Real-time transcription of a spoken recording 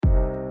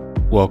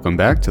Welcome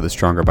back to the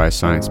Stronger by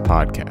Science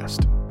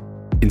podcast.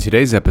 In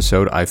today's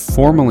episode, I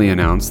formally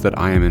announced that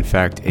I am in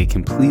fact a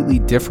completely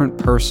different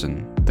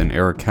person than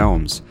Eric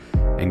Helms,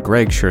 and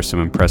Greg shares some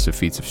impressive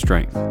feats of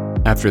strength.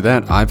 After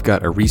that, I've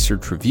got a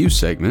research review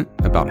segment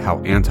about how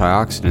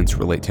antioxidants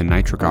relate to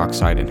nitric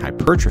oxide and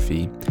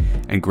hypertrophy,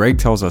 and Greg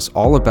tells us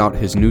all about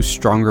his new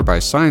Stronger by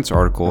Science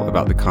article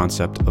about the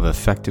concept of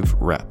effective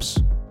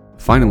reps.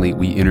 Finally,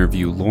 we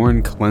interview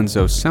Lauren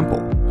Colenso-Semple,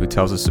 who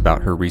tells us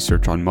about her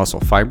research on muscle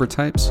fiber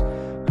types,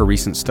 her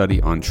recent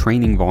study on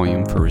training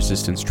volume for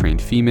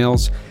resistance-trained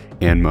females,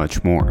 and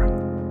much more.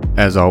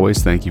 As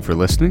always, thank you for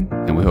listening,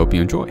 and we hope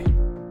you enjoy.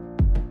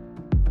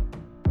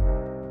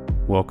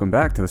 Welcome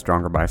back to the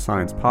Stronger by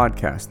Science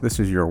podcast. This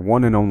is your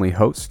one and only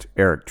host,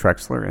 Eric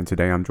Trexler, and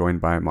today I'm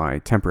joined by my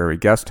temporary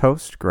guest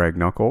host, Greg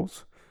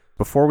Nuckols.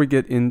 Before we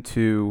get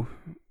into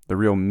the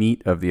real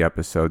meat of the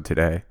episode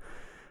today,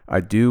 I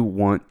do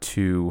want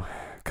to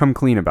come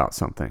clean about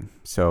something.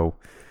 So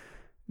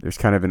there's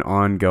kind of an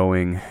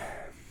ongoing,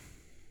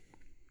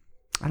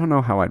 I don't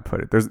know how I'd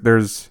put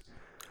it.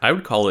 I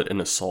would call it an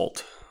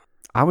assault.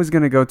 I was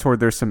going to go toward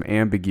there's some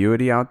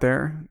ambiguity out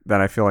there that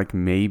I feel like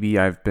maybe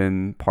I've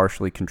been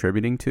partially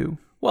contributing to.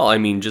 Well, I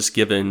mean, just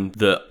given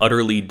the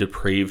utterly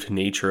depraved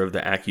nature of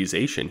the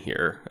accusation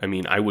here, I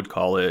mean, I would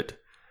call it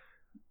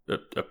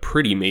a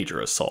pretty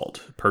major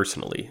assault,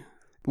 personally.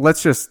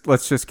 Let's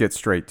just get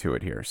straight to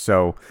it here.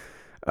 So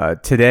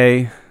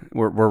today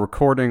we're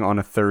recording on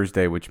a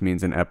Thursday, which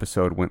means an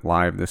episode went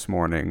live this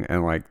morning,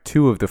 and like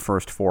 2 of the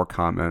first 4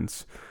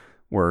 comments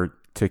were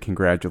to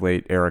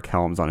congratulate Eric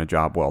Helms on a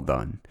job well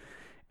done.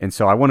 And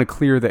so I want to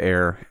clear the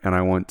air, and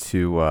I want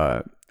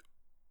to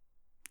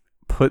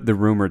put the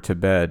rumor to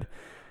bed.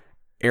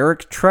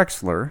 Eric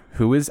Trexler,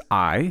 who is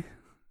I,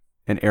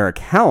 and Eric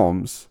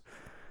Helms,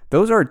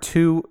 those are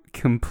 2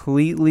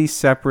 completely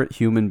separate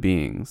human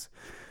beings.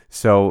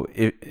 So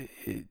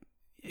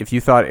if you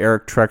thought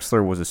Eric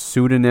Trexler was a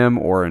pseudonym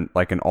or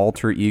like an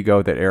alter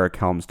ego that Eric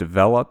Helms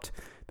developed,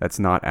 that's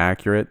not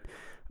accurate.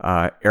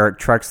 Eric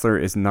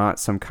Trexler is not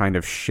some kind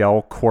of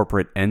shell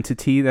corporate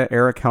entity that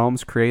Eric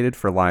Helms created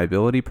for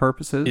liability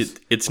purposes.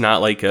 It's not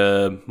like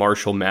a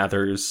Marshall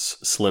Mathers,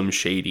 Slim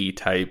Shady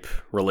type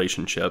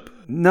relationship.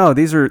 No,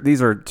 these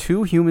are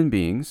 2 human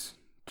beings,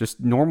 just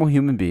normal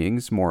human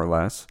beings, more or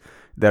less,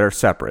 that are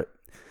separate.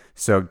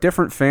 So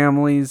different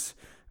families,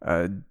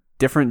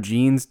 different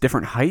genes,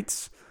 different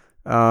heights.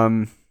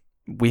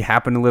 We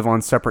happen to live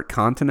on separate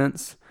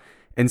continents.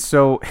 And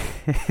so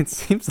it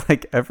seems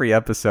like every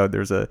episode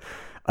there's a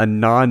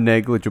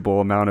non-negligible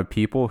amount of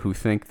people who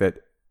think that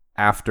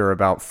after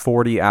about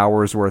 40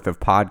 hours worth of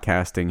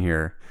podcasting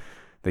here,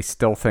 they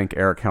still think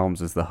Eric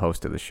Helms is the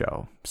host of the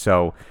show.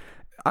 So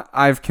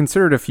I've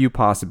considered a few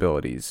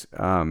possibilities.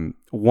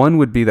 One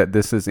would be that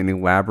this is an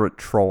elaborate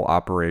troll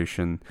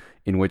operation,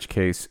 in which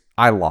case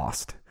I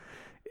lost.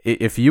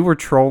 If you were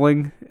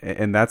trolling,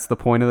 and that's the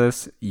point of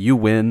this, you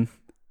win.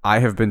 I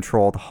have been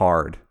trolled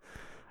hard.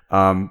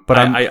 But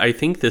I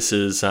think this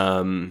is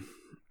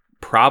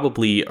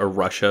probably a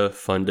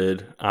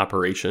Russia-funded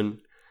operation.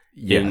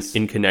 Yes.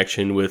 in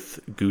connection with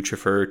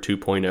Guccifer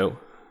 2.0.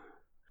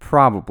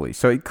 Probably.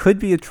 So it could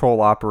be a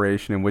troll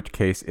operation, in which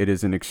case it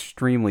is an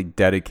extremely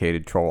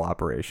dedicated troll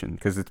operation,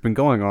 because it's been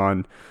going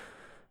on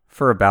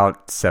for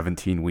about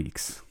 17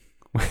 weeks,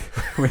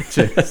 which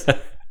is...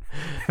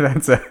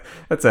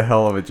 That's a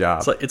hell of a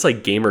job. It's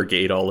like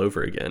Gamergate all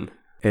over again.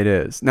 It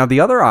is. Now,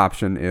 the other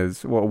option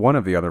is, well, one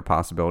of the other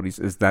possibilities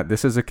is that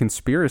this is a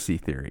conspiracy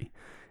theory,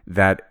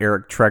 that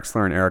Eric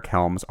Trexler and Eric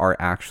Helms are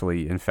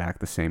actually, in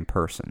fact, the same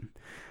person.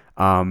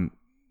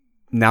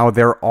 Now,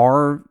 there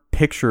are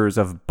pictures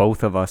of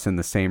both of us in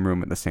the same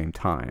room at the same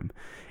time.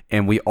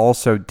 And we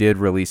also did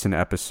release an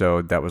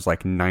episode that was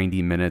like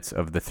 90 minutes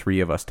of the 3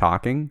 of us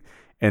talking.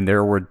 And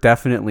there were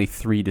definitely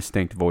 3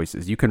 distinct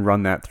voices. You can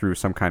run that through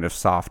some kind of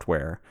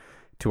software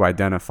to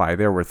identify.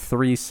 There were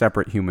 3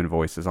 separate human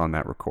voices on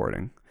that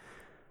recording.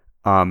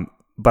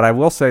 But I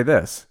will say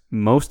this.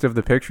 Most of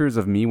the pictures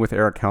of me with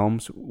Eric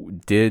Helms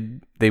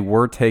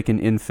were taken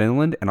in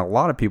Finland, and a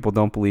lot of people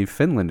don't believe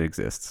Finland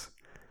exists.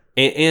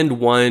 And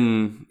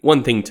one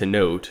thing to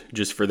note,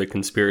 just for the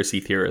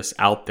conspiracy theorists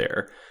out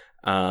there,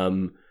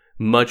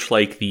 much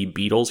like the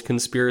Beatles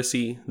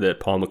conspiracy that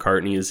Paul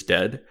McCartney is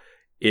dead,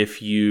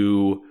 if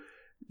you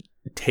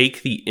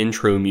take the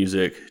intro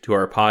music to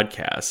our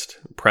podcast,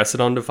 press it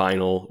onto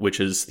vinyl,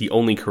 which is the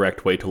only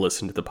correct way to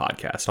listen to the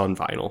podcast, on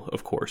vinyl,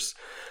 of course.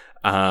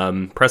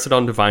 Press it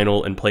onto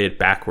vinyl and play it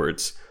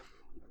backwards.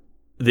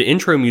 The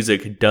intro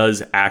music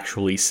does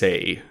actually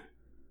say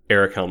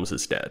Eric Helms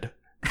is dead.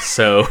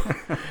 So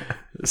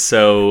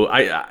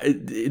I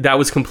that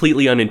was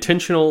completely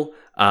unintentional.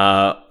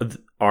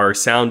 Our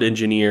sound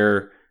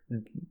engineer,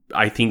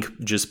 I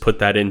think, just put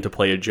that in to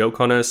play a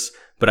joke on us.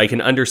 But I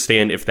can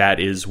understand if that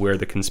is where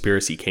the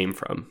conspiracy came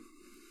from.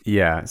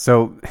 Yeah.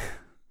 So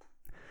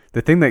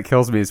the thing that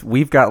kills me is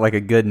we've got like a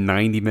good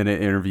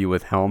 90-minute interview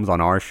with Helms on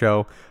our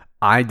show.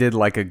 I did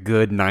like a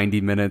good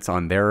 90 minutes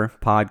on their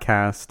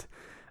podcast.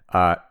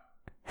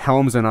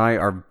 Helms and I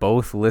are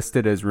both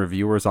listed as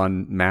reviewers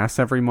on Mass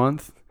every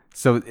month.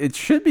 So it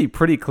should be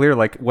pretty clear,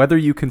 like whether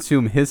you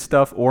consume his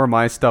stuff or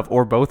my stuff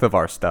or both of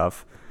our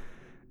stuff,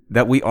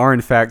 that we are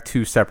in fact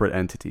two separate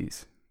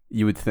entities.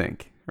 You would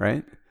think,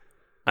 right?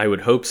 I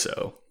would hope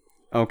so.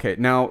 Okay,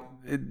 now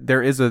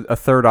there is a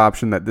third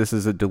option that this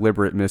is a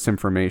deliberate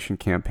misinformation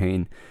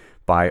campaign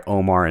by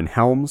Omar and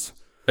Helms.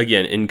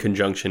 Again, in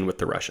conjunction with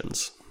the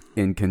Russians.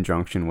 In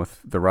conjunction with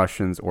the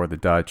Russians or the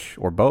Dutch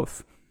or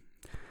both.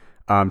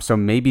 So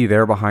maybe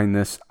they're behind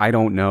this. I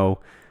don't know.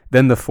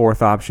 Then the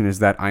fourth option is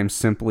that I'm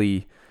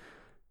simply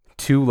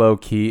too low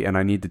key and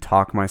I need to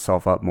talk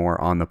myself up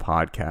more on the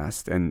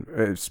podcast.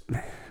 And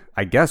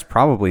I guess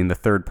probably in the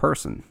third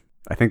person.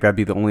 I think that'd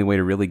be the only way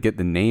to really get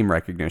the name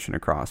recognition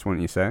across,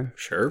 wouldn't you say?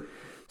 Sure.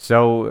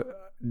 So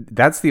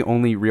that's the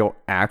only real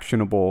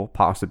actionable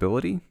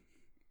possibility.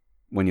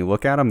 When you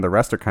look at them, the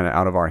rest are kind of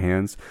out of our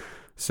hands.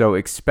 So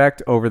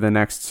expect over the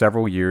next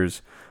several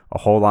years a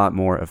whole lot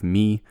more of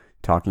me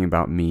talking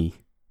about me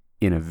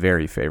in a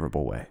very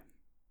favorable way.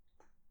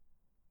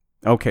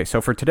 Okay, so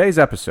for today's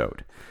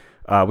episode,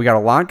 we got a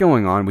lot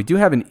going on. We do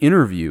have an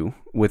interview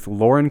with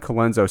Lauren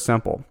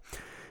Colenso-Semple.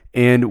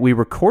 And we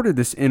recorded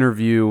this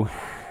interview,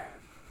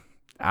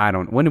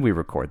 when did we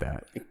record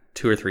that?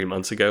 2 or 3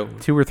 months ago.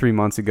 2 or 3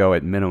 months ago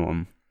at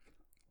minimum.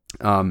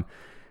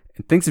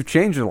 Things have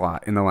changed a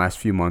lot in the last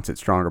few months at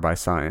Stronger by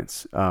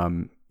Science.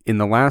 In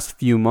the last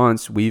few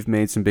months, we've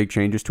made some big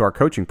changes to our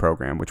coaching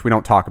program, which we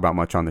don't talk about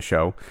much on the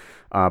show.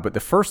 But the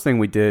first thing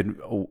we did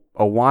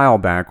a while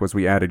back was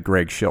we added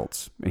Greg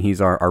Schiltz, and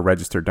he's our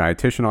registered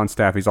dietitian on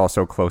staff. He's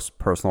also a close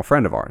personal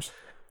friend of ours.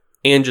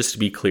 And just to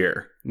be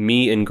clear,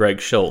 me and Greg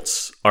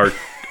Schiltz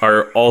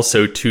are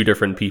also two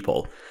different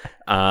people.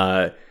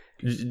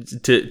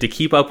 To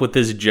keep up with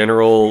this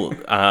general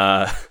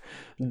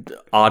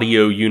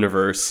audio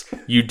universe,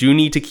 you do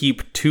need to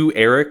keep 2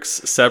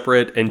 Erics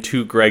separate and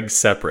 2 Gregs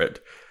separate.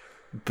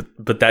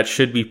 But that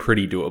should be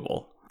pretty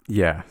doable.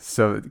 Yeah,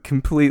 so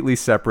completely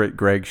separate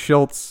Greg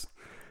Schiltz,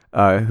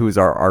 who's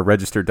our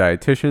registered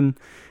dietitian.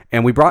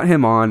 And we brought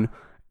him on,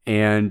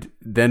 and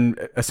then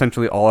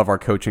essentially all of our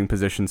coaching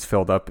positions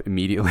filled up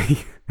immediately.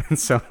 And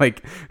so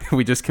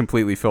we just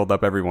completely filled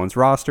up everyone's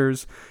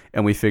rosters,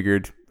 and we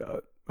figured,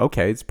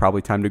 okay, it's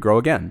probably time to grow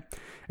again.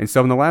 And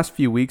so in the last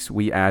few weeks,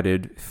 we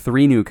added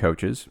 3 new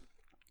coaches.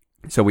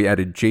 So we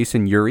added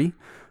Jason Urey,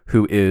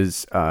 who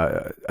is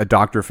a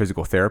doctor of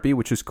physical therapy,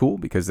 which is cool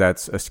because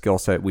that's a skill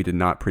set we did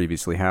not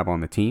previously have on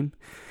the team.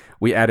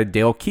 We added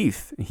Dale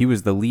Keith. He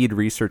was the lead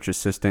research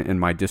assistant in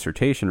my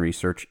dissertation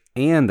research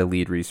and the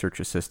lead research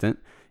assistant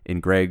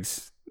in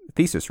Greg's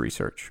thesis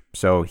research.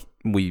 So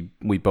we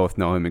both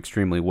know him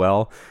extremely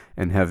well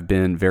and have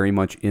been very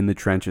much in the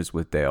trenches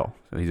with Dale.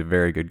 So he's a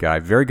very good guy,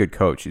 very good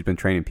coach. He's been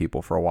training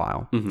people for a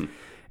while. Mm-hmm.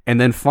 And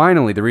then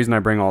finally, the reason I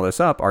bring all this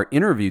up, our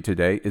interview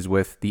today is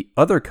with the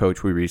other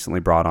coach we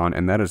recently brought on,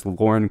 and that is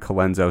Lauren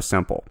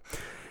Colenso-Semple.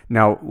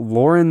 Now,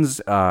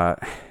 Lauren's,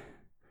 if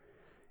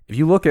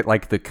you look at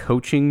the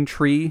coaching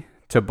tree,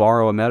 to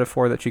borrow a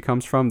metaphor that she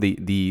comes from,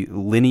 the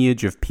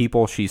lineage of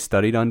people she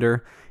studied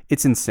under,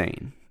 it's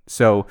insane.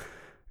 So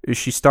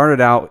she started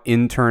out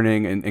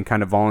interning and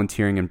kind of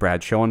volunteering in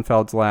Brad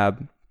Schoenfeld's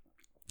lab.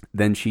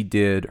 Then she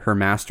did her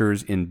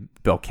master's in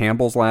Bill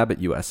Campbell's lab at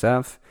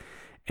USF.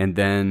 And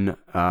then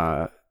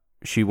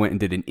she went and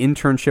did an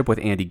internship with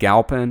Andy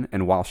Galpin.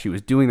 And while she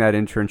was doing that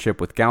internship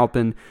with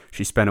Galpin,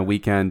 she spent a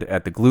weekend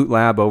at the Glute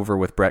Lab over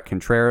with Brett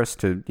Contreras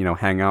to,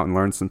 hang out and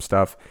learn some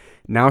stuff.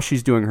 Now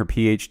she's doing her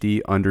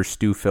PhD under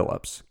Stu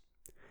Phillips.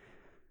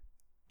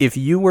 If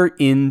you were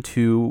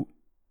into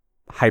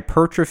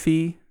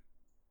hypertrophy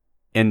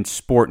and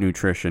sport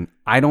nutrition,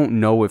 I don't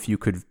know if you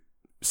could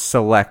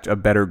select a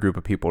better group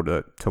of people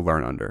to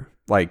learn under.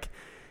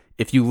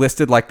 If you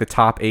listed the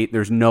top 8,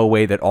 there's no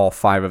way that all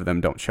 5 of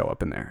them don't show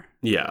up in there.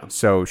 Yeah.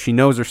 So she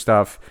knows her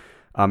stuff.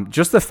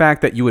 Just the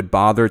fact that you would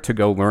bother to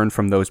go learn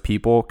from those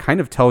people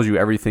kind of tells you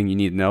everything you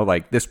need to know.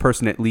 This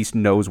person at least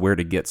knows where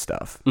to get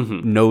stuff,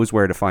 knows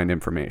where to find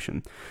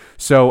information.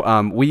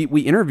 So we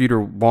interviewed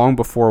her long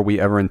before we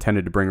ever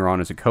intended to bring her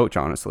on as a coach,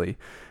 honestly,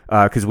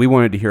 because we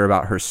wanted to hear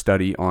about her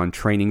study on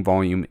training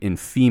volume in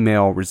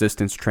female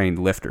resistance-trained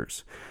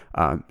lifters.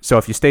 So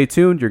if you stay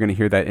tuned, you're going to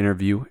hear that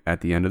interview at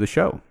the end of the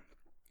show.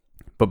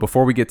 But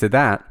before we get to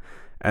that,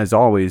 as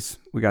always,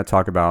 we got to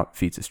talk about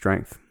feats of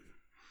strength.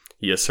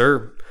 Yes,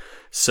 sir.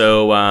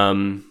 So,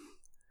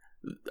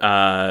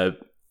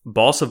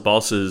 Boss of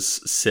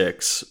Bosses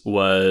 6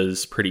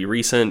 was pretty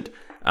recent.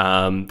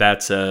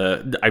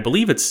 I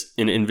believe it's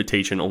an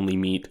invitation-only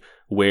meet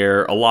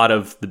where a lot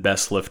of the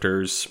best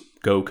lifters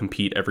go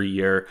compete every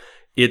year.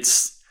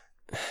 It's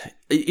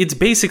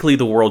basically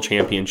the world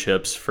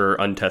championships for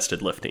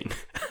untested lifting.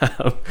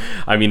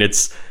 I mean,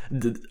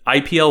 the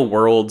IPL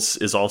Worlds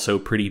is also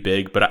pretty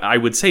big, but I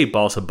would say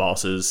Boss of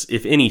Bosses,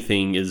 if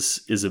anything,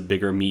 is a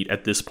bigger meet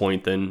at this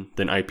point than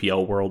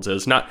IPL Worlds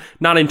is. Not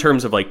in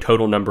terms of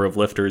total number of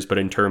lifters, but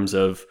in terms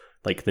of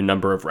the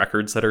number of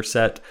records that are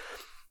set.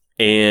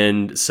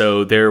 And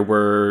so there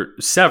were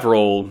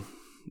several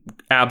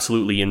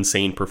absolutely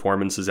insane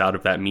performances out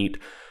of that meet.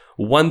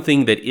 One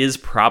thing that is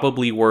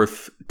probably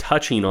worth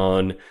touching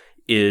on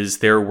is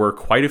there were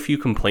quite a few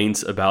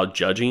complaints about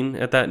judging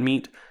at that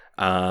meet.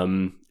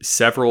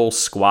 Several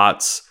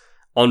squats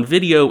on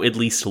video at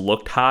least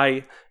looked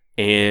high,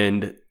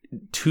 and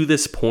to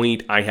this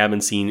point, I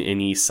haven't seen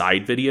any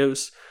side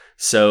videos.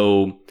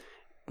 So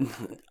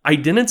I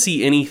didn't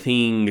see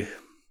anything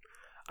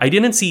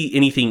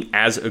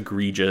as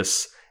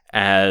egregious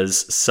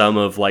as some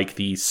of like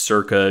the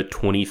circa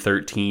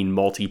 2013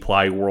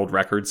 multiply world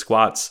record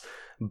squats,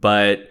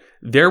 but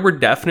there were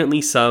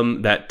definitely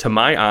some that, to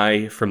my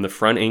eye, from the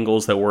front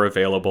angles that were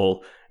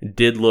available,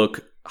 did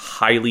look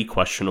highly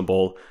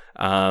questionable.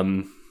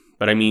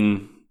 But I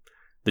mean,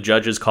 the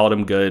judges called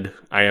him good.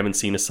 I haven't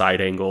seen a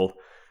side angle.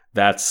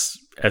 That's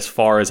as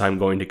far as I'm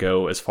going to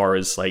go as far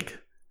as like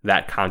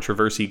that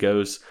controversy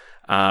goes.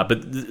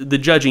 But the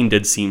judging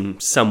did seem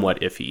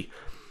somewhat iffy.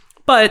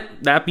 But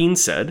that being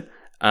said,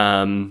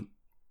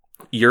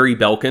 Yuri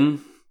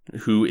Belkin,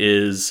 who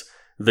is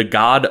the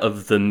god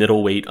of the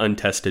middleweight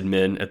untested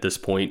men at this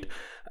point,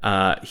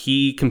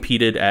 he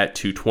competed at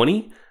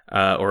 220,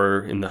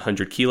 or in the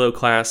 100 kilo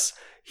class.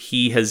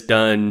 He has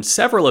done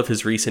several of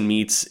his recent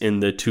meets in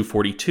the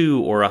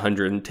 242 or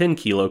 110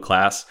 kilo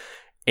class,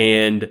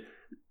 and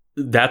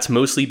that's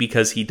mostly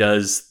because he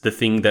does the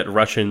thing that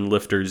Russian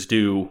lifters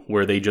do,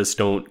 where they just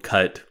don't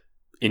cut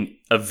in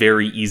a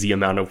very easy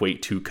amount of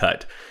weight to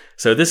cut.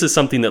 So this is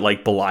something that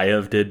like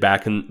Belayev did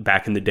back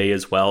in the day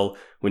as well,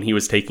 when he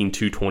was taking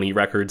 220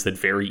 records that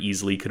very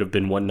easily could have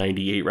been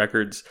 198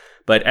 records.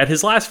 But at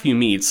his last few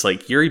meets,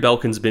 like Yuri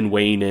Belkin's been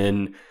weighing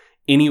in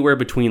anywhere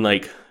between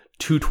like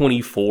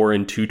 224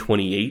 and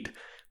 228,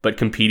 but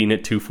competing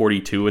at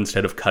 242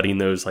 instead of cutting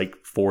those like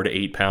 4 to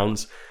 8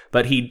 pounds.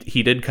 But he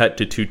did cut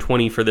to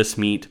 220 for this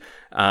meet,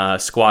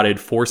 squatted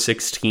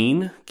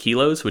 416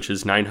 kilos, which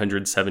is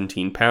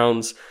 917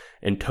 pounds,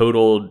 and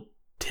totaled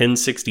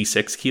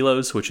 1066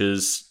 kilos, which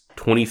is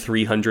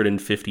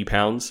 2,350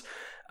 pounds.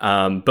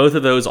 Both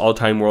of those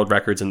all-time world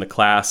records in the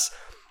class.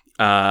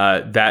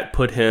 That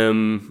put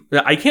him,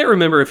 I can't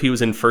remember if he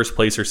was in first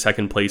place or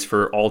second place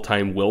for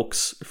all-time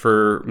Wilks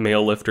for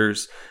male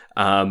lifters.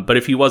 But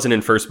if he wasn't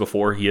in first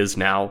before, he is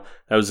now.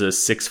 That was a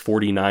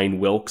 649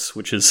 Wilks,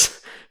 which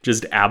is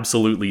just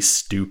absolutely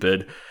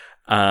stupid.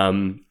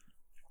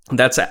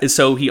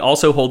 So he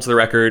also holds the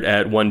record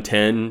at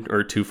 110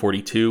 or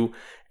 242.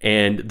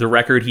 And the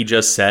record he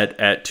just set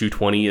at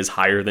 220 is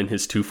higher than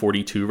his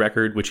 242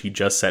 record, which he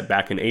just set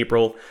back in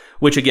April,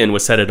 which again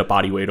was set at a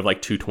body weight of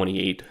like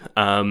 228.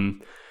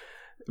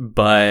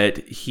 But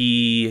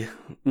he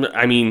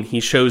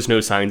shows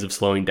no signs of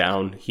slowing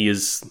down. He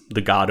is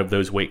the god of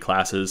those weight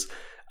classes.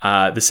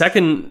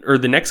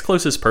 The next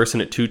closest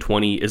person at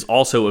 220 is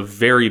also a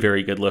very,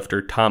 very good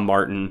lifter, Tom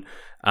Martin.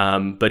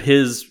 But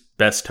his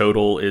best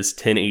total is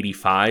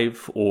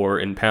 1085, or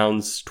in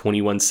pounds,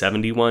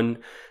 2171.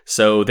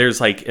 So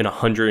there's like an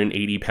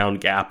 180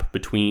 pound gap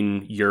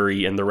between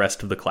Yuri and the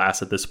rest of the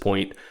class at this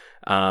point.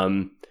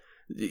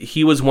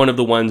 He was one of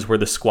the ones where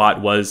the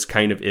squat was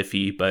kind of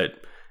iffy, but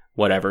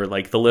whatever,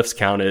 like the lifts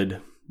counted.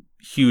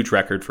 Huge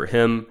record for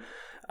him.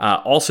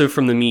 Also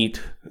from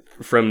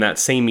that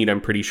same meet,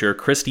 I'm pretty sure,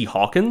 Christy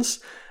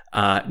Hawkins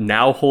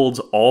now holds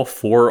all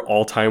 4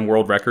 all-time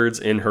world records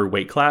in her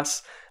weight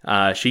class.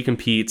 She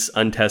competes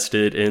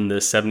untested in the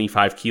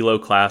 75 kilo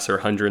class or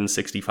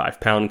 165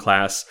 pound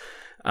class.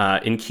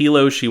 In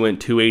kilos, she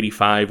went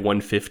 285,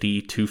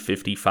 150,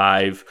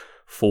 255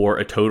 for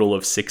a total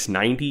of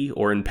 690,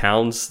 or in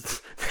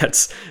pounds,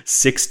 that's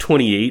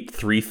 628,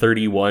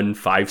 331,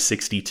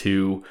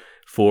 562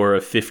 for a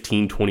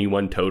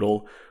 1521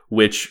 total,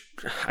 which,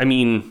 I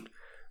mean,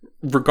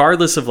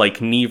 regardless of like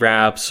knee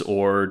wraps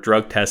or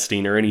drug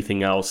testing or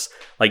anything else,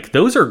 like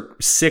those are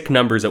sick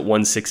numbers at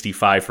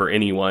 165 for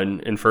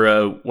anyone. And for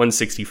a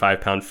 165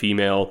 pound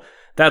female,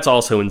 that's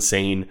also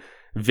insane.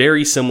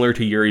 Very similar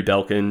to Yuri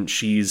Belkin.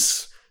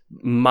 She's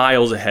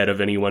miles ahead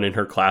of anyone in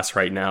her class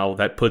right now.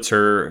 That puts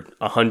her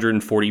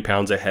 140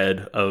 pounds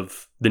ahead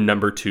of the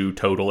number 2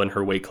 total in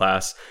her weight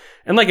class.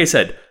 And like I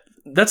said,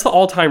 that's the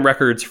all-time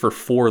records for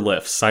 4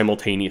 lifts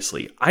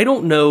simultaneously. I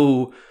don't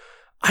know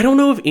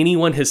if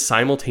anyone has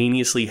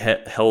simultaneously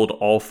held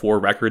all 4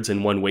 records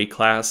in one weight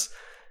class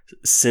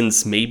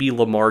since maybe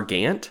Lamar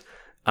Gant.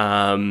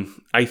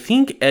 I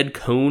think Ed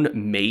Cohn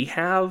may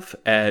have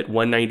at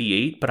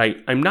 198, but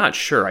I'm not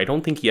sure. I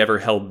don't think he ever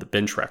held the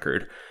bench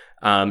record.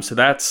 So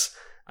that's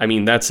an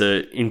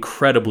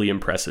incredibly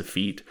impressive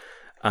feat.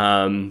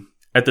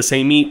 At the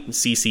same meet,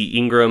 CeCe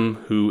Ingram,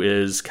 who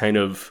is kind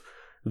of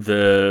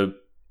the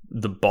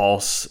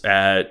boss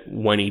at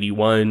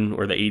 181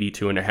 or the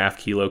 82.5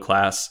 kilo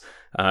class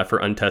for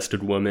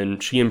untested women,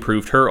 she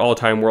improved her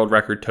all-time world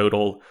record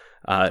total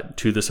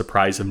to the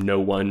surprise of no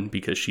one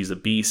because she's a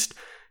beast.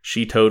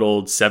 She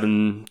totaled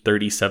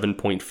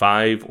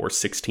 737.5 or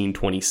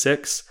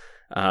 1626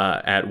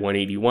 at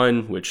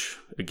 181, which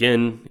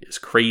again is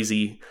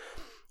crazy.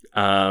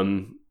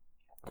 On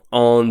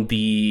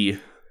the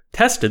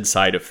tested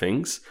side of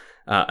things,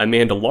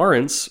 Amanda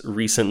Lawrence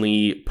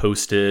recently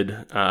posted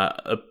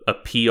a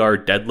PR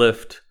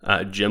deadlift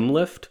gym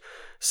lift.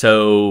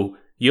 So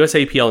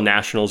USAPL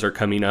Nationals are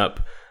coming up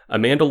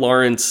Amanda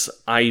Lawrence,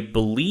 I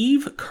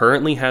believe,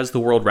 currently has the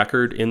world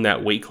record in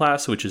that weight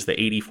class, which is the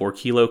 84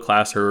 kilo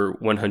class or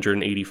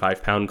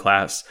 185 pound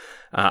class.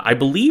 I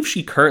believe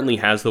she currently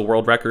has the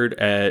world record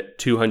at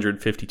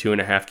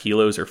 252.5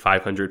 kilos or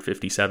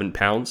 557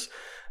 pounds.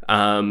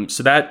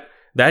 So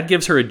that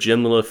gives her a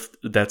gym lift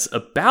that's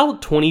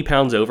about 20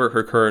 pounds over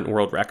her current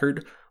world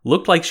record.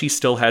 Looked like she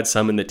still had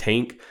some in the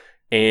tank.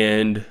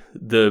 And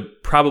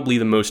probably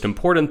the most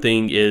important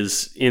thing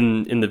is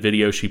in the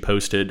video she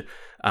posted,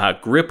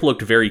 grip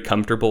looked very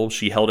comfortable.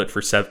 She held it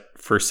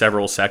for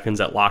several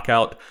seconds at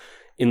lockout.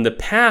 In the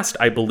past,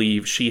 I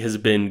believe she has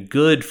been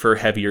good for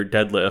heavier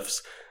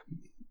deadlifts,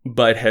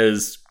 but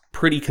has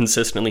pretty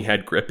consistently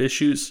had grip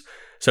issues.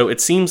 So it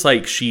seems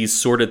like she's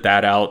sorted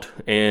that out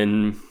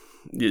and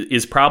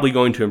is probably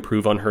going to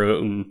improve on her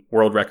own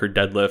world record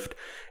deadlift.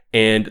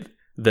 And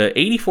the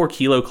 84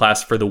 kilo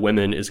class for the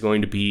women is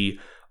going to be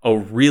a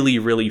really,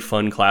 really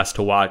fun class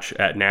to watch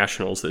at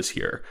nationals this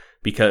year,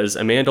 because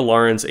Amanda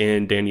Lawrence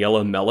and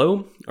Daniela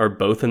Mello are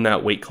both in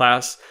that weight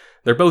class.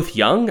 They're both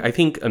young. I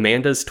think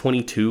Amanda's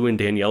 22 and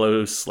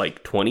Daniela's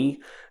like 20.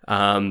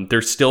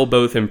 They're still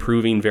both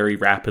improving very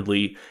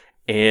rapidly,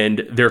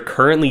 and they're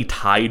currently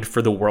tied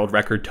for the world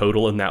record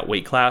total in that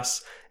weight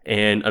class.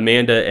 And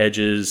Amanda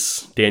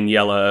edges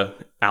Daniela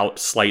out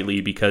slightly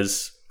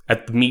because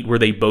at the meet where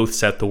they both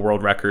set the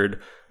world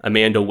record,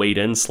 Amanda weighed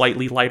in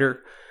slightly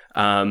lighter.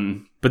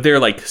 But they're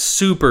like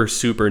super,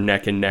 super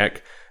neck and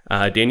neck.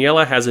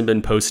 Daniela hasn't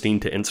been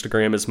posting to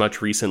Instagram as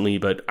much recently,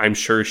 but I'm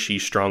sure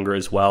she's stronger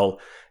as well.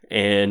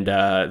 And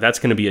that's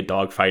going to be a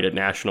dogfight at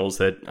nationals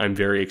that I'm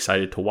very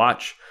excited to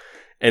watch.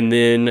 And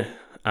then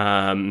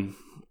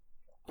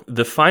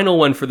the final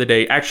one for the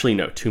day, actually,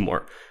 no, two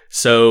more.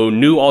 So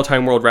new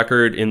all-time world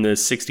record in the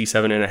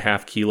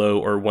 67.5 kilo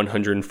or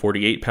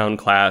 148 pound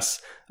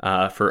class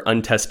for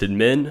untested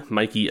men,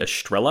 Mikey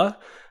Estrella.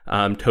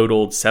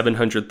 Totaled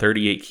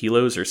 738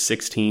 kilos or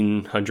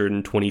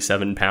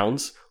 1,627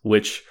 pounds,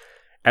 which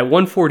at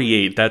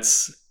 148,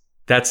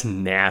 that's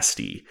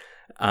nasty.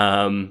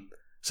 So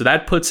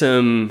that puts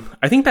him,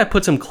 I think that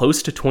puts him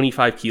close to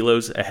 25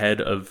 kilos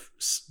ahead of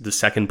the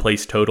second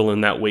place total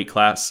in that weight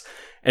class.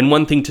 And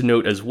one thing to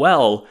note as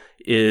well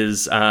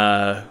is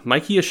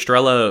Mikey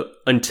Estrella,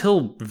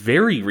 until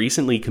very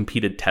recently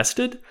competed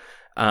tested.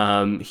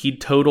 He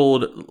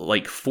totaled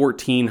like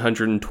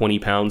 1,420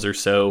 pounds or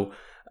so,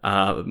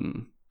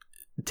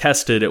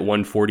 tested at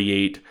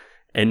 148,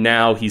 and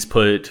now he's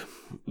put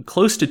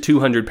close to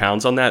 200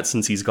 pounds on that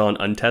since he's gone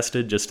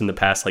untested just in the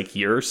past like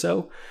year or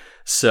so.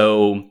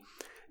 So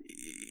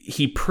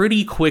he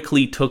pretty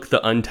quickly took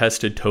the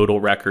untested total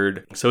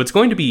record. So it's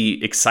going to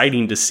be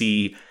exciting to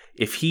see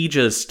if he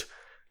just,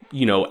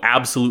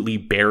 absolutely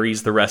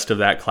buries the rest of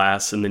that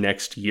class in the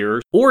next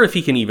year, or if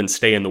he can even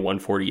stay in the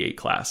 148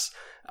 class.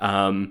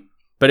 But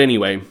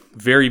anyway,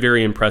 very,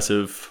 very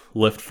impressive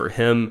lift for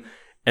him.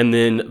 And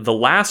then the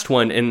last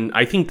one, and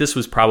I think this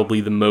was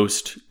probably the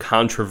most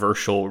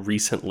controversial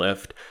recent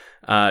lift,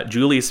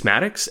 Julius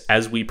Maddox,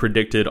 as we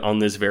predicted on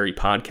this very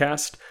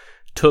podcast,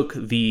 took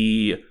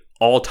the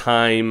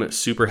all-time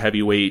super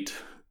heavyweight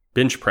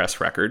bench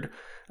press record,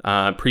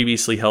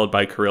 previously held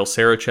by Kirill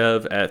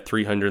Sarachev at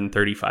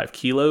 335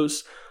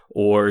 kilos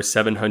or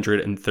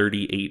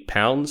 738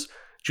 pounds.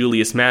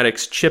 Julius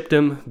Maddox chipped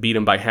him, beat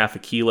him by half a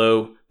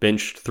kilo,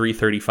 benched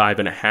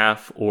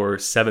 335.5 or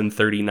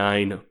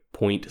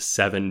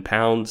 739.7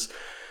 pounds.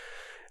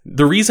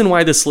 The reason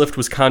why this lift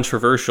was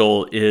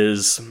controversial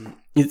is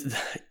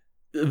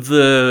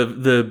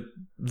the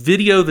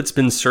video that's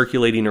been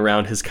circulating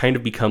around has kind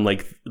of become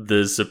like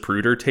the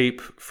Zapruder tape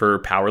for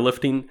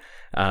powerlifting.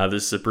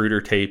 This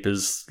Zapruder tape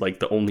is like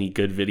the only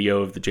good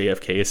video of the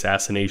JFK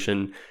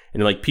assassination,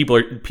 and like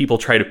people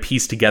try to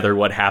piece together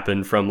what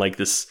happened from like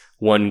this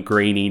one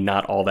grainy,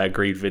 not all that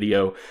great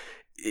video.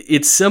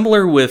 It's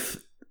similar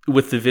with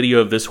the video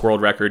of this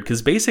world record,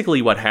 because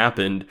basically what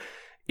happened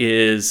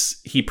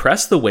is he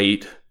pressed the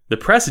weight. The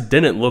press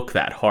didn't look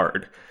that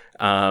hard,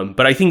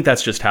 but I think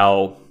that's just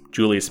how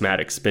Julius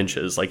Maddox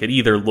benches. Like, it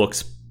either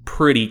looks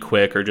pretty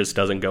quick or just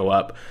doesn't go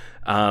up.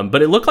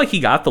 But it looked like he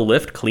got the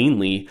lift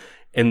cleanly,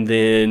 and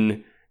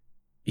then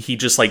he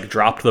just like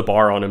dropped the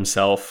bar on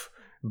himself.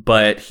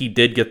 But he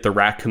did get the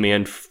rack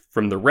command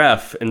from the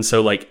ref, and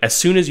so like as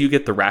soon as you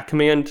get the rack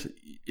command,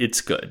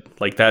 it's good.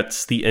 Like,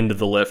 that's the end of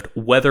the lift,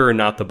 whether or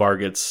not the bar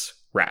gets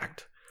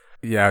racked.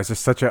 Yeah, it's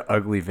just such an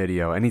ugly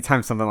video.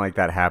 Anytime something like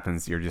that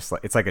happens, you're just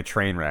like, it's like a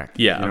train wreck.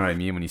 Yeah. You know what I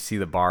mean? When you see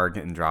the bar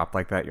getting dropped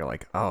like that, you're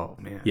like, oh,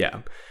 man. Yeah.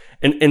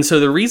 And so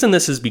the reason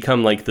this has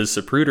become like the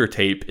Zapruder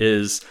tape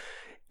is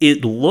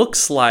it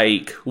looks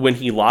like when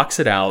he locks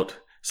it out,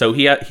 so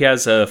he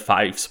has a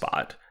 5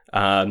 spot.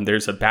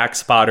 There's a back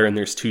spotter and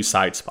there's 2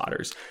 side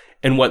spotters.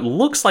 And what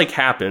looks like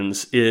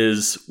happens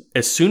is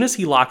as soon as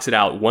he locks it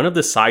out, one of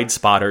the side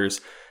spotters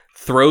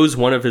throws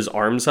one of his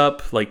arms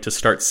up like to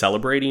start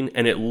celebrating,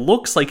 and it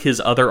looks like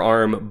his other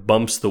arm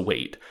bumps the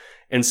weight.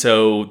 And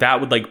so that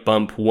would like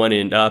bump one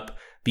end up.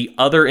 The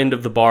other end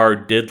of the bar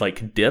did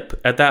like dip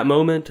at that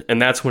moment,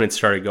 and that's when it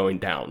started going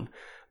down.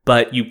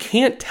 but you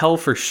can't tell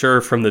for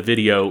sure from the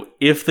video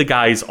if the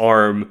guy's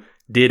arm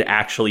did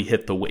actually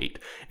hit the weight.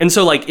 And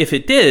so, like, if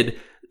it did,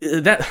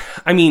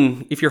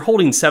 if you're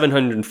holding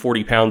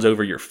 740 pounds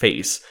over your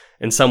face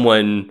and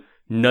someone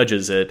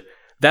nudges it,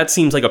 that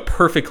seems like a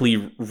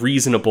perfectly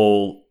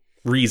reasonable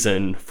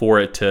reason for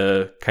it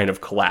to kind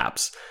of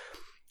collapse.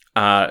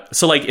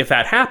 So, like, if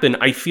that happened,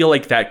 I feel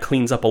like that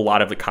cleans up a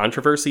lot of the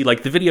controversy.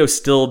 Like, the video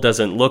still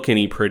doesn't look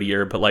any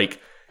prettier, but, like,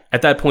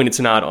 at that point, it's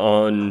not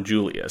on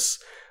Julius.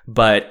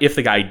 But if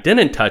the guy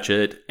didn't touch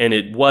it, and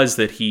it was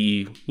that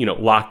he,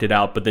 locked it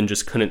out, but then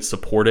just couldn't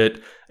support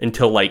it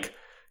until, like,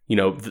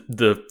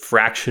 the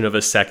fraction of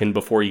a second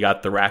before he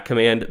got the rack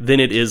command,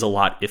 then it is a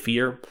lot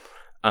iffier.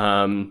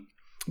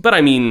 But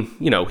I mean,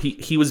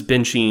 he was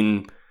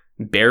benching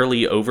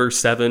barely over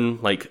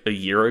 7 like a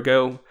year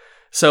ago.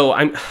 So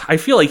I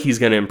feel like he's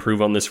going to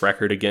improve on this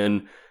record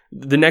again.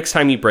 The next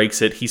time he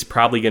breaks it, he's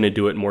probably going to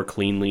do it more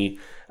cleanly.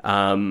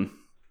 But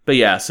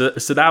yeah, so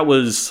that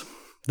was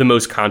the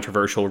most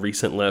controversial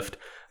recent lift.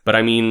 But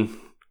I mean,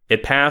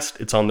 it passed.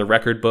 It's on the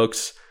record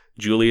books.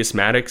 Julius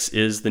Maddox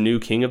is the new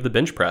king of the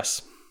bench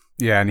press.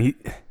 Yeah, and he,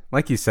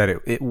 like you said,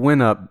 it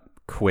went up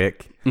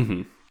quick.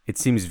 Mm-hmm. It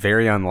seems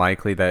very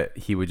unlikely that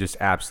he would just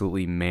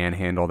absolutely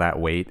manhandle that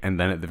weight and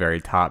then at the very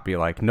top be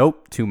like,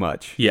 nope, too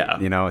much.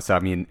 Yeah. So I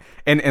mean,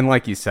 and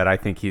like you said, I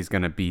think he's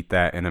going to beat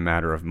that in a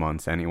matter of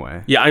months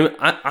anyway. Yeah,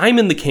 I'm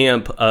in the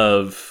camp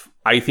of,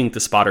 I think the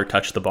spotter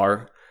touched the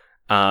bar.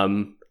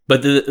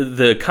 But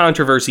the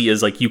controversy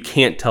is, like, you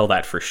can't tell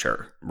that for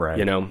sure. Right.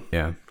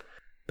 Yeah.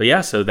 But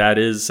yeah, so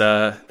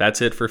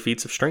that's it for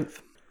feats of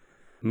strength.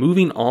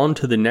 Moving on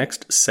to the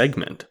next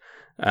segment.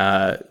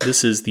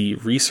 This is the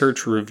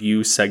research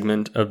review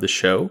segment of the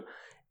show,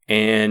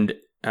 and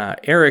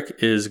Eric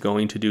is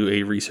going to do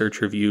a research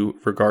review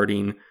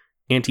regarding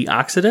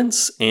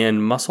antioxidants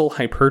and muscle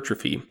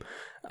hypertrophy.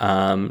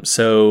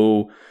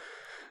 So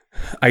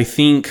I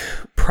think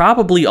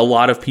probably a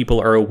lot of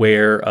people are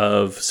aware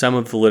of some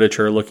of the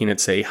literature looking at,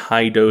 say,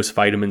 high-dose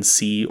vitamin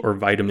C or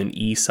vitamin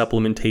E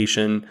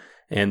supplementation,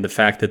 and the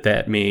fact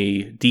that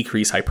may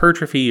decrease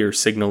hypertrophy or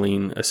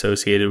signaling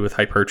associated with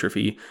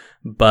hypertrophy.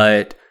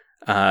 But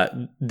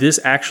this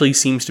actually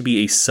seems to be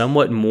a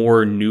somewhat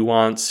more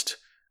nuanced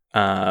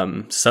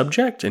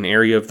subject, an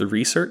area of the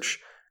research.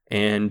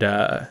 And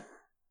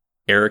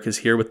Eric is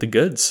here with the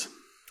goods.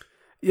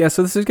 Yeah,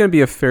 so this is going to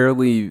be a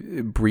fairly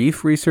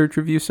brief research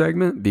review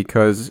segment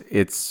because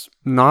it's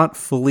not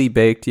fully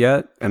baked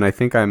yet. And I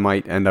think I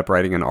might end up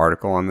writing an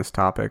article on this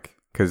topic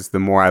because the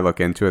more I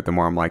look into it, the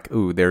more I'm like,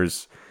 ooh, there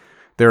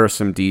are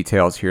some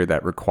details here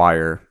that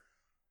require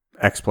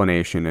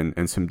explanation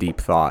and some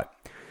deep thought.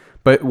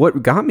 But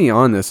what got me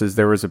on this is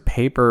there was a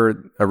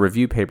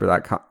review paper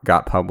that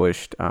got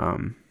published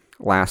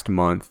last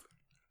month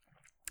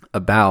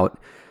about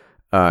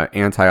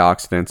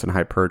antioxidants and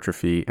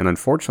hypertrophy. And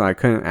unfortunately, I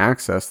couldn't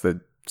access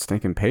the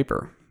stinking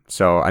paper.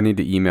 So I need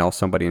to email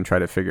somebody and try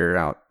to figure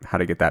out how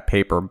to get that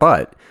paper.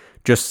 But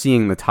just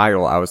seeing the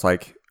title, I was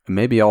like,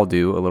 maybe I'll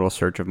do a little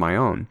search of my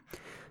own.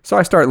 So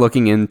I start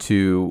looking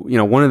into,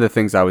 one of the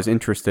things I was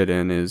interested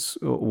in is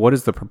what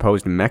is the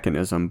proposed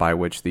mechanism by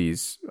which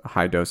these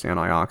high-dose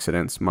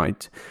antioxidants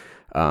might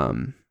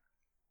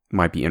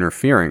be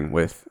interfering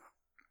with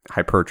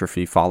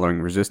hypertrophy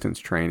following resistance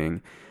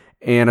training.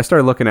 And I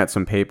started looking at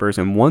some papers,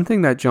 and one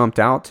thing that jumped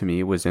out to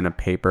me was in a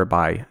paper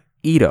by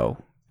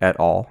Ito et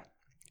al.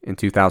 In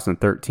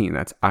 2013.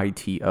 That's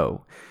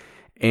ITO.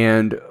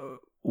 And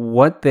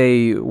what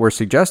they were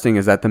suggesting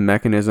is that the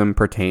mechanism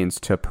pertains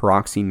to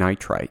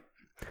peroxynitrite.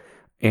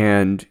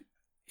 And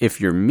if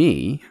you're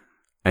me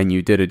and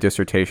you did a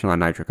dissertation on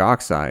nitric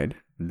oxide,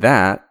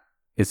 that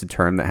is a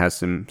term that has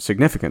some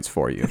significance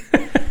for you.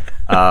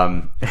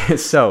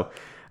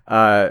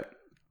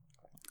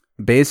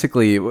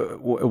 Basically,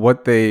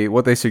 what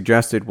they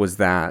suggested was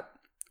that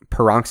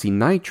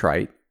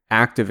peroxynitrite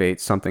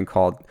activates something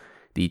called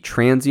the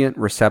transient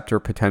receptor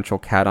potential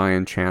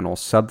cation channel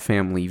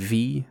subfamily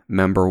V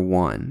member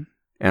 1.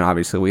 And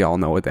obviously, we all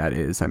know what that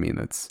is. I mean,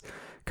 that's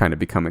kind of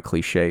become a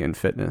cliche in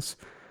fitness.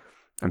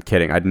 I'm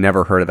kidding. I'd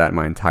never heard of that in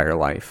my entire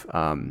life.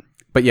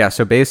 But yeah,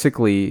 so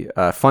basically,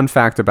 a fun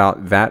fact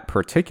about that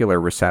particular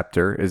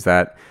receptor is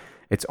that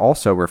it's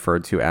also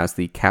referred to as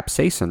the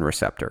capsaicin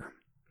receptor.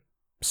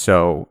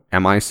 So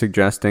am I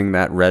suggesting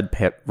that red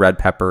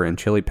pepper and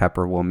chili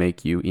pepper will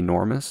make you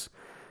enormous?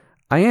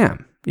 I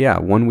am. Yeah,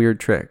 one weird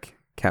trick,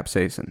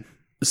 capsaicin.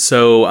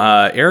 So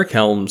Eric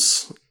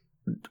Helms,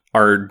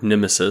 our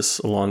nemesis,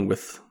 along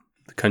with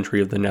the country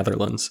of the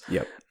Netherlands,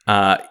 yep.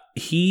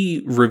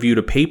 He reviewed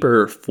a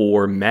paper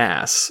for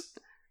Mass,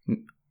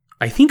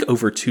 I think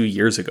over 2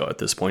 years ago at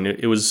this point.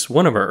 It was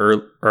one of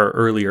our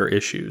earlier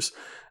issues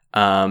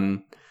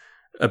about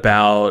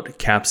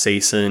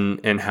capsaicin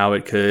and how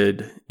it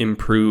could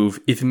improve.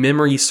 If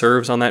memory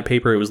serves on that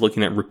paper, it was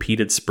looking at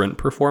repeated sprint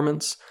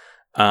performance.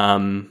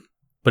 But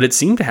it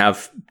seemed to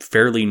have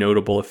fairly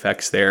notable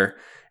effects there.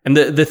 And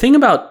the thing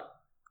about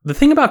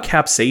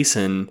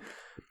capsaicin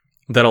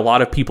that a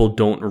lot of people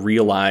don't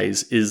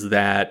realize is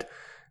that,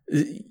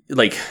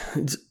 like,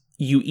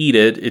 you eat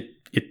it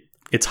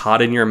It's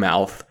hot in your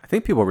mouth. I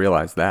think people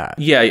realize that.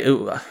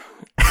 Yeah.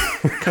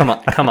 Come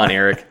on,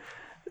 Eric.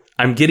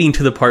 I'm getting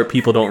to the part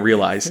people don't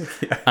realize.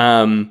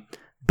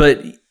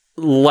 But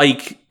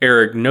like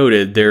Eric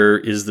noted, there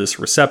is this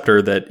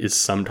receptor that is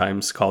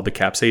sometimes called the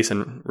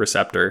capsaicin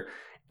receptor.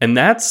 And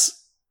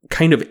that's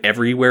kind of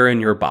everywhere in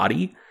your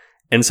body.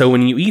 And so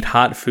when you eat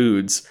hot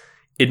foods,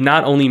 it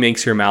not only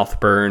makes your mouth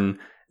burn,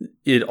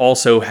 it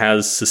also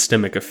has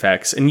systemic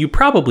effects. And you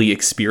probably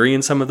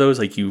experience some of those,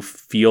 like you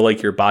feel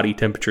like your body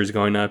temperature is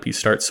going up, you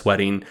start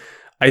sweating.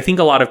 I think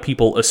a lot of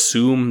people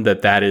assume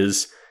that that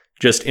is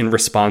just in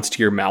response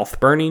to your mouth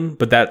burning,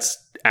 but that's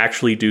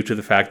actually due to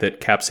the fact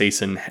that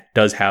capsaicin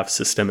does have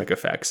systemic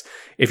effects.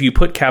 If you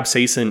put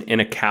capsaicin in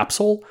a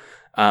capsule,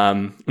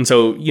 and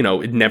so,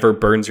 it never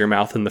burns your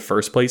mouth in the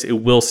first place, it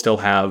will still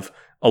have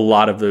a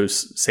lot of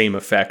those same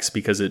effects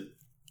because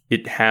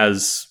it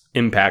has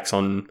impacts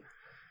on,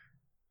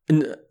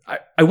 and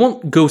I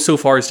won't go so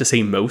far as to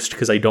say most,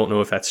 because I don't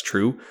know if that's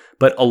true,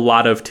 but a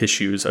lot of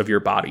tissues of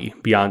your body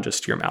beyond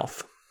just your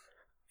mouth.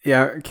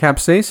 Yeah,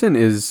 capsaicin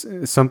is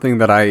something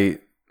that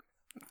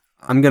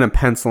I'm going to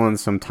pencil in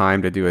some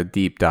time to do a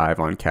deep dive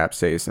on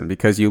capsaicin,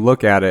 because you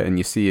look at it and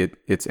you see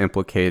it's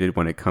implicated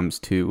when it comes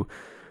to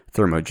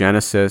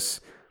thermogenesis,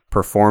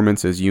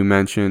 performance, as you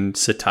mentioned.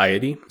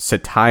 Satiety.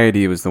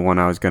 Satiety was the one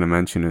I was going to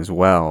mention as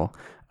well.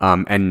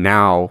 And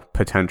now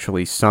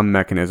potentially some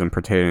mechanism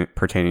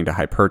pertaining to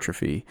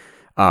hypertrophy.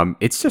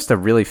 It's just a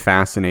really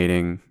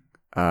fascinating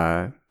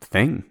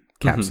thing,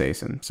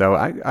 capsaicin. So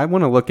I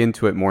want to look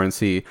into it more and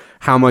see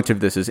how much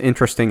of this is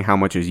interesting, how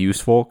much is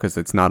useful, because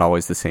it's not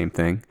always the same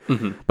thing.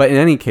 But in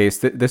any case,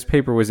 this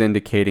paper was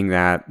indicating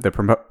that the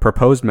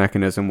proposed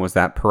mechanism was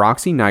that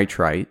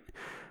peroxynitrite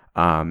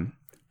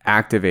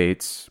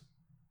activates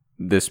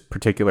this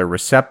particular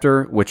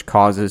receptor, which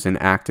causes an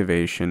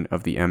activation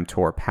of the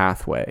mTOR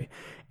pathway.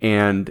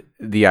 And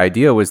the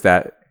idea was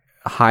that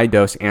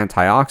high-dose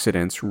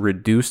antioxidants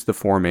reduce the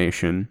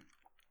formation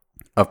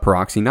of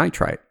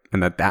peroxynitrite,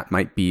 and that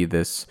might be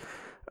this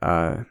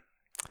the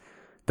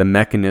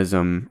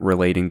mechanism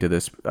relating to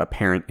this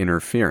apparent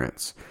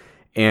interference.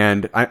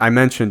 And I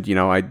mentioned,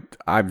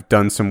 I've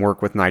done some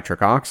work with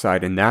nitric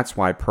oxide, and that's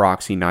why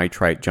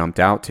peroxynitrite jumped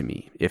out to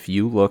me. If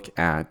you look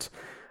at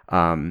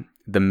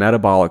the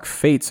metabolic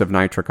fates of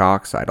nitric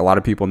oxide, a lot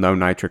of people know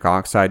nitric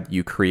oxide.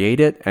 You create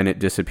it and it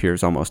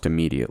disappears almost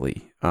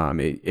immediately.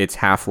 Its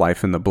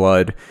half-life in the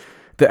blood,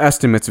 the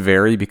estimates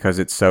vary because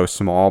it's so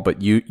small, but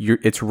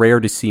it's rare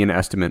to see an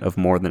estimate of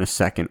more than a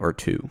second or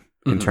two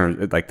in terms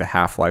of like the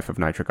half-life of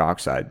nitric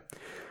oxide.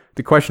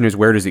 The question is,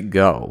 where does it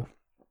go?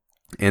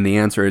 And the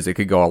answer is it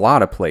could go a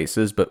lot of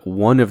places, but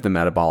one of the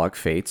metabolic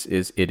fates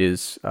is it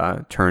is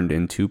turned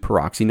into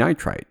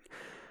peroxynitrite.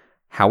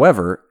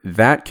 However,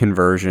 that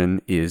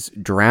conversion is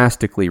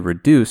drastically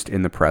reduced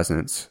in the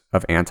presence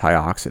of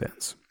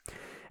antioxidants.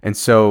 And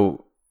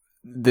so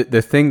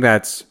the thing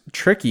that's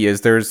tricky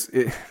is there's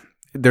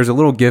a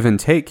little give and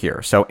take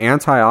here. So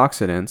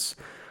antioxidants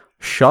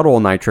shuttle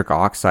nitric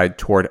oxide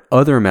toward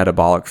other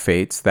metabolic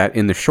fates that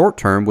in the short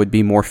term would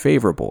be more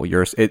favorable.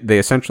 They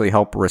essentially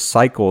help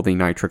recycle the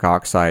nitric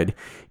oxide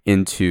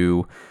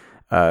into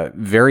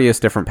various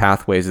different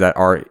pathways that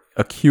are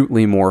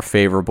acutely more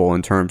favorable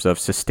in terms of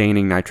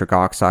sustaining nitric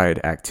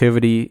oxide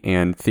activity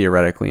and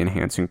theoretically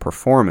enhancing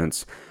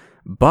performance.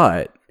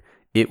 But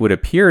it would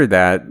appear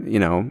that,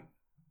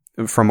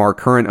 from our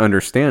current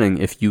understanding,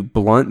 if you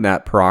blunt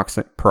that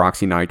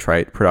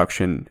peroxynitrite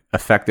production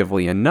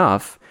effectively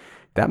enough,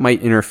 that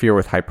might interfere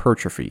with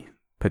hypertrophy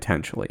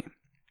potentially.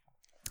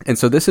 And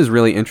so this is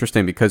really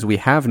interesting because we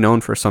have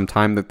known for some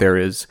time that there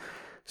is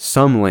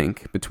some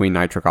link between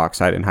nitric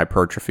oxide and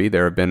hypertrophy.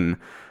 There have been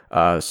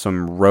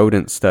some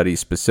rodent studies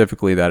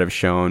specifically that have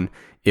shown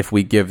if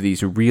we give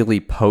these really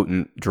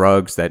potent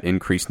drugs that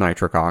increase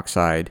nitric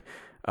oxide,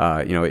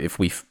 if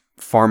we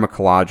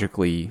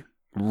pharmacologically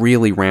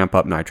really ramp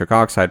up nitric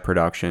oxide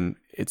production,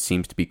 it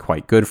seems to be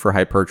quite good for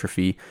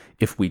hypertrophy.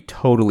 If we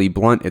totally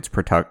blunt its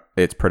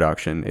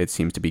production, it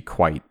seems to be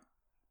quite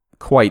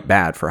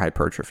bad for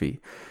hypertrophy.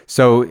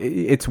 So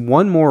it's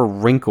one more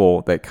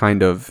wrinkle that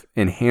kind of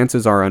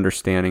enhances our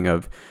understanding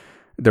of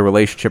the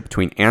relationship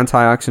between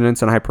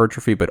antioxidants and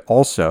hypertrophy, but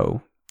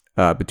also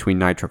between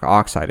nitric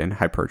oxide and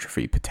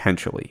hypertrophy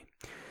potentially.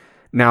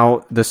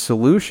 Now, the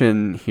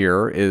solution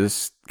here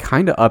is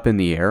kind of up in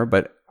the air,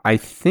 but I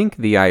think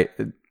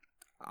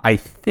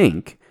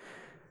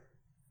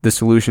the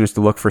solution is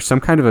to look for some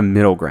kind of a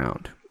middle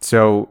ground.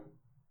 So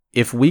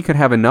if we could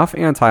have enough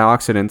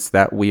antioxidants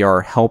that we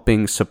are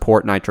helping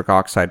support nitric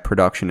oxide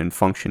production and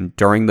function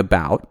during the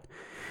bout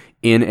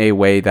in a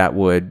way that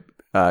would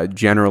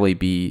generally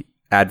be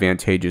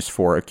advantageous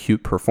for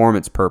acute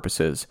performance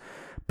purposes,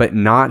 but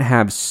not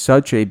have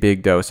such a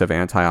big dose of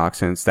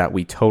antioxidants that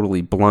we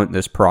totally blunt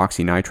this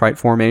peroxynitrite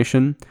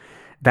formation,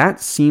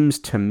 that seems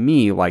to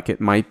me like it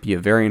might be a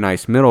very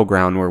nice middle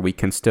ground where we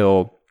can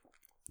still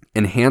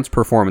enhance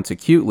performance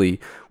acutely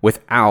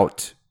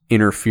without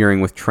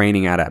interfering with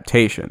training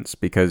adaptations,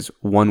 because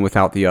one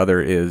without the other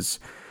is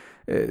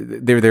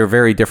there are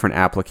very different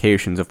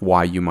applications of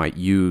why you might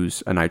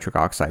use a nitric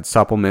oxide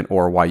supplement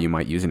or why you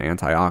might use an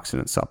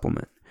antioxidant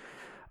supplement.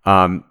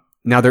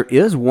 Now, there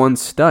is one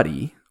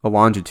study, a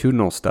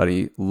longitudinal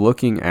study,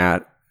 looking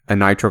at a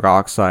nitric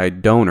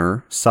oxide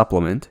donor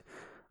supplement,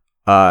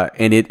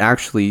 and it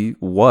actually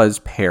was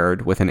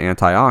paired with an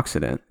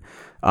antioxidant,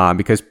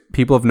 because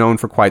people have known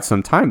for quite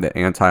some time that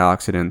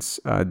antioxidants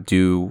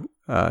do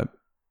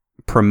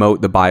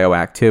promote the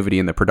bioactivity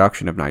and the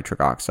production of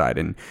nitric oxide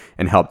and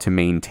help to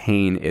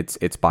maintain its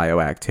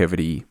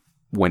bioactivity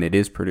when it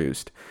is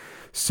produced.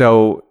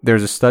 So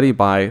there's a study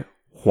by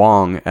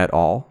Huang et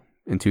al.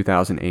 In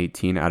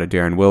 2018 out of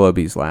Darren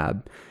Willoughby's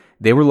lab.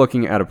 They were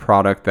looking at a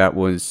product that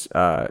was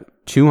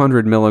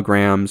 200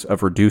 milligrams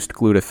of reduced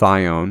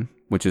glutathione,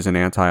 which is an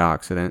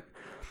antioxidant,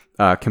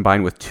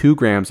 combined with 2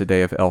 grams a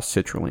day of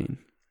L-citrulline.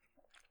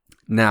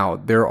 Now,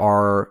 there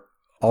are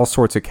all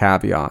sorts of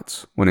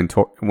caveats when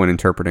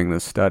interpreting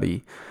this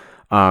study.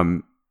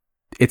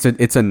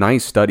 It's a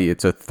nice study.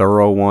 It's a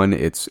thorough one.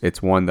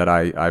 It's one that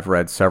I've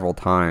read several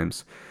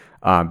times.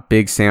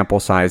 Big sample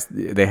size.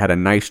 They had a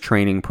nice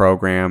training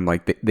program.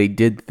 Like they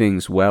did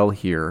things well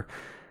here.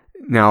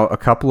 Now, a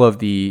couple of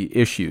the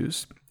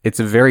issues. It's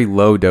a very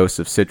low dose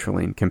of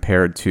citrulline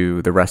compared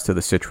to the rest of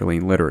the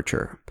citrulline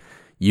literature.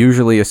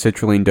 Usually a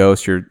citrulline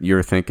dose,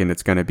 you're thinking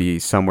it's going to be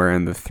somewhere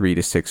in the 3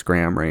 to 6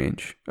 gram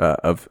range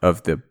of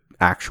the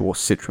actual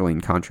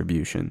citrulline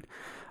contribution.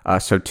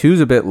 So 2 is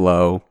a bit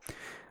low,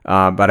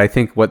 but I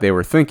think what they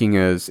were thinking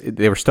is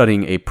they were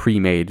studying a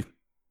pre-made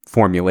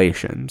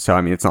formulation. So,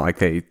 I mean, it's not like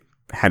they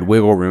had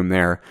wiggle room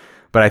there.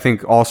 But I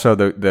think also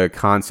the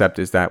concept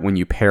is that when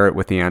you pair it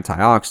with the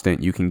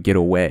antioxidant, you can get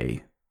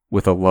away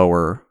with a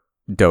lower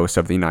dose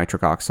of the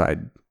nitric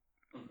oxide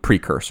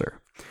precursor.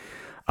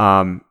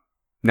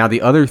 Now,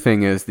 the other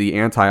thing is the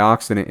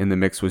antioxidant in the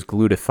mix was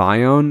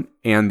glutathione,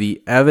 and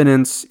the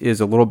evidence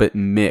is a little bit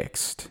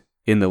mixed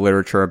in the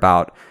literature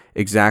about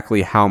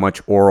exactly how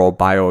much oral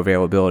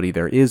bioavailability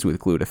there is with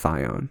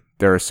glutathione.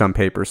 There are some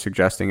papers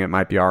suggesting it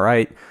might be all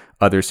right,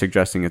 others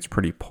suggesting it's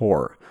pretty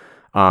poor.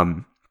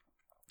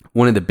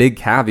 One of the big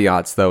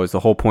caveats, though, is the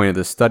whole point of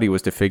this study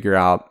was to figure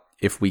out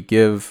if we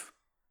give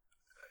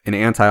an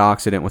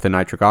antioxidant with a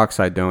nitric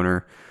oxide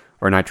donor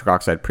or a nitric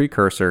oxide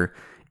precursor,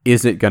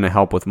 is it going to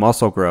help with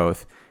muscle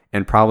growth?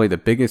 And probably the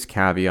biggest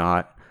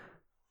caveat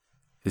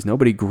is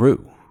nobody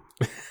grew.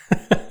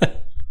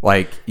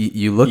 Like,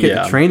 you look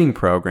at the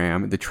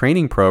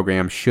training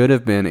program should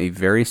have been a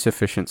very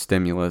sufficient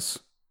stimulus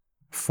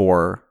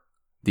for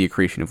the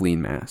accretion of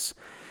lean mass.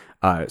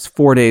 It's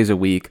 4 days a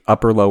week,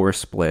 upper-lower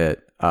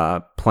split,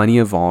 plenty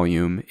of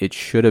volume. It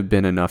should have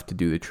been enough to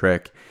do the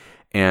trick.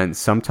 And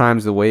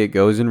sometimes the way it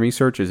goes in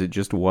research is it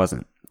just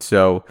wasn't.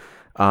 So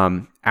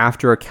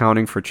after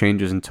accounting for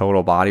changes in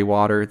total body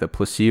water, the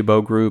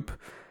placebo group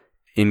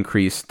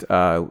increased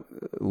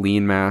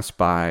lean mass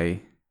by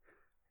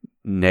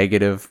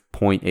negative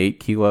 0.8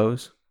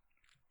 kilos.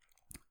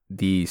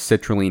 The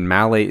citrulline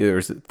malate,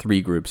 there's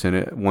 3 groups in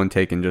it. One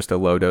taking just a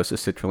low dose of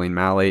citrulline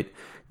malate,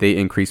 they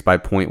increased by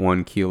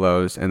 0.1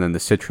 kilos. And then the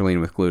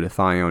citrulline with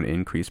glutathione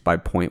increased by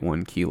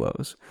 0.1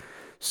 kilos.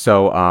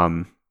 So,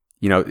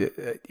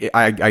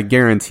 I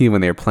guarantee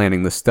when they were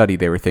planning the study,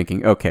 they were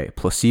thinking, okay,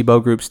 placebo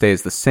group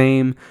stays the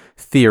same.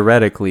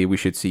 Theoretically, we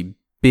should see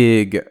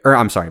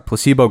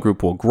placebo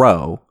group will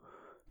grow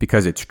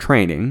because it's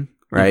training,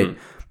 right? Mm-hmm.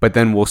 But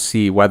then we'll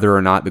see whether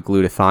or not the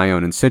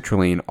glutathione and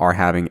citrulline are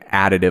having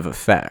additive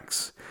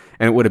effects.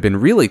 And it would have been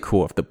really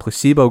cool if the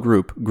placebo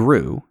group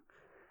grew,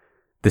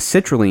 the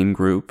citrulline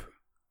group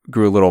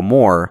grew a little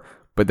more,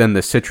 but then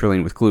the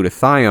citrulline with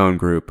glutathione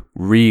group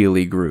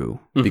really grew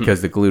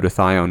because the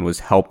glutathione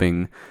was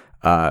helping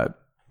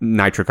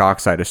nitric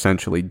oxide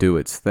essentially do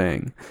its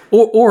thing.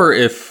 Or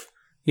if,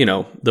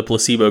 the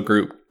placebo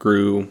group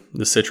grew,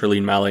 the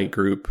citrulline malate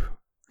group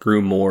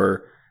grew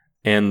more,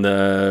 and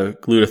the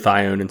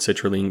glutathione and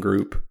citrulline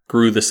group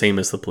grew the same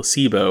as the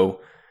placebo,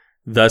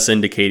 thus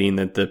indicating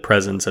that the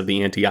presence of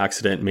the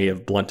antioxidant may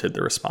have blunted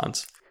the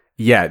response.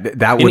 Yeah,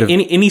 that would have...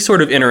 Any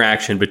sort of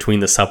interaction between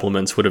the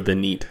supplements would have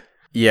been neat.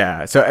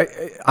 Yeah, so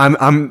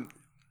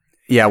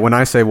when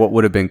I say what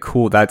would have been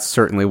cool, that's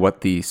certainly what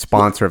the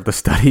sponsor of the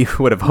study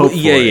would have hoped for.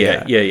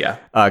 Yeah.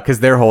 Because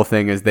their whole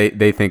thing is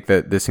they think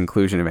that this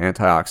inclusion of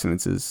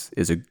antioxidants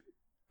is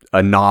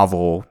a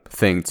novel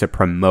thing to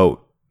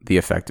promote the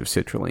effect of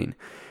citrulline.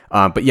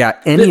 But yeah,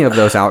 any of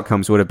those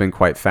outcomes would have been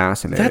quite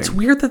fascinating. That's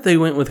weird that they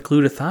went with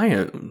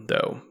glutathione,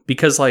 though,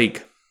 because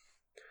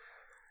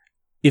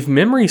if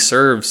memory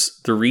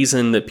serves, the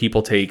reason that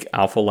people take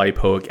alpha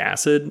lipoic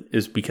acid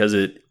is because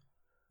it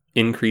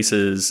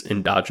increases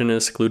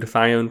endogenous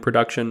glutathione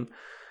production.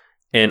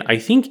 And I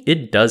think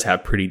it does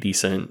have pretty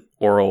decent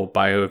oral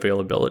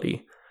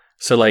bioavailability.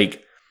 So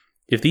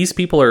if these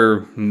people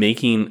are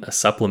making a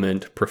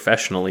supplement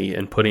professionally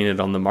and putting it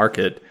on the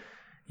market,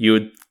 you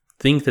would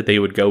think that they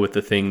would go with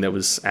the thing that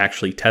was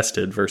actually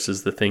tested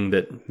versus the thing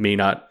that may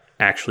not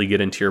actually get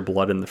into your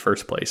blood in the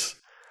first place.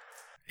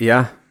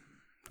 Yeah,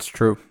 it's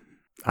true.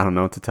 I don't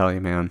know what to tell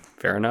you, man.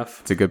 Fair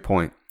enough. It's a good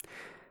point.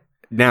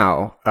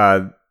 Now,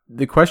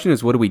 the question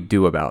is, what do we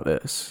do about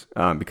this?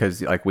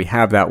 Because like we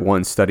have that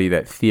one study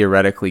that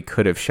theoretically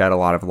could have shed a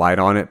lot of light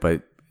on it,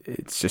 but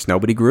it's just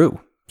nobody grew.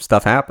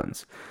 Stuff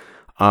happens.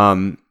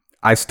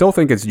 I still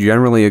think it's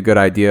generally a good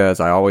idea, as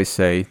I always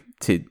say,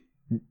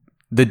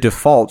 the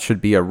default should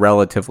be a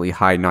relatively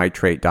high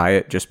nitrate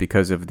diet just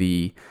because of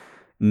the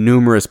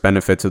numerous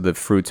benefits of the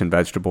fruits and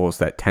vegetables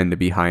that tend to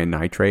be high in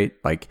nitrate.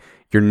 Like,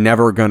 you're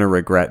never going to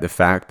regret the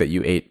fact that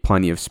you ate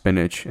plenty of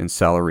spinach and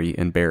celery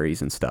and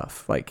berries and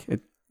stuff. Like,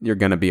 you're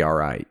going to be all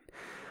right.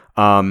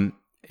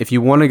 If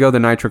you want to go the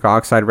nitric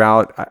oxide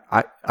route,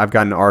 I've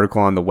got an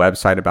article on the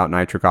website about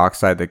nitric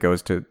oxide that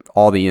goes to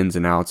all the ins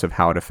and outs of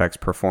how it affects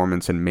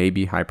performance and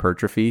maybe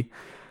hypertrophy.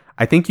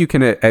 I think you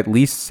can at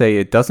least say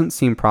it doesn't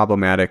seem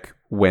problematic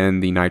when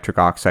the nitric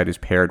oxide is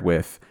paired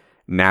with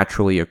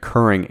naturally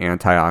occurring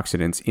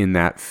antioxidants in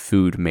that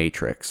food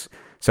matrix.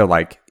 So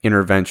like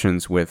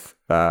interventions with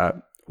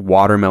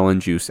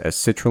watermelon juice as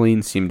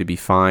citrulline seem to be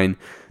fine.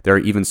 There are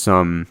even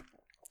some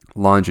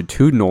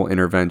longitudinal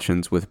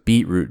interventions with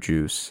beetroot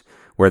juice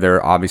where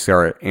there obviously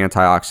are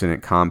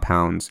antioxidant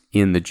compounds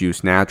in the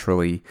juice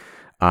naturally,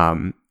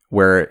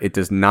 where it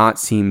does not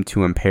seem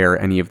to impair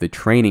any of the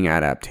training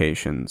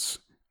adaptations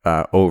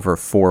over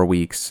 4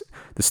 weeks.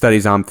 The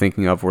studies I'm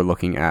thinking of were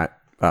looking at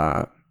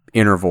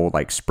interval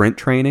like sprint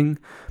training,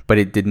 but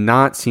it did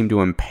not seem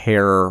to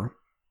impair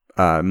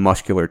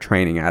muscular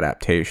training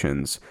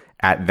adaptations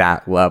at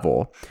that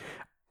level.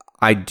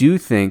 I do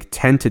think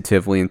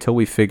tentatively, until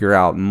we figure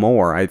out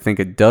more, I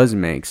think it does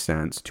make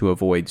sense to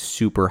avoid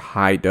super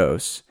high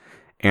dose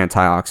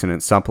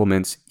antioxidant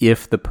supplements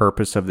if the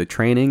purpose of the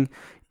training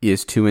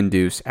is to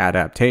induce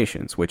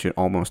adaptations, which it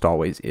almost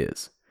always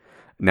is.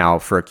 Now,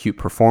 for acute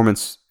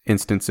performance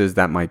instances,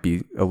 that might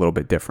be a little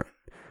bit different.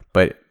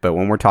 But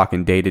when we're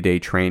talking day-to-day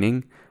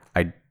training,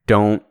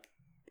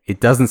 it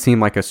doesn't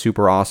seem like a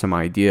super awesome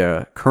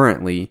idea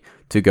currently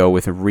to go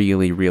with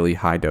really, really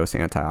high dose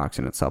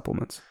antioxidant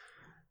supplements.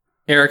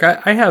 Eric,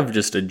 I have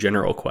just a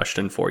general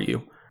question for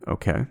you.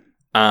 Okay.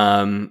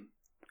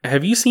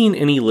 Have you seen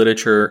any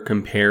literature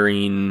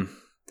comparing,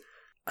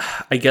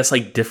 I guess,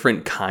 like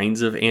different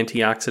kinds of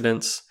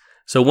antioxidants?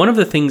 So one of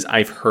the things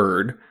I've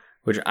heard,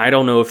 which I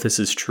don't know if this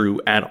is true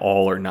at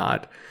all or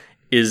not,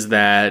 is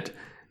that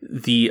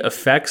the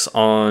effects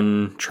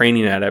on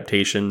training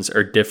adaptations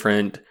are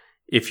different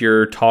if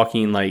you're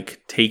talking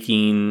like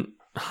taking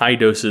high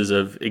doses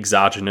of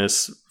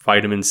exogenous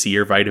vitamin C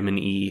or vitamin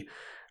E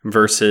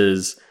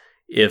versus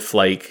if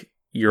like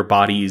your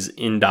body's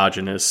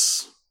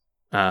endogenous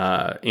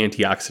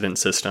antioxidant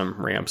system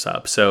ramps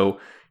up. So,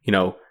 you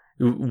know,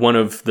 one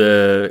of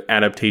the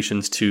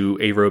adaptations to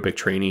aerobic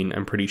training,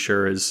 I'm pretty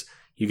sure, is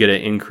you get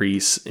an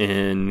increase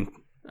in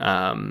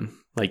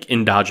like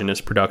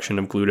endogenous production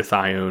of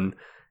glutathione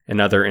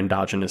and other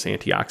endogenous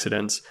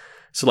antioxidants.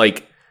 So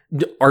like,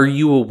 are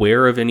you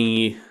aware of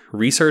any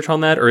research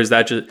on that? Or is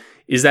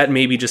that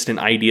maybe just an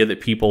idea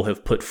that people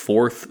have put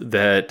forth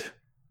that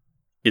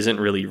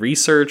isn't really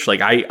research? Like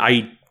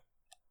I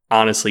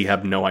honestly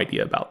have no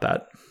idea about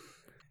that.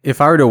 If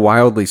I were to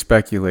wildly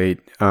speculate,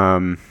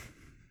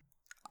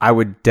 I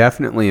would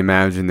definitely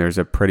imagine there's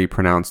a pretty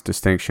pronounced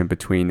distinction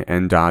between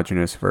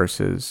endogenous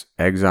versus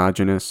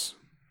exogenous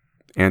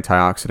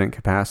antioxidant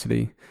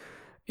capacity,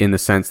 in the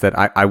sense that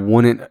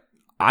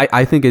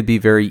I think it'd be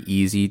very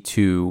easy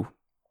to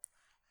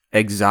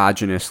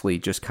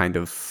exogenously just kind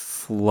of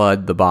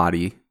flood the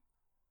body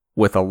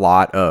with a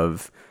lot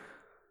of,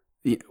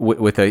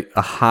 with a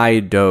high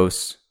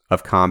dose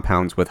of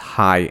compounds with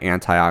high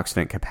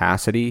antioxidant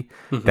capacity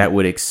that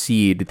would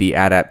exceed the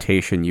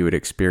adaptation you would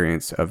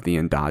experience of the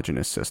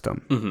endogenous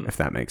system, if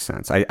that makes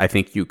sense. I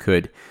think you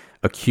could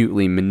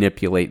acutely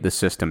manipulate the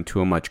system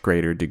to a much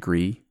greater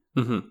degree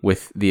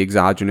with the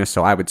exogenous.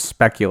 So I would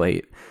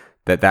speculate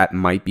that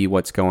might be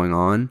what's going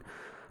on.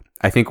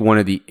 I think one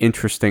of the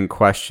interesting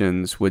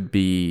questions would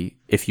be,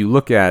 if you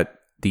look at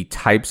the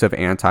types of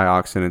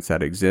antioxidants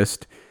that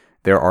exist,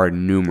 there are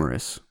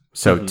numerous.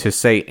 So to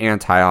say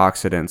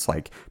antioxidants,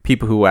 like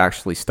people who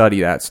actually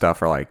study that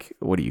stuff are like,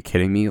 what, are you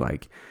kidding me?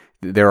 Like,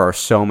 there are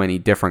so many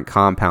different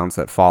compounds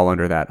that fall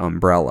under that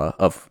umbrella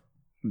of,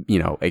 you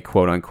know, a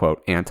quote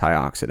unquote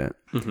antioxidant.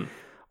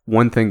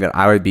 One thing that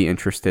I would be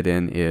interested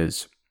in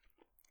is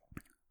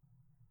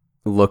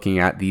looking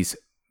at these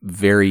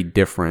very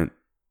different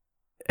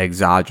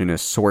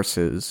exogenous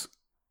sources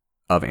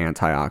of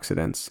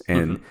antioxidants,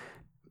 and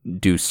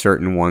do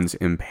certain ones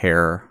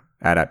impair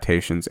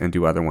adaptations and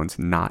do other ones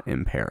not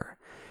impair?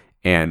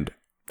 And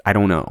I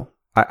don't know.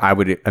 I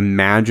would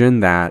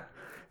imagine that.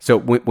 So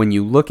when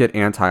you look at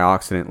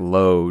antioxidant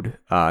load,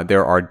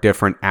 there are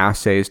different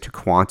assays to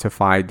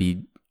quantify the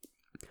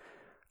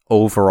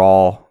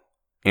overall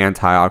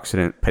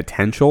antioxidant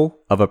potential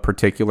of a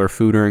particular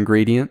food or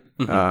ingredient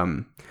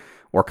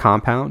or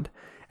compound.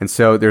 And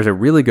so there's a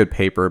really good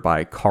paper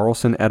by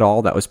Carlson et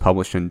al. That was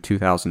published in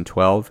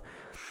 2012.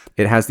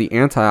 It has the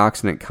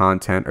antioxidant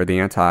content, or the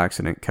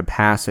antioxidant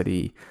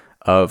capacity,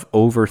 of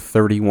over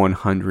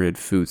 3,100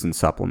 foods and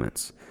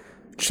supplements.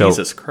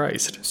 Jesus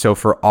Christ. So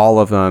for all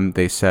of them,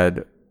 they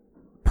said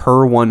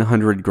per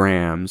 100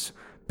 grams,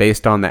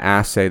 based on the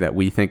assay that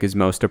we think is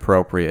most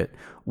appropriate,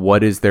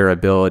 what is their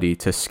ability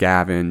to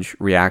scavenge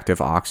reactive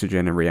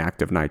oxygen and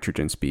reactive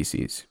nitrogen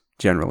species,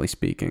 generally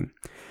speaking.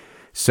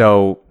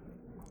 So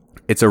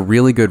it's a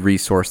really good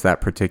resource,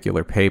 that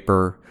particular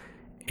paper.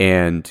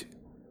 And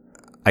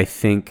I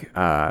think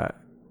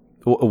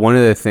one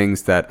of the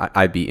things that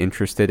I'd be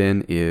interested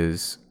in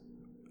is,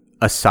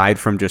 aside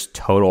from just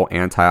total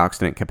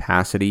antioxidant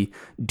capacity,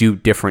 do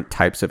different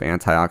types of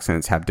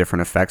antioxidants have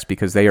different effects?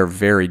 Because they are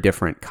very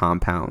different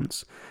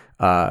compounds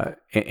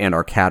and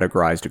are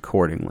categorized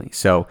accordingly.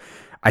 So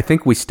I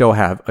think we still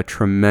have a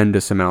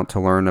tremendous amount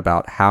to learn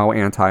about how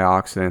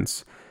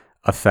antioxidants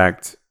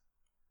affect.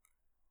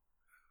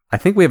 I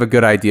think we have a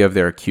good idea of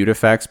their acute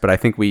effects, but I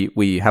think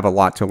we have a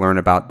lot to learn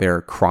about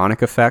their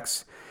chronic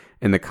effects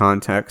in the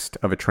context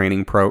of a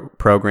training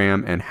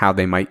program and how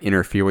they might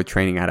interfere with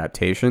training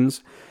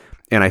adaptations.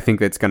 And I think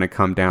that's going to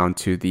come down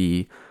to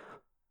the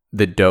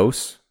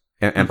dose.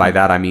 And by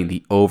that, I mean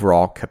the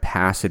overall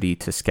capacity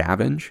to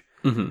scavenge.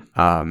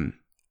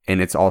 And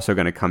it's also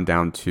going to come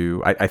down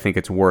to, I think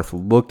it's worth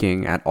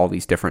looking at all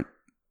these different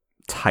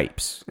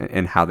types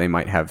and how they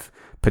might have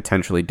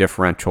potentially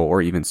differential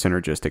or even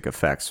synergistic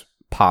effects,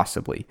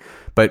 possibly.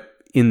 But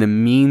in the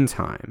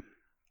meantime,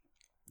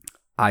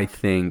 I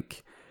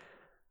think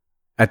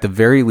at the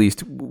very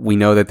least, we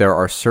know that there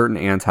are certain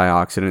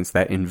antioxidants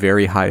that in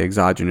very high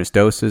exogenous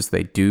doses,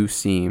 they do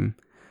seem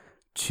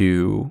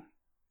to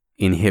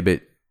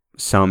inhibit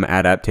some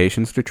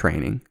adaptations to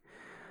training.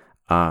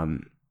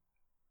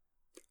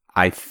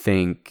 I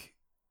think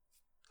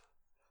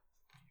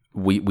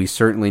we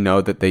certainly know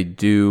that they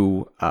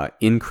do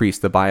increase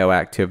the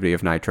bioactivity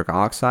of nitric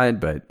oxide,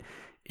 but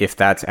if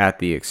that's at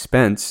the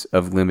expense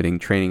of limiting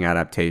training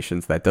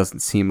adaptations, that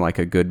doesn't seem like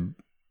a good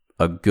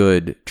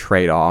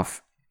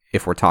trade-off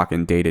if we're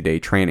talking day-to-day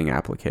training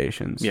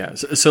applications. Yeah.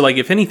 So like,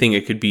 if anything,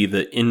 it could be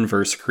the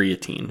inverse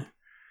creatine.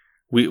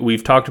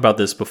 We've talked about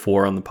this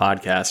before on the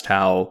podcast,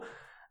 how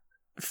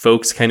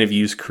folks kind of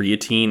use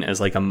creatine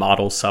as like a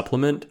model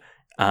supplement,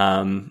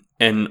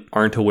 and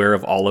aren't aware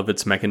of all of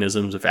its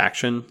mechanisms of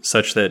action,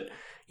 such that,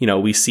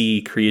 we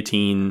see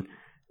creatine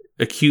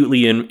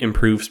acutely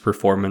improves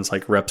performance,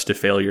 like reps to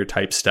failure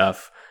type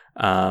stuff,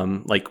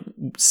 like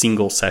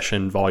single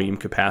session volume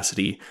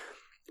capacity.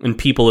 And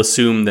people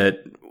assume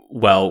that,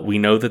 well, we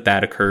know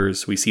that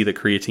occurs. We see that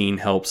creatine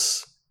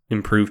helps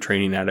improve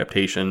training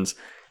adaptations.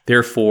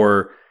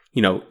 Therefore,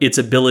 its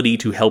ability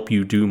to help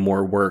you do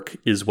more work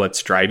is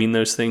what's driving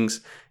those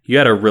things. You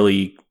had a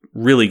really,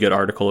 really good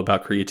article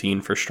about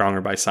creatine for Stronger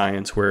by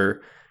Science,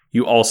 where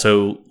you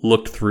also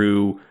looked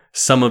through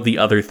some of the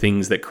other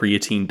things that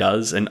creatine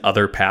does and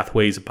other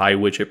pathways by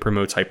which it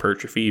promotes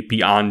hypertrophy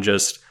beyond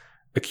just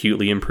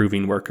acutely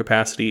improving work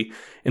capacity.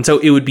 And so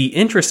it would be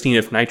interesting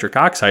if nitric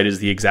oxide is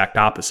the exact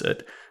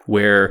opposite,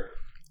 where,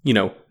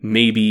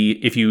 maybe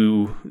if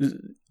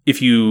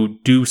you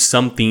do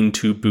something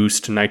to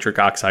boost nitric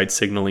oxide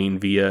signaling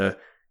via,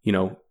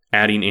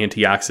 adding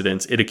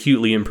antioxidants, it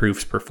acutely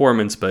improves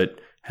performance, but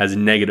has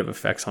negative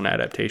effects on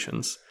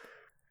adaptations.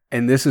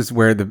 And this is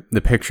where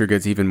the picture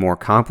gets even more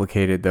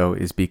complicated, though,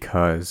 is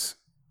because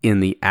in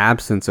the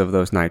absence of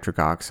those nitric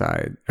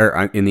oxide,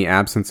 or in the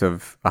absence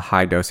of a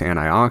high dose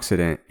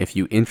antioxidant, if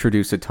you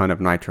introduce a ton of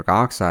nitric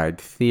oxide,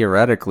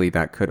 theoretically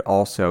that could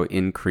also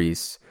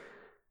increase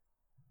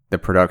the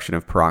production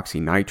of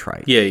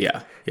peroxynitrite.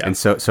 Yeah. And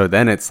so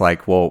then it's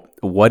like, well,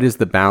 what is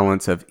the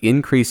balance of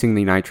increasing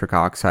the nitric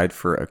oxide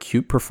for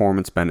acute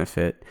performance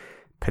benefit,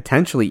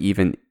 potentially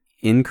even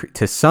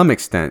to some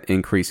extent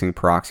increasing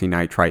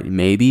peroxynitrite,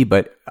 maybe,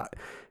 but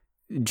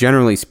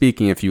generally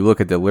speaking, if you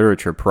look at the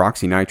literature,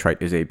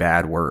 peroxynitrite is a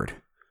bad word.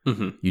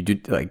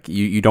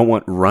 You don't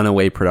want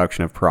runaway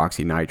production of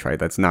peroxynitrite.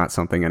 That's not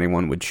something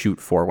anyone would shoot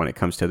for when it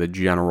comes to the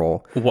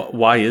general.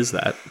 Why is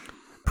that?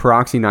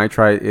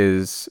 Peroxynitrite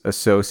is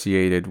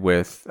associated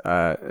with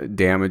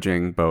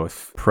damaging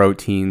both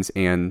proteins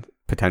and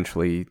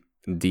potentially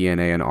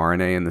DNA and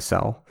RNA in the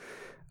cell.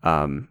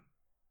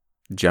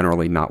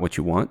 Generally not what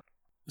you want.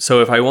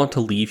 So if I want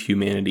to leave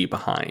humanity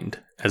behind,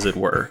 as it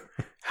were,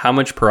 how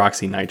much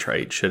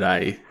peroxynitrite should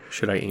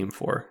I aim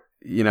for?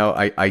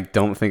 I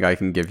don't think I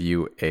can give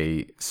you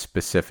a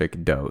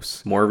specific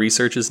dose. More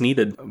research is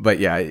needed. But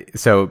yeah,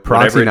 so peroxynitrite,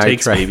 whatever it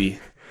takes, baby.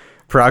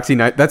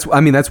 Peroxynitrite.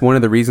 That's one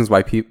of the reasons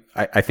why people.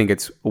 I think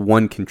it's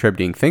one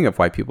contributing thing of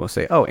why people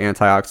say, "Oh,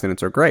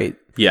 antioxidants are great."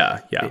 Yeah.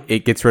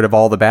 It gets rid of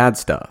all the bad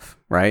stuff,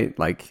 right?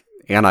 Like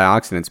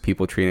antioxidants,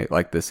 people treat it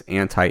like this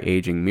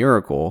anti-aging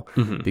miracle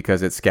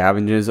because it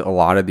scavenges a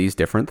lot of these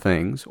different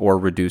things or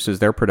reduces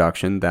their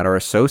production that are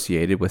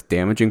associated with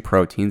damaging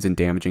proteins and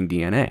damaging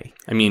DNA.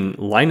 I mean,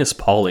 Linus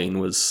Pauling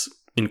was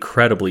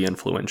incredibly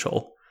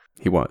influential.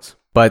 He was.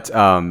 But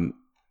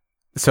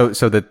so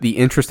the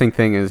interesting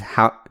thing is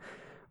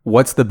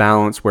what's the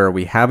balance where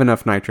we have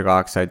enough nitric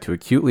oxide to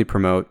acutely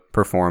promote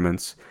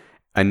performance,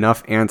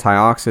 enough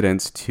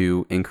antioxidants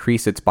to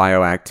increase its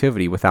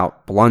bioactivity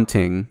without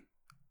blunting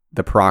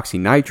the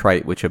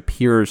peroxynitrite, which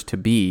appears to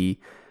be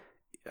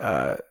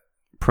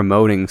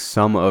promoting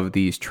some of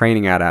these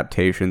training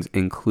adaptations,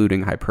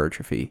 including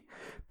hypertrophy.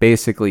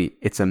 basically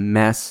it's a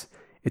mess.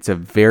 It's a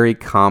very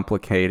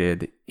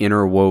complicated,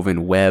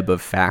 interwoven web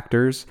of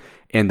factors.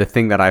 And the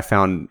thing that I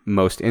found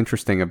most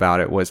interesting about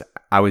it was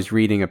I was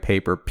reading a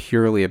paper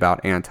purely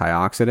about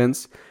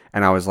antioxidants,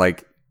 and I was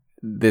like,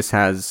 this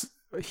has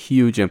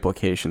huge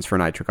implications for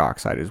nitric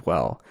oxide as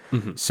well.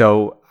 Mm-hmm.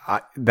 So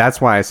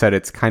that's why I said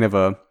it's kind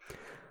of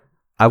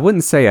I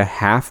wouldn't say a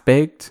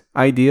half-baked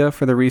idea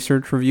for the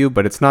research review,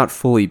 but it's not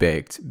fully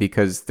baked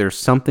because there's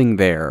something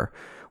there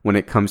when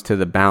it comes to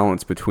the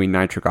balance between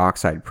nitric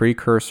oxide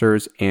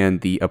precursors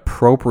and the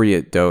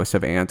appropriate dose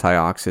of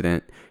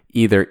antioxidant,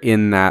 either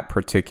in that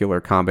particular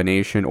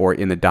combination or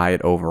in the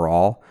diet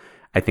overall.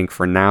 I think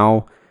for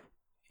now,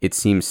 it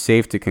seems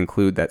safe to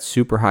conclude that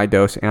super high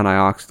dose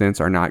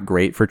antioxidants are not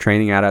great for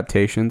training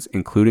adaptations,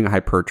 including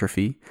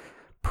hypertrophy.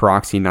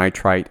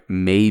 Peroxynitrite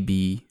may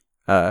be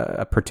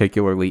a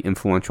particularly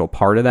influential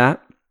part of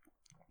that.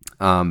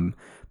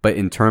 But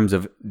in terms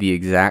of the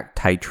exact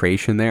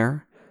titration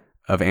there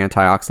of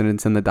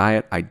antioxidants in the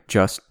diet, I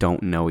just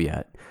don't know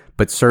yet.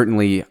 But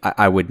certainly,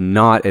 I would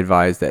not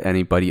advise that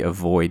anybody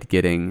avoid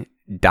getting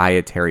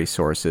dietary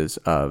sources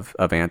of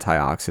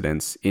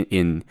antioxidants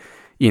in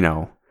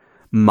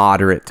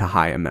moderate to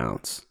high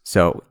amounts.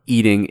 So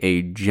eating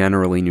a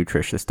generally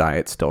nutritious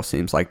diet still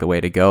seems like the way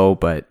to go.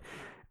 But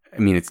I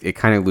mean, it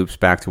kind of loops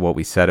back to what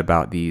we said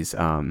about these,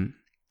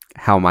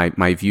 how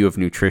my view of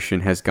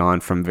nutrition has gone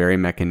from very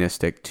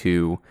mechanistic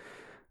to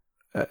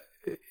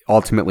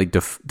ultimately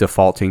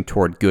defaulting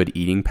toward good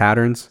eating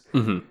patterns.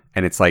 Mm-hmm.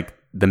 And it's like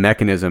the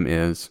mechanism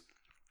is,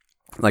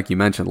 like you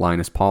mentioned,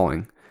 Linus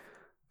Pauling.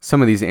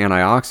 Some of these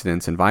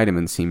antioxidants and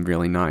vitamins seem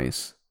really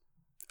nice.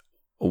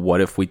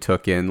 What if we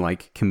took in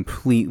like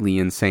completely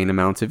insane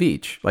amounts of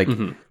each? Like,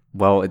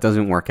 well, it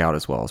doesn't work out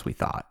as well as we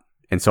thought.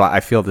 And so I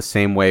feel the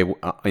same way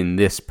in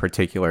this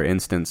particular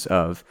instance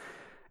of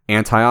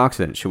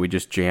antioxidants. Should we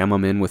just jam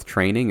them in with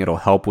training? It'll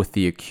help with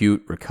the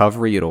acute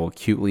recovery. It'll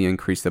acutely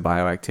increase the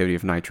bioactivity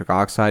of nitric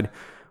oxide.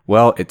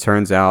 Well, it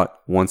turns out,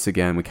 once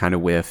again, we kind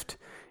of whiffed.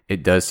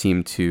 It does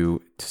seem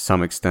to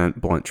some extent,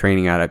 blunt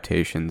training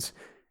adaptations,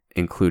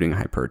 including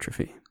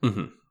hypertrophy.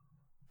 Mm-hmm.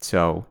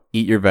 So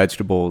eat your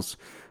vegetables,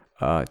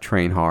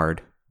 train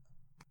hard.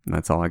 And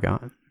that's all I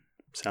got.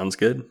 Sounds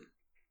good.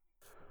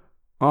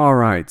 All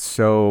right.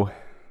 So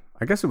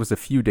I guess it was a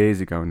few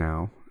days ago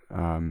now.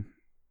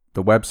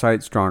 The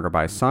website Stronger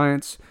by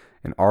Science,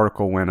 an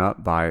article went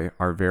up by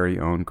our very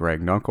own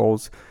Greg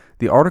Knuckles.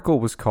 The article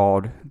was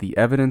called "The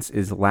Evidence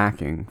is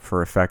Lacking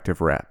for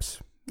Effective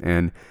Reps."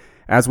 And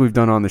as we've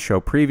done on the show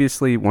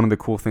previously, one of the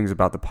cool things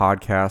about the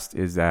podcast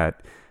is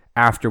that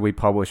after we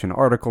publish an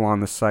article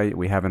on the site,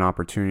 we have an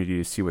opportunity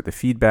to see what the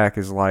feedback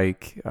is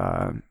like.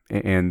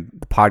 And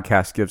the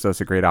podcast gives us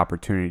a great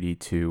opportunity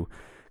to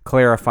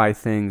clarify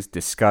things,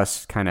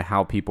 discuss kind of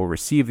how people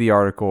receive the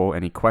article,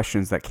 any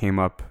questions that came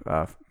up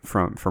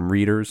from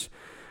readers.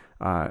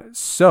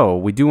 So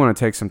we do want to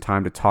take some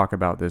time to talk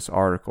about this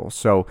article.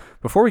 So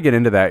before we get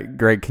into that,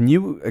 Greg, can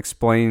you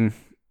explain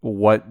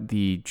what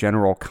the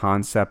general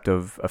concept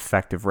of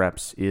effective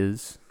reps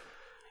is?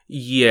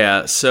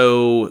 Yeah,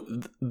 so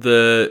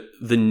the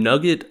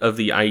nugget of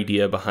the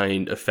idea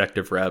behind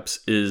effective reps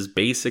is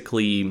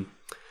basically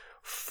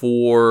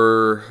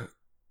for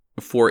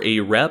a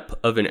rep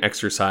of an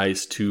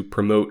exercise to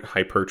promote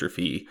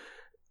hypertrophy,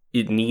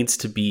 it needs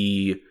to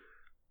be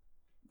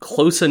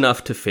close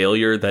enough to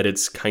failure that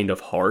it's kind of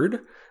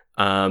hard.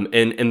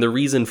 And the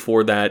reason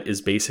for that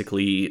is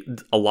basically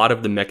a lot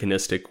of the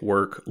mechanistic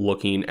work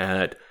looking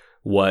at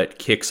what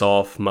kicks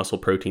off muscle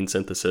protein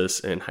synthesis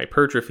and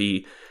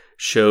hypertrophy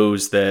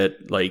shows that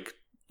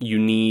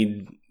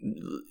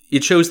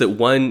it shows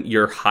that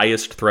your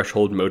highest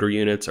threshold motor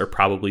units are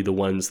probably the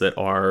ones that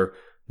are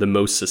the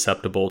most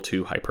susceptible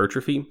to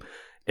hypertrophy.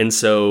 And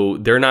so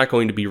they're not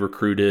going to be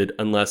recruited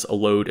unless a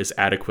load is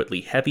adequately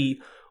heavy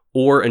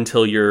or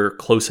until you're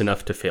close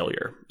enough to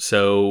failure.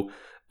 So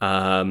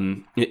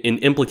an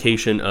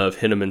implication of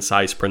Henneman's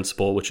size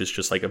principle, which is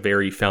just like a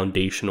very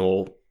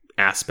foundational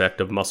aspect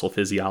of muscle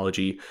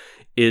physiology,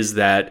 is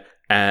that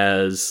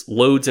as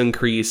loads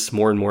increase,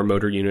 more and more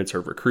motor units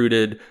are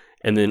recruited.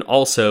 And then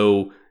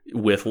also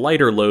with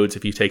lighter loads,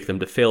 if you take them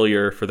to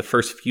failure, for the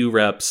first few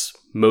reps,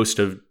 most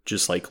of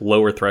just like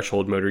lower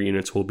threshold motor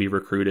units will be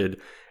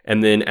recruited.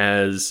 And then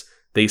as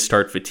they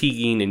start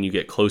fatiguing and you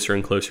get closer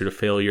and closer to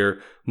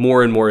failure,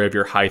 more and more of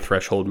your high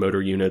threshold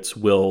motor units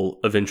will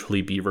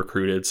eventually be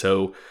recruited.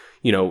 So,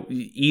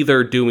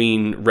 either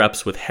doing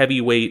reps with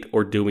heavy weight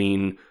or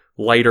doing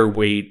lighter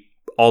weight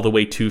all the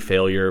way to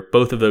failure,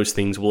 both of those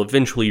things will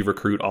eventually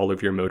recruit all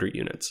of your motor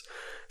units.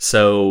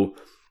 So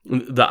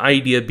the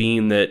idea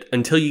being that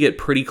until you get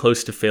pretty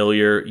close to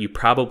failure, you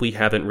probably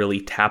haven't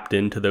really tapped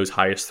into those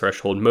highest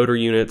threshold motor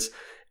units.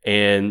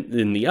 And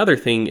then the other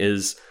thing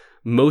is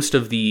most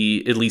of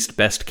the at least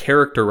best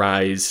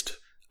characterized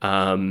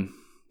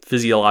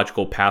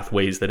physiological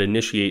pathways that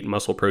initiate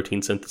muscle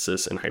protein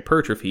synthesis and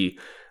hypertrophy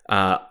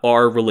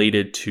are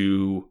related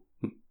to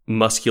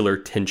muscular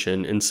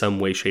tension in some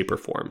way, shape, or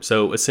form.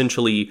 So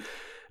essentially,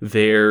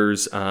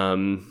 there's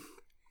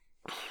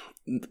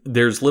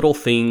little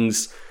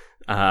things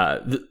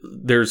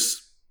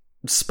there's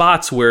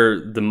spots where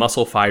the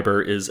muscle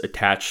fiber is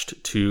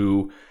attached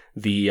to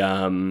the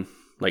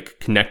like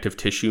connective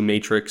tissue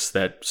matrix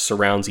that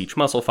surrounds each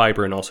muscle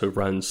fiber and also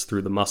runs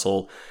through the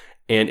muscle.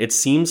 And it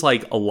seems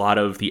like a lot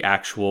of the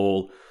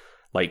actual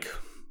like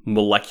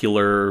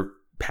molecular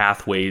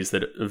pathways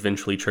that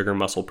eventually trigger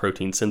muscle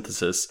protein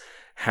synthesis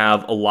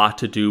have a lot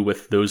to do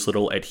with those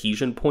little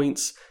adhesion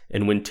points.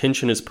 And when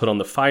tension is put on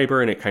the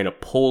fiber and it kind of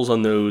pulls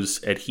on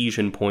those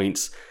adhesion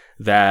points,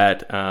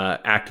 that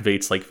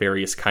activates like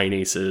various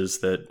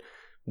kinases that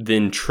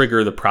then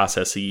trigger the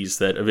processes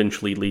that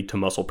eventually lead to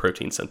muscle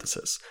protein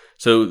synthesis.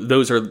 So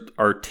those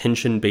are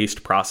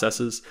tension-based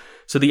processes.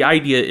 So the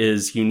idea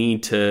is you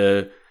need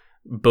to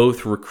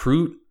both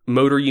recruit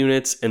motor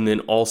units and then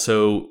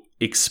also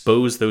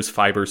expose those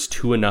fibers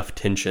to enough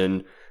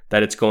tension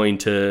that it's going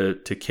to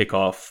kick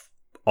off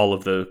all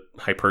of the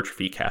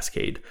hypertrophy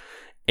cascade.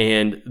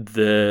 And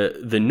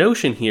the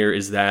notion here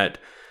is that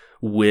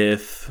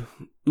with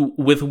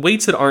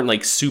weights that aren't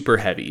like super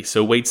heavy,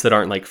 so weights that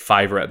aren't like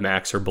 5 rep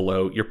max or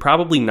below, you're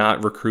probably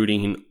not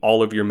recruiting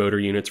all of your motor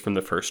units from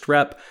the first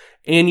rep,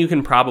 and you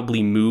can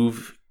probably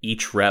move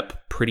each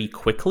rep pretty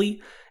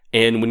quickly.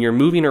 And when you're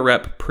moving a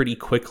rep pretty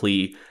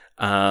quickly,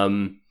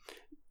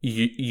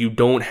 you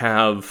don't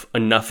have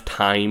enough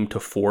time to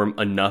form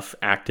enough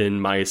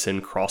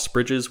actin-myosin cross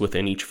bridges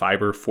within each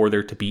fiber for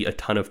there to be a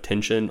ton of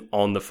tension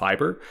on the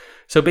fiber.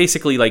 So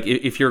basically, like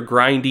if you're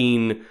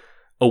grinding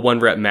a 1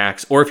 rep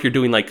max, or if you're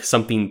doing like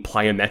something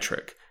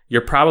plyometric,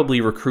 you're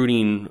probably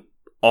recruiting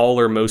all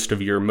or most of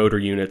your motor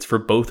units for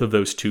both of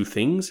those two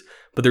things.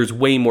 But there's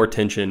way more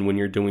tension when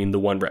you're doing the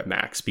 1 rep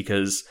max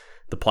because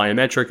the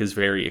plyometric is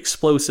very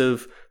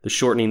explosive. The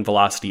shortening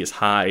velocity is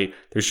high.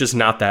 There's just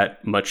not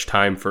that much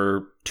time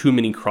for too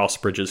many cross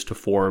bridges to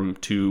form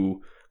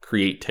to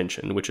create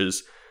tension, which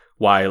is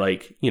why,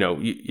 like, you know,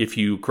 if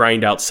you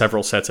grind out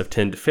several sets of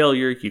 10 to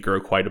failure, you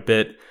grow quite a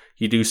bit.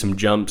 You do some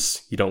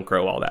jumps, you don't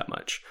grow all that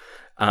much.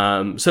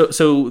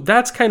 So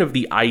that's kind of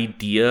the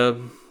idea,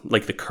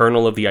 like the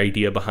kernel of the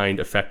idea behind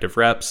effective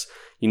reps.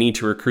 You need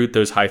to recruit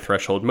those high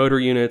threshold motor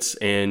units,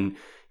 and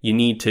you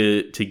need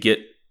to get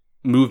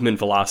movement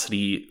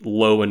velocity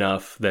low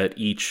enough that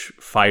each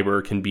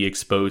fiber can be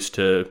exposed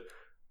to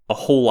a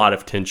whole lot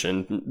of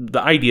tension.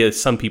 The idea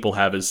some people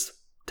have is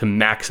to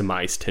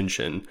maximize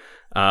tension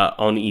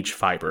on each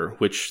fiber,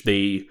 which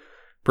they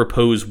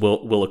propose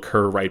will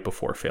occur right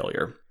before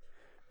failure.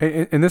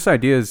 And this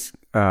idea has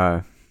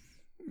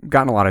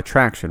gotten a lot of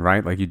traction,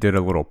 right? Like you did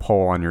a little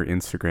poll on your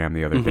Instagram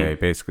the other day,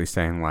 basically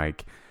saying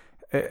like,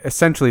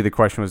 essentially the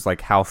question was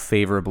like, how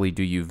favorably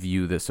do you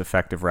view this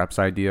effective reps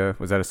idea?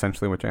 Was that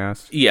essentially what you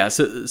asked? Yeah.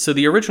 So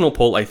the original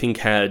poll, I think,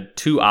 had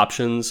two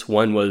options.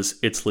 One was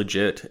it's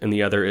legit, and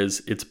the other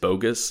is it's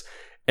bogus.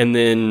 And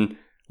then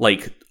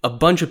like a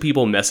bunch of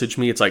people messaged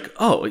me. It's like,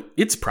 oh,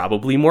 it's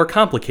probably more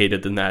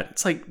complicated than that.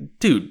 It's like,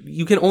 dude,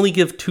 you can only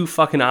give two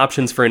fucking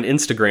options for an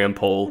Instagram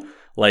poll.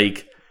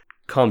 Like,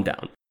 calm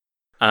down.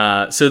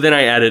 So then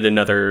I added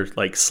another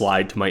like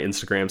slide to my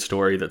Instagram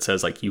story that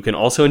says like, you can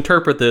also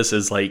interpret this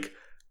as like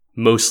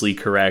mostly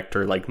correct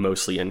or like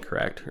mostly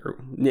incorrect.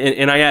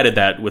 And I added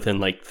that within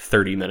like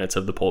 30 minutes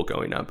of the poll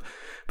going up.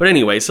 But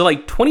anyway, so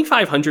like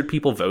 2,500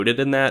 people voted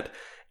in that.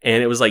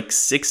 And it was like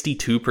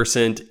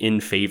 62%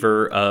 in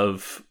favor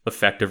of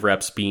effective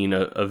reps being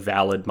a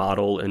valid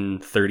model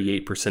and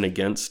 38%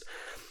 against.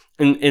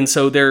 And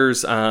so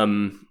there's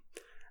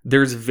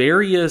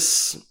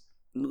various,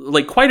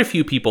 like quite a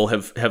few people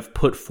have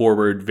put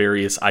forward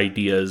various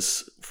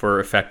ideas for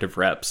effective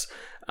reps.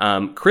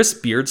 Chris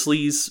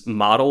Beardsley's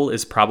model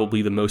is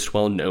probably the most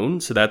well known,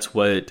 so that's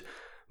what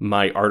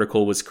my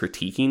article was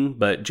critiquing.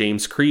 But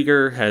James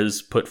Krieger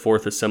has put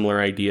forth a similar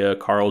idea,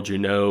 Carl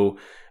Junot,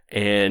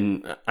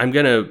 and I'm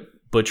going to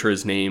butcher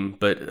his name,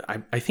 but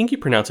I think you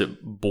pronounce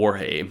it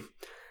Borge.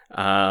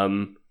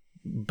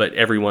 But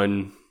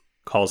everyone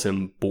calls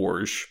him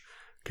Borge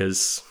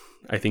because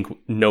I think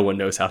no one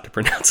knows how to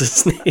pronounce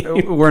his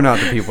name. We're not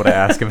the people to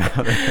ask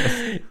about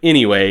it.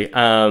 Anyway,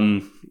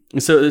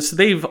 so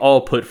they've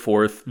all put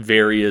forth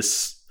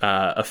various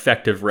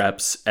effective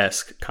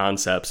reps-esque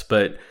concepts,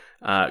 but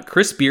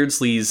Chris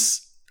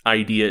Beardsley's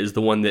idea is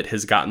the one that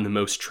has gotten the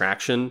most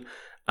traction.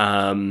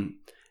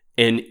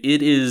 And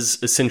it is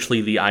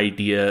essentially the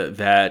idea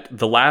that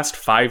the last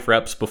 5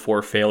 reps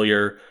before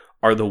failure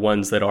are the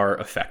ones that are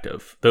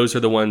effective. Those are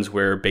the ones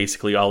where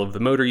basically all of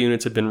the motor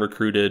units have been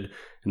recruited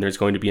and there's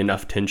going to be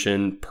enough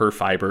tension per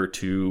fiber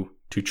to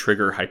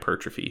trigger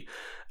hypertrophy.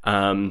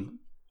 And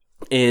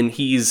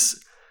he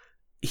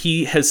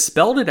has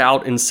spelled it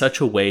out in such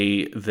a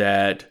way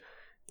that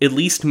at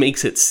least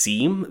makes it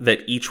seem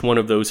that each one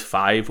of those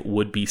 5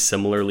 would be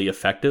similarly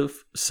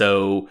effective.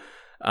 So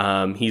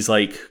he's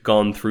like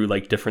gone through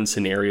like different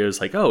scenarios,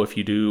 like, oh, if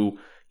you do,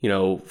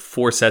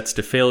 4 sets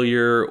to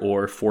failure,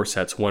 or 4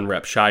 sets 1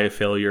 rep shy of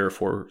failure,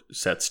 4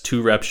 sets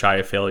 2 reps shy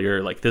of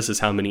failure, like this is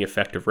how many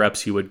effective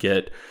reps you would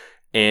get.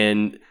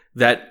 And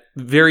that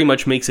very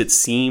much makes it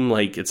seem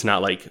like it's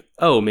not like,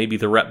 oh, maybe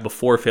the rep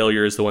before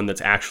failure is the one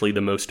that's actually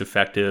the most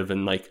effective,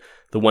 and like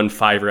the one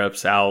 5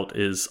 reps out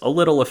is a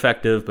little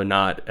effective but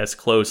not as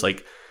close.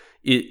 Like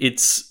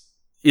it's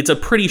a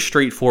pretty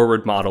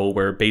straightforward model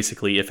where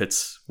basically if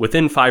it's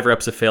within 5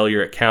 reps of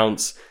failure, it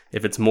counts.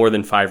 If it's more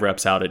than 5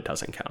 reps out, it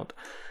doesn't count.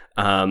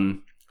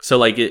 So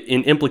like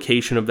an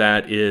implication of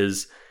that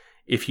is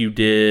if you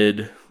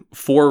did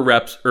 4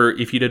 reps, or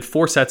if you did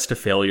 4 sets to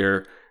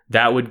failure,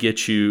 that would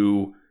get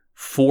you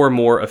 4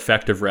 more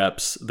effective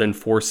reps than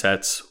 4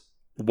 sets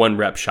 1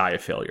 rep shy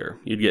of failure.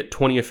 You'd get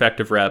 20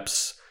 effective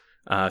reps.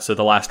 So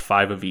the last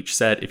 5 of each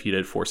set, if you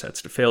did 4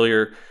 sets to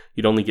failure,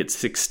 you'd only get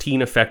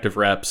 16 effective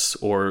reps,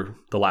 or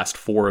the last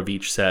 4 of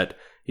each set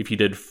if you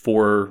did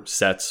 4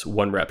 sets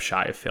 1 rep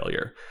shy of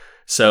failure.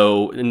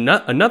 So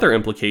another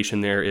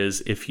implication there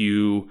is if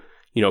you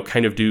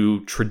kind of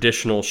do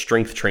traditional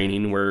strength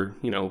training where,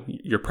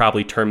 you're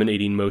probably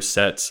terminating most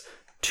sets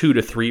 2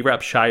 to 3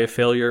 reps shy of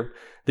failure,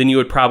 then you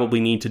would probably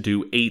need to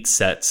do 8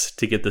 sets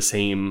to get the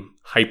same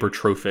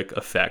hypertrophic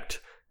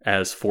effect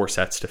as 4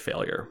 sets to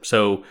failure.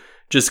 So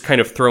just kind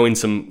of throwing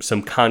some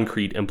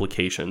concrete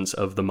implications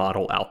of the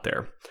model out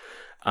there.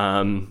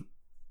 And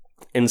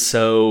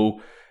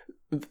so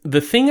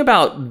the thing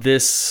about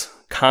this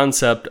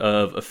concept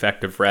of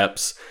effective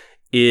reps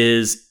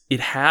is it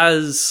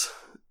has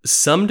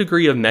some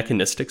degree of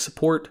mechanistic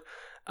support.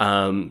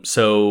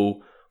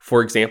 So,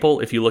 for example,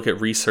 if you look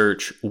at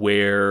research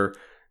where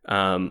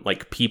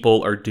like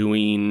people are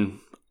doing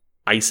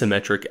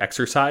isometric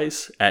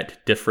exercise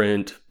at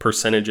different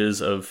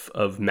percentages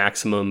of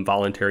maximum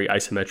voluntary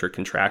isometric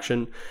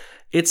contraction,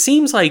 it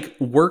seems like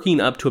working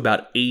up to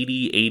about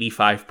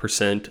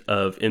 80-85%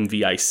 of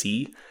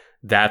MVIC,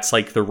 that's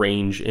like the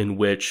range in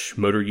which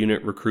motor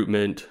unit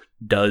recruitment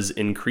does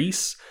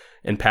increase.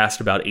 And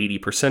past about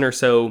 80% or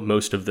so,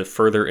 most of the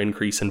further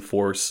increase in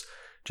force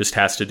just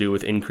has to do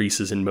with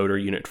increases in motor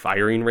unit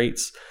firing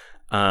rates.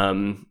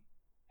 And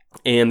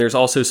there's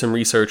also some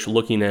research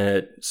looking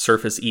at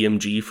surface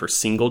EMG for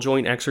single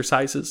joint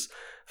exercises,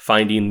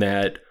 finding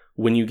that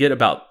when you get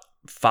about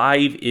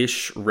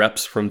 5-ish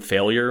reps from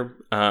failure,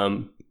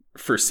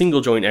 for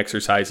single joint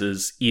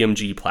exercises,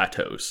 EMG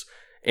plateaus,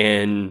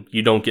 and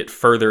you don't get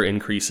further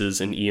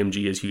increases in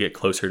EMG as you get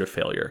closer to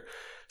failure.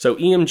 So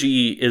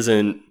EMG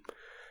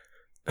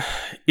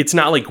it's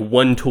not like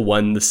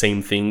one-to-one the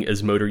same thing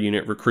as motor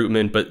unit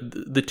recruitment, but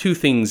the two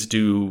things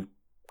do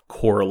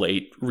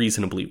correlate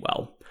reasonably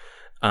well.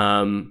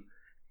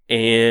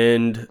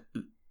 And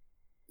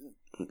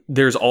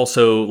there's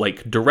also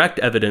like direct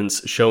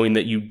evidence showing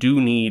that you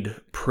do need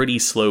pretty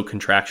slow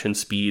contraction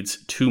speeds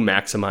to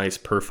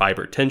maximize per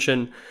fiber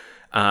tension,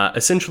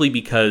 essentially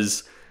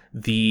because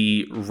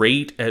the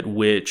rate at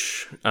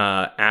which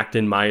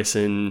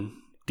actin-myosin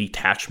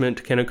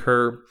detachment can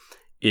occur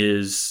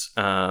is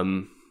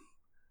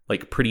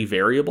like pretty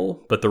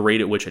variable, but the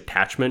rate at which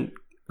detachment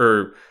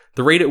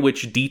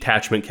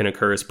can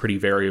occur is pretty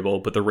variable,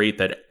 but the rate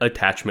that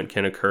attachment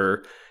can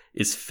occur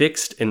is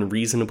fixed and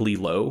reasonably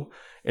low.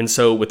 And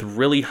so with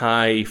really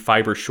high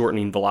fiber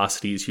shortening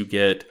velocities, you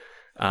get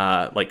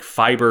like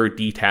fiber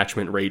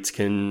detachment rates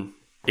can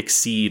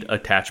exceed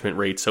attachment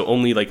rates. So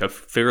only like a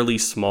fairly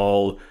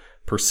small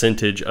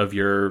percentage of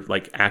your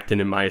like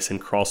actin and myosin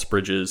cross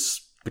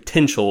bridges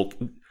potential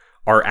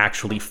are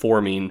actually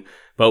forming.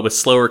 But with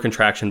slower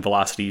contraction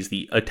velocities,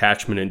 the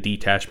attachment and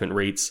detachment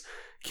rates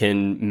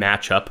can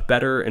match up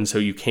better, and so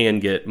you can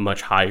get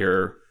much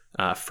higher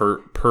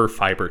per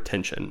fiber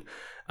tension.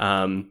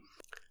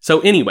 So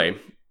anyway,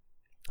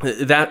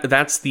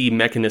 that's the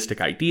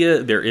mechanistic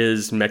idea. There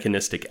is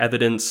mechanistic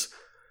evidence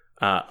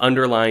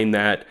underlying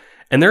that,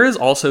 and there is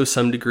also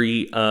some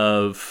degree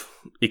of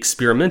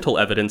experimental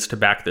evidence to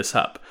back this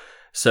up.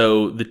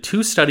 So the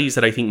two studies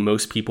that I think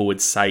most people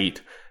would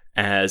cite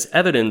as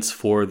evidence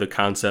for the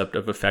concept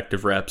of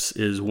effective reps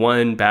is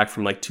one back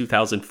from like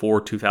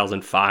 2004,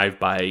 2005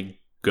 by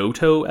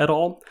Goto et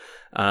al.,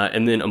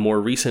 and then a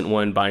more recent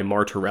one by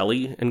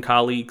Martorelli and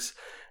colleagues.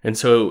 And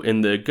so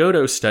in the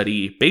Goto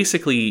study,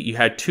 basically you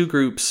had 2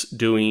 groups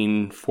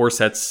doing 4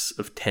 sets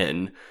of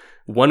 10.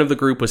 One of the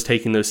group was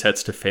taking those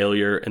sets to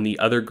failure, and the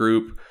other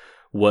group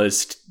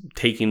was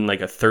taking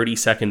like a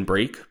 30-second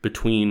break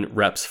between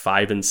reps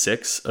 5 and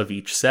 6 of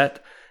each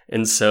set.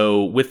 And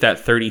so with that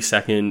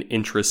 30-second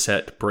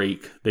intra-set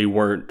break, they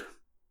weren't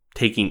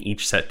taking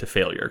each set to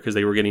failure because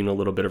they were getting a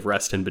little bit of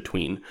rest in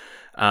between.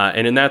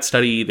 And in that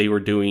study, they were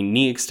doing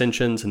knee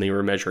extensions and they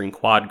were measuring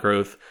quad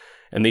growth.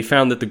 And they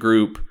found that the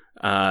group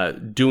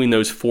doing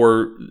those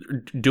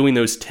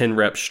 10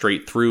 reps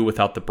straight through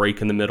without the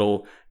break in the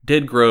middle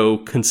did grow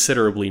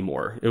considerably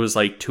more. It was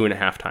like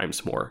 2.5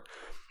 times more.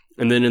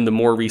 And then in the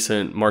more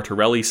recent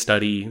Martorelli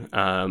study,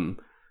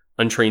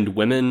 untrained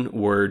women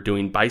were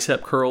doing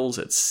bicep curls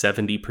at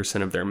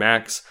 70% of their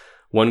max.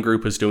 One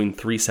group was doing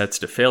 3 sets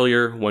to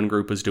failure. One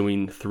group was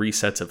doing 3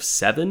 sets of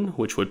 7,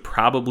 which would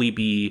probably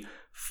be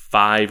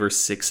 5 or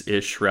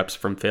 6-ish reps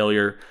from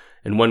failure.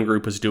 And one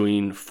group was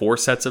doing 4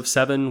 sets of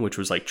 7, which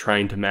was like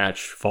trying to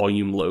match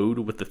volume load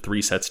with the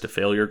 3 sets to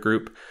failure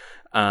group.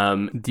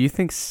 Do you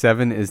think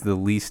 7 is the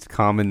least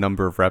common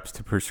number of reps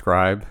to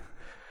prescribe?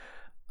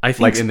 I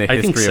think Like in the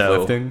I think history of so.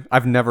 lifting?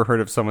 I've never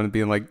heard of someone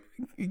being like,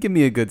 give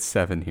me a good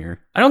 7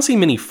 here. I don't see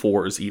many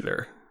 4s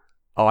either.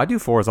 Oh, I do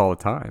 4s all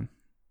the time.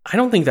 I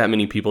don't think that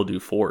many people do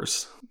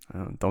 4s.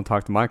 Don't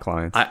talk to my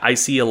clients. I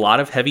see a lot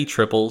of heavy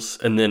triples,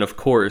 and then of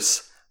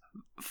course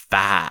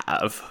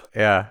 5.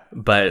 Yeah.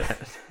 But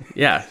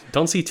yeah,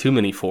 don't see too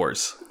many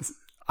 4s.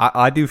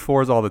 I do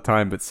 4s all the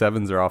time, but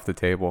 7s are off the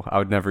table. I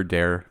would never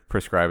dare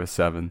prescribe a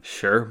 7.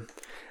 Sure.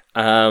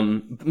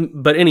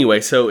 But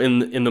anyway, so in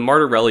the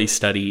Martirelli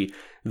study,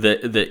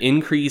 the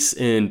increase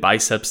in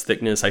biceps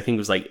thickness, I think,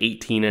 was like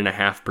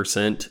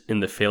 18.5% in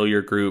the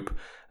failure group,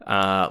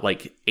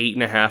 like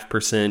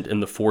 8.5% in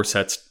the 4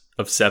 sets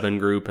of 7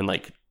 group, and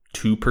like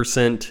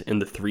 2% in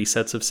the 3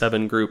 sets of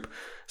 7 group.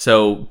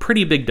 So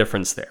pretty big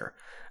difference there.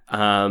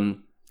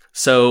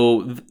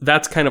 So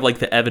that's kind of like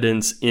the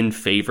evidence in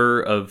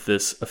favor of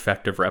this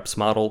effective reps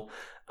model.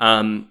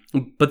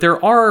 But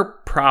there are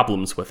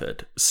problems with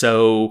it.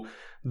 So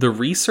the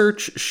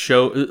research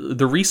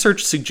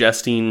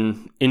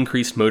suggesting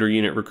increased motor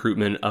unit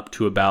recruitment up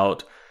to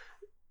about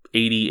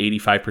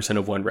 80-85%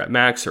 of 1 rep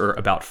max, or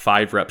about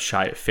 5 reps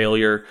shy of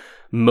failure.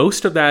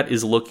 Most of that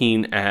is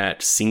looking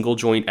at single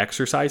joint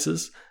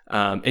exercises.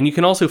 And you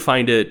can also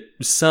find it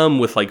some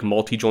with like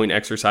multi-joint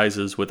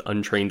exercises with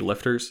untrained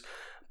lifters.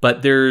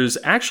 But there's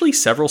actually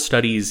several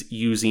studies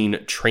using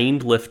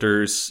trained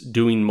lifters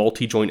doing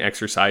multi-joint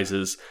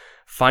exercises,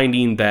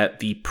 finding that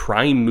the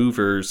prime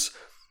movers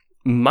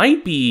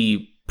might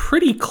be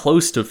pretty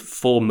close to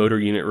full motor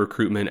unit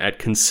recruitment at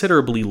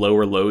considerably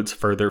lower loads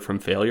further from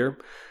failure.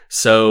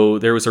 So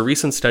there was a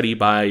recent study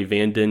by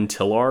Van den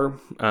Tillar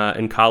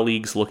and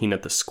colleagues looking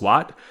at the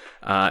squat,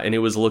 and it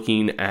was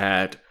looking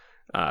at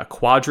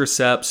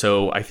quadricep.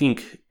 So I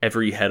think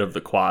every head of the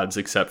quads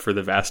except for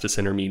the vastus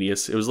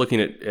intermedius. It was looking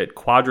at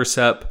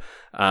quadricep,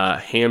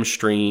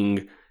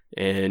 hamstring,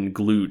 and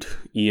glute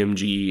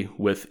EMG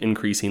with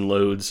increasing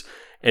loads,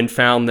 and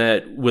found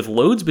that with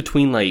loads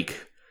between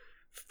like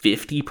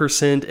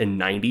 50% and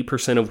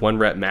 90% of 1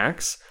 rep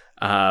max,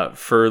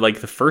 for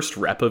like the first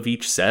rep of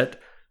each set,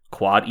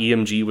 quad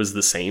EMG was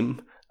the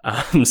same.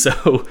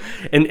 So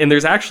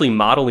there's actually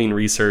modeling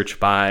research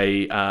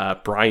by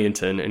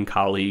Bryanton and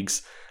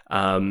colleagues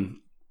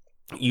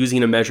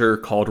using a measure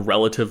called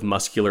relative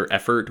muscular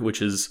effort,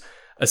 which is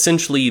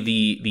essentially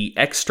the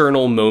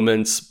external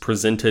moments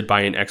presented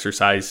by an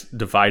exercise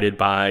divided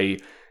by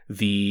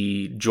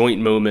the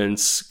joint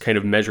moments kind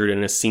of measured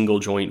in a single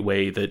joint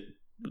way that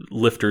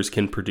lifters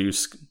can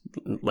produce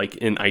like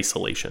in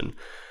isolation.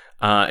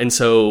 And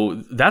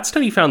so that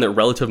study found that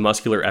relative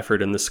muscular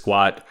effort in the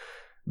squat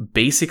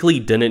basically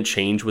didn't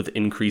change with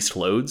increased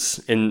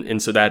loads.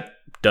 And so that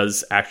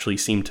does actually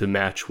seem to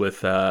match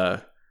with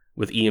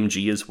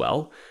EMG as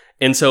well.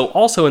 And so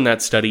also in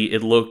that study,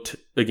 it looked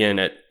again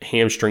at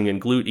hamstring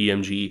and glute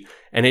EMG,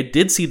 and it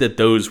did see that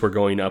those were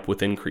going up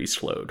with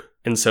increased load.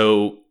 And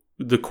so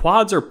the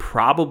quads are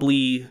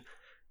probably,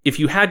 if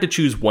you had to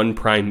choose one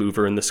prime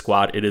mover in the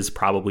squat, it is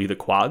probably the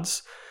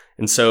quads.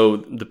 And so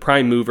the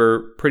prime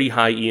mover, pretty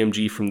high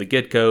EMG from the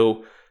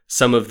get-go.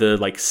 Some of the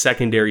like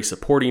secondary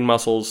supporting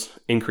muscles,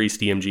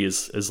 increased EMG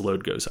as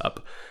load goes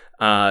up.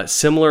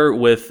 Similar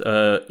with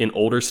an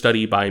older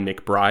study by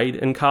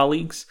McBride and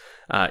colleagues.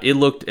 It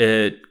looked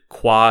at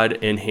quad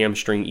and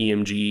hamstring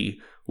EMG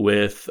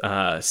with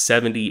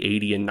 70,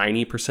 80, and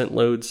 90%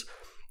 loads.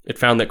 It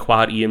found that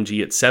quad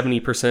EMG at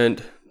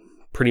 70%,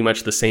 pretty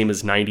much the same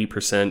as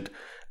 90%.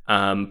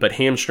 But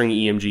hamstring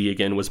EMG,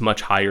 again, was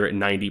much higher at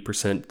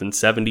 90% than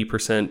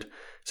 70%.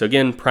 So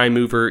again, prime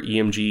mover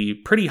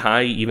EMG, pretty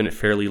high, even at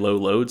fairly low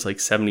loads, like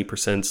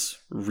 70%'s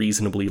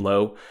reasonably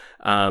low.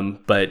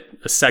 But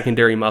a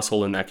secondary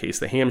muscle, in that case,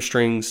 the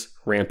hamstrings,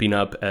 ramping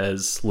up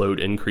as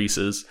load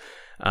increases.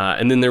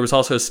 And then there was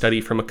also a study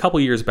from a couple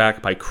years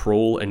back by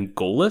Kroll and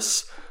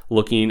Golis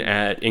looking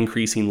at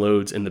increasing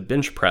loads in the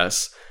bench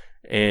press.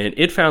 And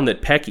it found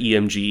that PEC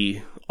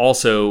EMG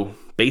also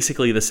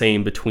basically the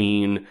same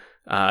between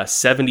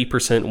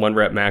 70% 1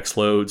 rep max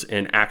loads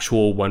and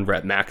actual 1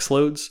 rep max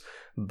loads.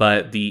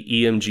 But the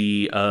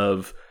EMG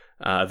of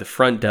the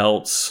front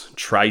delts,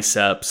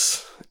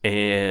 triceps,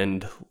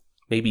 and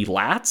maybe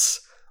lats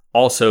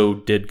also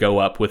did go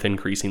up with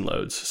increasing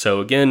loads.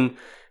 So again,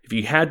 if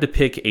you had to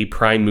pick a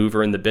prime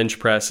mover in the bench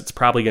press, it's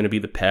probably going to be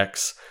the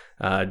pecs.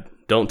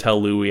 Don't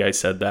tell Louis I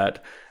said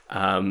that.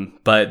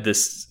 But the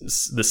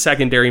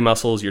secondary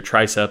muscles, your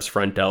triceps,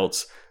 front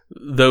delts,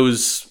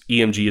 those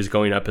EMG is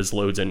going up as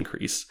loads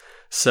increase.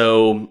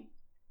 So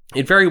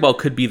it very well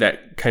could be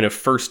that kind of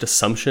first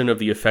assumption of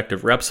the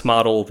effective reps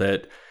model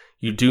that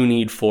you do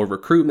need full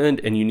recruitment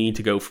and you need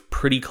to go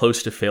pretty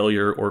close to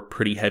failure or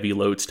pretty heavy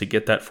loads to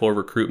get that full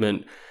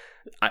recruitment.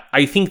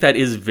 I think that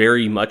is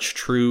very much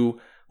true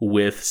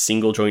with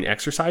single joint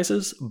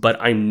exercises, but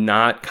I'm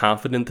not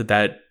confident that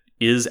that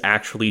is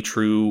actually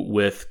true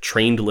with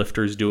trained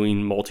lifters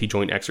doing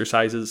multi-joint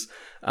exercises,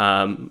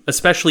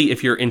 especially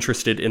if you're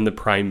interested in the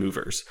prime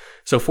movers.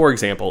 So for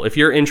example, if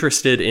you're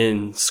interested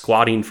in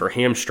squatting for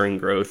hamstring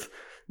growth,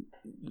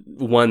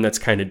 one, that's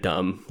kind of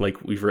dumb.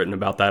 Like, we've written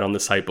about that on the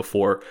site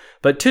before.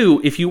 But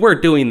two, if you were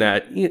doing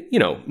that,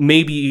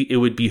 maybe it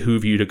would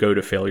behoove you to go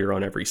to failure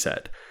on every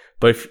set.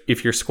 But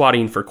if you're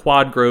squatting for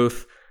quad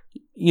growth,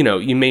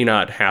 you may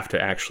not have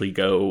to actually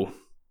go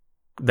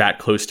that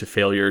close to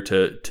failure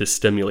to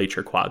stimulate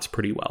your quads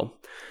pretty well.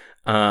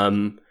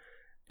 And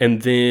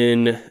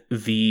then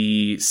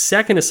the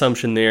second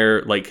assumption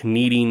there, like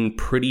needing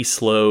pretty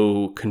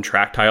slow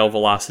contractile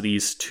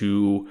velocities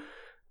to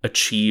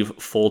achieve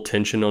full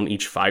tension on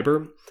each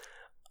fiber,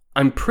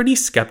 I'm pretty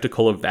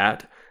skeptical of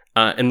that.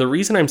 And the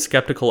reason I'm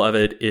skeptical of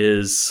it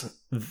is,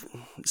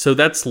 so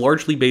that's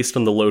largely based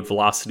on the load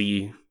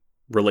velocity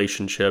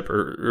relationship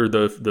or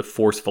the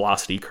force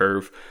velocity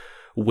curve,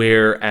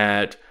 where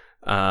at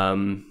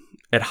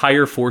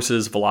higher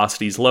forces,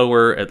 velocity is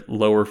lower, at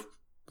lower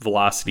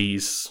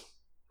velocities,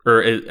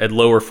 or at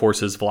lower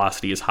forces,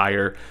 velocity is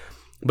higher.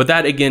 But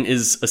that, again,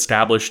 is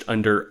established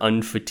under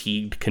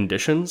unfatigued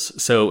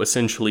conditions. So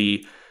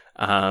essentially,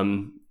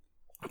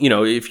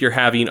 if you're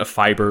having a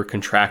fiber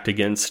contract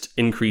against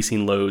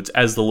increasing loads,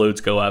 as the loads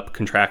go up,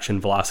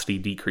 contraction velocity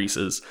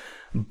decreases.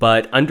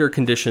 But under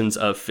conditions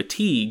of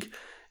fatigue,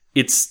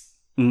 it's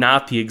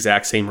not the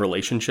exact same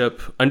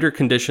relationship. Under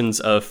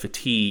conditions of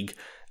fatigue,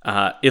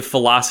 if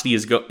velocity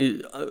is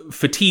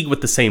fatigue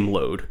with the same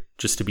load,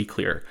 just to be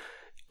clear,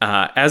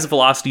 as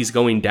velocity is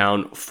going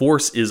down,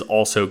 force is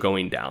also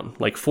going down.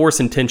 Like, force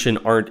and tension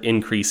aren't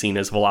increasing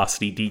as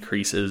velocity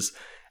decreases,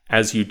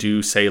 as you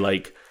do, say,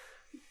 like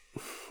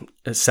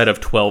a set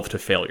of 12 to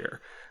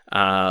failure.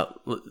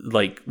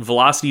 Like,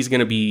 velocity is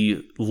going to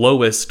be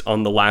lowest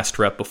on the last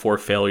rep before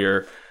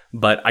failure,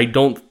 but I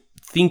don't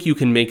think you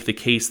can make the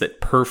case that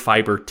per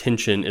fiber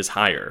tension is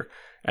higher.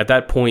 At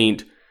that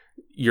point,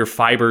 your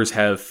fibers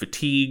have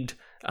fatigued.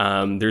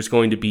 There's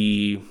going to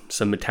be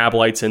some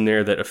metabolites in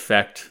there that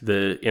affect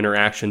the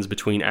interactions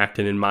between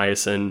actin and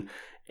myosin,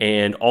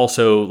 and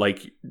also,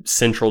 like,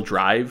 central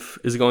drive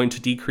is going to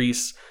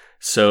decrease.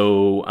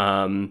 So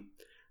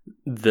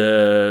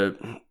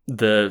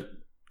the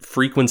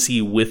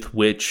frequency with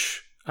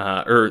which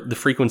or the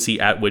frequency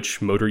at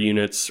which motor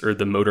units or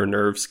the motor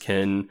nerves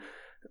can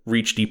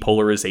reach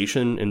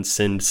depolarization and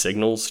send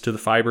signals to the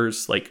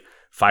fibers, like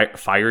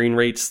firing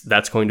rates,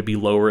 that's going to be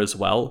lower as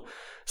well.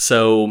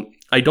 So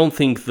I don't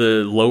think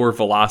the lower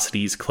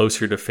velocities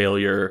closer to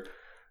failure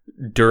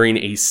during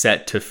a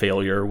set to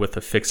failure with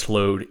a fixed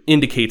load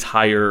indicates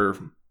higher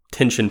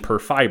tension per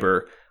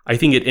fiber. I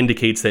think it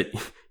indicates that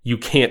you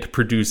can't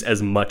produce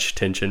as much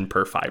tension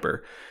per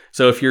fiber.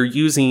 So if you're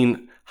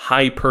using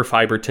high per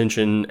fiber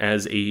tension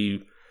as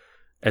a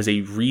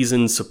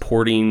reason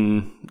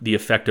supporting the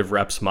effective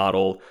reps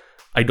model,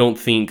 I don't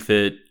think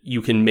that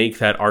you can make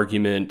that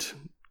argument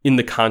in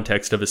the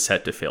context of a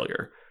set to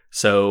failure.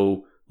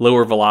 So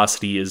lower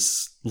velocity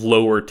is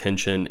lower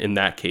tension in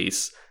that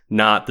case,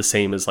 not the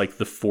same as like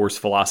the force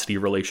velocity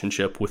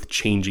relationship with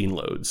changing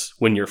loads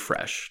when you're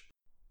fresh.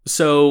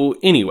 So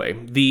anyway,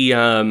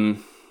 the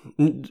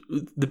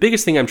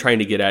biggest thing I'm trying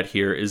to get at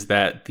here is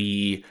that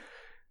the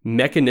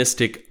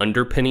mechanistic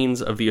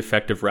underpinnings of the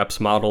effective reps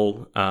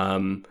model,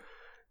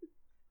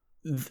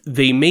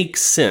 they make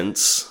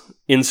sense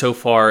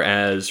insofar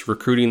as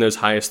recruiting those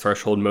highest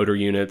threshold motor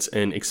units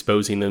and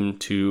exposing them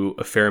to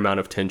a fair amount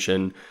of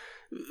tension.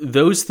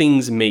 Those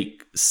things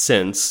make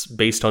sense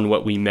based on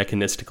what we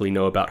mechanistically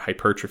know about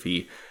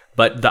hypertrophy.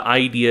 But the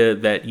idea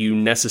that you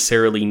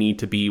necessarily need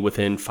to be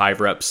within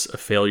 5 reps of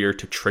failure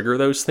to trigger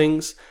those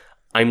things,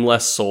 I'm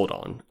less sold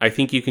on. I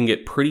think you can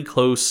get pretty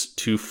close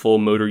to full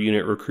motor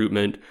unit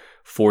recruitment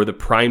for the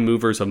prime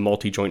movers of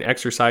multi-joint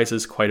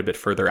exercises quite a bit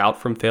further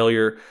out from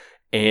failure.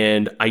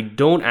 And I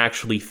don't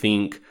actually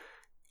think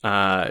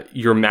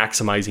you're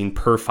maximizing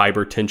per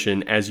fiber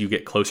tension as you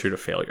get closer to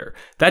failure.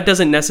 That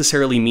doesn't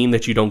necessarily mean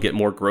that you don't get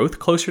more growth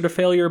closer to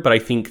failure, but I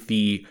think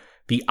the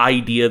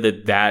idea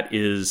that that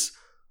is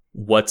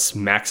what's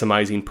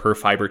maximizing per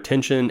fiber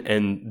tension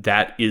and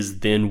that is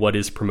then what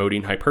is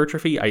promoting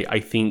hypertrophy,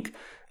 I think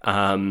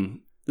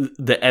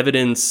the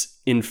evidence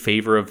in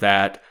favor of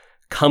that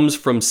comes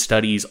from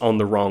studies on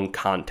the wrong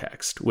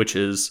context, which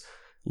is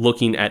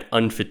looking at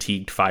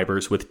unfatigued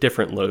fibers with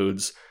different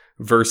loads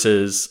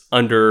versus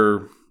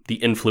under the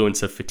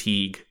influence of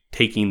fatigue,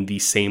 taking the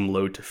same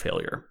load to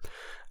failure.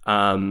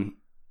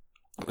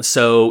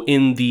 So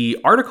in the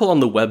article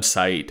on the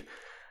website,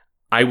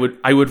 I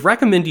would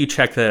recommend you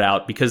check that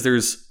out because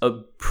there's a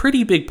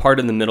pretty big part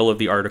in the middle of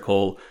the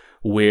article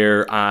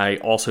where I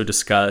also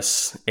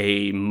discuss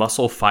a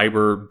muscle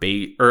fiber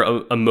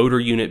or a motor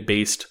unit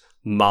based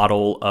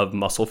model of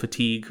muscle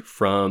fatigue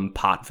from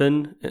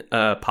Potvin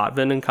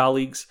and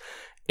colleagues.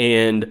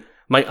 And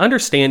my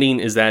understanding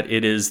is that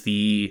it is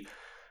the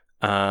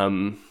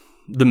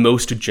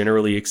most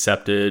generally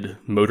accepted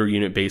motor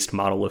unit based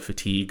model of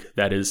fatigue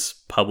that is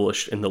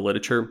published in the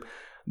literature.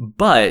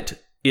 But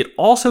it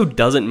also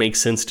doesn't make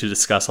sense to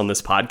discuss on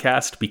this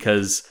podcast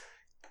because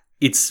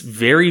it's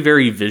very,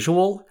 very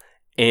visual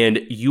and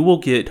you will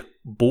get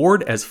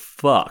bored as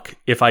fuck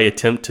if I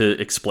attempt to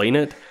explain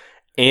it.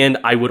 And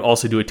I would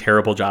also do a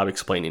terrible job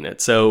explaining it.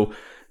 So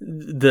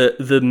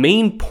the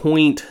main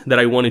point that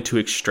I wanted to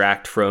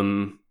extract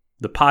from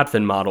the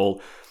Potvin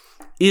model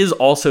is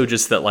also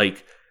just that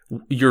like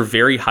your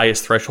very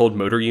highest threshold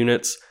motor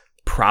units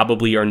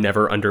probably are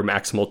never under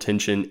maximal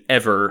tension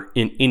ever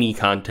in any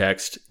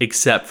context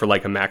except for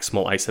like a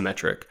maximal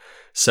isometric.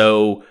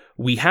 So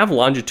we have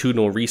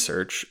longitudinal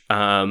research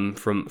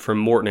from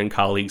Morton and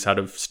colleagues out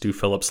of Stu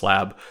Phillips'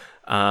 lab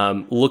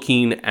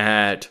looking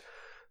at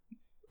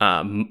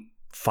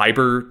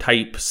fiber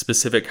type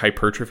specific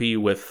hypertrophy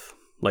with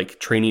like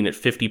training at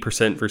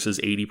 50% versus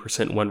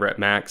 80% 1 rep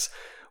max.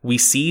 We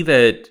see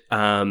that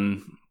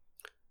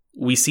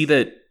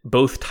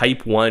both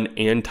type 1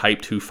 and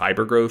type 2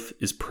 fiber growth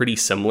is pretty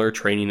similar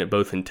training at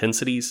both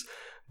intensities.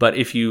 But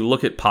if you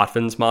look at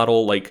Potvin's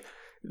model, like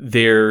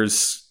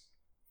there's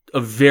a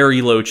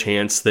very low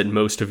chance that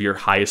most of your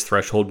highest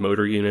threshold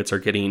motor units are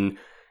getting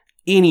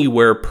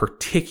anywhere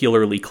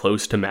particularly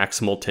close to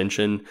maximal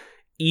tension,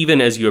 even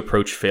as you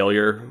approach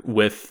failure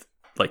with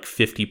like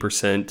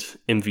 50%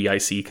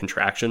 MVIC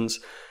contractions.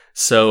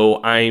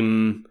 So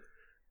I'm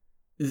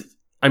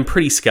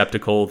pretty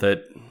skeptical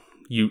that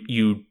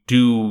you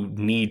do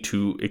need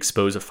to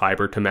expose a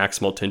fiber to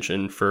maximal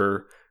tension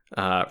for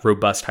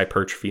robust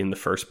hypertrophy in the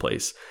first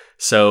place.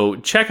 So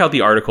check out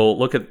the article,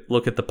 look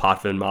at the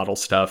Potvin model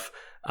stuff.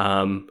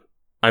 I'm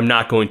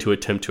not going to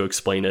attempt to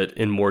explain it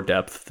in more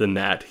depth than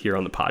that here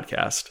on the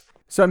podcast.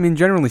 So, I mean,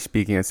 generally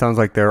speaking, it sounds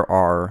like there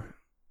are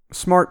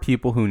smart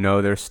people who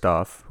know their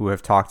stuff, who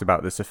have talked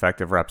about this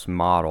effective reps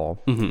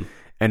model. Mm-hmm.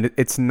 And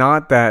it's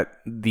not that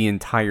the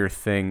entire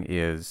thing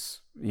is,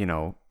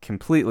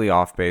 completely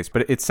off base,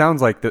 but it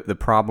sounds like the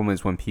problem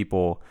is when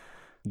people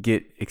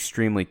get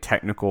extremely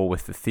technical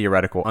with the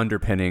theoretical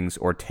underpinnings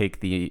or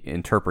take the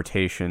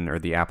interpretation or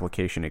the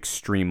application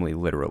extremely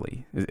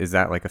literally. Is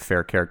that like a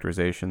fair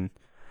characterization?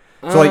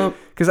 So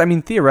because I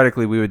mean,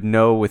 theoretically we would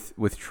know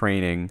with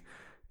training,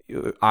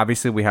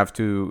 obviously we have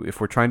to, if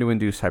we're trying to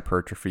induce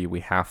hypertrophy, we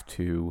have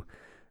to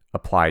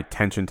apply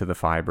tension to the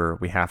fiber.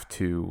 We have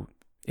to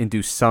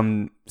induce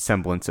some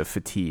semblance of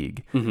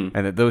fatigue. Mm-hmm.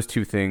 And that those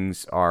two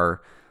things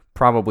are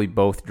probably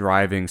both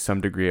driving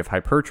some degree of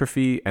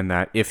hypertrophy, and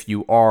that if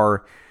you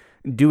are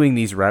doing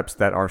these reps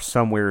that are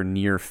somewhere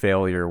near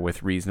failure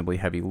with reasonably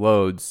heavy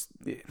loads,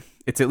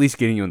 it's at least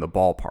getting you in the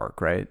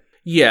ballpark, right?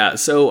 Yeah,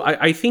 so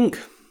I think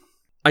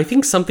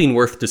something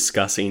worth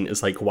discussing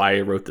is like why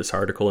I wrote this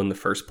article in the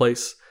first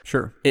place.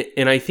 Sure.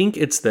 And I think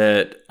it's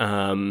that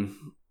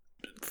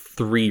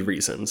 3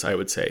 reasons, I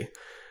would say.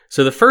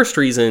 So the first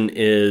reason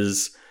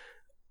is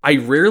I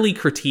rarely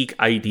critique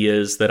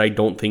ideas that I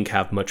don't think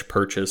have much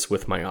purchase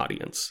with my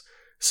audience.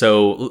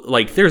 So,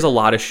 like, there's a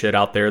lot of shit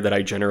out there that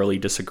I generally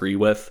disagree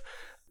with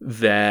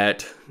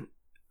that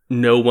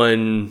no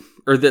one,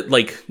 or that,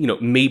 like,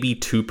 maybe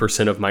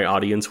 2% of my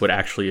audience would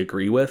actually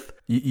agree with.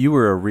 You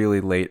were a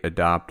really late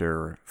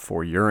adopter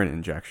for urine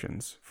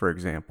injections, for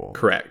example.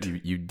 Correct.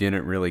 You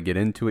didn't really get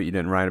into it. You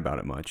didn't write about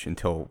it much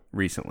until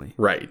recently.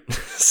 Right.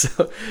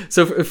 So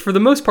for the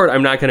most part,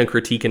 I'm not going to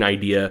critique an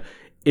idea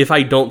if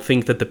I don't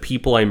think that the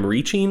people I'm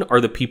reaching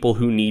are the people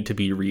who need to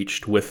be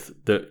reached with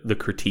the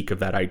critique of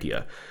that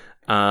idea.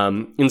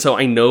 And so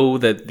I know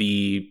that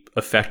the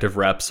effective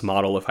reps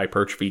model of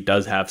hypertrophy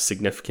does have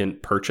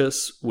significant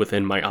purchase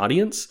within my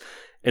audience.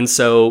 And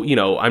so,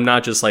 I'm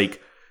not just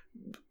like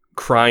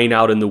crying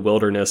out in the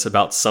wilderness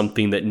about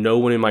something that no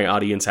one in my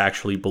audience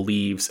actually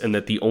believes, and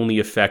that the only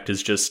effect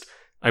is just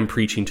I'm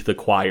preaching to the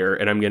choir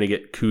and I'm going to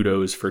get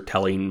kudos for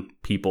telling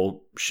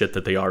people shit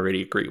that they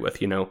already agree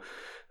with,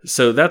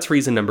 So that's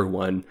reason number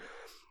 1.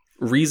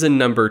 Reason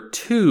number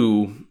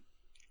 2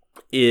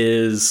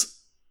 is,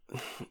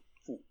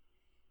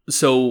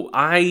 so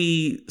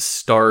I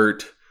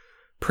start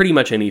pretty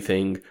much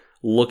anything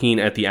looking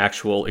at the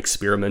actual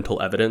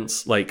experimental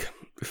evidence. Like,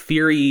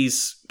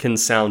 theories can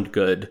sound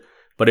good,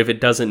 but if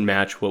it doesn't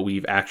match what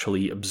we've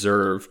actually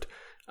observed,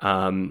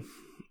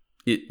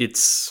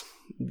 it's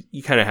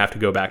you kind of have to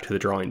go back to the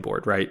drawing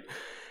board, right?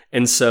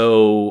 And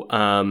so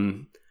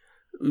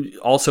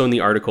also in the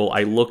article,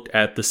 I looked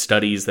at the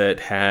studies that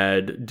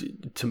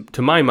had,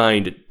 to my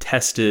mind,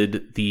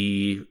 tested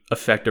the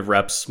effective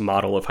reps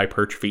model of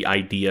hypertrophy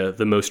idea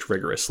the most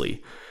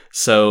rigorously.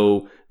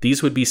 So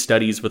these would be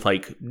studies with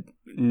like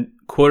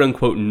quote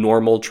unquote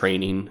normal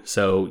training.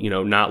 So,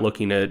 not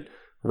looking at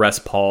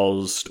rest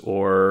paused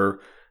or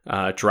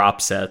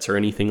drop sets or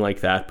anything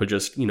like that, but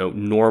just,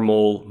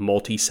 normal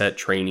multi-set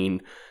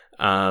training,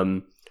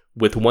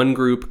 with one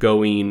group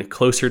going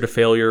closer to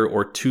failure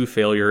or to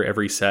failure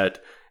every set,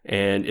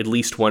 and at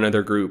least one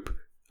other group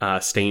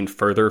staying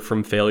further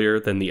from failure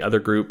than the other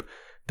group,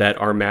 that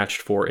are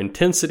matched for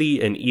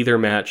intensity and either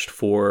matched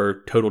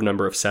for total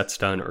number of sets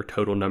done or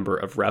total number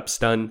of reps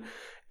done.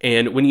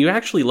 And when you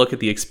actually look at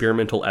the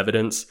experimental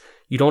evidence,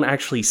 you don't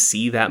actually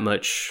see that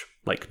much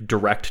like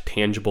direct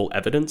tangible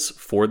evidence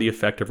for the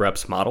effective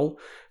reps model.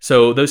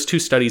 So those 2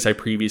 studies I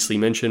previously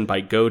mentioned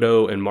by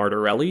Godot and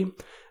Martorelli,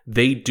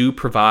 they do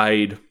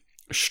provide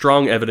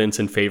strong evidence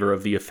in favor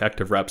of the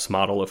effective reps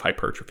model of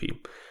hypertrophy.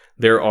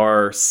 There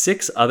are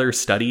 6 other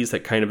studies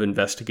that kind of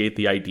investigate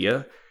the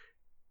idea,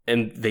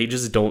 and they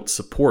just don't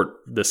support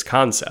this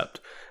concept.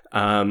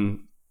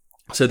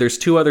 So there's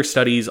 2 other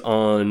studies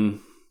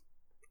on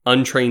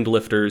untrained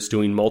lifters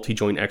doing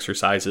multi-joint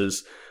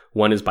exercises.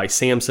 One is by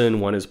Sampson,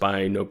 one is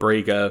by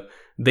Nobrega.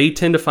 They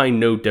tend to find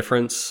no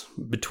difference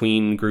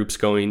between groups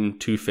going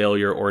to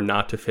failure or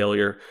not to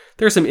failure.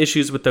 There are some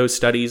issues with those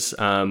studies.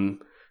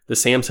 The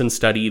Sampson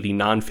study, the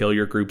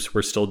non-failure groups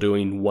were still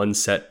doing 1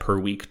 set per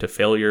week to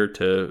failure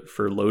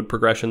for load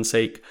progression's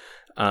sake.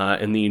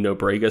 In the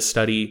Nobrega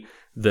study,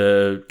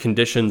 the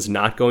conditions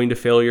not going to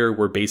failure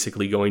were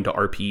basically going to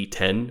RPE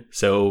 10.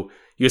 So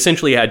you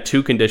essentially had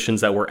 2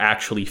 conditions that were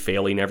actually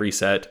failing every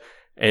set,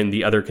 and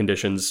the other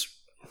conditions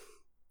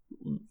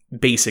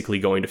basically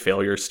going to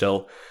failure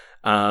still.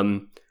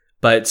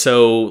 But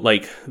so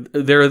like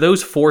there are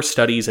those 4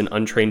 studies in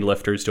untrained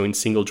lifters doing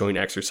single joint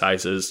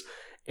exercises,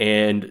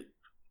 and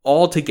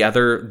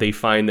altogether they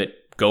find that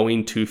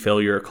going to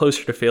failure or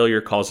closer to failure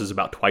causes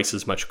about twice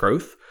as much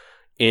growth.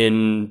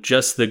 In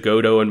just the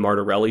Godot and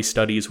Martirelli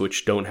studies,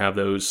 which don't have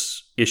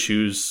those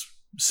issues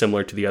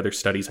similar to the other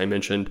studies I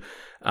mentioned,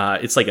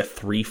 it's like a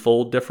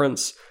 3-fold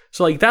difference.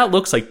 So like that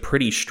looks like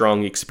pretty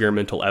strong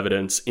experimental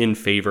evidence in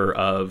favor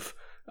of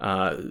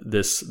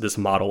this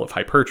model of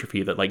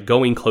hypertrophy, that like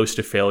going close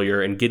to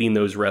failure and getting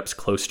those reps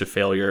close to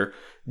failure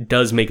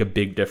does make a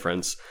big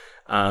difference.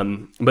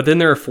 But then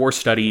there are 4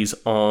 studies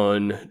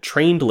on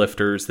trained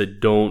lifters that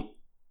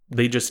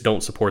just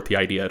don't support the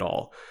idea at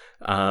all.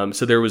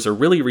 So there was a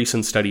really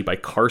recent study by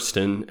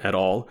Karsten et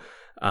al.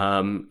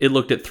 It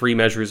looked at 3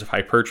 measures of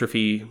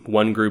hypertrophy,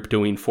 one group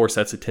doing 4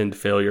 sets of 10 to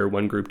failure,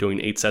 one group doing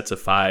 8 sets of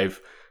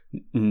 5,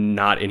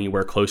 not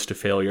anywhere close to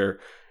failure.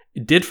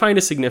 It did find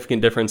a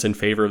significant difference in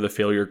favor of the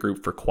failure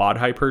group for quad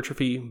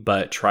hypertrophy,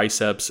 but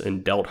triceps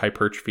and delt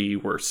hypertrophy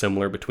were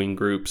similar between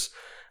groups.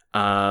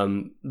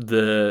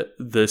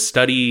 The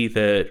study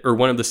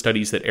one of the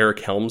studies that Eric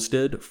Helms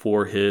did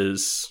for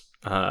his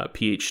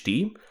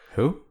PhD.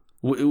 Who?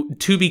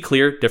 To be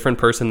clear, different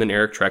person than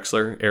Eric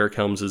Trexler. Eric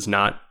Helms is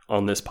not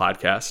on this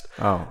podcast.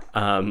 Oh.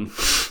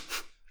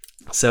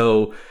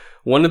 So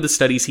one of the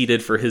studies he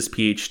did for his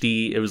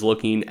PhD, it was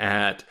looking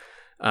at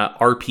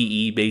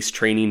RPE-based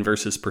training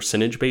versus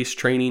percentage-based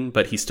training,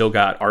 but he still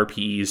got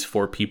RPEs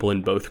for people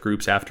in both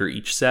groups after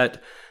each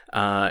set.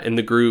 And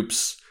the group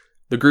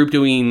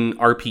doing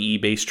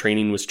RPE-based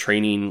training was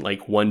training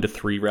like 1 to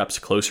 3 reps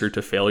closer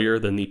to failure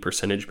than the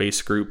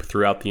percentage-based group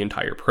throughout the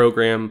entire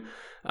program.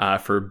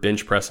 For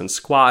bench press and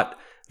squat,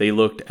 they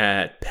looked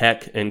at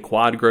pec and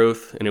quad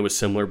growth, and it was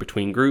similar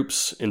between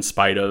groups in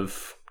spite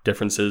of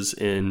differences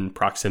in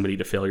proximity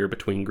to failure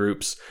between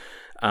groups.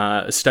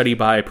 A study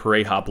by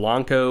Pareja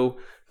Blanco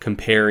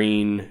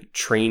comparing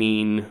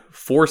training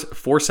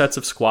 4 sets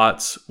of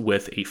squats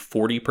with a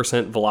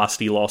 40%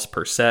 velocity loss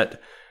per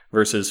set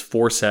versus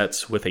 4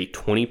 sets with a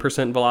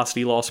 20%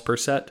 velocity loss per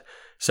set.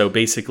 So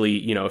basically,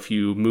 if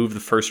you move the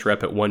first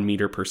rep at 1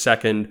 meter per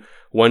second,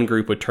 one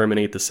group would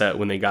terminate the set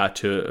when they got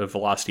to a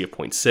velocity of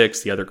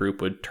 0.6. The other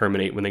group would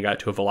terminate when they got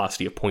to a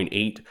velocity of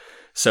 0.8.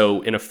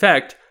 So in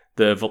effect,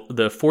 the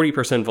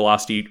 40%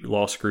 velocity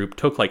loss group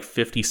took like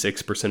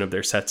 56% of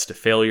their sets to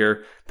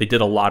failure. They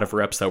did a lot of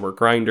reps that were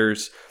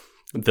grinders.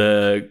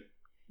 The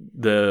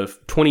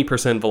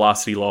 20%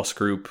 velocity loss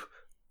group,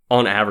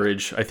 on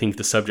average, I think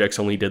the subjects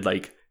only did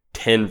like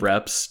 10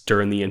 reps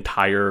during the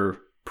entire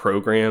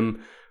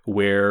program,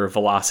 where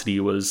velocity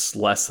was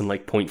less than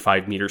like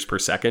 0.5 meters per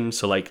second.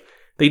 So like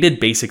they did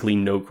basically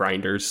no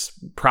grinders,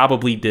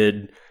 probably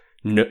did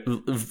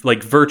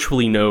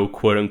virtually no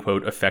quote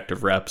unquote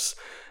effective reps.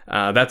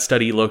 That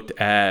study looked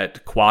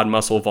at quad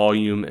muscle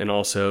volume and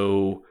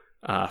also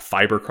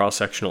fiber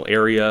cross-sectional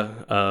area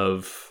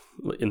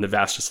in the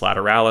vastus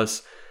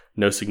lateralis.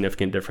 No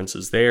significant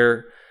differences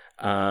there.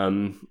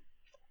 And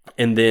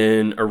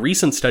then a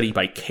recent study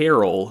by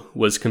Carroll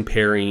was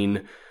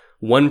comparing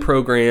one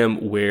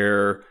program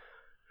where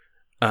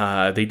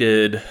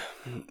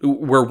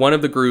where one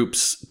of the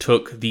groups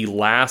took the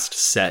last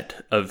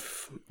set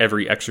of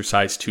every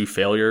exercise to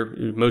failure,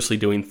 mostly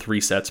doing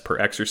 3 sets per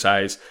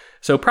exercise.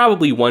 So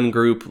probably one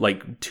group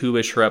like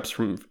 2-ish reps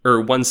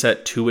one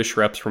set 2-ish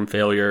reps from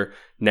failure,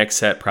 next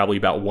set probably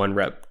about 1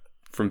 rep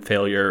from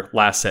failure,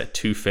 last set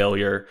 2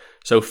 failure.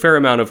 So fair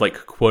amount of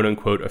like quote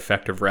unquote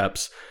effective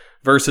reps,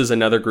 versus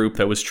another group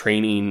that was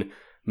training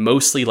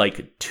mostly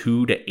like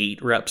 2 to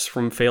 8 reps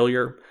from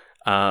failure.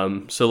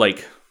 So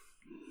like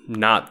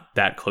not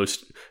that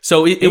close.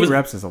 So it was 8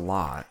 reps is a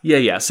lot.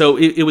 Yeah. So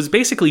it was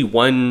basically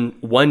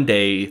one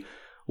day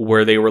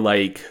where they were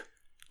like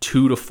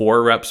 2 to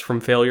 4 reps from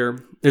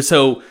failure. And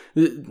so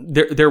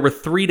there were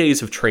 3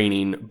 days of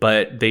training,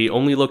 but they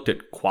only looked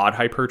at quad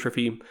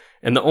hypertrophy,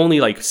 and the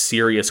only like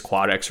serious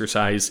quad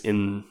exercise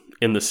in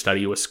the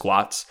study was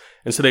squats.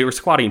 And so they were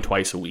squatting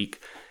twice a week.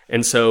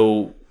 And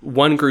so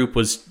one group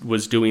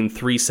was doing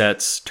 3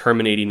 sets,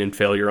 terminating in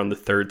failure on the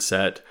 3rd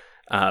set,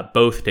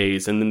 both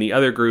days. And then the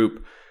other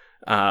group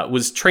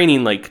was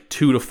training like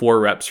 2 to 4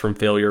 reps from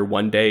failure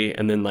one day,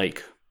 and then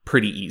like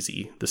pretty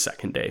easy the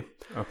second day.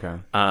 Okay.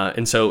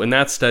 And so in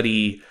that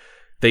study,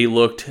 they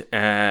looked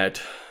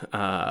at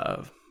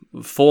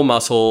full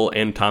muscle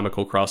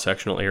anatomical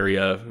cross-sectional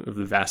area of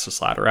the vastus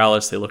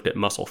lateralis. They looked at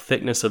muscle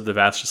thickness of the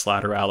vastus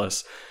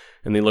lateralis,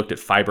 and they looked at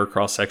fiber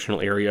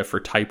cross-sectional area for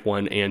type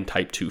 1 and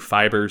type 2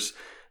 fibers.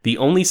 The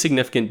only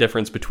significant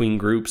difference between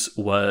groups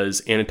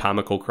was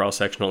anatomical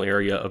cross-sectional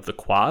area of the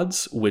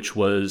quads, which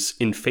was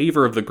in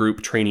favor of the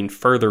group training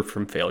further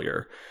from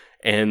failure.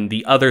 And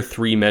the other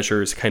three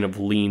measures kind of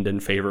leaned in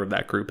favor of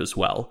that group as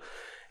well.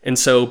 And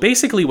so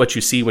basically what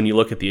you see when you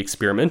look at the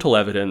experimental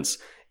evidence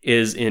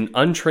is in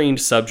untrained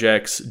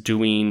subjects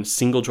doing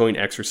single joint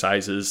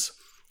exercises,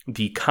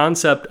 the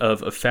concept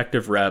of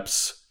effective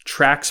reps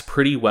tracks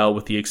pretty well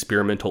with the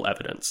experimental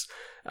evidence.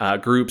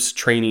 Groups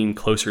training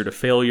closer to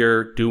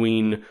failure,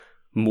 doing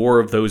more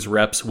of those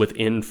reps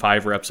within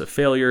 5 reps of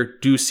failure,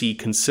 do see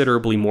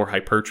considerably more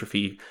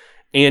hypertrophy.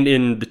 And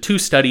in the 2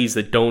 studies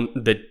that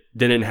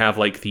didn't have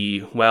like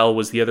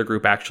was the other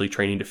group actually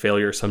training to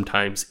failure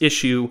sometimes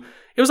issue,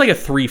 it was like a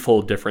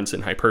 3-fold difference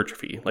in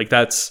hypertrophy. Like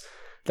that's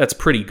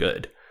pretty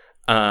good.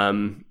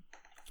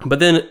 But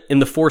then in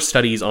the 4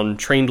 studies on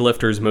trained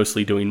lifters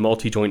mostly doing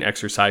multi-joint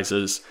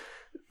exercises,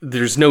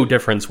 there's no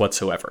difference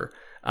whatsoever.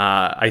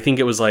 I think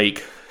it was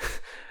like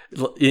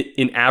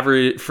in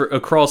average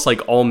across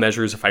like all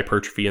measures of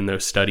hypertrophy in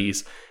those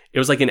studies, it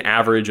was like an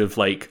average of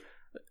like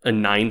a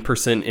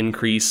 9%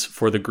 increase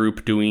for the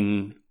group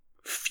doing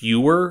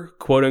fewer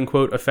quote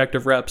unquote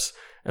effective reps,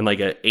 and like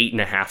a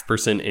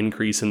 8.5%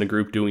 increase in the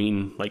group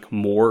doing like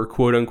more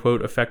quote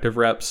unquote effective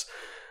reps.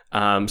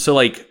 So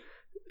like,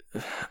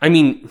 I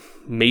mean,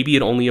 maybe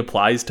it only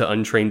applies to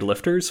untrained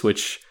lifters,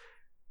 which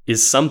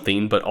is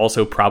something, but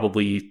also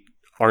probably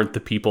aren't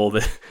the people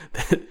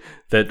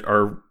that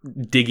are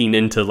digging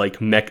into like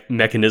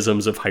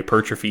mechanisms of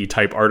hypertrophy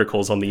type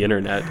articles on the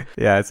internet.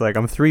 Yeah, it's like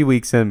I'm 3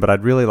 weeks in, but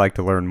I'd really like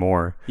to learn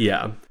more.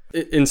 Yeah.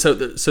 And so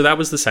that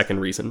was the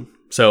second reason.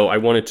 So I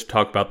wanted to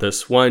talk about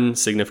this. 1,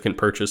 significant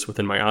purchase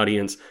within my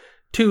audience.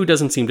 2,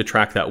 doesn't seem to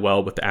track that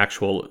well with the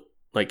actual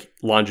like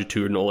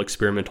longitudinal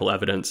experimental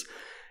evidence.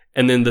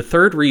 And then the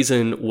third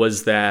reason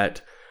was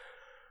that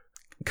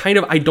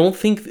I don't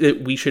think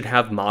that we should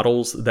have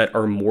models that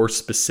are more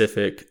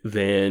specific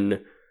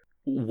than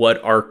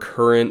what our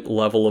current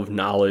level of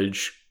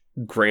knowledge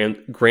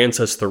grants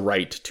us the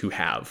right to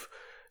have.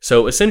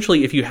 So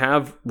essentially, if you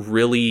have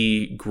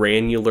really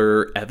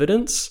granular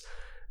evidence,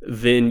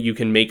 then you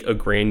can make a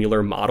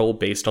granular model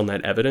based on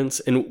that evidence.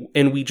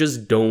 And we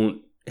just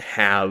don't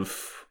have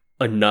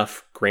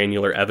enough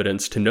granular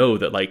evidence to know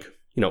that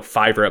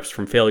 5 reps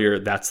from failure,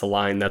 that's the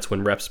line, that's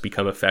when reps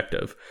become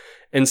effective.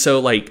 And so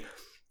like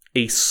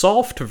a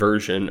soft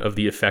version of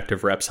the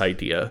effective reps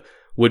idea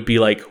would be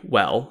like,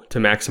 well, to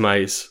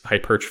maximize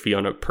hypertrophy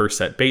on a per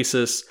set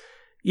basis,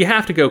 you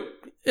have to go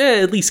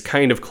at least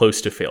kind of close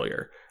to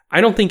failure.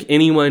 I don't think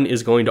anyone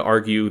is going to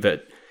argue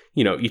that,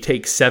 you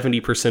take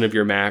 70% of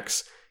your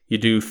max, you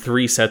do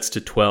 3 sets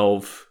to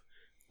 12,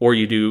 or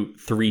you do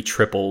 3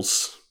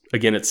 triples,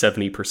 again at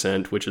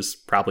 70%, which is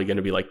probably going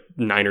to be like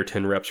 9 or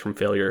 10 reps from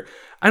failure.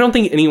 I don't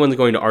think anyone's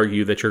going to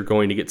argue that you're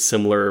going to get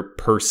similar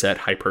per set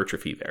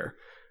hypertrophy there.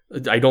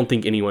 I don't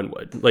think anyone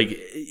would. Like,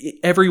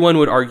 everyone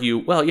would argue,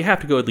 well, you have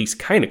to go at least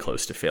kind of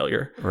close to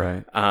failure.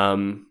 Right.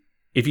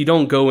 If you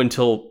don't go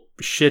until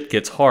shit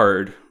gets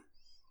hard,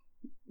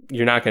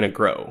 you're not going to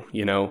grow,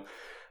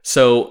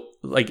 So,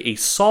 like, a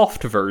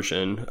soft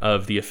version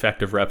of the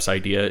effective reps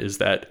idea is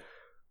that,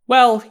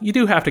 well, you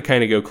do have to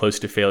kind of go close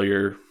to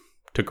failure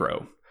to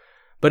grow.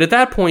 But at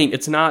that point,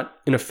 it's not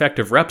an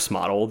effective reps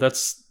model.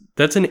 That's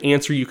an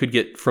answer you could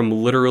get from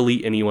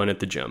literally anyone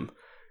at the gym.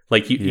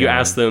 Like, you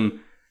ask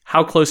them,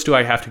 how close do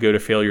I have to go to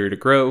failure to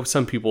grow?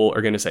 Some people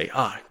are going to say,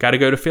 got to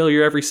go to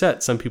failure every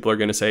set. Some people are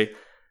going to say,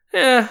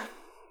 2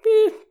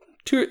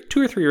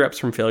 or 3 reps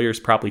from failure is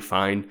probably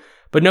fine.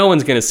 But no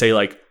one's going to say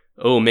like,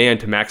 oh man,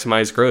 to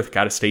maximize growth,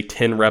 got to stay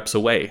 10 reps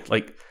away.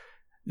 Like,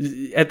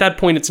 at that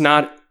point, it's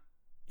not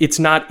its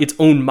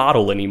own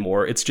model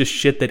anymore. It's just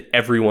shit that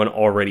everyone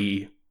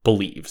already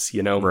believes,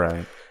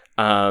 Right.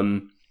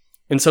 And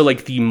so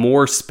like the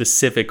more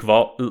specific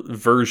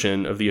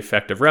version of the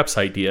effective reps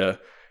idea,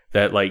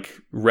 that like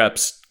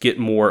reps get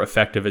more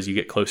effective as you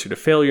get closer to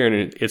failure,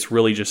 and it's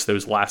really just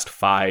those last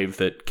 5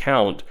 that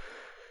count.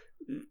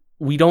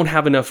 We don't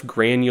have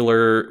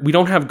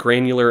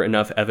granular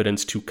enough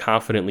evidence to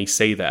confidently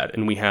say that,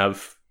 and we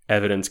have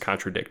evidence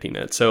contradicting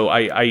it. So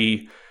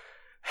I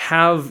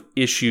have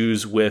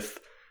issues with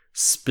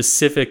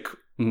specific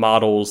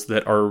models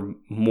that are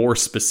more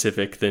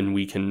specific than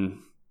we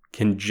can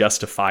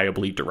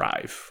justifiably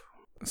derive.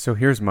 So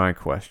here's my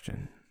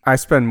question. I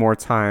spend more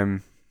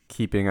time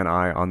keeping an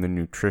eye on the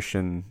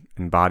nutrition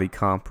and body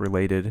comp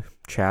related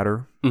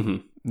chatter,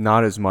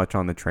 not as much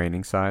on the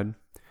training side.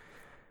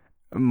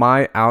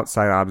 My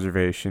outside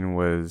observation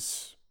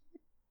was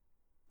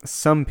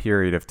some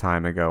period of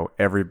time ago,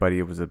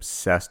 everybody was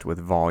obsessed with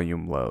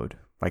volume load,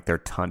 like their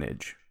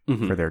tonnage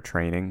for their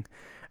training.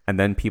 And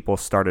then people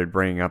started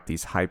bringing up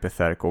these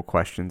hypothetical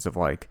questions of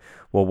like,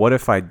 well, what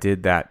if I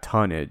did that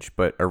tonnage,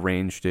 but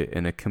arranged it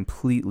in a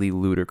completely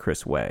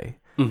ludicrous way,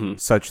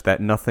 such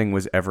that nothing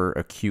was ever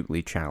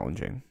acutely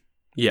challenging?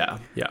 Yeah.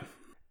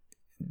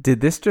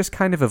 did this just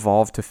kind of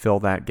evolve to fill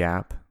that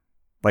gap?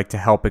 Like to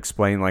help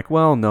explain like,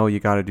 well, no, you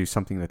got to do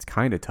something that's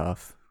kind of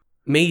tough.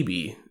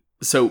 Maybe.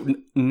 So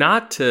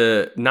not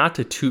to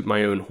toot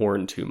my own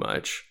horn too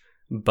much,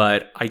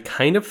 but I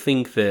kind of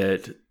think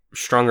that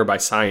Stronger by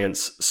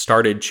Science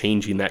started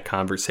changing that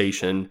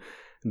conversation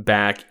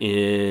back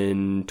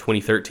in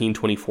 2013,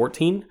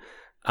 2014.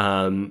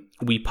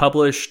 We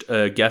published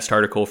a guest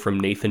article from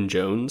Nathan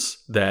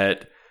Jones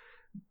that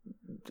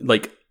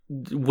like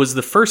was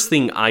the first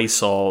thing I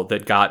saw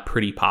that got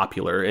pretty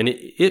popular, and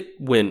it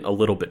went a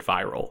little bit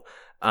viral,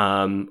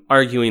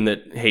 arguing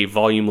that, hey,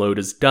 volume load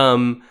is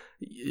dumb.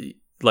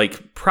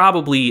 Like,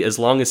 probably as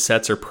long as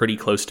sets are pretty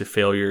close to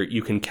failure,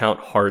 you can count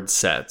hard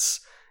sets,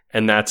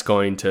 and that's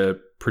going to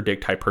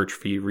predict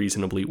hypertrophy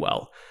reasonably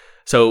well.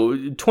 So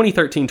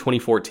 2013,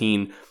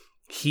 2014,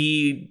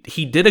 he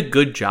did a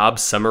good job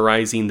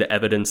summarizing the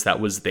evidence that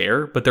was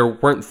there, but there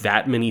weren't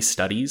that many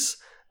studies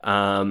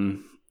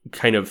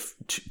kind of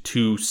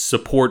to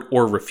support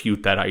or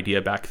refute that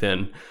idea back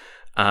then.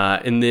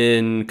 And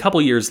then a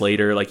couple years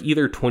later, like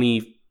either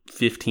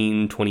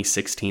 2015,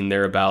 2016,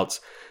 thereabouts,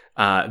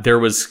 there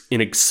was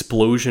an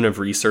explosion of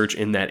research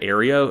in that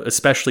area,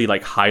 especially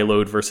like high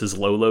load versus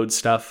low load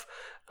stuff.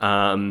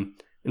 And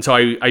so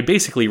I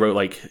basically wrote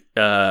like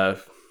an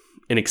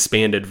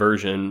expanded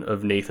version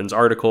of Nathan's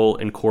article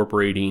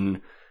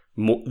incorporating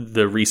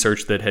the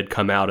research that had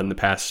come out in the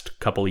past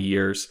couple of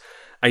years,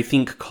 I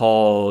think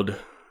called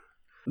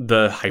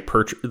the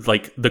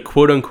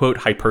quote unquote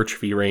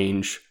hypertrophy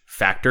range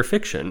factor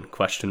fiction ?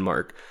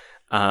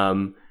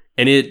 And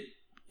it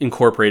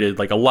incorporated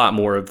like a lot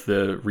more of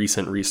the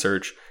recent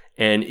research,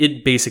 and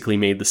it basically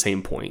made the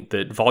same point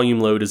that volume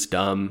load is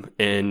dumb,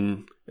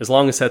 and as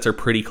long as sets are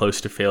pretty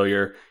close to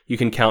failure, you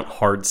can count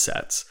hard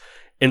sets.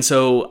 And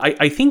so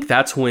I think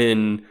that's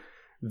when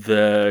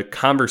the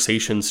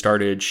conversation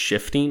started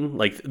shifting.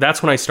 Like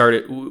that's when I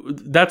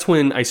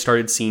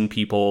started seeing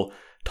people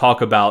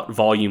talk about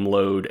volume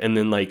load, and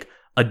then like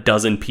a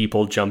dozen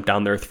people jump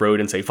down their throat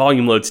and say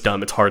volume load's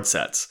dumb, it's hard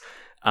sets.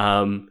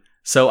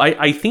 So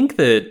I think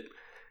that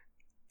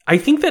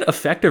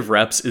effective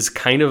reps is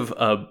kind of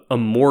a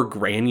more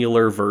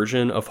granular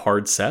version of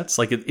hard sets.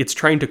 Like it's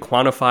trying to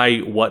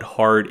quantify what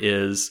hard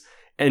is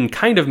and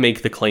kind of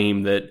make the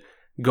claim that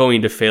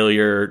going to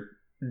failure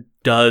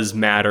does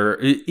matter,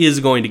 is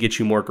going to get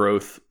you more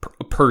growth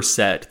per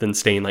set than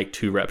staying like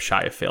 2 reps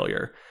shy of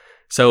failure.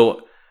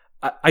 So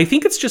I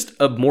think it's just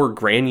a more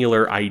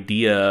granular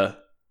idea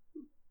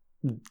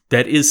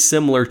that is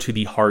similar to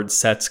the hard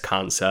sets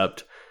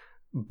concept,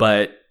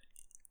 but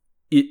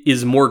it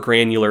is more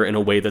granular in a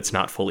way that's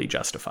not fully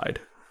justified.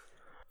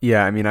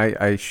 Yeah, I mean,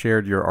 I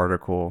shared your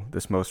article,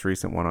 this most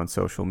recent one, on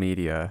social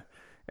media,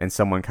 and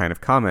someone kind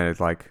of commented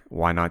like,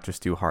 why not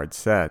just do hard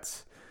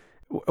sets?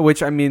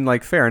 Which, I mean,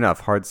 like, fair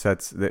enough. Hard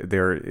sets,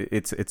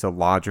 it's a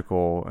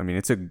logical, I mean,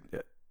 it's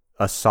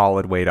a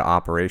solid way to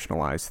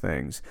operationalize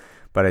things.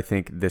 But I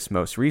think this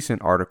most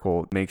recent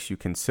article makes you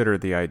consider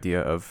the idea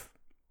of,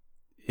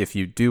 if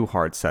you do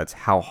hard sets,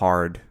 how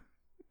hard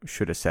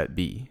should a set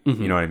be?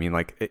 Mm-hmm. You know what I mean?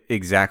 Like,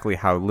 exactly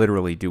how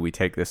literally do we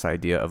take this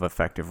idea of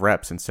effective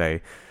reps and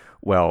say,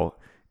 well,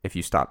 if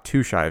you stop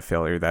 2 shy of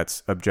failure,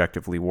 that's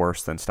objectively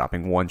worse than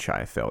stopping 1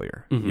 shy of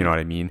failure. Mm-hmm. You know what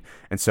I mean?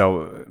 And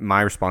so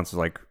my response is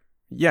like,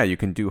 yeah, you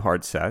can do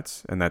hard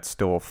sets, and that's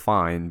still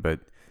fine, but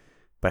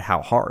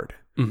how hard?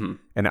 Mm-hmm.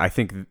 And I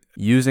think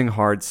using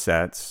hard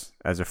sets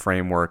as a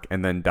framework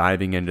and then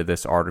diving into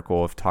this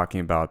article of talking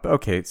about,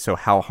 okay, so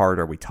how hard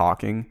are we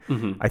talking?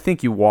 Mm-hmm. I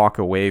think you walk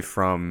away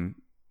from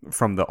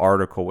the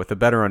article with a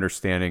better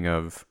understanding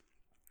of,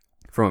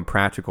 from a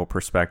practical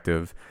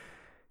perspective,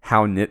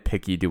 how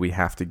nitpicky do we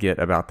have to get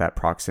about that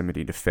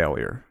proximity to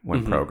failure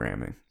when mm-hmm.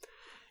 programming?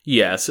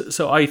 Yeah,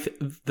 so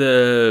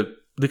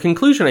the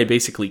conclusion I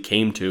basically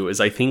came to is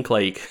I think,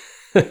 like,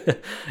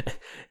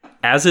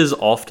 as is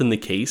often the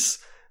case,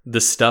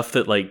 the stuff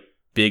that like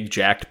big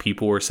jacked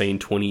people were saying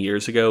 20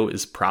 years ago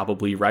is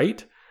probably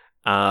right.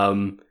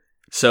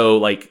 So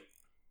like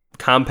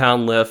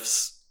compound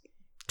lifts,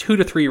 2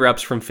 to 3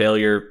 reps from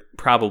failure,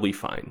 probably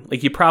fine.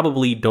 Like you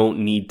probably don't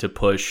need to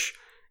push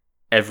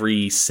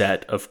every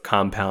set of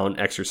compound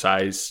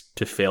exercise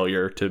to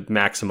failure to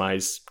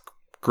maximize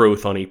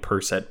growth on a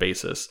per set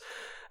basis.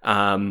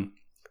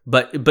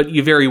 But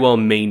you very well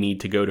may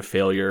need to go to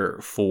failure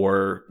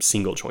for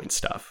single joint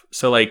stuff.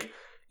 So like,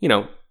 you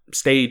know,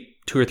 stay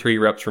 2 or 3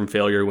 reps from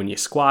failure when you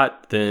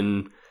squat,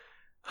 then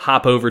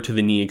hop over to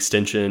the knee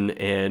extension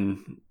and,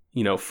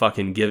 you know,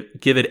 fucking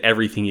give it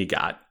everything you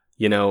got,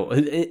 you know?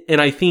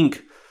 And I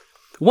think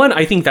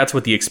that's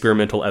what the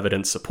experimental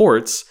evidence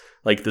supports.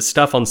 Like the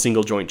stuff on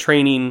single joint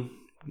training,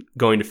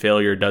 going to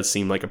failure does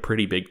seem like a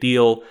pretty big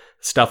deal.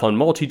 Stuff on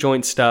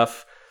multi-joint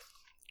stuff,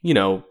 you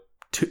know,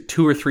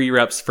 2 or 3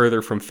 reps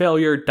further from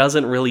failure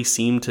doesn't really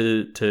seem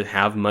to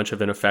have much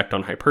of an effect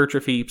on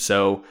hypertrophy.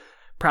 So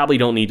probably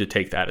don't need to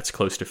take that. It's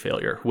close to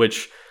failure,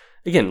 which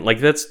again, like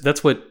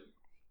that's what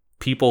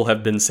people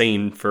have been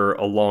saying for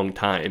a long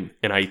time.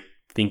 And I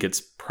think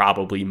it's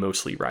probably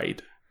mostly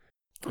right.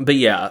 But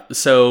yeah,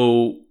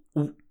 so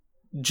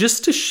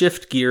just to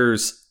shift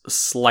gears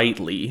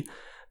slightly,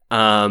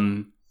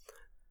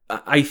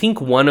 I think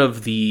one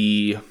of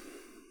the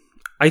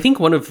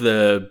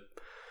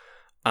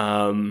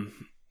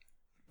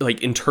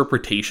like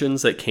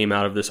interpretations that came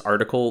out of this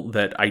article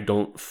that I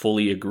don't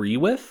fully agree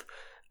with,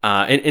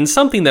 and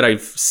something that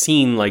I've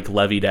seen like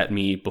levied at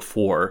me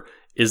before,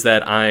 is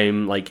that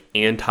I'm like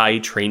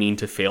anti-training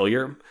to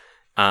failure.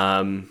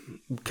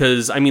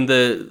 Because I mean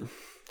the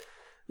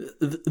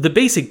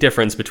basic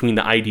difference between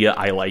the idea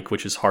I like,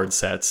 which is hard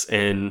sets,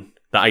 and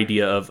the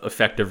idea of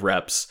effective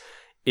reps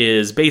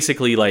is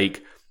basically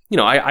like, you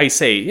know, I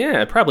say,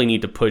 yeah, I probably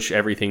need to push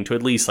everything to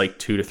at least like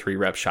 2 to 3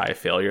 reps shy of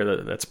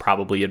failure. That's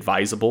probably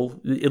advisable,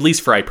 at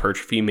least for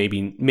hypertrophy,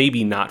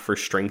 maybe not for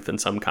strength in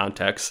some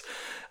contexts.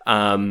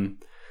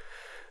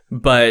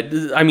 But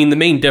I mean, the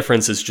main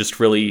difference is just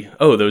really,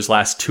 those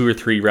last 2 or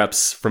 3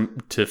 reps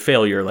to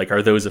failure, like,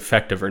 are those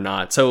effective or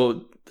not?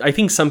 So I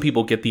think some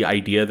people get the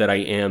idea that I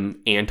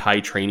am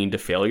anti-training to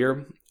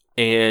failure,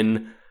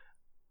 and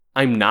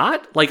I'm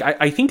not. Like,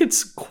 I think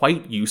it's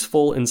quite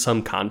useful in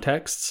some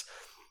contexts.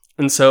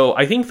 And so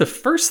I think the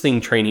first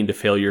thing training to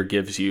failure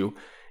gives you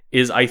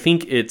is, I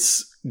think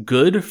it's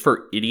good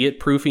for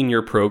idiot-proofing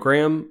your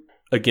program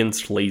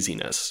against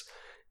laziness.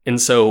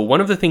 And so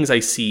one of the things I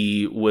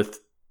see with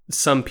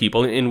some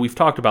people, and we've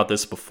talked about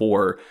this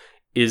before,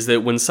 is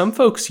that when some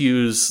folks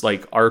use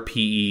like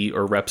RPE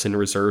or reps in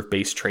reserve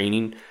based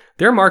training,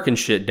 they're marking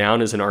shit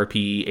down as an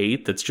RPE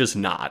 8 that's just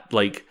not.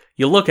 Like,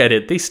 you look at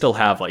it, they still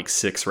have like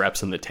 6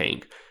 reps in the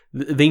tank.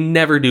 They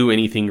never do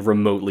anything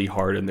remotely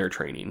hard in their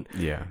training.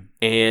 Yeah.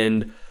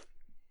 And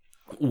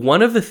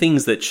one of the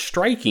things that's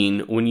striking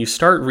when you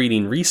start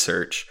reading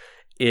research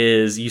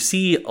is you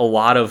see a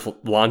lot of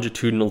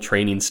longitudinal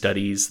training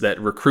studies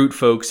that recruit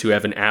folks who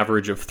have an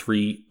average of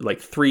 3,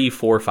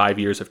 4, 5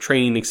 years of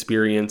training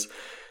experience.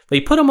 They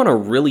put them on a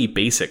really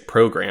basic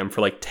program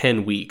for like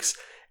 10 weeks.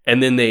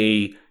 And then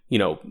they, you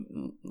know,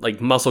 like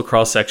muscle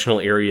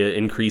cross-sectional area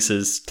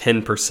increases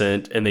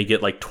 10% and they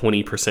get like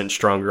 20%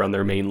 stronger on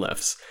their main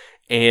lifts.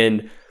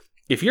 And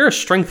if you're a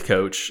strength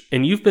coach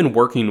and you've been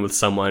working with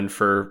someone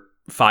for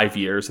 5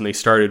 years and they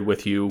started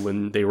with you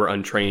when they were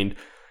untrained,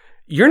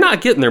 you're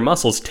not getting their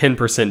muscles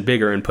 10%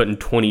 bigger and putting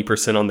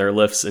 20% on their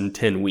lifts in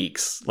 10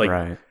 weeks. Like,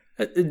 right.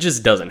 It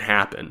just doesn't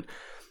happen.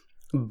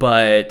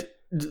 But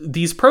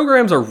these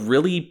programs are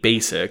really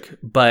basic,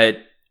 but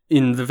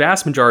in the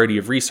vast majority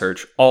of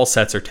research, all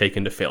sets are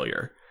taken to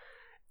failure.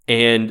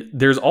 And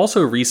there's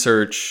also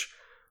research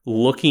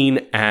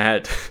looking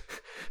at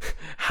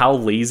how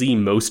lazy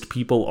most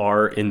people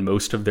are in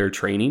most of their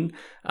training.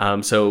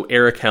 So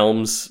Eric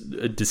Helms,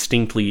 a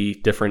distinctly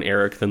different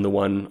Eric than the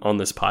one on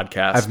this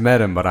podcast. I've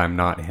met him, but I'm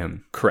not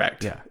him.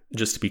 Correct. Yeah.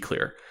 Just to be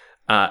clear.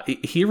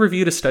 He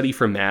reviewed a study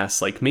from Mass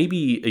like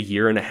maybe a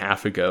year and a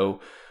half ago.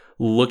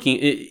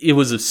 It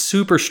was a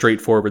super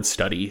straightforward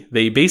study.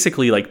 They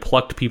basically like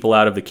plucked people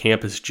out of the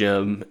campus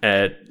gym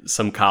at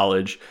some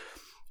college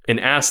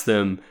and asked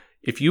them,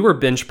 if you were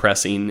bench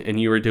pressing and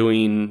you were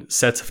doing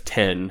sets of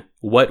 10,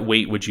 what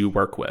weight would you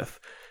work with?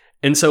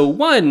 And so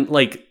one,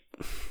 like,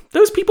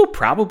 those people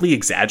probably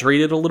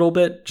exaggerated a little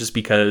bit, just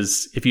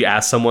because if you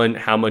ask someone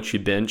how much you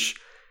bench,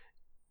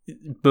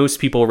 most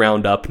people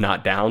round up,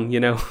 not down,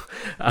 you know?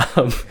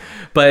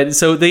 But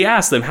so they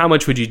asked them, how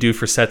much would you do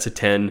for sets of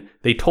 10?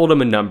 They told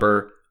them a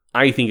number.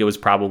 I think it was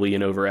probably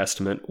an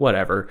overestimate,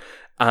 whatever.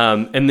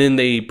 And then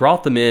they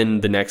brought them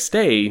in the next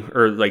day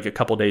or like a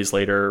couple days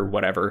later or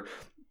whatever,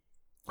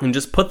 and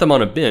just put them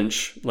on a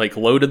bench, like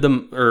loaded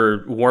them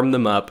or warmed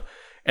them up,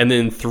 and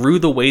then threw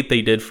the weight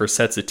they did for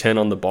sets of 10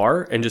 on the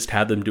bar and just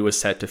had them do a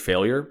set to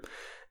failure.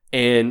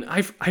 And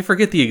I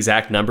forget the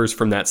exact numbers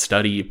from that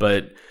study,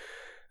 but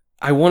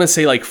I want to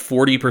say like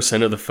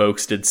 40% of the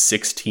folks did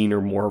 16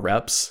 or more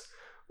reps,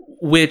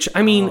 which,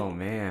 I mean, oh,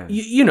 man.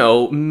 You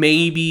know,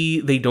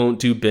 maybe they don't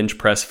do bench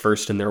press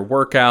first in their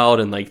workout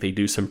and like they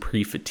do some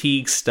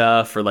pre-fatigue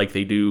stuff, or like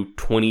they do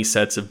 20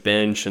 sets of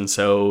bench and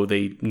so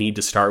they need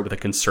to start with a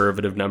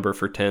conservative number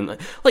for 10.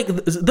 Like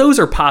those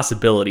are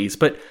possibilities,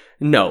 but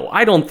no,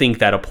 I don't think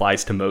that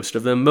applies to most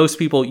of them. Most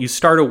people, you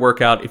start a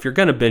workout, if you're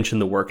going to bench in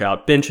the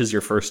workout, bench is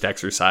your first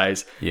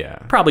exercise. Yeah.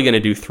 Probably going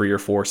to do 3 or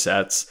 4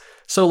 sets.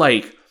 So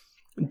like,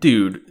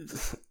 dude,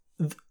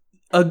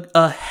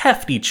 a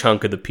hefty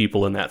chunk of the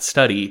people in that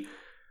study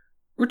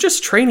were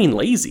just training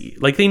lazy.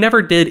 Like they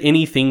never did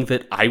anything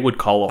that I would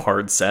call a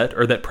hard set,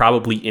 or that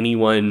probably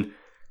anyone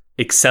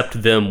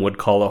except them would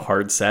call a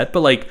hard set.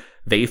 But like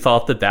they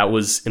thought that that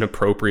was an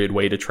appropriate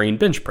way to train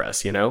bench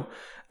press, you know?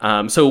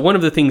 So one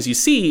of the things you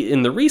see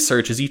in the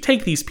research is you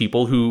take these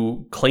people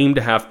who claim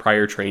to have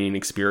prior training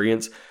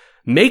experience,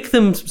 make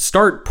them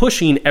start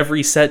pushing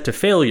every set to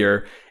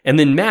failure, and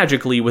then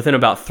magically within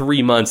about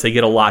 3 months, they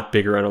get a lot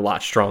bigger and a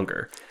lot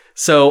stronger.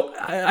 So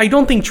I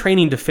don't think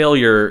training to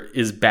failure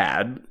is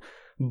bad,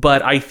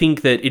 but I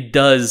think that it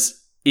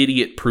does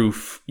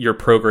idiot-proof your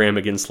program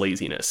against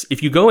laziness.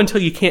 If you go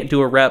until you can't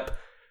do a rep,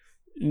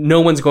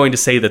 no one's going to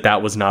say that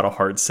that was not a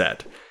hard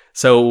set.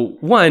 So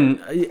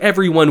one,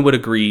 everyone would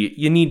agree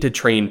you need to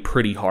train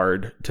pretty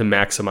hard to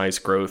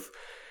maximize growth.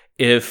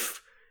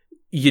 If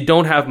you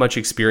don't have much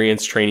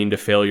experience training to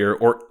failure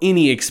or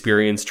any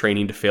experience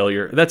training to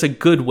failure, that's a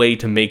good way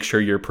to make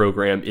sure your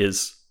program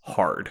is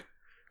hard.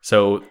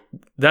 So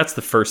that's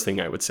the first thing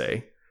I would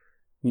say.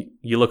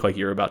 You look like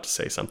you're about to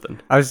say something.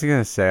 I was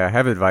going to say, I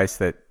have advice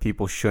that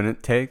people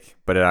shouldn't take,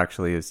 but it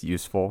actually is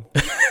useful.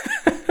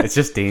 It's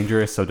just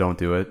dangerous, so don't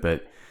do it.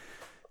 But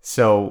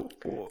so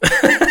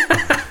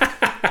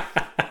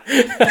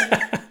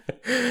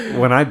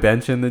when I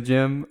bench in the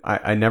gym,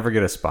 I never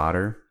get a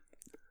spotter,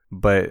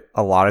 but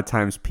a lot of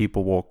times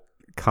people will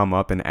come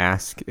up and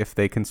ask if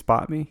they can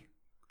spot me.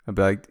 I'll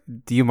be like,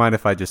 do you mind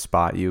if I just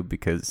spot you?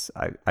 Because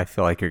I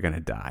feel like you're going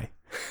to die.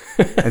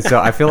 And so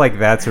I feel like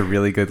that's a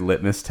really good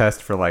litmus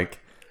test for like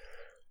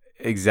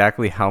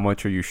exactly how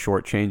much are you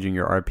shortchanging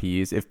your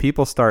RPEs. If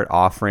people start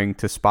offering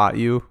to spot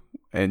you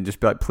and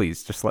just be like,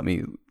 please, just let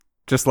me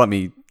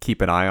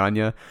keep an eye on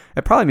you,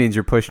 it probably means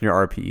you're pushing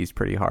your RPEs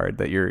pretty hard,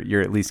 that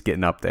you're at least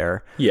getting up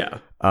there. Yeah.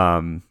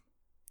 And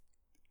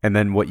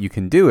then what you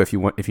can do if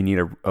you need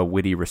a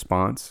witty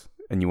response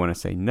and you want to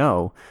say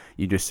no,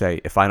 you just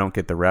say, if I don't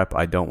get the rep,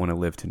 I don't want to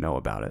live to know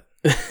about it.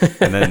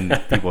 And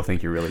then people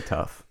think you're really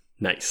tough.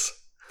 Nice.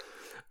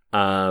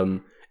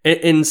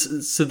 And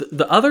so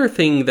the other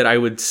thing that I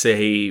would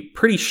say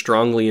pretty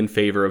strongly in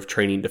favor of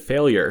training to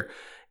failure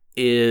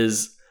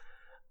is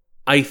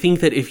I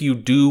think that if you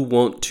do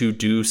want to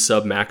do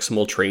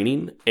submaximal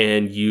training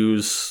and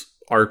use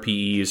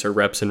RPEs or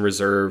reps in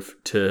reserve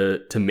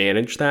to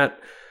manage that,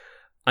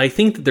 I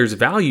think that there's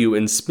value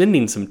in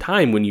spending some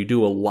time when you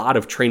do a lot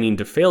of training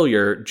to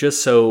failure,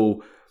 just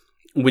so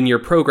when your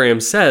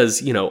program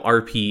says,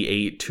 RP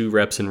 8, 2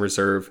 reps in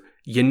reserve,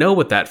 you know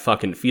what that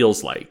fucking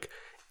feels like.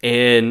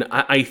 And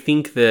I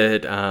think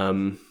that,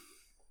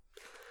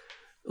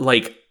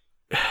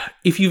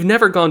 if you've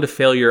never gone to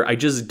failure, I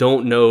just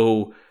don't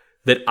know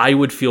that I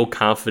would feel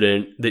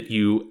confident that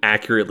you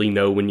accurately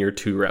know when you're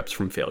 2 reps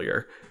from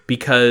failure.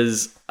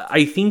 Because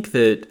I think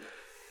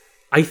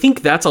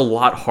that's a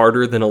lot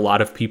harder than a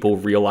lot of people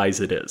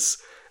realize it is.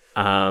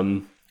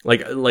 I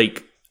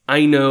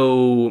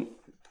know.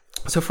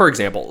 So for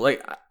example,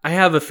 I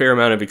have a fair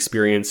amount of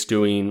experience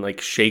doing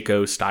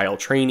Shako style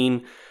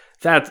training.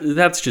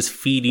 That's just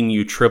feeding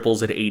you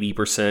triples at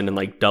 80%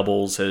 and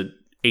doubles at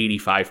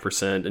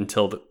 85%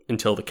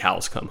 until the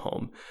cows come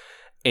home.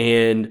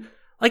 And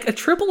a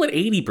triple at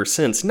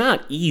 80% is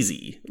not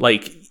easy.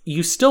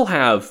 You still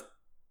have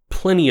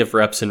plenty of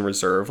reps in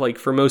reserve.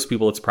 For most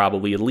people, it's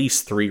probably at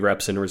least 3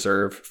 reps in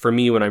reserve. For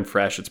me, when I'm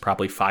fresh, it's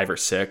probably 5 or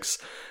 6.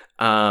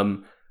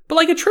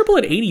 But a triple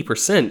at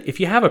 80%, if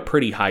you have a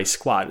pretty high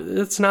squat,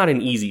 it's not an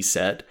easy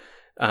set.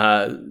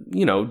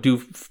 Do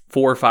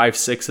 4, 5,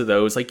 6 of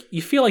those.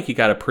 You feel like you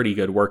got a pretty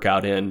good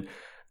workout in.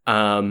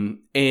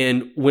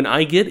 And when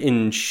I get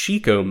in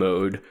Shiko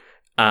mode,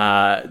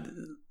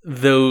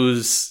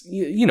 those,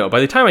 by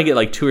the time I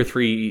get 2 or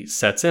 3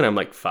 sets in, I'm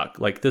like, fuck,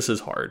 this is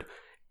hard.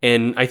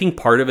 And I think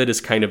part of it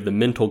is kind of the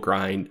mental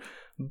grind.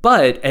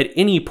 But at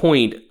any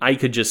point, I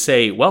could just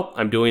say, well,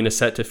 I'm doing a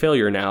set to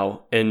failure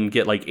now and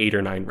get 8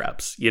 or 9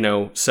 reps,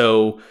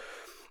 So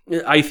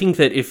I think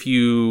that if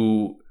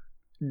you...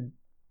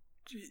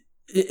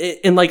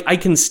 And I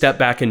can step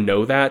back and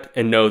know that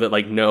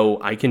no,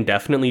 I can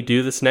definitely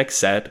do this next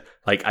set.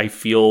 I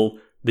feel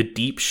the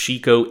deep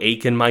Shiko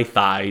ache in my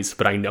thighs,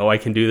 but I know I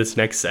can do this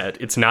next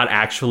set. It's not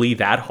actually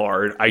that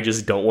hard. I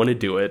just don't want to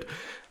do it.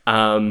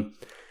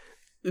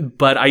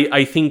 But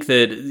I think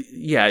that,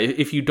 yeah,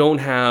 if you don't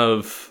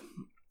have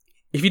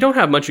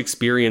much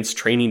experience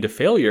training to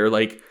failure,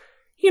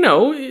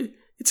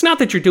 it's not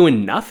that you're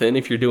doing nothing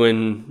if you're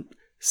doing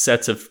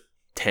sets of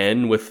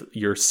 10 with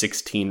your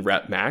 16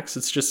 rep max.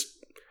 It's just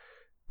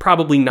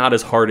probably not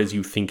as hard as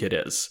you think it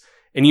is.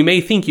 And you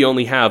may think you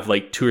only have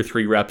 2 or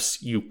 3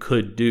 reps you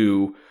could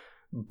do,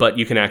 but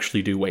you can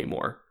actually do way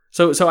more.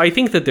 So I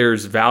think that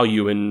there's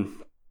value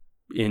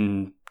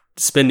in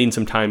spending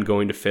some time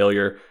going to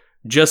failure,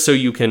 just so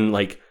you can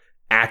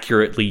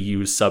accurately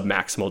use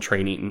submaximal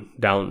training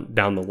down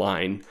the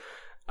line.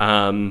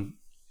 And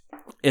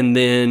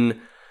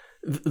then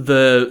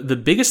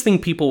the biggest thing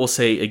people will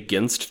say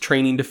against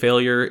training to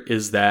failure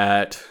is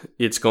that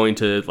it's going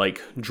to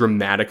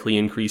dramatically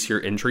increase your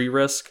injury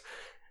risk.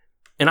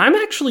 And I'm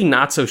actually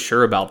not so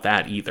sure about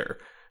that either.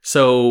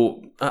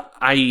 So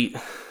I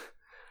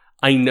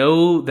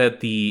know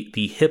that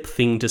the hip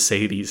thing to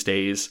say these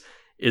days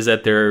is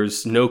that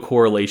there's no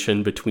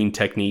correlation between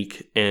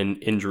technique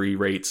and injury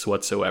rates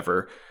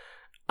whatsoever.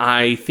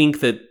 I think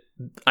that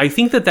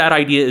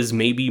idea is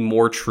maybe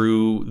more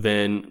true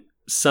than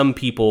some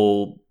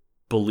people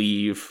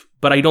believe,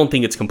 but I don't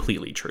think it's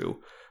completely true.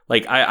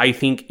 I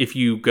think if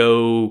you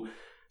go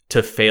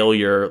to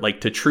failure,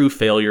 to true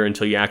failure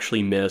until you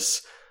actually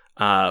miss,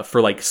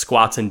 for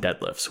squats and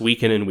deadlifts,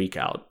 week in and week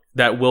out,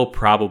 that will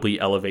probably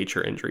elevate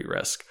your injury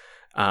risk.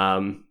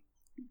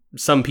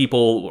 Some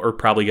people are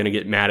probably going to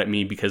get mad at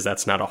me because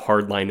that's not a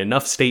hardline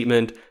enough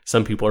statement.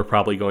 Some people are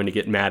probably going to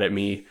get mad at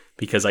me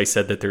because I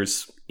said that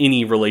there's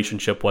any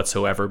relationship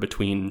whatsoever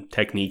between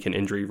technique and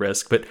injury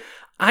risk. But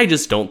I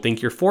just don't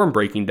think your form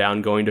breaking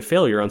down going to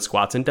failure on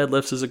squats and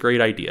deadlifts is a great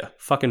idea.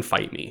 Fucking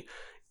fight me.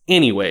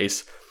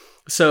 Anyways,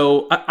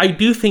 so I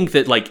do think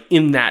that like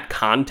in that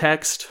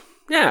context,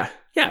 yeah,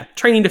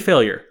 training to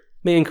failure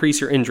may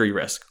increase your injury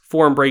risk.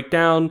 Form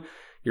breakdown,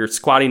 you're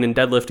squatting and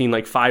deadlifting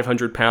like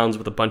 500 pounds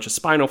with a bunch of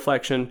spinal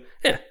flexion.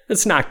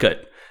 It's not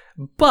good.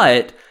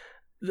 But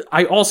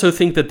I also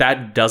think that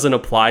that doesn't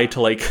apply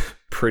to like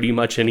pretty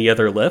much any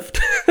other lift.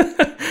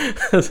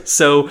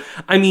 So,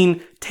 I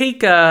mean,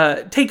 take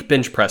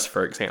bench press,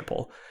 for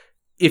example.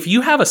 If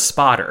you have a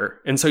spotter,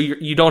 and so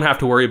you don't have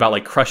to worry about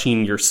like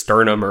crushing your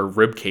sternum or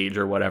rib cage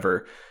or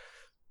whatever,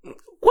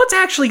 what's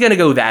actually going to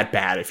go that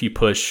bad if you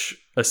push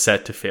a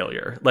set to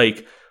failure?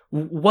 Like,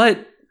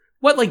 what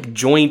like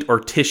joint or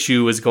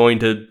tissue is going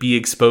to be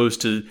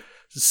exposed to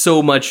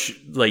so much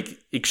like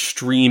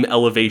extreme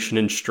elevation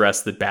and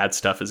stress that bad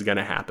stuff is going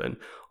to happen?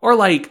 Or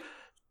like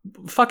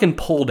fucking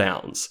pull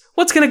downs.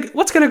 What's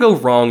gonna go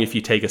wrong if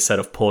you take a set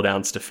of pull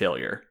downs to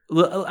failure?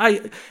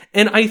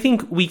 I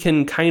think we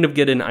can kind of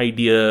get an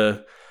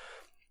idea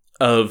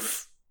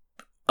of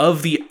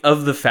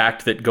the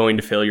fact that going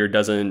to failure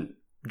doesn't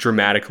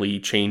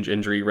dramatically change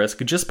injury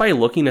risk just by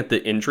looking at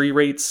the injury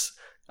rates,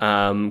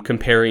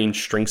 comparing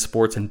strength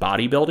sports and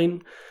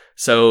bodybuilding.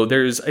 So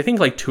there's, I think,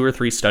 like 2 or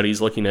 3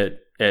 studies looking at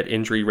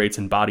injury rates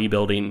in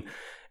bodybuilding,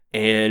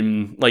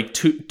 and like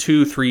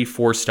 2, 3,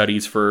 4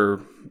 studies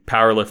for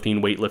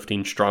powerlifting,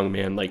 weightlifting,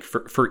 strongman, like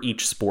for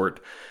each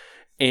sport.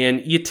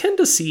 And you tend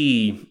to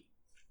see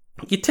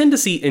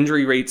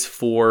injury rates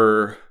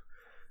for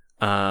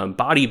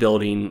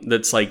bodybuilding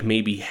that's like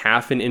maybe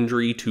half an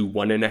injury to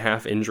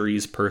 1.5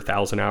 injuries per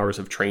 1,000 hours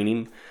of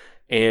training.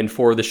 And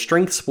for the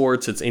strength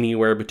sports, it's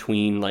anywhere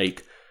between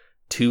like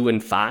 2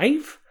 and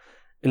 5.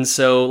 And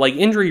so like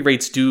injury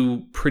rates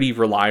do pretty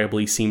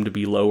reliably seem to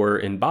be lower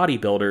in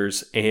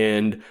bodybuilders.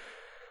 And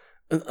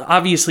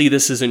obviously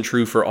this isn't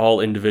true for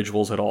all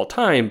individuals at all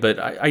time, but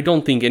I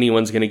don't think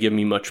anyone's going to give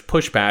me much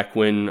pushback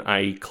when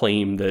I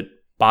claim that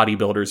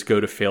bodybuilders go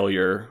to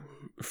failure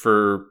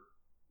for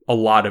a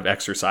lot of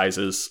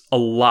exercises a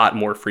lot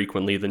more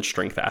frequently than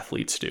strength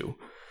athletes do.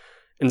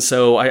 And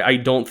so I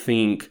don't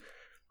think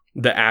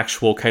the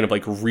actual kind of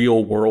like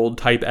real world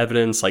type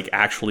evidence, like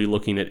actually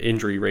looking at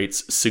injury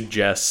rates,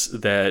 suggests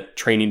that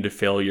training to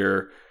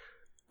failure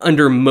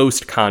under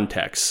most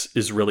contexts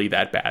is really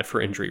that bad for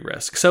injury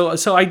risk. So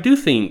I do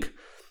think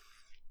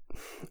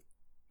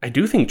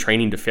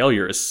training to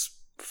failure is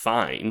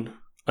fine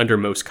under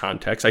most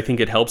contexts. I think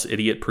it helps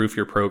idiot-proof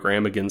your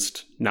program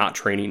against not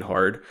training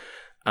hard.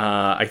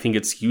 I think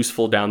it's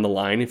useful down the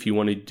line if you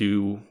want to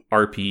do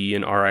RPE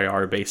and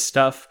RIR-based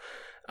stuff.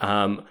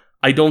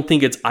 I don't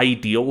think it's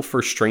ideal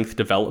for strength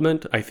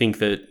development. I think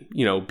that,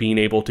 being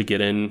able to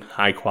get in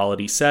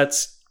high-quality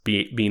sets,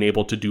 being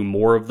able to do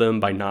more of them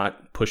by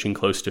not pushing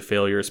close to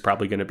failure is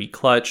probably going to be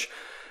clutch.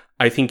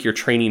 I think your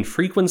training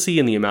frequency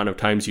and the amount of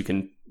times you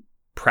can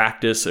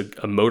practice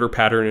a motor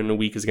pattern in a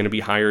week is going to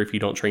be higher if you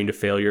don't train to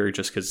failure,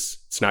 just because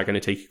it's not going to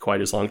take you quite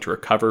as long to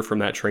recover from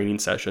that training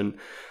session.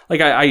 Like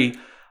I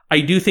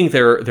do think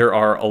there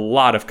are a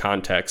lot of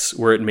contexts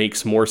where it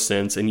makes more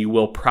sense and you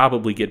will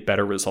probably get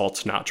better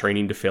results not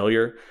training to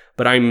failure,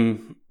 but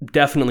I'm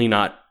definitely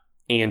not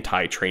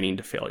anti-training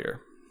to failure.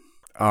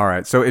 All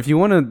right. So if you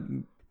want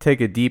to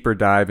take a deeper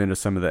dive into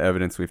some of the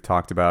evidence we've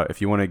talked about,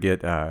 if you want to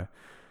get a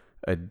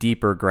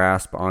deeper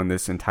grasp on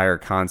this entire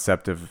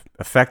concept of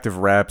effective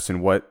reps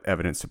and what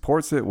evidence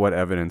supports it, what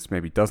evidence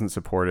maybe doesn't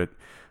support it,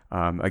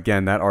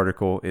 again, that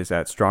article is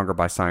at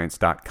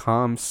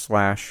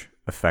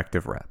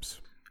strongerbyscience.com/effective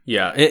reps.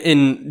 Yeah,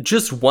 and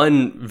just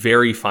one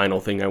very final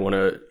thing I want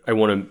to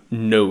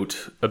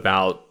note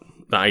about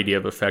the idea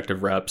of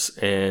effective reps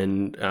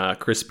and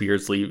Chris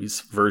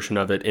Beardsley's version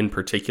of it in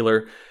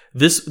particular.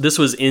 This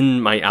was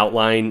in my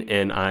outline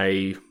and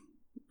I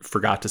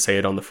forgot to say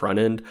it on the front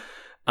end.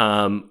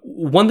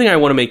 One thing I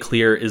want to make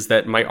clear is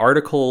that my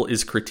article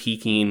is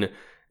critiquing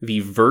the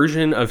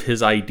version of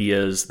his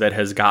ideas that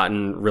has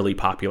gotten really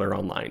popular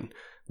online,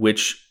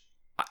 which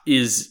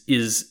is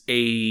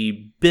a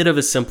bit of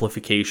a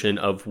simplification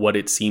of what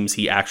it seems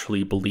he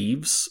actually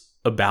believes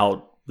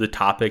about the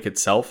topic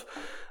itself.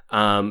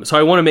 So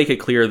I want to make it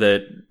clear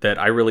that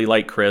I really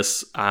like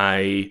Chris.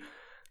 I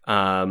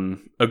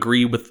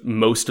agree with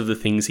most of the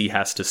things he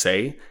has to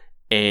say,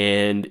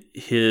 and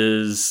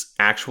his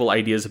actual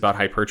ideas about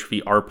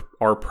hypertrophy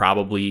are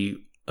probably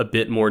a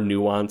bit more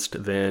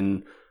nuanced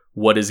than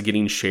what is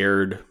getting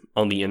shared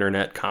on the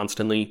internet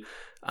constantly.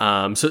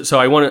 So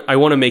I want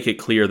to make it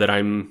clear that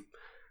I'm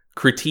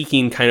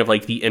critiquing kind of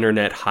like the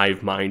internet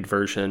hive mind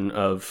version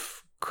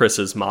of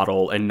Chris's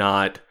model and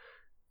not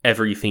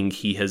everything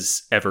he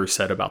has ever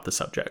said about the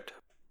subject.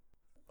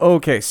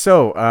 Okay,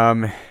 so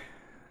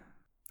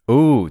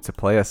to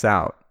play us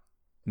out.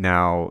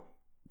 Now,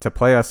 to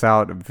play us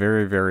out,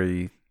 very,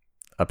 very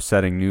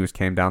upsetting news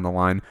came down the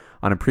line.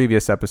 On a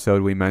previous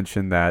episode, we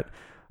mentioned that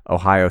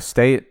Ohio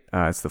State,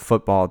 it's the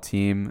football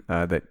team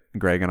that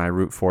Greg and I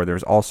root for.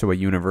 There's also a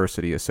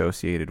university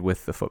associated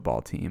with the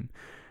football team.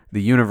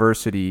 The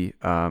university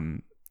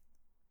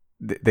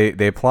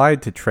they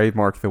applied to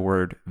trademark the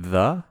word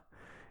 "the,"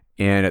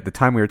 and at the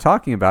time we were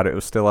talking about it, it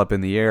was still up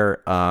in the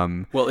air.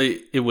 Well,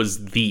 it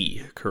was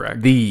the,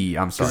 correct?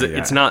 I'm sorry. Because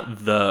it's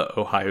not the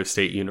Ohio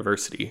State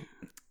University.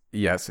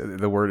 Yes,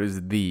 the word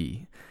is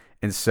 "the,"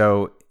 and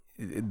so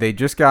they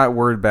just got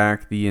word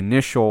back. The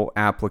initial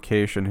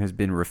application has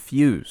been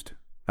refused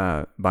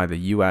by the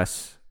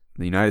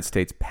United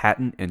States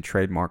Patent and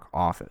Trademark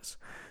Office.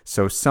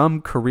 So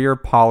some career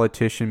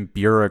politician,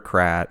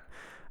 bureaucrat,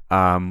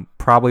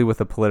 probably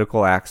with a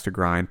political axe to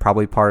grind,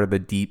 probably part of the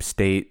deep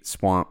state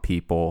swamp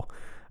people,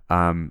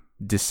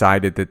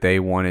 decided that they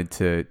wanted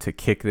to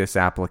kick this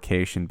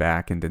application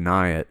back and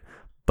deny it.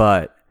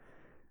 But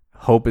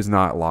hope is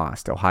not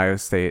lost. Ohio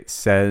State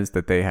says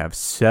that they have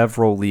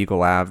several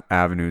legal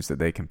avenues that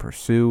they can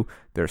pursue.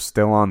 They're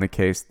still on the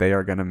case. They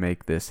are going to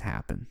make this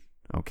happen.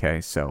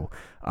 Okay, so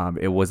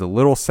it was a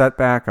little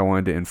setback. I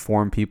wanted to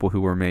inform people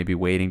who were maybe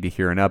waiting to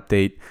hear an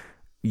update.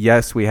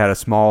 Yes, we had a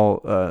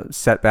small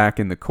setback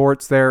in the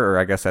courts there, or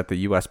I guess at the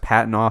U.S.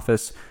 Patent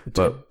Office.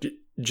 But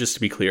just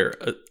to be clear,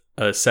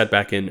 a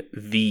setback in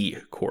the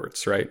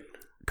courts, right?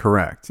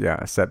 Correct. Yeah,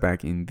 a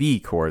setback in the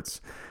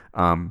courts.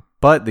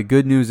 But the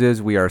good news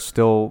is we are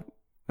still,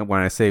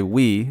 when I say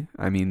we,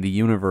 I mean the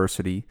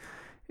university,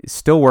 is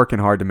still working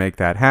hard to make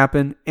that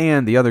happen.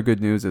 And the other good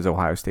news is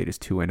Ohio State is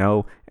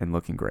 2-0 and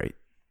looking great.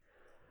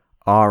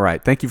 All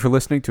right. Thank you for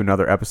listening to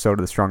another episode of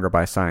the Stronger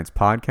by Science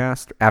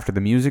podcast. After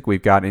the music,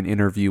 we've got an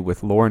interview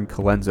with Lauren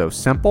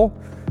Colenso-Semple.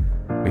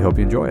 We hope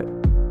you enjoy it.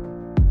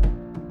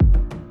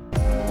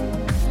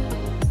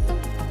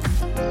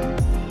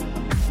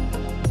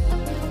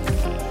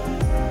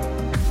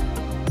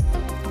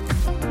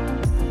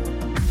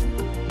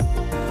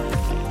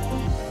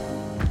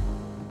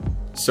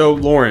 So,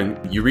 Lauren,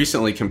 you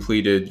recently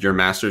completed your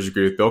master's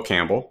degree with Bill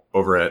Campbell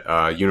over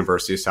at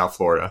University of South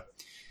Florida.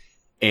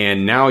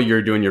 And now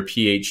you're doing your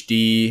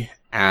PhD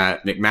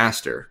at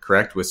McMaster,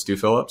 correct, with Stu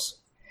Phillips?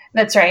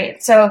 That's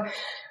right. So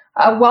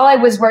while I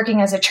was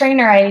working as a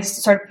trainer, I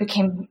sort of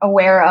became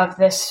aware of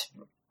this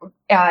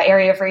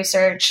area of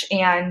research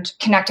and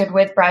connected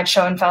with Brad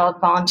Schoenfeld,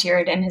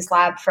 volunteered in his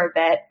lab for a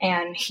bit,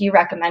 and he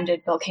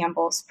recommended Bill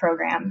Campbell's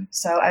program.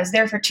 So I was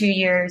there for 2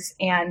 years,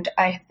 and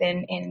I've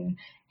been in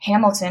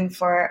Hamilton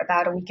for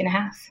about a week and a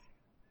half.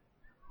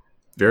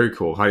 Very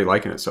cool. How are you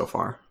liking it so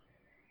far?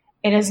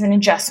 It is an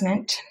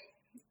adjustment,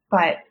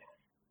 but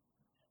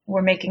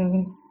we're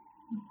making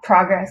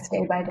progress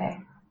day by day.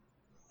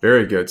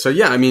 Very good. So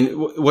yeah, I mean,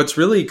 what's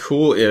really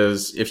cool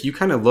is if you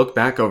kind of look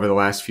back over the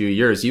last few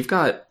years, you've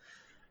got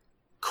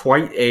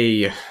quite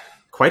a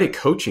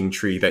coaching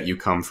tree that you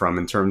come from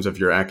in terms of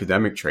your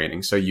academic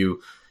training. So you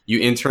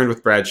interned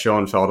with Brad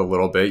Schoenfeld a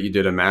little bit. You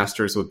did a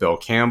master's with Bill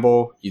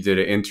Campbell. You did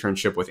an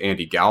internship with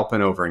Andy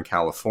Galpin over in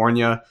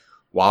California.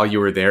 While you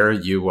were there,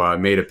 you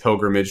made a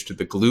pilgrimage to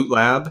the Glute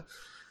Lab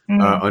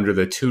under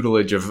the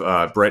tutelage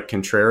of Brett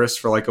Contreras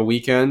for like a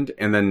weekend.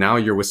 And then now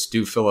you're with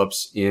Stu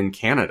Phillips in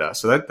Canada.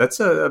 So that's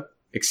a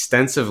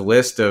extensive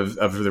list of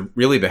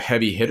really the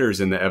heavy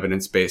hitters in the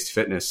evidence-based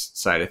fitness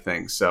side of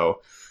things.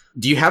 So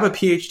do you have a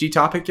PhD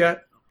topic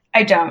yet?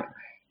 I don't.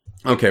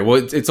 Okay, well,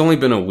 it's only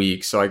been a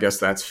week, so I guess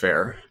that's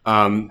fair.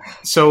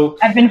 So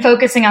I've been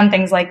focusing on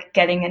things like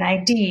getting an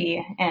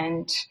ID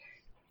and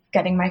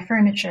getting my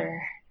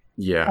furniture,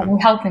 having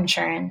health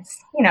insurance,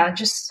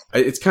 just...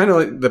 It's kind of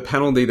like the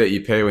penalty that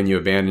you pay when you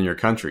abandon your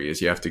country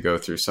is you have to go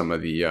through some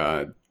of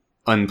the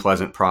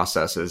unpleasant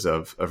processes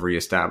of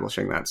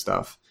reestablishing that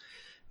stuff.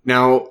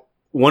 Now,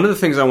 one of the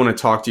things I want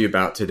to talk to you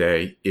about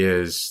today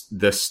is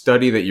the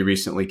study that you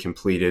recently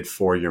completed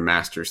for your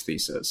master's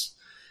thesis.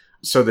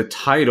 So the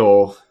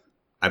title,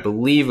 I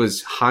believe,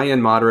 was High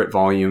and Moderate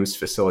Volumes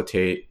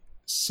Facilitate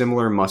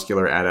Similar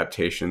Muscular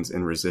Adaptations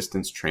in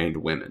Resistance-Trained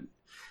Women.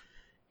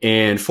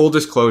 And full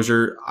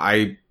disclosure,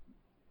 I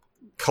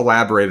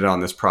collaborated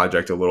on this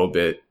project a little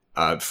bit.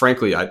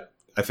 Frankly, I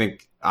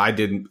think I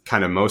did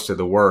kind of most of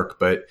the work,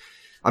 but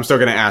I'm still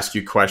going to ask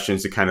you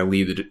questions to kind of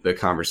lead the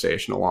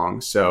conversation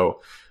along.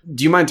 So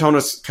do you mind telling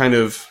us kind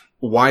of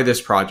why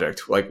this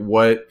project? Like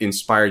what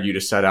inspired you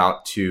to set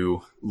out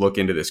to look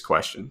into this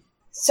question?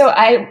 So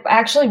I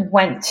actually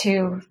went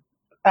to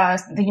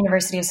the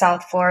University of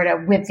South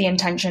Florida with the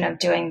intention of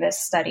doing this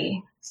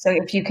study. So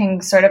if you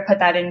can sort of put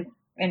that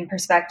in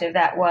perspective,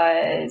 that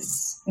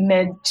was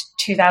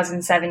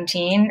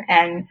mid-2017,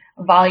 and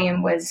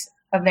volume was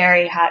a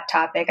very hot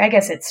topic. I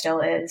guess it still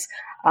is.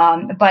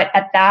 But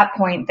at that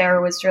point,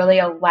 there was really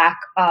a lack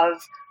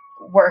of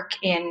work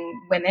in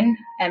women,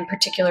 and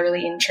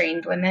particularly in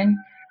trained women.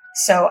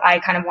 So I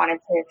kind of wanted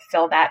to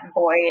fill that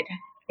void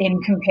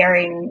in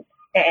comparing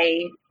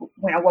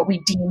what we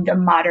deemed a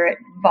moderate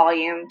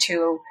volume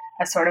to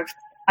a sort of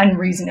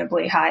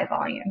unreasonably high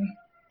volume.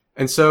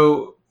 And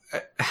so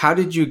how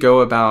did you go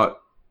about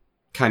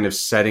kind of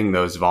setting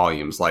those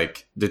volumes,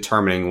 like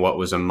determining what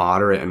was a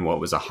moderate and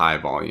what was a high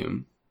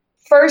volume?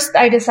 First,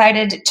 I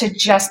decided to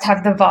just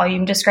have the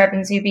volume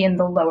discrepancy be in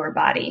the lower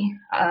body.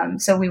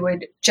 So we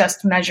would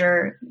just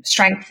measure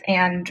strength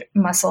and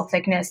muscle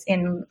thickness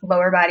in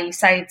lower body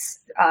sites.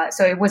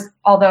 So it was,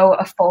 although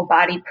a full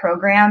body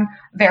program,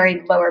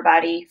 very lower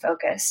body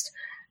focused.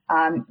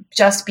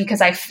 Just because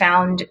I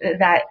found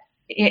that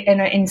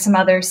in some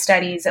other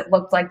studies, it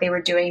looked like they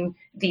were doing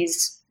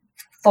these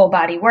full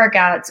body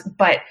workouts,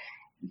 but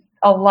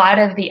a lot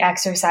of the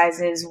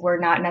exercises were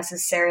not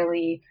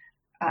necessarily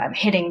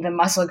hitting the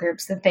muscle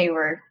groups that they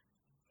were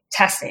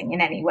testing in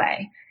any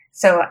way.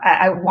 So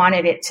I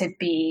wanted it to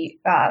be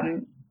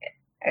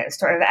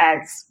sort of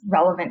as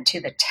relevant to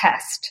the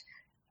test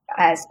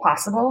as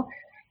possible.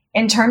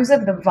 In terms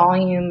of the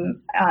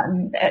volume,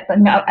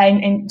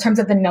 in terms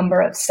of the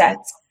number of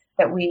sets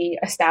that we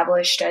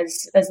established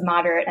as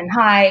moderate and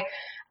high,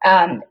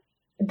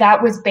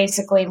 that was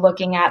basically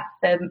looking at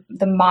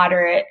the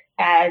moderate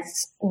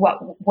as what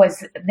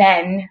was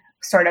then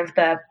sort of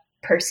the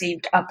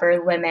perceived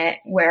upper limit,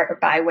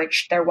 by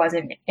which there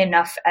wasn't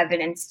enough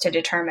evidence to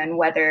determine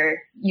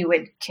whether you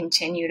would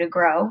continue to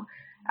grow.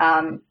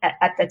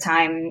 At the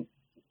time,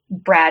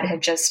 Brad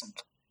had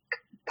just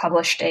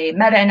published a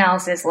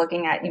meta-analysis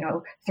looking at,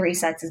 3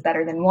 sets is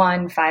better than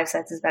 1, 5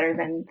 sets is better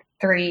than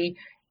 3,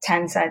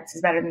 10 sets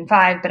is better than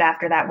 5, but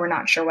after that, we're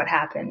not sure what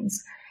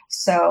happens.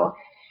 So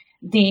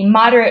the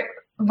moderate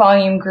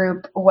volume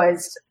group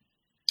was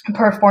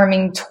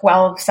performing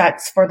 12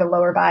 sets for the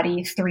lower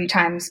body 3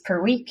 times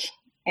per week.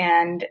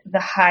 And the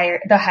high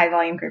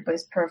volume group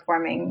was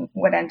performing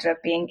what ended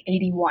up being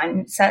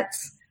 81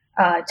 sets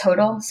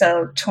total.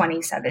 So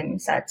 27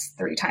 sets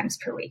 3 times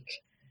per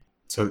week.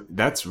 So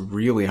that's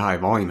really high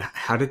volume.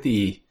 How did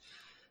the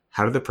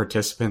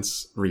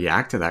participants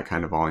react to that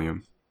kind of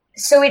volume?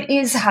 So it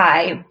is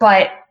high,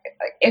 but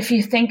if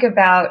you think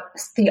about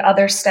the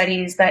other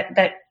studies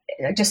that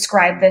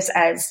describe this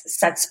as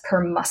sets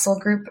per muscle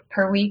group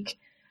per week,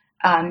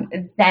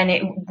 then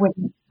it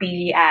wouldn't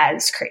be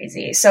as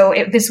crazy. So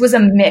this was a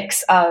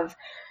mix of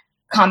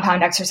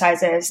compound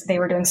exercises. They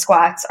were doing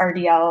squats,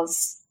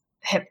 RDLs,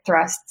 hip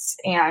thrusts,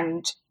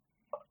 and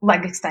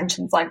leg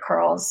extensions, leg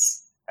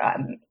curls,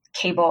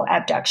 cable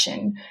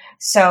abduction.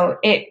 So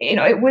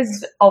it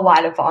was a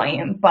lot of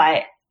volume,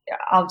 but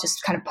I'll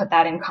just kind of put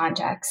that in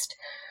context.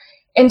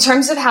 In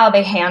terms of how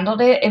they handled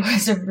it, it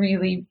was a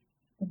really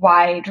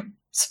wide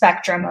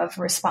spectrum of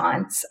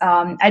response.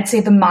 I'd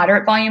say the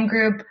moderate volume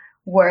group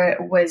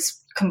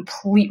was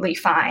completely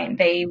fine.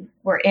 They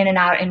were in and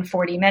out in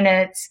 40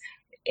 minutes.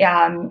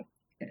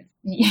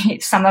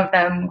 Some of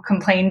them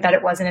complained that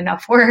it wasn't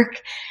enough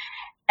work.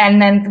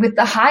 And then with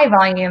the high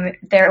volume,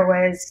 there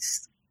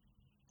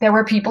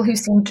were people who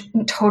seemed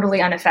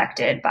totally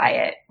unaffected by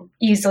it,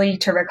 easily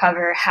to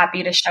recover,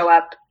 happy to show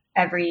up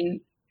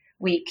every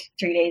week,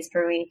 3 days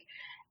per week.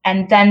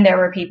 And then there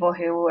were people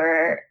who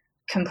were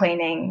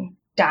complaining,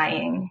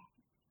 dying,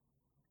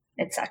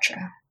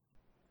 etc.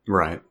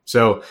 Right.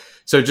 So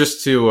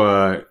just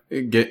to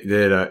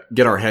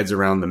get our heads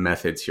around the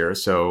methods here.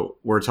 So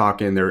we're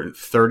talking there are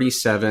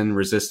 37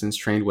 resistance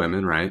trained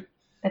women, right?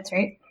 That's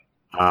right.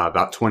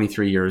 About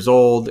 23 years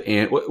old.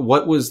 And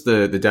what was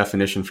the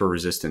definition for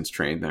resistance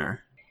trained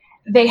there?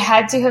 They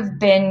had to have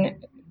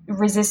been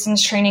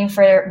resistance training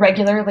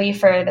regularly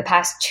for the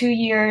past 2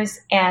 years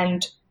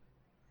and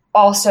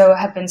also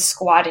have been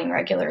squatting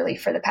regularly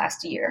for the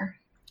past year.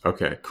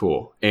 Okay,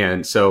 cool.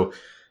 And so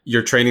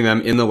you're training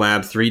them in the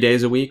lab 3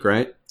 days a week,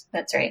 right?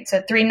 That's right.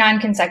 So 3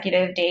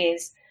 non-consecutive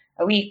days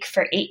a week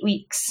for 8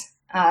 weeks.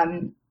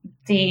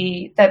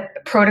 The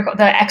protocol,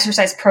 the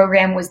exercise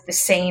program was the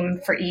same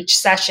for each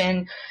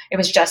session. It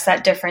was just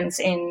that difference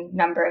in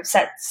number of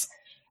sets.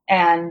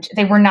 And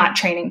they were not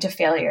training to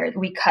failure.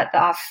 We cut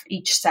off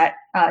each set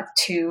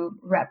 2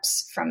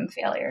 reps from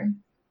failure.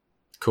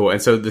 Cool.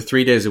 And so the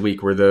 3 days a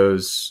week, were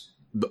those,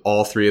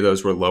 all 3 of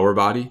those were lower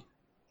body?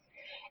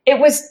 It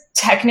was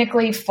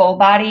technically full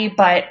body,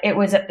 but it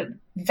was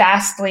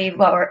vastly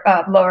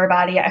lower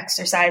body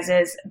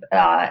exercises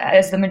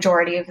as the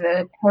majority of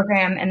the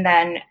program. And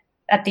then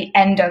at the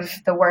end of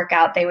the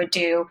workout, they would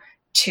do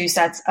 2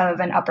 sets of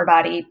an upper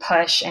body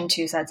push and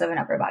 2 sets of an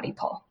upper body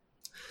pull.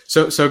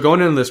 So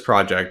going into this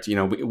project,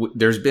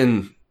 there's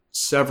been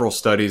several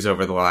studies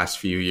over the last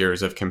few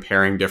years of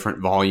comparing different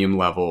volume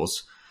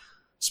levels,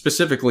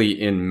 specifically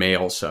in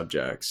male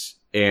subjects.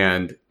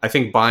 And I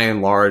think by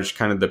and large,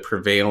 kind of the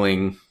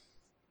prevailing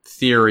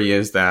theory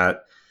is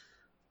that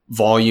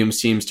volume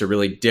seems to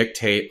really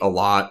dictate a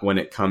lot when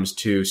it comes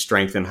to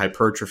strength and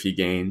hypertrophy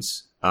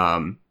gains.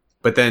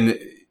 But then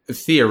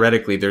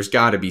theoretically, there's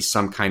got to be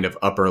some kind of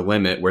upper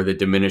limit where the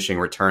diminishing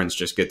returns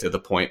just get to the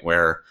point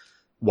where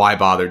why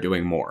bother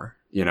doing more,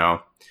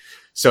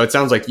 So it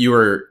sounds like you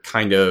were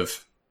kind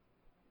of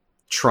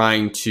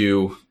trying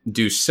to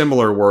do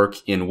similar work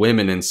in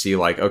women and see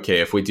like, okay,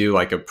 if we do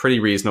like a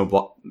pretty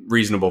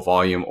reasonable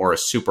volume or a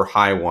super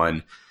high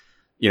one,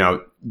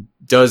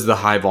 does the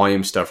high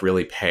volume stuff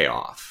really pay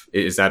off?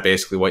 Is that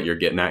basically what you're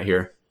getting at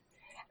here?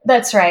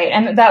 That's right.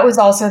 And that was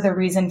also the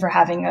reason for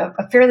having a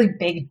fairly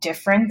big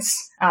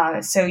difference.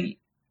 So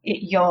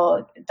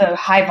the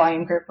high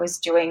volume group was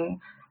doing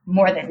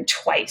more than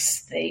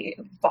twice the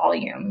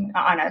volume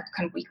on a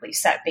kind of weekly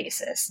set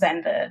basis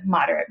than the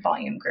moderate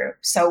volume group.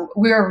 So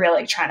we were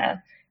really trying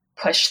to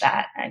push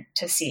that and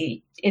to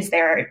see, does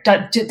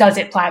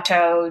it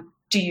plateau?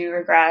 Do you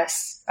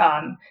regress?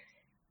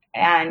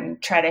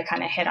 And try to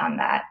kind of hit on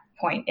that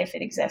point if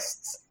it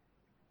exists.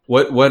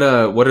 What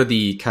are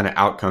the kind of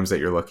outcomes that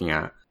you're looking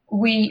at?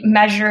 We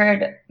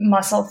measured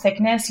muscle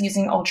thickness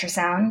using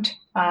ultrasound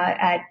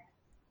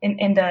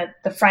in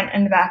the front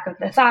and the back of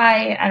the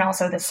thigh, and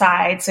also the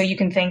side. So you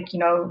can think,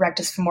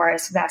 rectus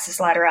femoris, vastus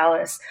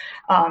lateralis,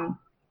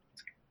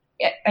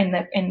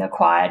 in the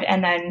quad,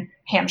 and then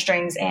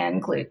hamstrings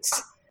and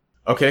glutes.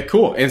 Okay,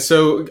 cool. And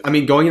so, I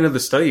mean, going into the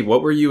study,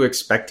 what were you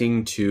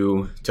expecting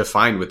to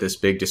find with this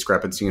big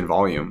discrepancy in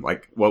volume?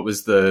 Like, what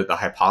was the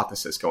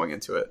hypothesis going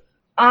into it?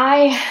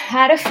 I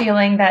had a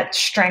feeling that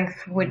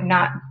strength would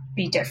not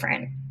be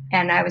different,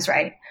 and I was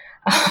right.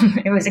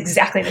 It was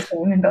exactly the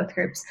same in both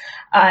groups,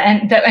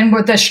 and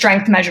the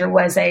strength measure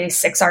was a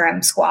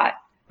 6RM squat.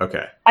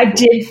 Okay, I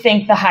did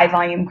think the high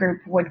volume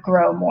group would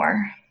grow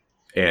more.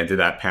 And did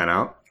that pan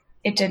out?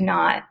 It did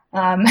not.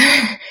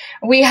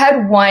 We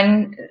had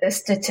one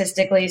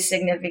statistically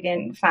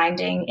significant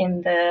finding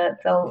in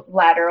the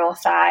lateral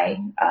thigh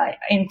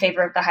in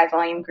favor of the high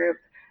volume group.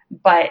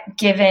 But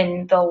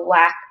given the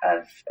lack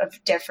of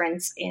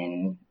difference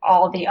in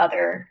all the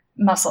other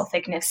muscle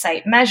thickness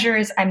site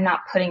measures, I'm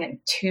not putting in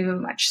too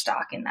much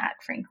stock in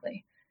that,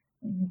 frankly.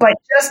 But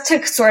just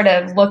to sort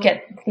of look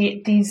at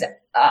these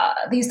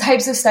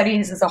types of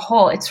studies as a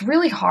whole, it's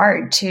really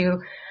hard to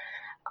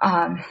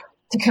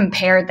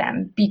compare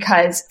them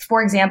because,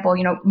 for example,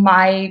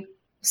 my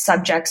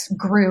subjects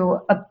grew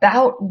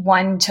about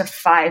 1% to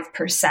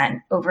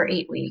 5% over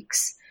 8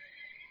 weeks.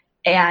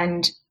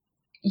 And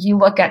you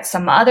look at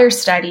some other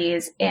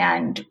studies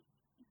and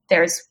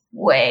there's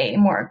way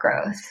more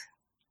growth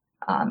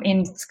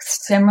in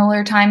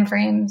similar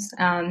timeframes.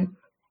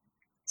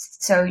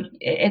 So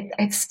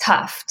it's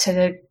tough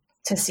to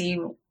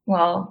see,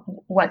 well,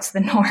 what's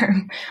the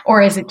norm,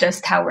 or is it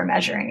just how we're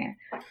measuring it?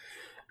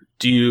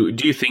 Do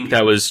you think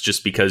that was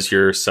just because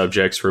your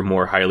subjects were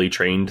more highly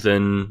trained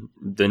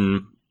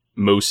than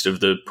most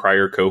of the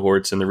prior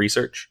cohorts in the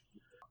research?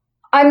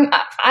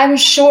 I'm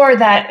sure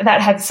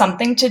that had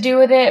something to do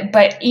with it,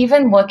 but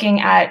even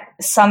looking at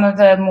some of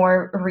the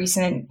more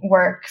recent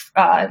work,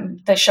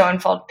 the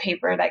Schoenfeld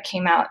paper that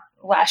came out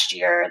last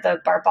year,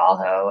 the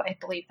Barbalho, I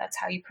believe that's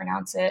how you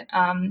pronounce it.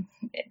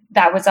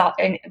 That was all,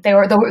 and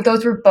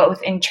those were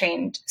both in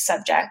trained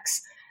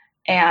subjects,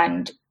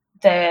 and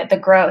the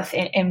growth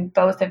in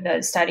both of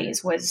those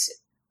studies was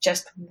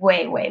just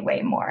way, way,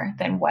 way more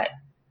than what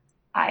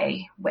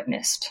I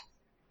witnessed.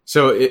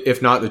 So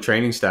if not the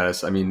training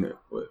status, I mean,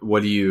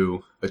 what do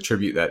you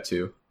attribute that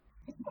to?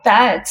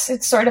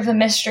 It's sort of a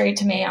mystery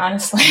to me,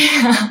 honestly.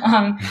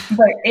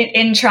 But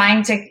in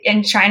trying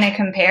to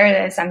compare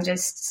this, I'm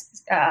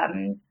just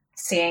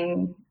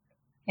seeing,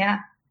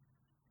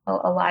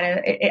 a lot of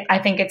it. I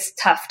think it's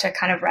tough to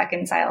kind of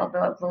reconcile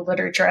the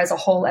literature as a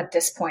whole at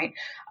this point.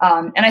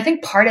 And I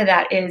think part of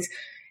that is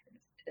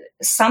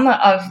some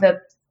of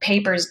the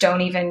papers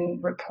don't even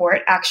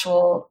report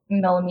actual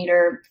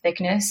millimeter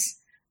thickness.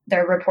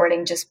 They're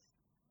reporting just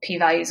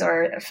p-values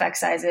or effect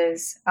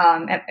sizes.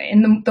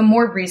 And the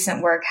more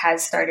recent work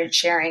has started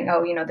sharing,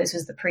 this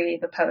was the pre,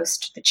 the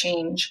post, the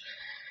change.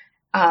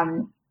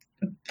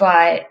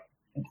 But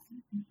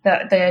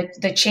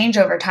the change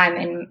over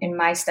time in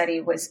my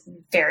study was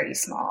very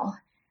small.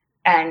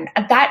 And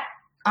that,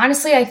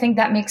 honestly, I think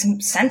that makes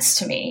sense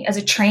to me as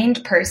a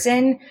trained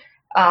person,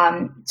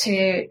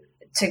 to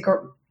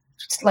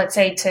let's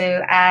say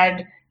to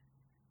add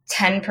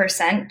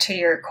 10% to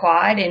your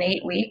quad in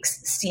 8 weeks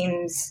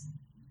seems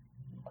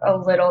a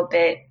little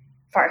bit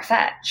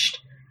far-fetched.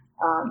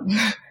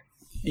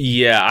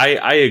 Yeah,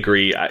 I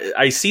agree.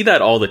 I see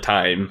that all the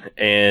time.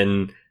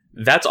 And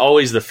that's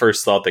always the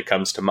first thought that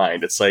comes to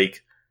mind. It's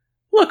like,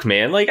 look,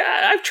 man, like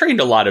I've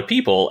trained a lot of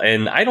people,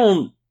 and I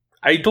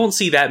don't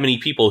see that many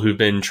people who've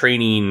been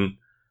training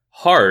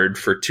hard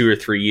for 2 or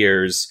 3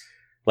 years,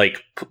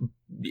 like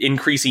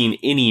increasing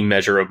any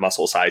measure of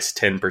muscle size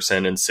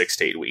 10% in 6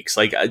 to 8 weeks.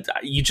 Like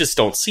you just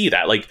don't see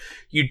that. Like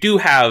you do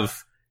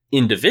have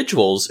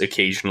individuals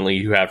occasionally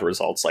who have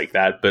results like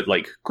that, but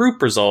like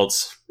group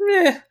results,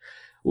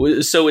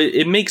 So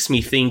it makes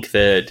me think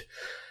that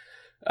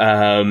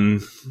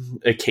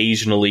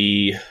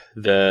occasionally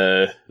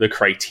the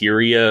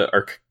criteria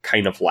are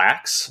kind of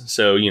lax.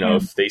 So,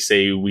 if they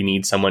say we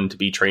need someone to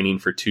be training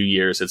for 2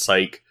 years, it's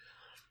like,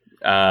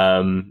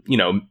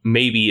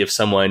 maybe if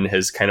someone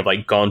has kind of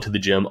like gone to the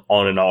gym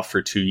on and off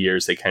for 2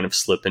 years, they kind of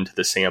slip into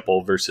the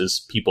sample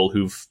versus people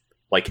who've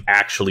like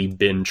actually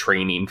been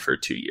training for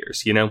 2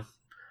 years,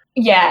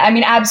 Yeah, I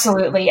mean,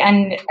 absolutely.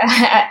 And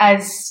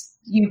as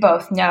you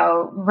both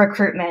know,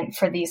 recruitment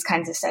for these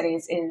kinds of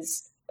studies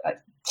is a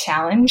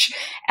challenge.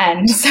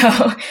 And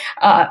so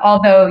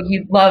although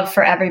you'd love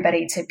for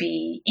everybody to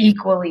be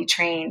equally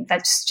trained,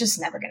 that's just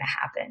never going to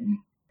happen.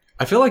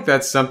 I feel like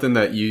that's something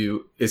that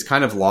is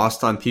kind of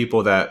lost on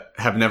people that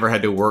have never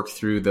had to work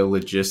through the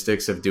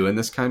logistics of doing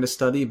this kind of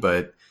study.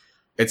 But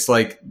it's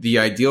like the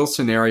ideal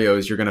scenario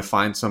is you're going to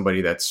find somebody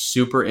that's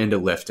super into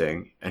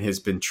lifting and has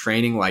been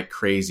training like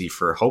crazy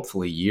for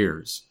hopefully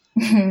years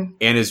and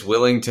is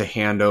willing to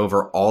hand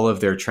over all of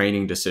their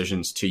training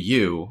decisions to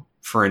you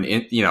for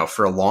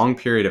for a long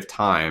period of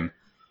time.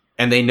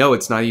 And they know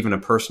it's not even a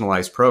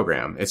personalized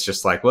program. It's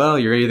just like, well,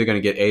 you're either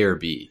going to get A or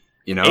B,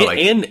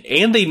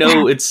 and they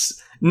know it's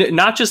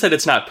not just that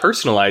it's not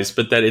personalized,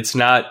 but that it's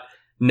not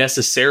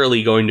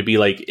necessarily going to be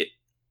like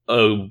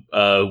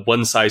a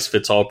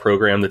one-size-fits-all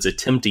program that's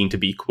attempting to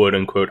be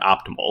quote-unquote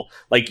optimal.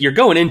 Like, you're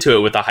going into it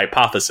with a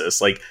hypothesis.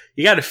 Like,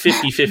 you got a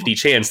 50-50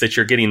 chance that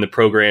you're getting the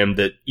program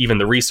that even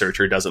the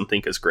researcher doesn't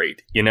think is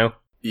great,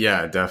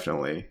 Yeah,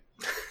 definitely.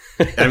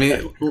 I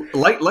mean,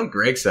 like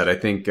Greg said, I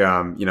think,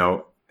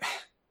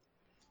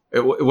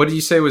 what did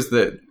you say was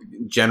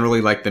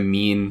generally like the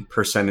mean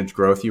percentage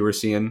growth you were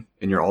seeing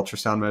in your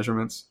ultrasound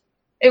measurements?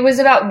 It was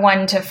about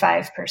 1 to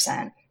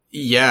 5%.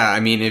 Yeah, I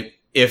mean,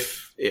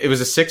 if it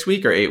was a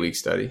 6-week or 8-week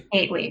study?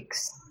 8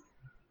 weeks.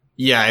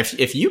 Yeah,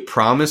 if you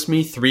promise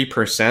me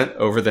 3%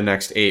 over the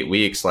next 8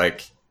 weeks,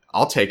 like,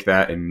 I'll take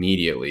that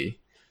immediately.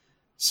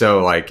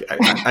 So, like,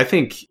 I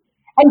think...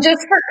 And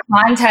just for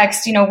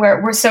context,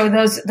 so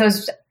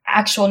those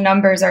actual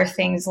numbers are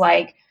things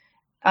like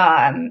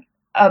a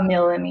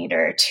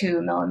millimeter,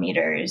 2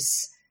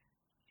 millimeters,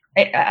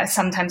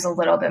 sometimes a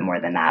little bit more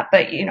than that.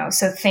 But,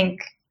 so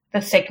think the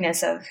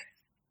thickness of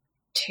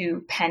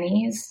 2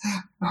 pennies.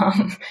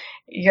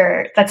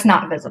 That's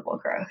not visible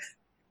growth.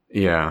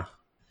 Yeah.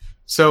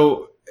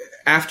 So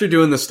after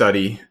doing the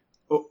study,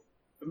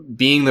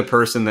 being the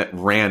person that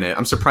ran it,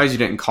 I'm surprised you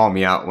didn't call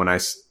me out when I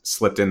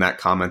slipped in that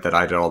comment that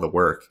I did all the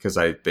work, because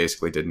I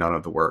basically did none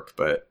of the work,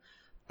 but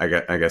I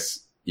guess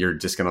you're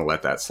just going to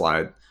let that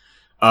slide.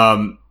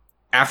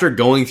 After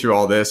going through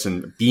all this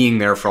and being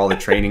there for all the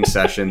training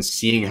sessions,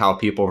 seeing how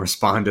people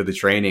respond to the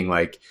training,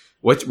 like,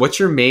 what's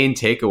your main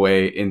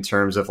takeaway in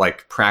terms of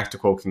like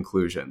practical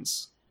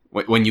conclusions?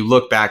 When you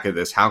look back at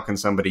this, how can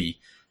somebody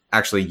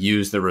actually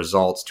use the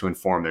results to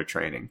inform their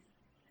training?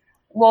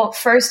 Well,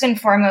 first and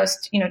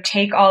foremost,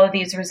 take all of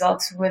these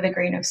results with a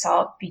grain of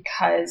salt,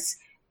 because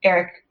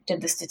Eric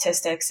did the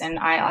statistics and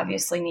I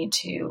obviously need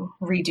to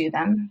redo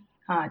them.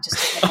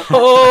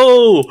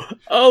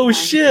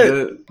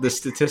 Shit! The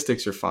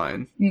statistics are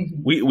fine.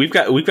 Mm-hmm. We've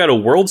got a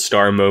world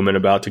star moment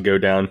about to go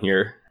down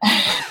here.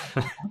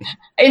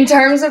 In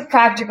terms of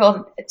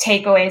practical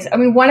takeaways, I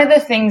mean, one of the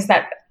things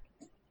that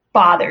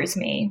bothers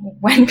me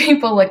when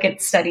people look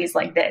at studies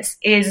like this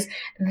is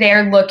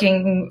they're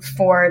looking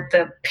for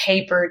the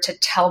paper to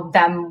tell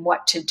them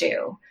what to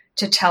do,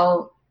 to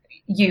tell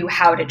you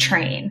how to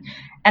train.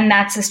 And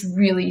that's this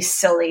really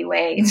silly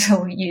way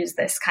to use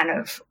this kind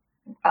of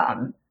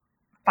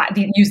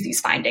use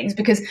these findings,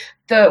 because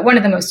one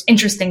of the most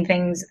interesting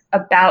things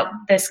about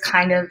this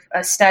kind of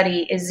a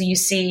study is you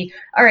see,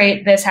 all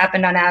right, this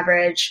happened on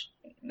average.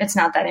 It's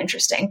not that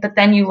interesting. But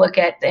then you look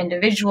at the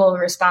individual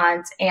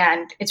response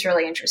and it's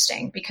really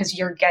interesting, because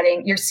you're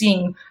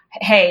seeing,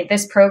 hey,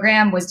 this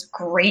program was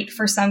great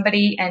for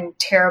somebody and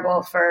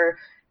terrible for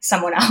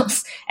someone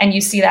else. And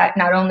you see that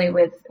not only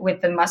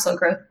with the muscle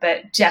growth,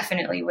 but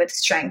definitely with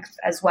strength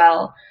as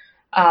well.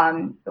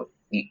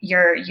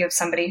 You have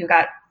somebody who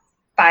got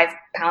 5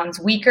 pounds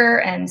weaker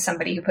and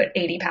somebody who put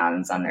 80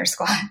 pounds on their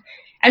squat.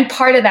 And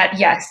part of that,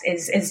 yes,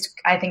 is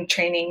I think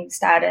training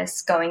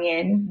status going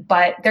in,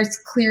 but there's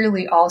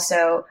clearly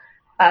also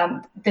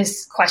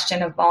this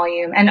question of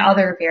volume and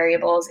other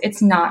variables.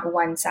 It's not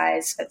one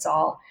size fits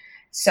all.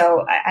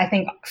 So I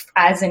think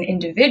as an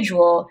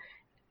individual,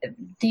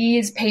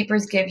 these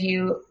papers give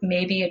you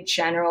maybe a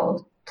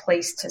general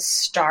place to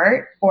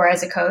start, or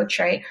as a coach,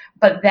 right?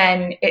 But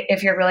then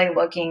if you're really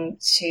looking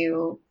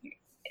to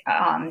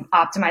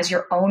optimize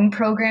your own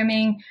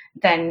programming,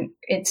 then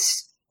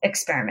it's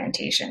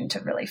experimentation to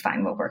really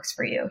find what works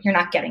for you. You're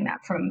not getting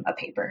that from a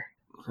paper.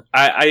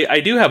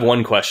 I do have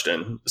one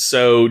question.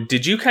 So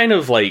did you kind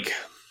of like,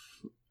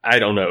 I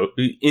don't know,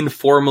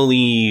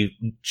 informally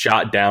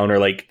jot down or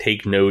like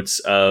take notes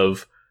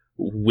of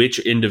which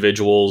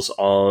individuals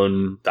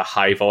on the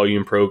high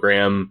volume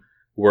program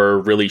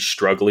were really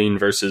struggling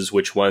versus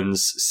which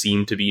ones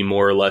seem to be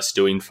more or less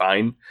doing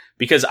fine?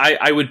 Because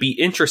I would be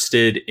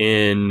interested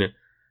in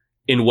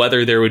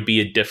whether there would be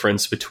a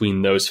difference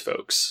between those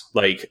folks.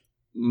 Like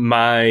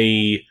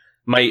my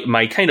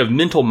kind of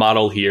mental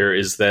model here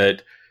is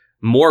that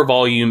more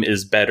volume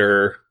is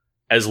better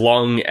as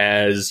long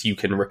as you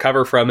can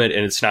recover from it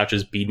and it's not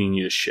just beating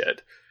you to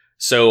shit.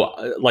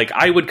 So like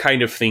I would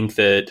kind of think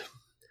that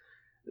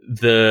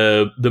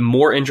the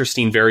more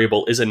interesting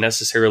variable isn't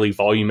necessarily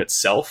volume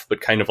itself,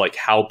 but kind of like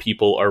how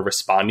people are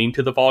responding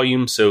to the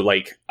volume. So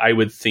like I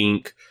would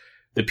think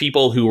the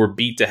people who were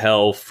beat to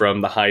hell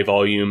from the high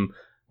volume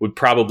would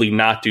probably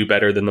not do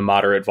better than the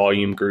moderate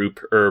volume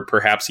group, or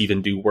perhaps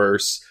even do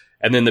worse.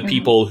 And then the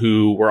people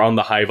who were on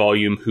the high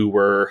volume who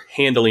were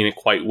handling it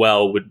quite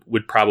well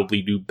would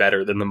probably do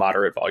better than the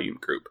moderate volume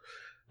group.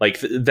 Like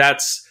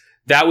that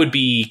would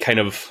be kind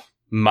of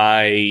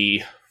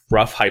my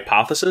rough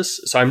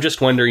hypothesis. So I'm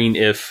just wondering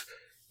if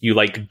you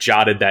like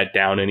jotted that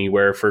down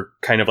anywhere for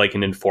kind of like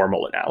an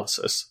informal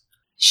analysis.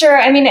 Sure.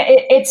 I mean,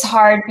 it's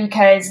hard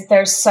because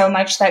there's so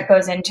much that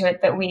goes into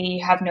it that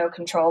we have no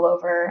control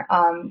over.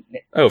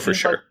 For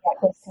sure.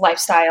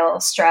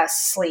 Lifestyle,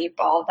 stress, sleep,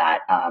 all of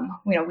that.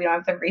 We don't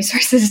have the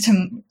resources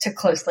to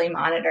closely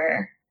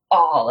monitor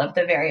all of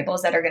the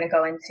variables that are going to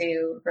go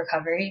into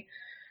recovery.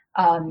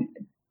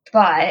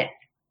 But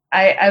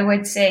I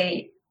would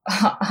say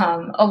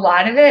a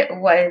lot of it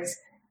was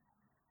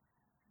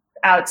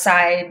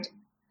outside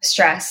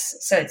stress.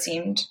 So it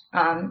seemed,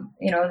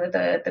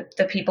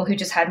 the people who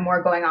just had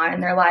more going on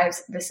in their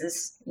lives, this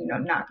is,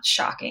 not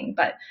shocking,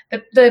 but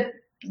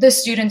the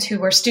students who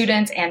were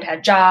students and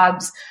had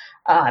jobs,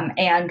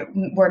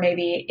 and were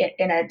maybe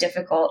in a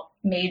difficult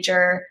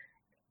major,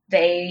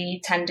 they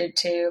tended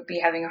to be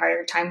having a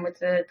harder time with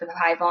the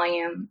high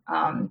volume.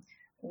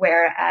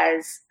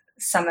 Whereas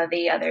some of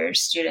the other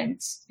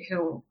students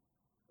who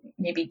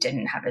maybe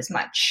didn't have as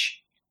much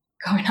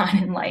going on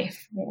in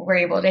life were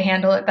able to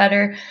handle it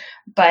better.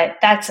 But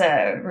that's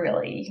a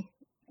really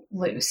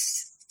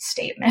loose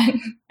statement,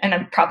 and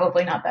I'm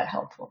probably not that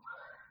helpful.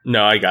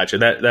 No, I got you.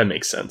 That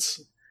makes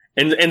sense.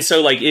 And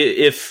so like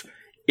if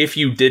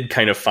you did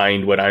kind of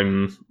find what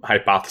I'm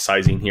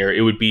hypothesizing here,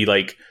 it would be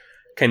like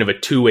kind of a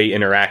two-way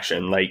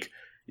interaction. Like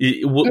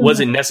was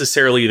it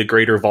necessarily the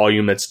greater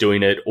volume that's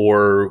doing it,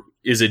 or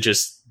is it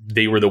just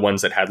they were the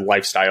ones that had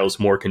lifestyles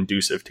more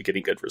conducive to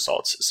getting good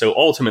results? So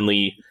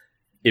ultimately,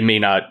 it may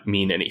not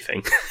mean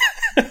anything.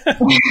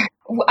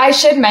 I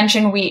should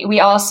mention we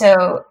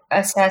also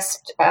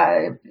assessed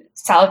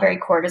salivary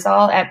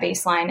cortisol at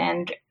baseline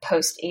and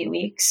post 8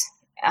 weeks.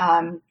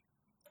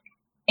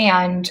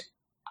 And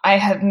I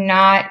have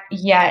not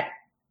yet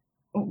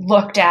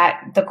looked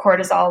at the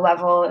cortisol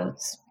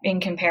levels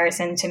in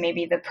comparison to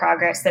maybe the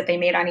progress that they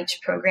made on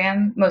each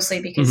program, mostly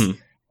because my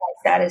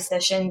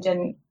statistician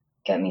didn't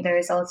get me the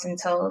results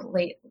until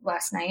late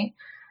last night.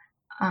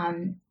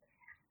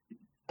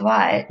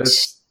 But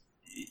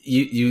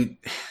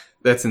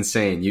that's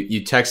insane.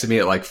 You texted me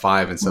at like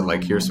 5 and said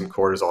like, here's some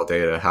cortisol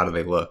data. How do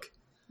they look?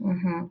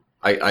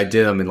 I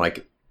did them and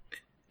like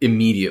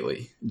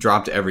immediately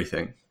dropped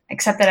everything.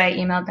 Except that I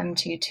emailed them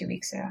to you 2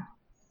 weeks ago.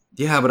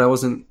 Yeah, but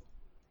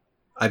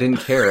I didn't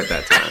care at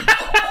that time.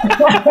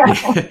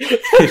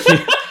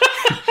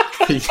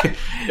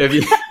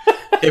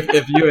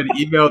 if you had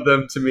emailed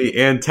them to me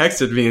and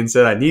texted me and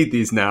said, I need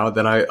these now,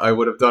 then I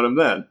would have done them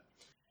then.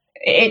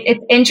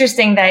 It's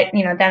interesting that,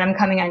 that I'm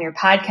coming on your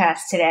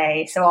podcast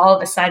today. So all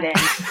of a sudden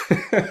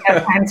I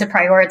have time to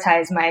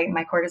prioritize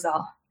my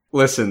cortisol.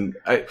 Listen,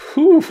 the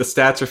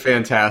stats are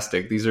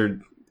fantastic. These are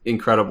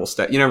incredible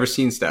stats. You've never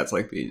seen stats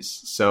like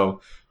these.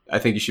 So I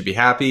think you should be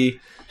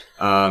happy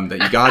that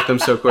you got them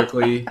so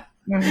quickly.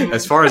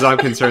 As far as I'm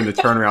concerned, the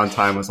turnaround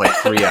time was like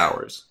 3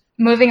 hours.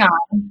 Moving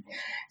on.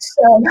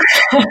 So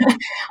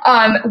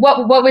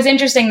what was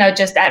interesting though,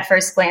 just at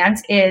first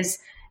glance, is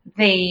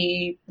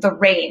the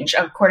range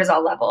of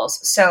cortisol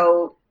levels.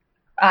 So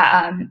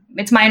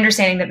it's my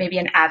understanding that maybe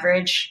an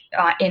average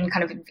in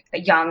kind of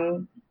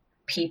young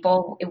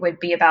people, it would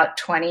be about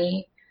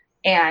 20,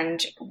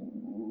 and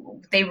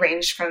they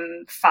ranged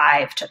from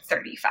 5 to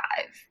 35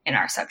 in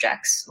our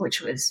subjects,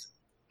 which was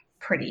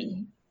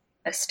pretty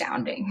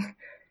astounding.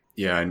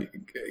 Yeah, and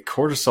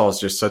cortisol is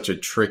just such a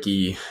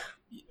tricky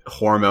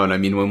hormone. I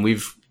mean, when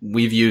we've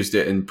used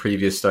it in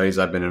previous studies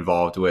I've been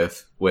involved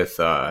with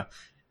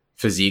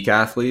physique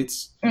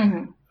athletes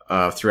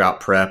throughout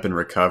prep and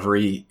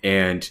recovery,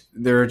 and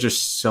there are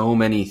just so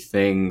many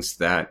things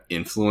that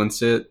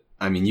influence it.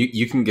 I mean,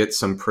 you can get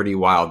some pretty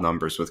wild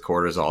numbers with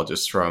cortisol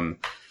just from,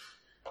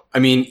 I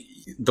mean,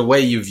 the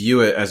way you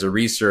view it as a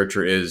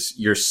researcher is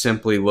you're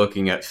simply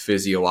looking at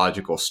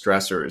physiological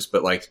stressors,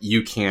 but like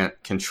you can't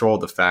control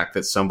the fact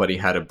that somebody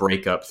had a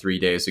breakup 3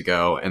 days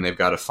ago and they've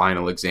got a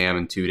final exam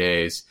in 2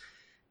 days.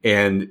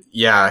 And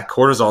yeah,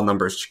 cortisol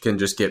numbers can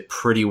just get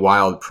pretty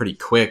wild pretty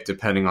quick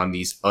depending on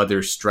these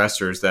other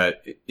stressors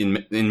that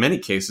in many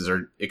cases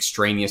are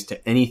extraneous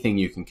to anything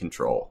you can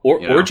control.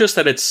 Or just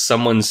that it's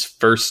someone's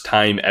first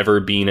time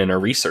ever being in a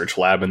research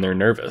lab and they're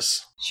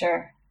nervous.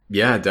 Sure.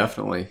 Yeah,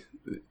 definitely.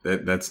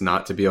 That's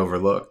not to be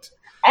overlooked.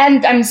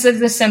 And so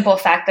the simple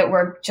fact that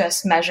we're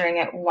just measuring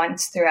it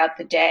once throughout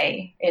the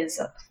day is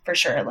for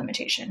sure a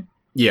limitation.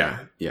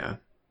 Yeah.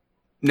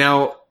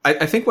 Now,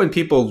 I think when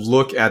people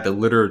look at the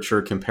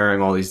literature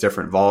comparing all these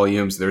different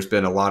volumes, there's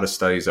been a lot of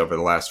studies over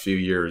the last few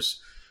years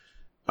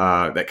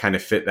that kind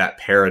of fit that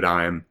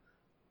paradigm.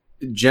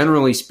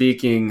 Generally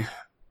speaking,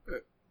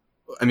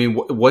 I mean,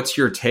 what's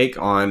your take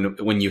on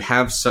when you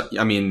have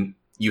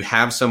you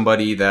have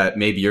somebody that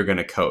maybe you're going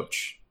to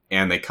coach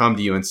and they come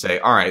to you and say,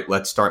 all right,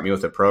 let's start me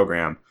with a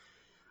program.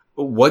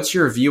 What's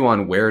your view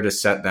on where to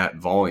set that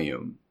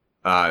volume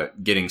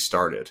getting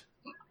started?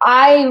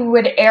 I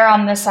would err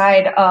on the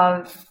side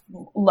of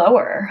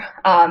lower,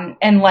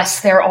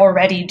 unless they're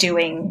already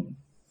doing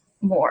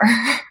more.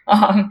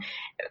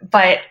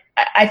 But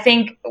I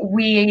think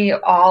we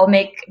all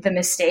make the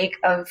mistake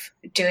of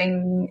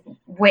doing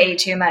way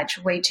too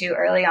much, way too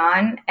early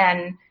on.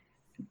 And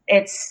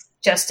it's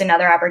just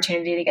another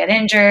opportunity to get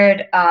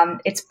injured.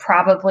 It's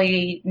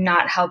probably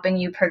not helping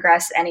you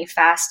progress any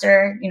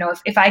faster.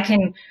 If I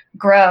can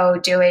grow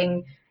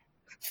doing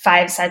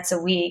 5 sets a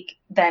week,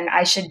 then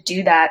I should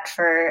do that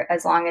for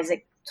as long as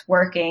it's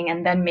working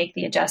and then make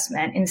the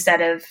adjustment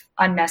instead of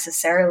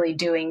unnecessarily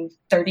doing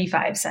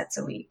 35 sets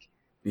a week.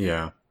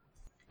 Yeah.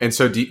 And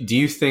so do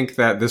you think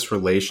that this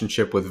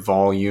relationship with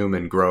volume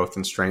and growth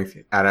and strength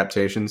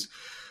adaptations,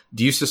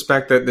 do you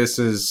suspect that this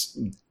is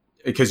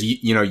because,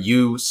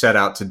 you set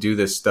out to do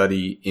this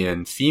study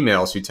in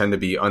females who tend to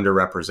be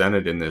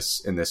underrepresented in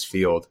this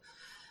field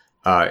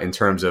in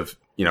terms of,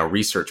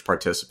 research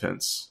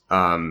participants?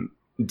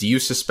 Do you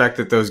suspect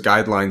that those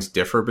guidelines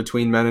differ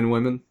between men and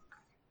women?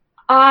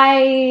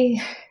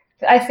 I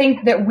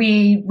think that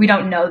we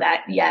don't know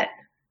that yet.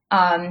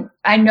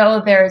 I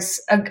know there's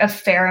a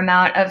fair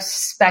amount of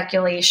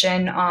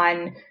speculation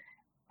on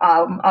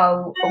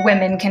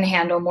women can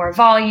handle more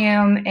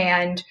volume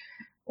and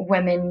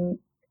women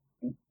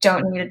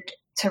don't need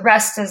to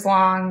rest as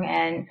long.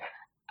 And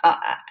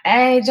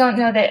I don't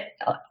know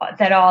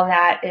that all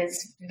that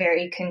is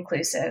very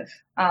conclusive.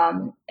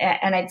 And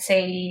I'd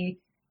say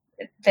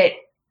that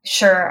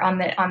sure, on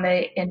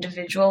the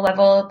individual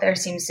level, there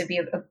seems to be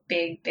a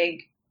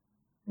big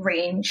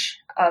range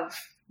of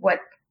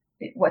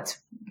what's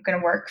going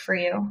to work for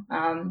you.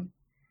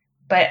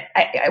 But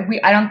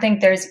I don't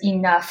think there's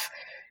enough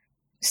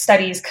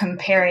studies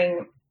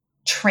comparing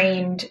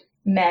trained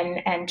men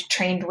and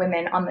trained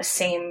women on the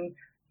same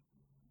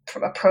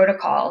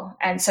protocol.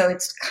 And so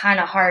it's kind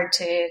of hard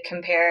to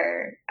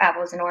compare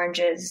apples and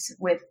oranges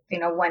with,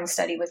 one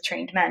study with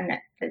trained men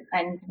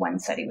and one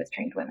study with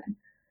trained women.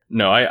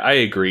 No, I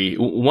agree.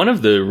 One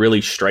of the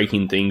really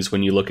striking things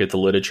when you look at the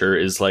literature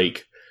is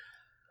like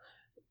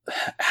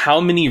how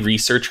many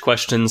research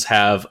questions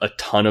have a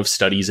ton of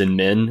studies in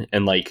men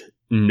and like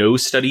no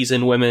studies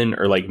in women,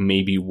 or like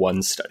maybe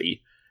one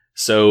study.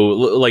 So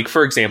like,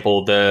 for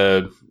example,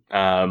 the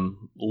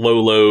low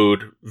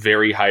load,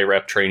 very high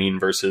rep training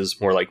versus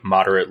more like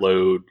moderate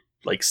load,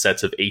 like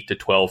sets of 8 to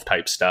 12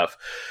 type stuff.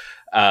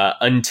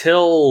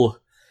 Until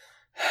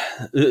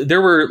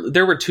there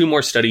were 2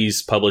 more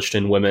studies published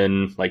in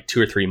women like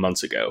 2 or 3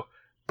 months ago.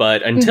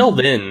 But until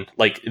then,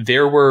 like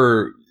there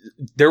were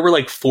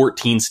like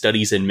 14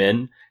 studies in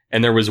men,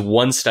 and there was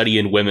 1 study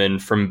in women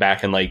from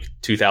back in like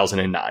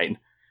 2009.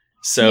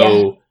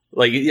 So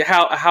like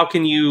how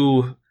can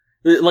you,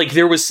 like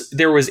there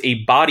was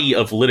a body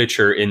of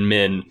literature in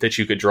men that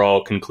you could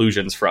draw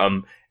conclusions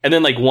from, and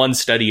then like 1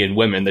 study in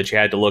women that you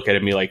had to look at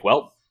and be like,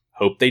 well,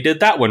 hope they did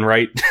that one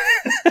right.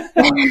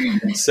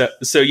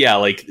 So yeah,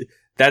 like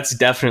that's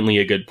definitely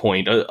a good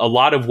point. A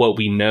lot of what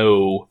we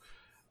know,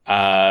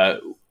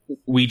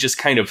 we just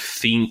kind of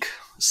think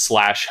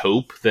 /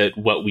 hope that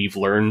what we've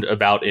learned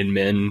about in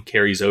men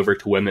carries over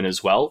to women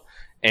as well.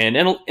 And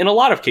in a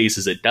lot of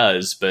cases it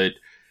does, but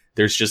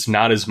there's just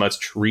not as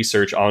much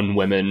research on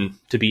women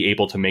to be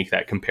able to make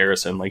that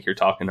comparison like you're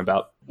talking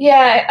about.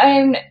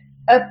 Yeah,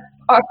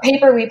 our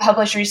paper we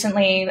published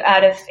recently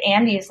out of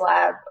Andy's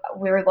lab,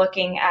 we were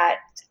looking at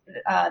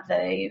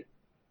the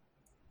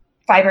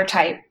fiber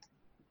type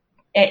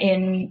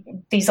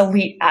in these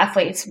elite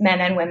athletes, men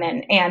and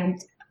women.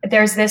 And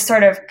there's this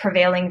sort of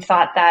prevailing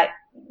thought that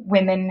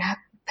women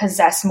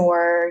possess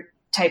more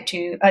type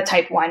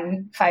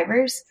 1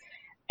 fibers.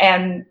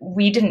 And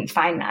we didn't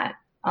find that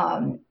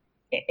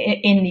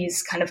in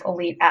these kind of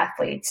elite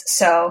athletes.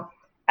 So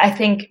I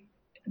think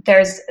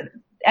there's,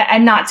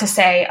 and not to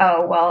say,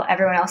 oh, well,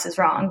 everyone else is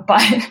wrong,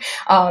 but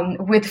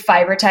with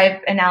fiber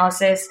type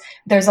analysis,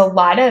 there's a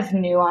lot of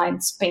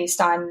nuance based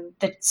on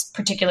the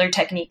particular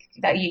technique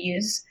that you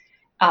use.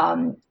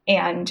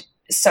 And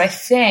so I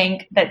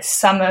think that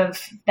some of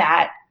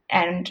that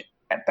and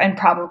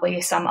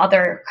probably some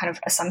other kind of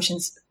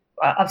assumptions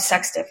of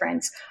sex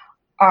difference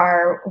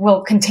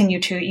will continue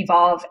to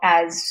evolve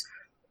as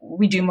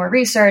we do more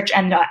research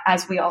and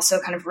as we also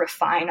kind of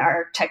refine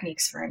our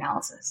techniques for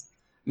analysis.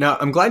 Now,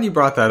 I'm glad you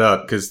brought that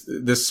up because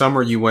this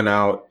summer you went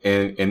out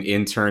and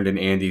interned in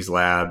Andy's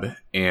lab.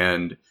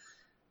 And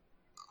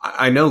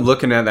I know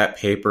looking at that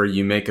paper,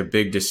 you make a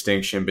big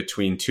distinction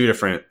between 2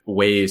 different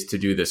ways to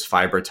do this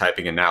fiber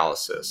typing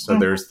analysis. So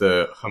there's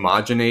the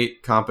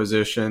homogenate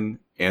composition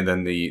and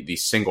then the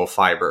single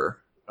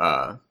fiber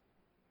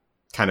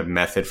kind of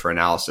method for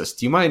analysis.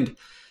 Do you mind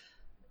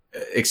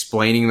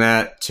explaining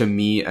that to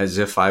me as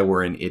if I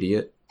were an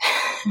idiot?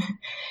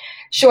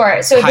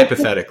 Sure. So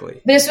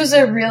hypothetically, this was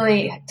a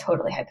really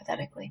totally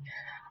hypothetically.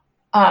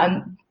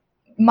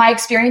 My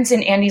experience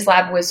in Andy's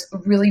lab was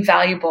really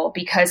valuable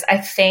because I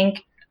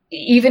think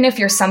even if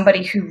you're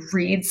somebody who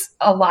reads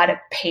a lot of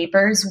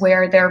papers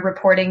where they're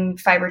reporting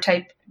fiber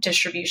type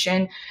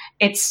distribution,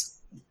 it's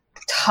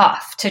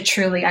tough to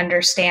truly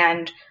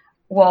understand,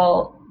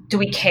 well, do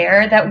we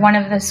care that one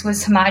of this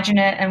was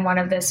homogenate and one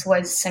of this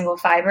was single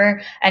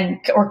fiber? And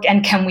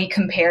can we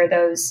compare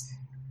those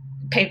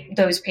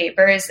those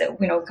papers that,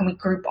 can we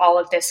group all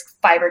of this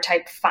fiber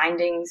type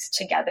findings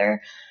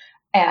together?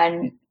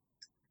 And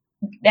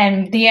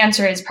the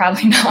answer is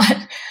probably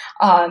not.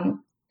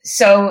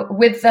 So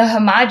with the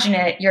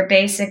homogenate, you're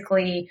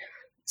basically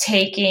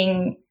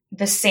taking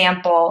the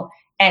sample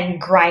and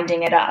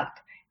grinding it up.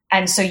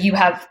 And so you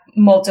have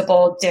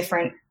multiple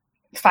different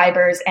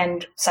fibers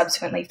and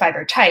subsequently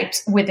fiber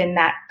types within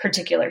that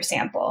particular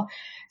sample.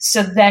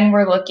 So then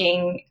we're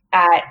looking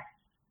at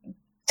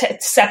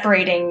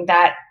separating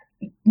that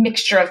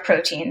mixture of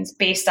proteins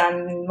based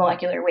on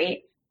molecular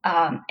weight.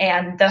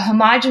 And the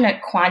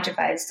homogenate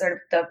quantifies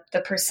sort of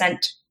the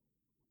percent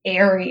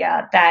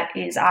area that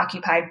is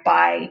occupied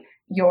by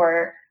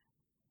your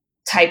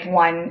type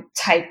 1,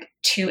 type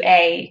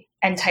 2A,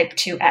 and type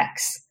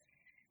 2X.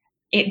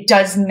 It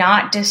does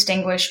not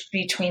distinguish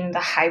between the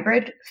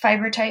hybrid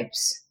fiber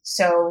types.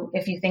 So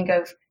if you think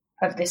of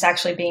this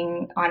actually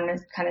being on a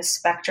kind of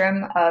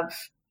spectrum of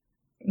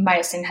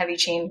myosin heavy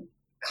chain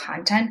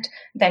content,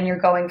 then you're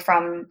going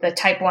from the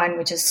type 1,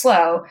 which is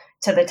slow,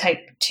 to the type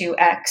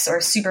 2X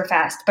or super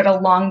fast. But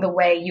along the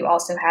way, you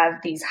also have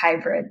these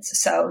hybrids.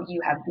 So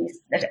you have these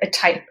a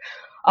type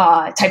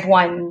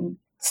 1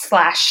 /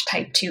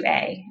 type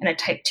 2A and a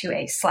type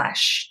 2A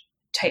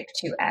 / type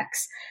 2X.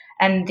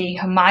 And the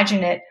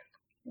homogenate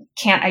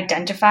can't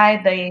identify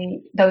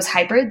those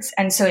hybrids.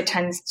 And so it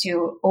tends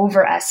to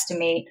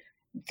overestimate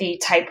the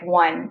type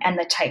 1 and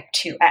the type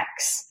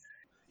 2X.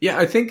 Yeah,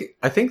 I think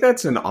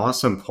that's an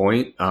awesome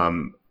point.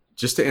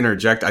 Just to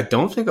interject, I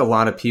don't think a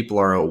lot of people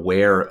are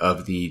aware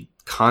of the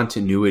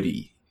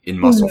continuity in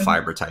muscle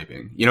fiber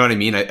typing. You know what I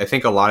mean? I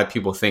think a lot of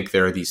people think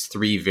there are these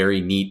 3 very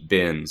neat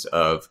bins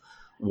of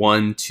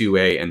 1,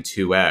 2A, and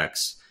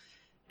 2X.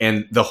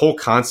 And the whole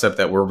concept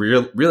that we're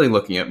really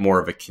looking at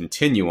more of a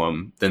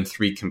continuum than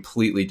 3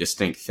 completely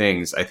distinct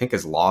things, I think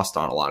is lost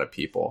on a lot of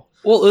people.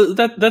 Well,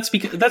 that's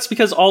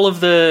because all of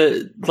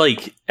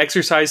the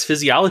exercise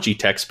physiology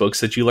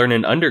textbooks that you learn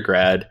in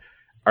undergrad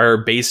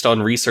are based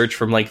on research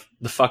from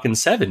the fucking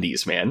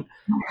 70s, man.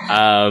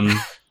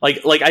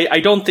 I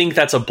don't think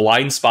that's a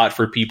blind spot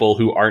for people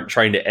who aren't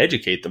trying to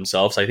educate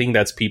themselves. I think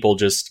that's people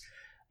just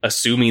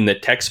assuming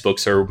that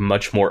textbooks are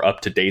much more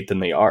up to date than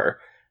they are.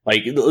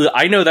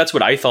 I know that's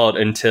what I thought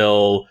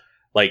until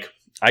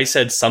I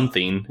said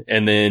something,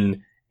 and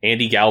then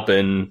Andy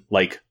Galpin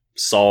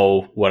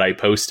saw what I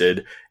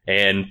posted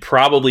and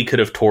probably could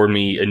have torn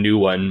me a new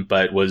one,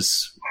 but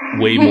was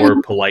way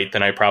more polite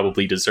than I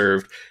probably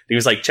deserved. He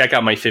was like, check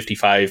out my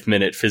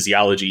 55-minute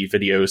physiology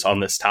videos on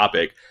this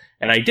topic.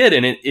 And I did,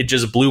 and it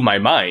just blew my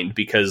mind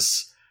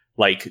because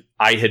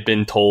I had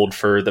been told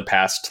for the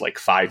past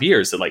 5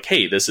 years that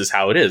hey, this is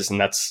how it is. And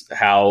that's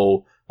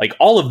how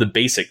all of the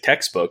basic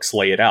textbooks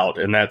lay it out.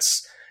 And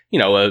that's,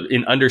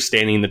 an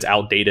understanding that's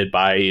outdated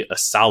by a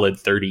solid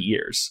 30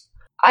 years.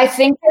 I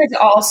think there's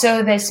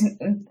also this,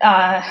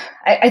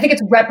 I think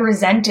it's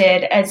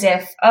represented as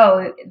if,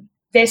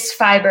 this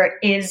fiber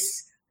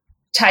is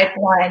type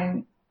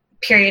 1,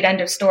 period,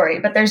 end of story.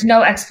 But there's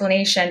no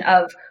explanation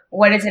of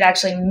what does it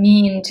actually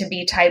mean to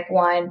be type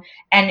 1?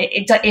 And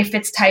if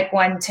it's type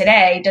 1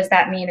 today, does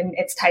that mean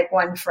it's type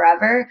 1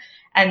 forever?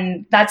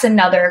 And that's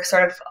another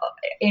sort of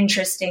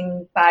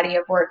interesting body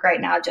of work right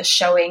now, just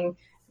showing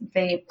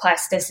the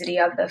plasticity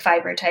of the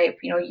fiber type,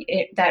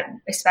 that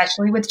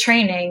especially with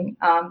training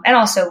and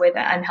also with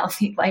an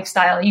unhealthy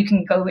lifestyle, you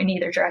can go in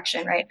either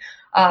direction, right?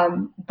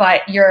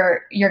 But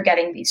you're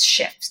getting these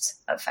shifts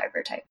of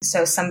fiber type.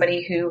 So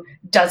somebody who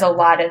does a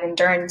lot of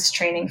endurance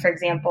training, for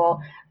example,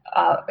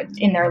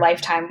 in their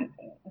lifetime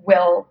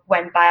will,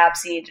 when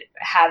biopsied,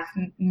 have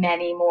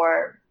many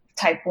more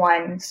type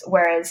 1s,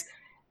 whereas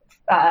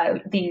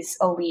these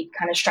elite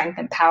kind of strength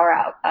and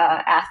power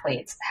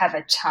athletes have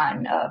a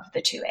ton of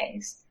the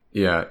 2As.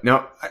 Yeah.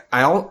 Now,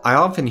 I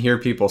often hear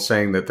people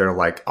saying that they're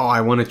like, oh,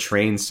 I want to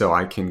train so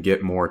I can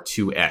get more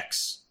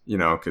 2X,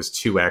 because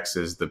 2X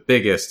is the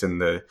biggest and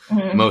the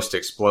most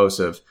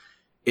explosive.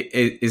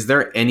 Is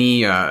there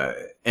any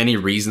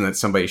reason that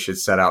somebody should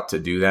set out to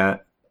do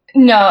that?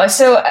 No.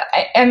 So,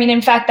 I mean,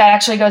 in fact, that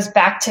actually goes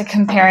back to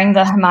comparing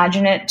the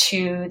homogenate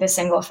to the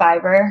single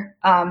fiber,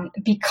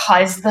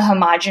 because the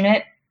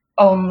homogenate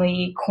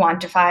only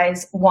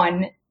quantifies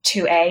 1,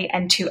 2A,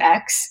 and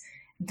 2X,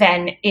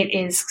 then it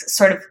is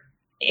sort of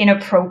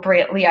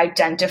inappropriately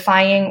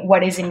identifying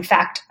what is in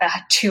fact a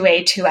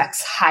 2A,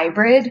 2X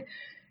hybrid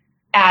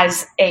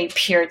as a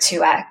pure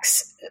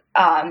 2X.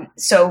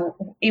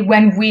 So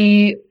when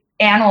we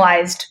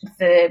analyzed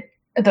the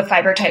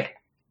fiber type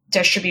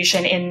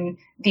distribution in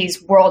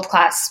these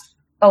world-class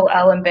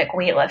Olympic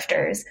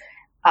weightlifters,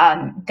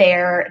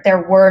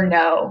 there were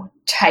no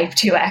type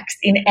 2X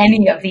in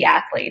any of the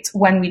athletes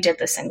when we did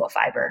the single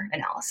fiber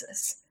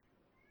analysis.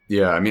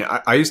 Yeah, I mean,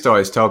 I used to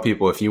always tell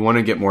people, if you want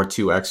to get more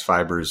 2X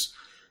fibers,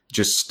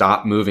 just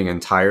stop moving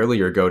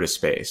entirely or go to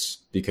space.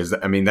 Because,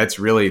 I mean, that's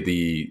really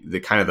the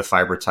kind of the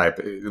fiber type,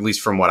 at least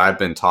from what I've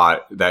been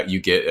taught, that you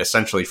get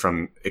essentially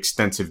from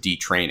extensive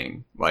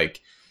detraining.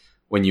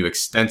 When you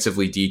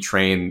extensively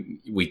detrain,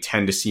 we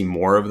tend to see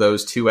more of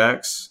those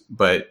 2X,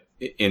 but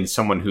in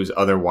someone who's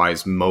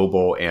otherwise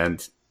mobile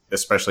and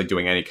especially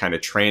doing any kind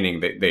of training,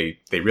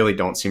 they really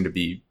don't seem to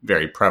be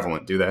very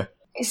prevalent, do they?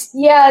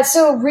 Yeah,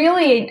 so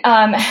really,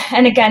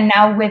 and again,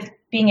 now with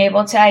being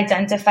able to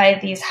identify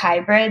these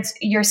hybrids,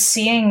 you're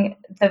seeing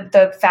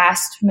the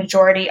vast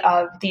majority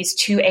of these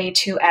 2A,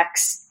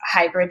 2X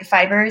hybrid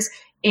fibers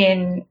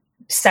in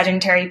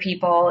sedentary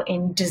people,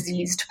 in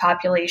diseased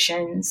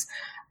populations,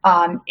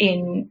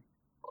 in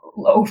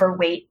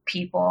overweight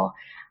people,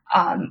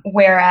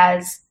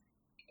 whereas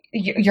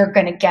you're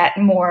going to get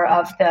more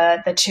of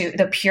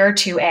the pure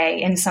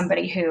 2A in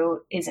somebody who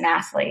is an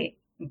athlete,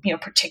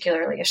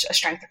 particularly a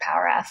strength or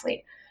power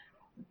athlete.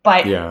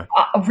 But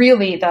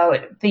really, though,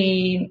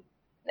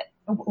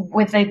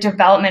 with the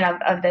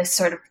development of this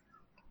sort of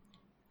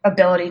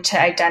ability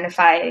to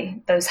identify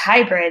those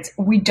hybrids,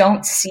 we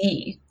don't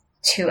see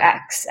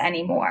 2X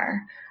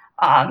anymore.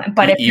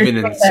 But even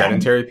in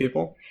sedentary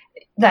people?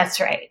 That's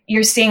right.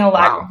 You're seeing a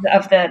lot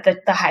of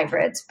the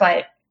hybrids,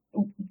 but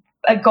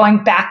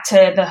going back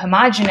to the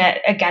homogenate,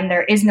 again,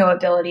 there is no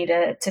ability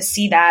to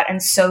see that.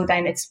 And so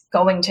then it's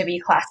going to be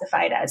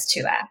classified as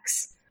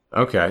 2X.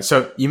 Okay.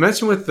 So you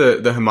mentioned with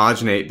the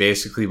homogenate,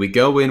 basically we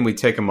go in, we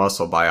take a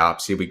muscle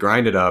biopsy, we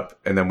grind it up,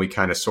 and then we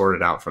kind of sort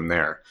it out from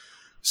there.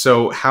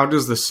 So how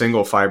does the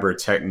single fiber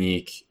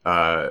technique,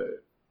 how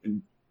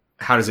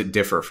does it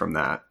differ from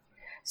that?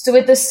 So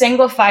with the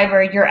single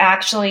fiber, you're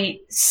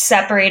actually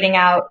separating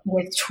out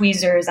with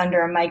tweezers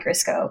under a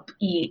microscope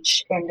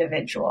each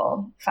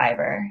individual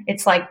fiber.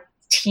 It's like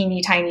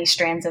teeny tiny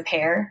strands of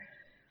hair.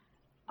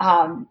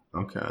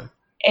 Okay.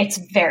 It's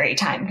very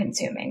time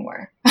consuming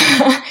work.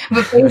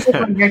 But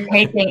basically you're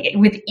taking,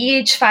 with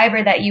each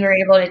fiber that you were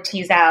able to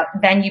tease out,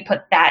 then you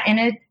put that in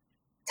a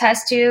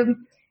test tube,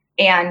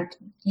 and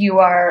you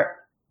are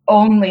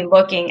only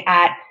looking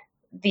at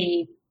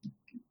the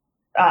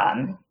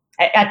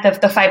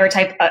fiber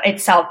type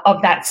itself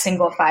of that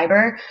single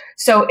fiber.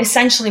 So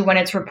essentially when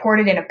it's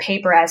reported in a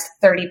paper as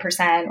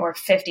 30% or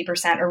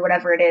 50% or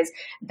whatever it is,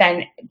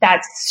 then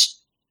that's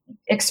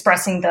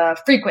expressing the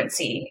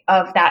frequency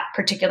of that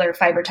particular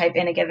fiber type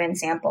in a given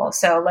sample.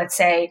 So let's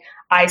say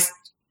I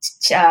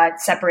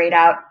separate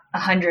out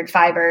 100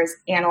 fibers,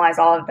 analyze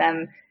all of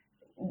them,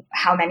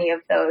 how many of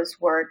those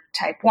were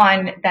type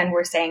 1, then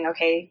we're saying,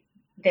 okay,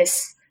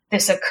 this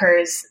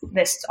occurs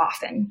this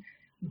often.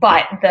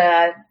 But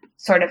the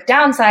sort of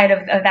downside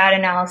of that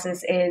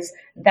analysis is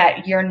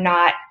that you're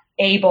not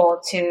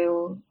able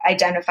to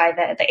identify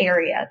the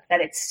area that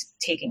it's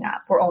taking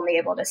up. We're only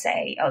able to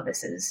say, oh,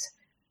 this is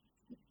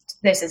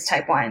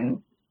type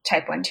 1,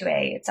 type 1,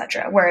 2A, et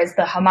cetera. Whereas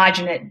the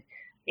homogenate,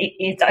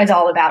 it's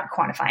all about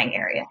quantifying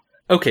area.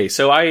 Okay,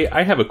 so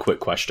I have a quick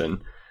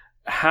question.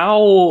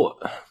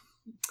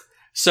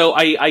 So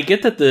I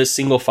get that the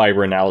single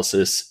fiber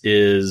analysis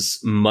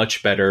is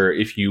much better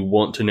if you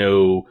want to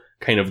know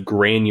kind of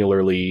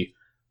granularly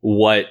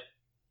what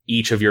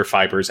each of your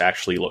fibers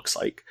actually looks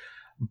like.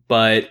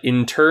 But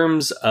in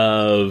terms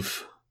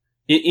of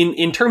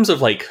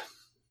like,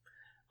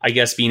 I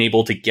guess being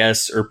able to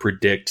guess or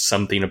predict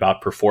something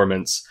about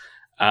performance,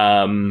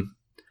 I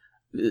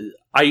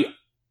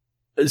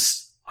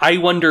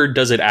wonder,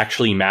 does it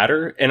actually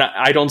matter? And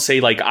I don't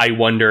say like, I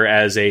wonder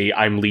as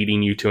I'm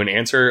leading you to an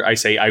answer. I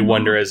say, I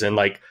wonder as in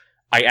like,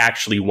 I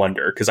actually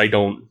wonder because I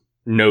don't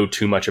know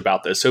too much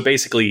about this. So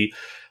basically,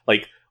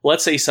 like,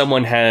 let's say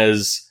someone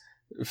has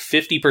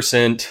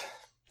 50%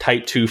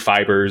 type 2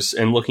 fibers,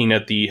 and looking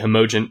at the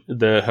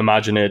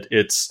homogenate,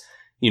 it's,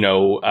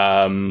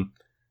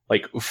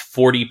 like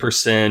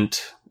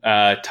 40%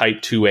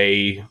 type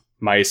 2A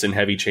myosin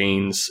heavy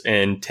chains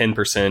and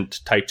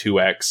 10% type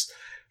 2X,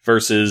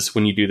 versus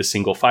when you do the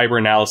single fiber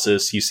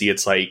analysis, you see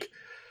it's like,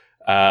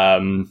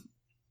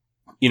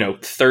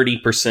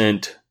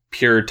 30%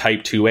 pure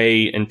type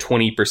 2A and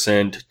 20%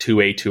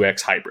 2A,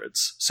 2X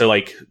hybrids. So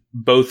like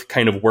both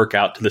kind of work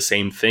out to the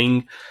same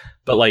thing,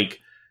 but like,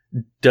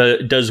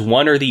 does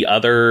one or the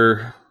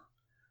other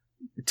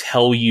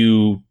tell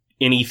you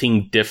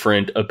anything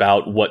different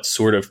about what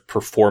sort of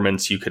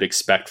performance you could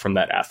expect from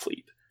that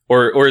athlete?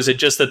 Or is it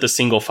just that the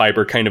single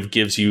fiber kind of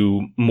gives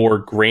you more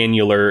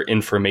granular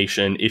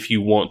information if you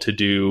want to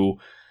do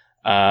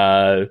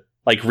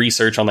like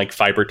research on like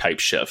fiber type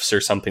shifts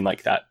or something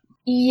like that?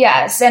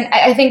 Yes. And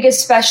I think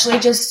especially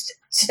just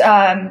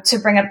to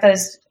bring up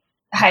those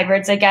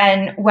hybrids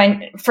again,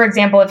 when, for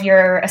example, if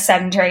you're a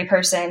sedentary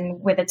person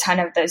with a ton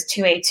of those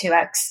 2A,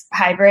 2X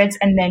hybrids,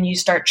 and then you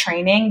start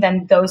training,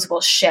 then those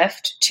will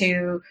shift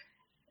to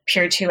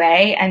pure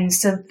 2A. And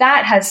so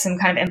that has some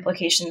kind of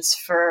implications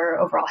for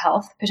overall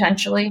health,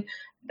 potentially.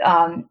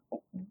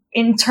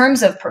 In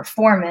terms of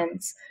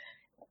performance,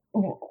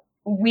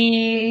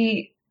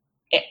 we,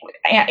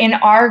 in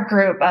our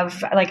group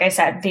of, like I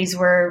said, these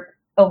were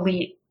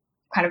elite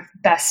kind of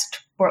best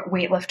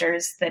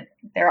weightlifters that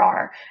there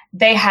are.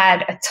 They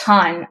had a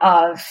ton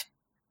of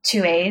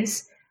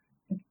 2As,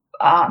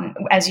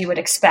 as you would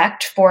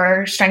expect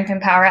for strength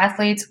and power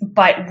athletes.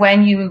 But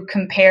when you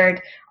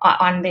compared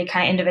on the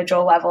kind of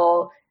individual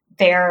level,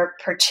 their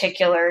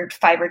particular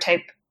fiber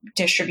type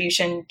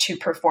distribution to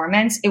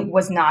performance, it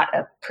was not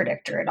a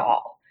predictor at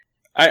all.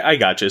 I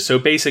gotcha. So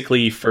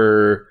basically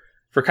for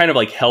for kind of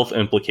like health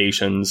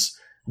implications,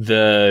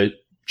 the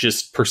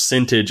just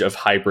percentage of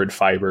hybrid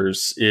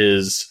fibers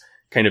is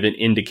kind of an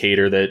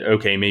indicator that,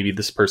 okay, maybe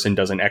this person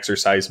doesn't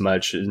exercise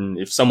much. And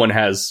if someone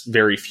has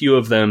very few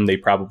of them, they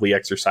probably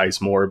exercise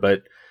more.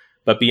 But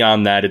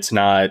beyond that, it's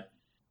not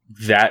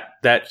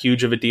that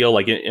huge of a deal.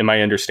 Like, am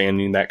I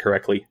understanding that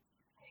correctly?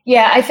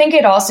 Yeah, I think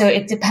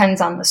it depends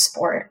on the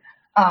sport.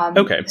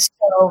 Okay.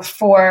 So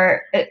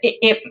for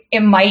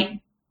it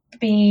might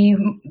be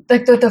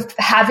like the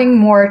having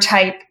more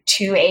type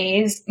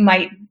 2As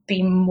might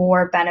be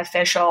more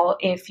beneficial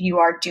if you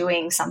are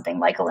doing something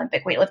like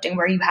Olympic weightlifting,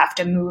 where you have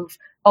to move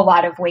a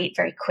lot of weight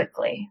very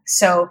quickly.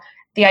 So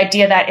the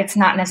idea that it's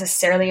not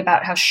necessarily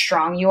about how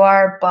strong you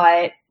are,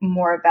 but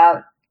more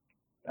about,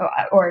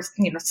 or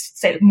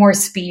say more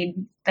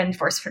speed than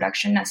force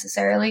production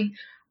necessarily,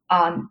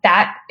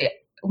 that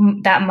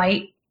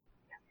might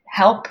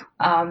help.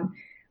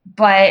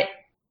 But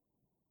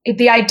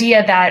the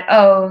idea that,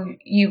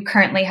 you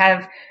currently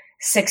have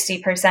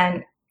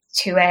 60%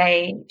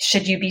 2A,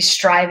 should you be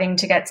striving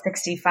to get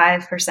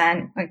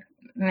 65%? Like,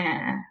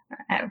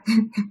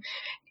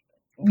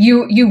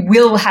 you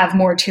will have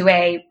more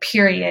 2A,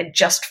 period,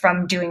 just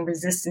from doing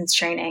resistance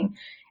training.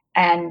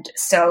 And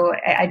so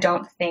I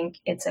don't think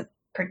it's a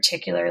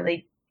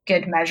particularly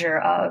good measure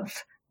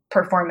of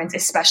performance,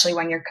 especially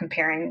when you're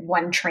comparing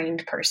one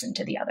trained person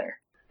to the other.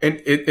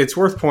 And it's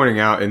worth pointing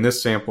out, in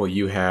this sample,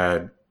 you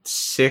had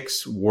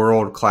 6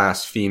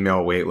 world-class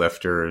female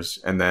weightlifters,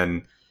 and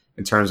then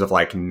in terms of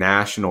like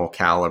national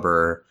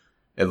caliber,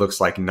 it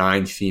looks like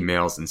 9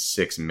 females and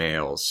 6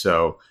 males.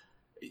 So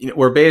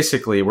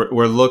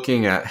we're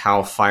looking at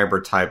how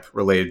fiber type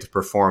related to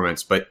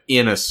performance, but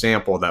in a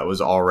sample that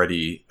was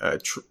already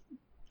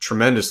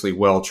tremendously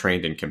well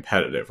trained and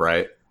competitive,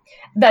 right?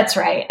 That's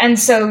right. And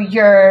so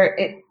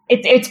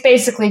it's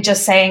basically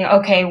just saying,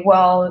 okay,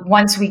 well,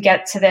 once we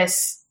get to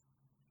this,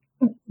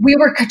 we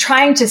were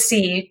trying to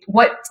see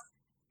what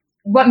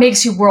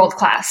makes you world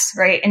class,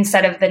 right?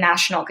 Instead of the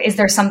national. Is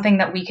there something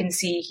that we can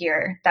see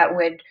here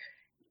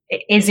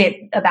is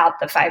it about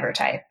the fiber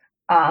type?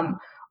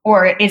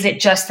 Or is it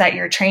just that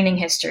your training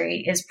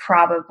history is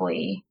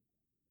probably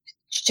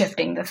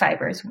shifting the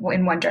fibers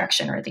in one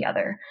direction or the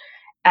other?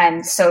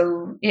 And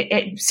so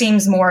it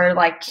seems more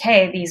like,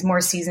 hey, these more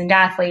seasoned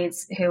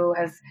athletes who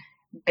have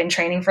been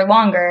training for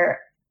longer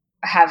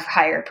have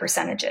higher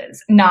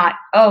percentages, not,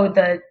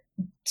 the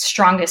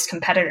strongest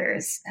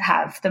competitors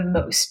have the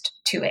most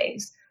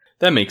 2As.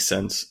 That makes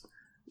sense.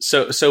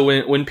 So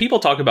when people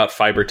talk about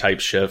fiber type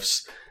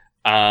shifts,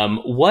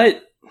 what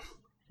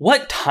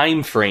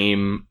time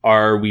frame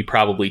are we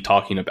probably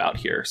talking about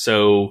here?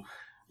 So,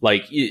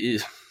 like,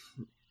 if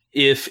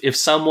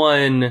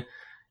someone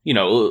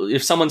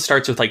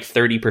starts with like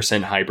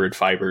 30% hybrid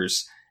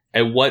fibers,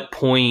 at what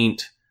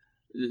point?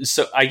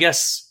 So I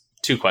guess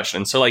 2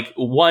 questions. So, like,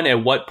 one,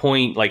 at what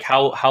point, like,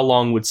 how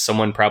long would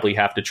someone probably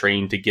have to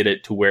train to get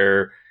it to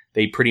where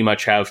they pretty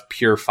much have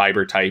pure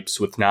fiber types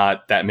with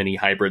not that many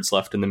hybrids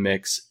left in the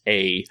mix?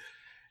 A,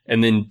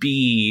 and then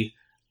B,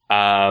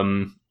 at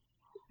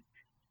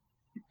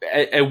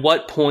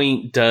what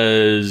point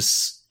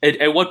has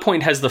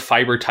the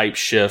fiber type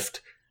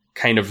shift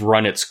kind of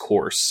run its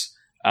course?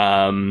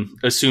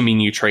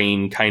 Assuming you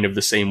train kind of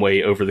the same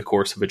way over the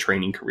course of a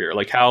training career,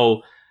 like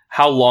how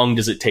long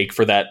does it take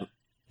for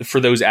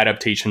those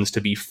adaptations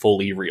to be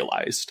fully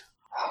realized?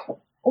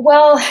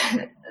 Well,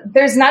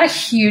 there's not a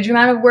huge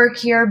amount of work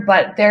here,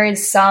 but there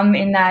is some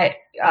in that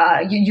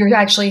you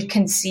actually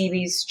can see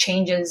these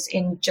changes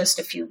in just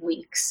a few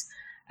weeks,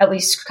 at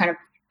least kind of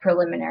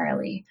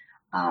preliminarily.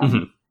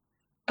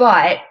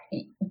 But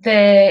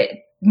the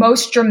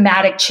most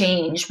dramatic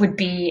change would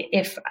be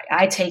if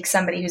I take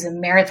somebody who's a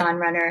marathon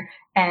runner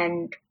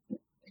and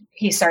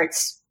he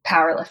starts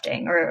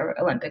powerlifting or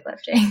Olympic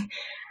lifting.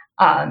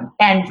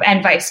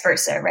 And vice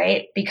versa,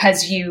 right?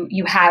 Because you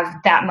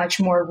have that much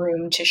more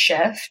room to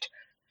shift.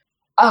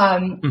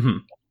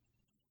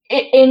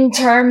 In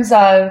terms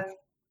of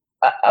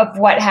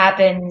what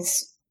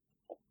happens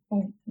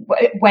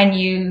when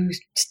you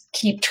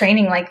keep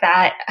training like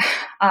that,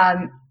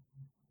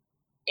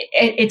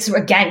 it's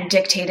again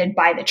dictated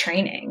by the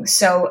training.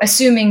 So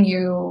assuming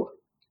you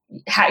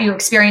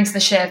experience the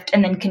shift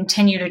and then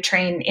continue to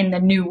train in the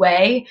new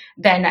way,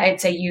 then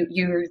I'd say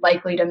you're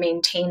likely to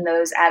maintain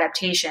those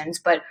adaptations.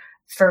 But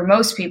for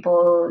most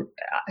people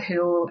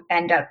who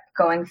end up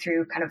going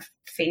through kind of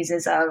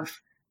phases of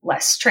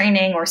less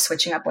training or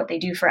switching up what they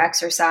do for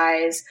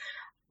exercise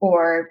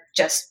or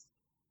just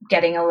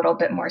getting a little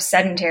bit more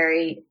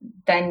sedentary,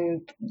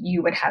 then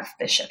you would have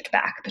the shift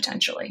back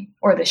potentially,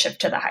 or the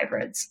shift to the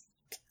hybrids.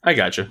 I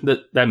gotcha.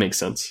 That makes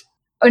sense.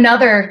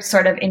 Another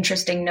sort of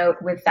interesting note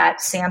with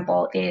that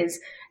sample is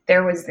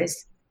there was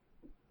this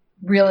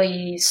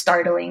really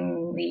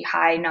startlingly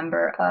high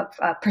number of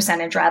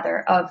percentage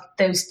rather of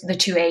the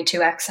 2A,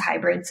 2X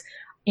hybrids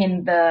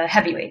in the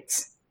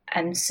heavyweights,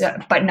 and so,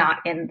 but not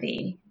in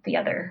the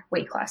other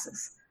weight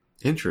classes.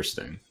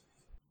 Interesting.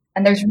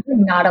 And there's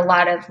really not a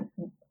lot of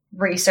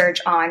research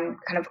on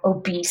kind of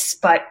obese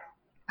but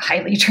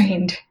highly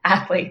trained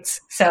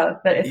athletes. So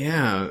that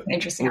it's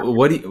interesting.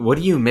 What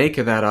do you make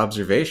of that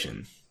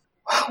observation?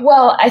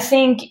 Well, I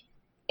think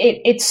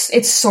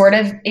it's sort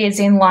of is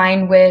in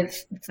line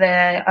with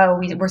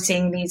we're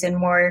seeing these in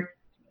more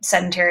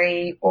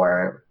sedentary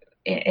or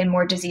in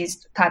more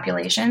diseased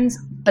populations.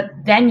 But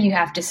then you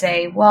have to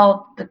say,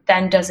 well, but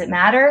then does it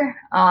matter?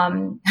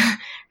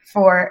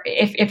 For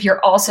if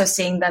you're also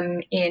seeing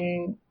them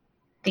in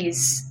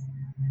these,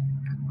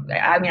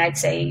 I mean, I'd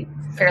say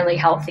fairly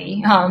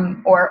healthy,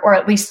 or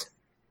at least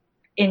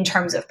in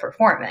terms of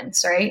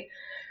performance, right?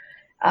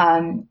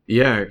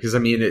 Because I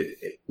mean,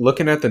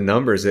 looking at the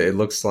numbers, it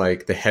looks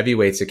like the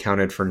heavyweights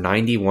accounted for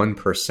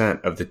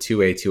 91% of the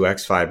 2A,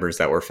 2X fibers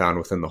that were found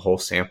within the whole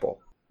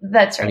sample.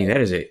 That's right. I mean,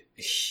 that is a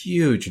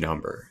huge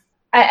number.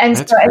 And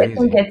so crazy. I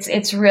think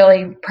it's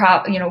really,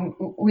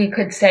 we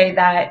could say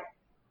that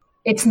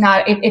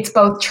it's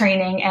both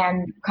training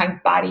and kind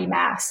of body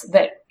mass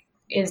that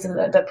is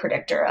the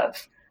predictor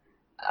of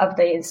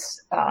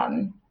these,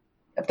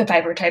 of the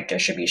fiber type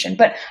distribution.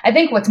 But I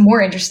think what's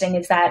more interesting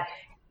is that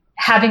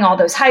having all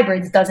those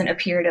hybrids doesn't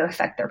appear to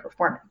affect their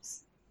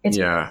performance. It's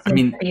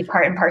be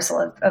part and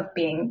parcel of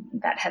being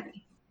that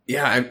heavy.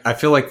 Yeah, I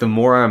feel like the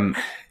more I'm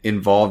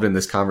involved in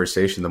this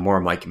conversation, the more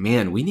I'm like,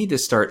 man, we need to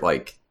start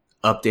like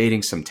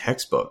updating some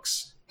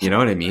textbooks. You know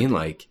what I mean?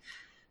 Like,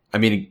 I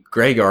mean,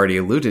 Greg already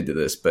alluded to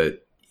this,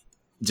 but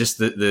just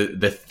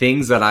the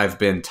things that I've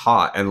been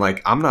taught, and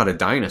like, I'm not a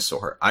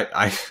dinosaur.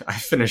 I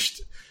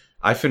finished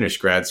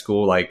grad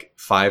school like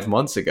 5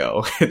 months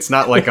ago. It's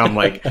not like I'm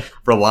like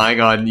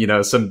relying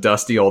on, some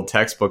dusty old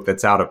textbook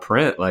that's out of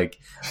print. Like,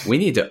 we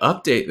need to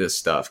update this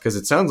stuff because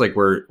it sounds like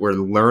we're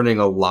learning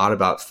a lot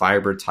about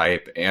fiber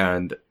type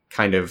and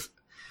kind of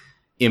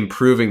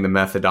improving the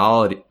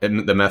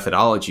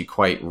methodology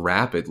quite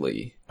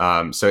rapidly.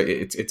 So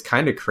it's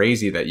kind of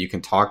crazy that you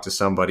can talk to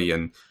somebody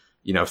and,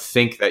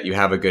 think that you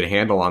have a good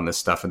handle on this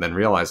stuff and then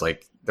realize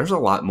like there's a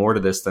lot more to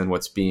this than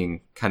what's being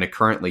kind of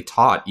currently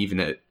taught, even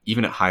at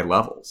high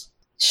levels.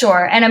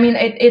 Sure. And I mean,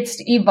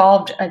 it's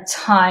evolved a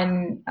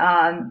ton.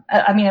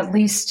 I mean, at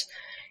least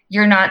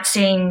you're not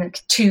seeing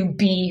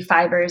 2B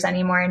fibers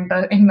anymore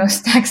in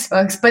most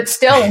textbooks, but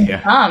still in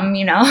some,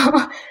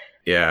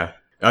 Yeah.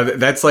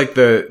 That's like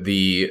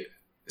the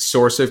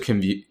source of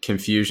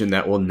confusion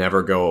that will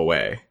never go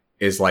away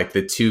is like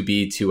the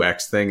 2B,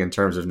 2X thing in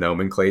terms of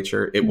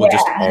nomenclature. It will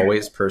just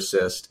always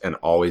persist and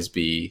always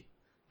be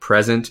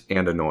present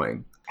and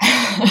annoying.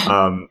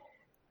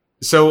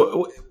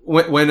 So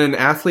when an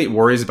athlete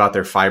worries about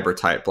their fiber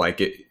type, like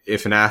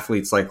if an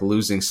athlete's like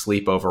losing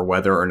sleep over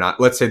whether or not,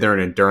 let's say they're an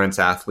endurance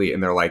athlete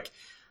and they're like,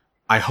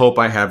 I hope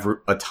I have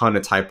a ton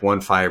of type 1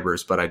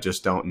 fibers, but I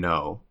just don't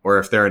know. Or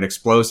if they're an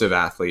explosive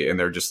athlete and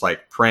they're just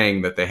like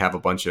praying that they have a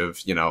bunch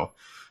of,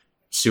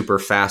 super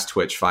fast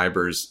twitch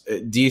fibers.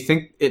 Do you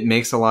think it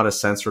makes a lot of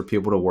sense for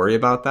people to worry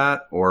about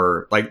that?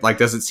 Or like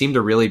does it seem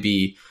to really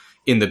be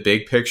in the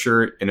big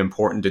picture an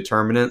important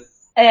determinant?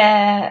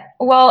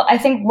 Well, I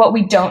think what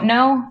we don't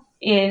know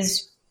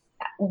is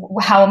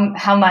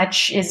how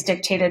much is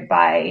dictated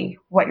by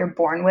what you're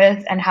born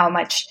with and how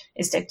much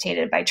is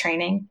dictated by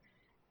training.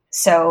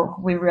 So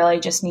we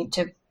really just need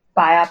to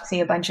biopsy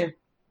a bunch of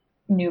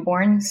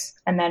newborns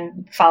and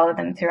then follow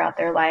them throughout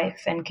their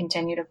life and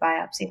continue to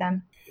biopsy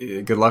them.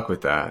 Good luck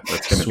with that.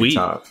 That's going to be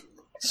tough.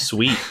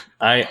 Sweet.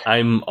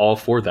 I'm all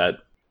for that.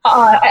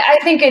 I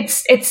think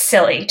it's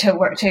silly to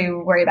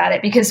worry about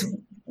it because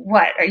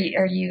what are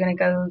you going to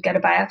go get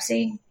a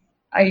biopsy?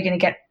 Are you going to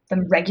get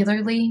them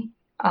regularly?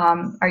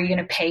 Are you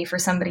going to pay for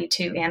somebody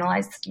to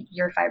analyze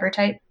your fiber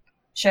type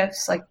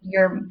shifts? Like,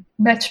 you're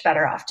much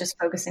better off just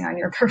focusing on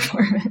your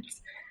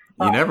performance.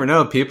 You never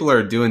know. People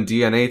are doing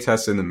DNA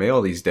tests in the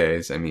mail these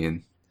days. I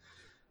mean,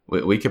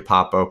 we could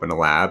pop open a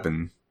lab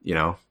and,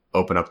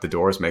 open up the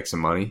doors, make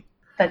some money.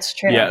 That's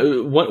true. Yeah.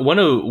 One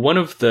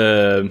of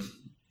the,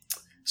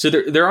 so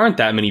there aren't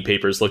that many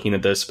papers looking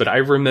at this, but I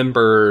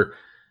remember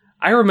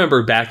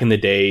back in the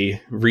day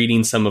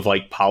reading some of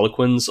like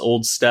Poliquin's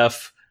old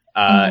stuff,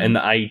 and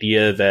the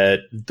idea that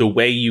the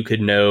way you could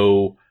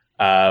know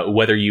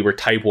whether you were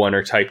type 1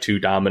 or type 2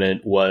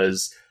 dominant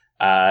was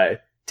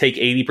take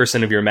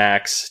 80% of your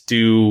max,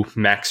 do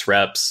max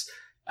reps.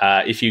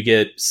 If you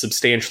get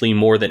substantially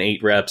more than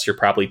 8 reps, you're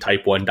probably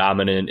type 1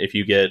 dominant. If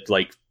you get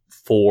like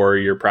 4,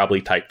 you're probably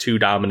type 2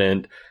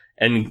 dominant.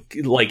 And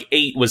like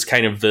 8 was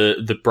kind of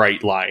the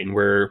bright line,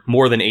 where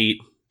more than 8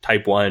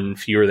 type 1,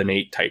 fewer than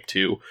 8 type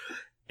 2.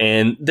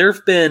 And there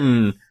have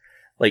been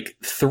like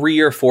 3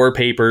 or 4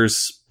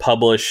 papers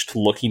published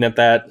looking at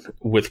that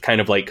with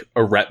kind of like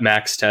a rep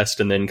max test,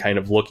 and then kind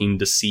of looking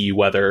to see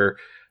whether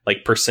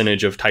like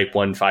percentage of type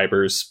 1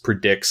 fibers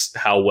predicts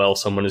how well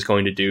someone is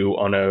going to do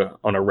on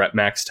a rep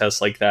max test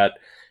like that.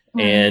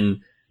 And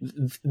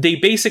they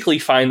basically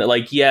find that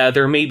like,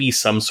 there may be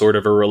some sort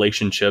of a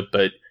relationship,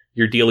 but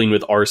you're dealing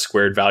with R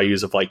squared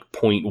values of like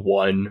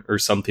 0.1 or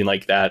something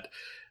like that.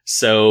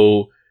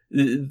 So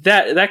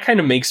that kind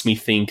of makes me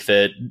think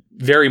that,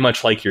 very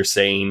much like you're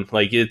saying,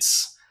 like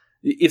it's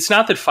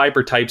not that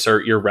fiber types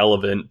are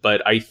irrelevant,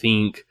 but I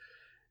think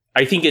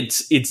I think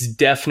it's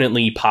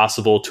definitely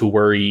possible to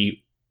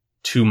worry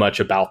too much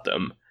about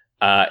them.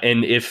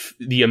 And if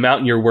the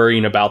amount you're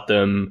worrying about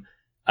them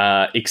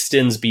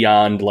extends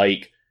beyond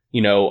like,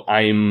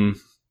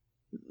 I'm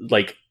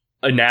like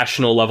a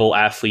national level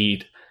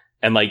athlete,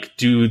 and like,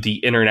 do the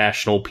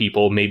international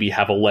people maybe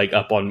have a leg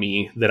up on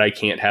me that I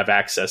can't have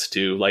access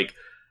to? Like,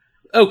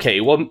 okay,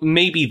 well,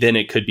 maybe then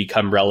it could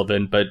become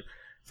relevant. But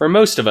for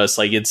most of us,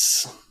 like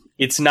it's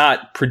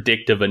not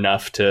predictive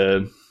enough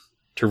to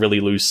really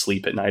lose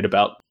sleep at night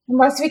about.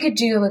 Unless we could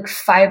do like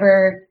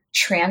fiber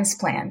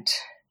transplant.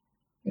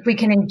 If we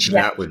can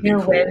inject you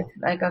cool. with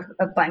like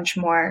a bunch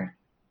more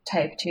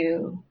type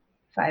 2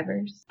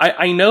 fibers.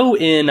 I know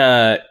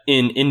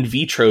in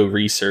vitro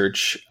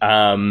research,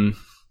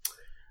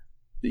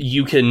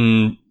 you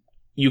can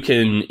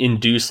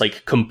induce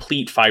like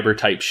complete fiber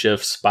type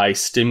shifts by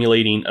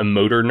stimulating a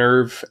motor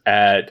nerve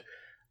at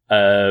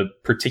a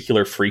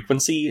particular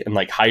frequency, and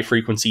like high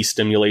frequency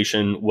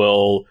stimulation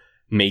will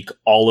make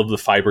all of the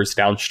fibers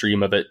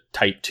downstream of it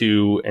type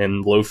 2,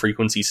 and low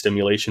frequency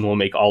stimulation will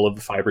make all of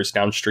the fibers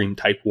downstream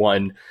type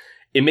 1.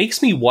 It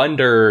makes me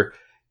wonder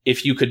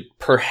if you could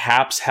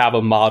perhaps have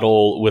a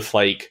model with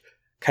like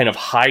kind of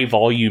high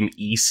volume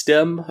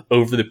E-stim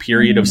over the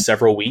period of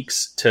several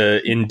weeks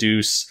to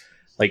induce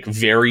like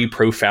very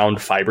profound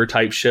fiber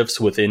type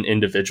shifts within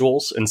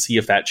individuals, and see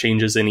if that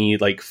changes any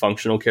like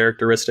functional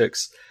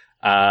characteristics.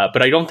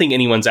 But I don't think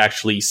anyone's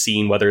actually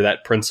seen whether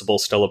that principle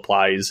still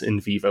applies in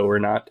vivo or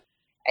not.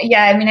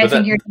 Yeah, I mean, I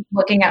think you're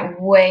looking at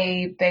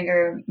way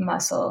bigger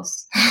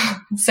muscles.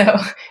 So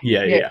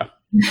yeah.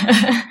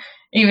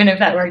 Even if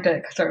that worked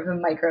at sort of a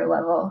micro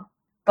level,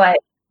 but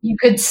you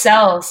could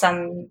sell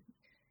some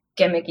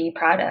gimmicky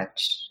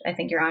product. I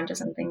think you're onto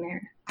something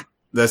there.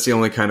 That's the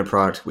only kind of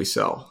product we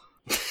sell.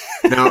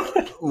 Now,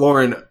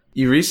 Lauren,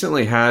 you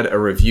recently had a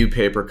review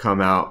paper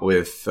come out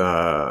with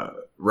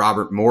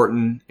Robert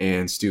Morton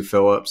and Stu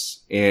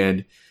Phillips,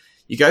 and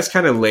you guys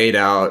kind of laid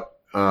out,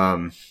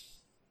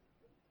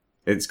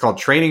 it's called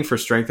Training for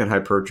Strength and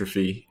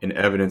Hypertrophy, an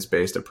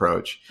Evidence-Based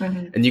Approach.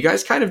 Mm-hmm. And you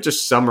guys kind of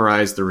just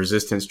summarized the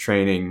resistance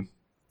training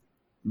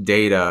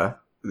data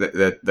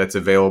that's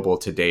available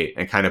to date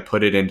and kind of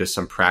put it into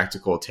some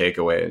practical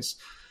takeaways.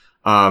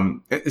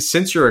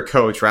 Since you're a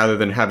coach, rather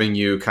than having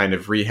you kind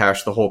of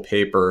rehash the whole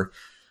paper,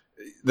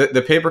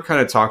 the paper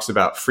kind of talks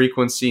about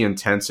frequency,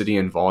 intensity,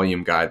 and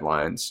volume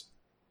guidelines.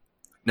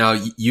 Now,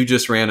 you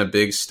just ran a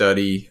big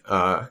study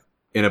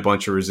in a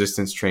bunch of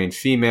resistance trained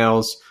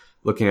females,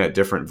 looking at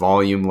different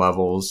volume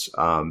levels.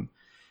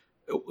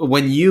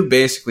 When you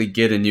basically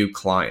get a new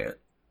client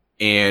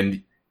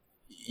and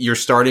you're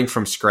starting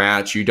from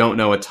scratch, you don't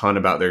know a ton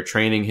about their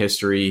training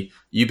history,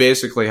 you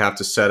basically have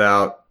to set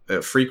out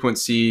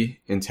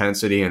frequency,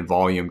 intensity, and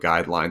volume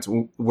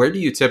guidelines. Where do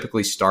you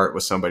typically start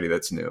with somebody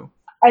that's new?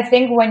 I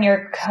think when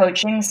you're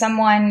coaching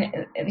someone,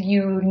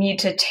 you need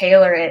to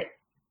tailor it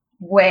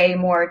way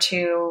more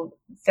to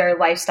their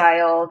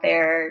lifestyle,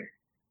 their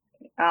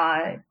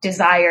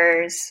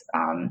desires.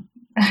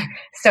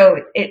 So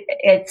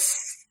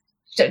it's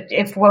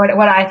if what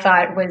I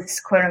thought was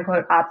quote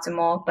unquote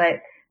optimal,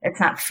 but it's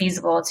not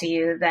feasible to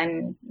you,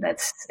 then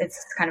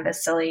it's kind of a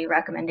silly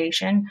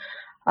recommendation.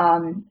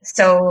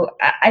 So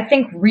I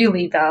think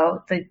really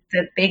though, the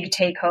big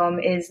take home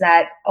is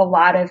that a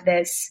lot of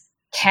this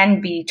can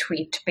be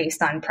tweaked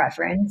based on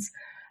preference.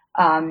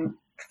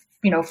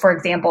 For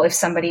example, if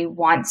somebody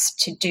wants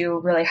to do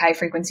really high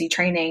frequency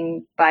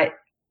training,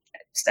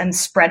 and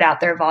spread out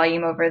their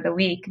volume over the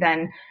week,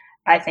 then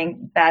I think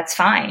that's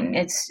fine.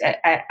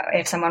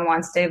 If someone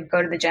wants to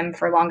go to the gym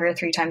for longer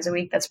 3 times a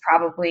week, that's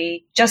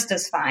probably just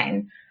as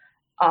fine.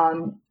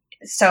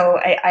 So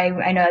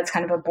I know that's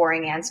kind of a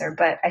boring answer,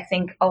 but I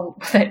think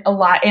in a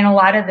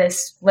lot of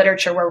this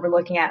literature where we're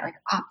looking at like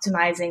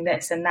optimizing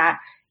this and that,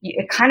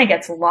 it kind of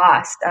gets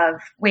lost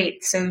of,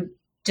 wait, so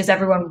does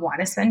everyone want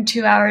to spend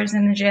 2 hours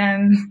in the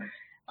gym?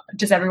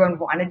 Does everyone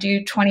want to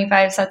do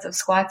 25 sets of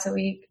squats a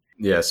week?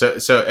 Yeah.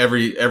 So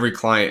every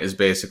client is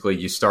basically,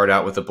 you start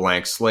out with a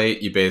blank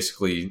slate. You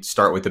basically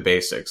start with the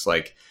basics,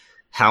 like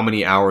how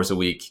many hours a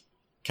week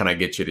can I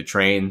get you to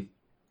train?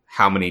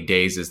 How many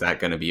days is that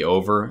going to be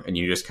over? And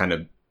you just kind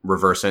of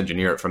reverse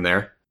engineer it from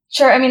there.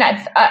 Sure. I mean,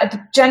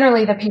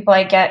 generally the people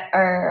I get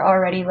are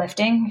already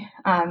lifting.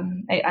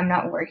 I'm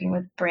not working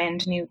with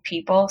brand new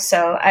people.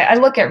 So I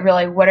look at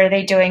really, what are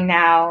they doing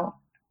now?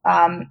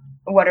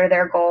 What are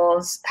their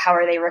goals? How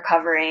are they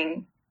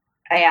recovering?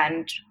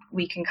 And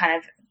we can kind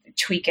of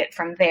tweak it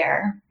from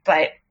there.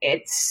 But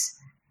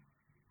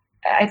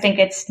I think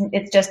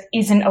it just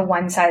isn't a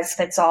one size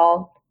fits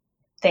all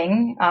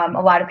thing.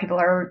 A lot of people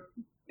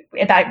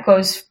that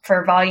goes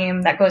for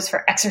volume, that goes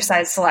for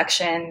exercise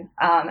selection.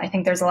 I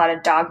think there's a lot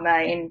of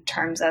dogma in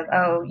terms of,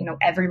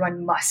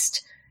 everyone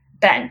must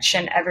bench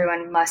and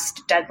everyone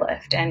must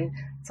deadlift. And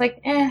it's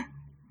like,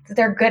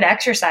 they're good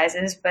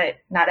exercises, but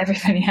not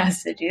everybody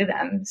has to do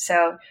them.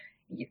 So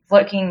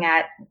looking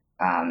at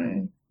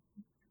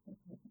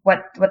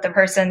what the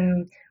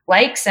person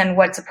likes and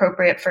what's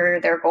appropriate for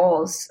their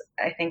goals,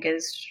 I think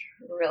is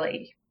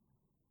really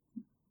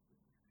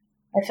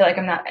I feel like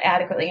I'm not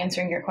adequately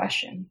answering your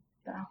question.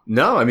 So.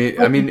 No,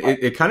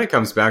 it kind of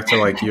comes back to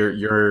like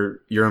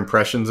your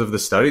impressions of the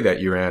study that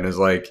you ran is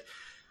like,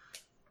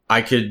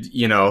 I could,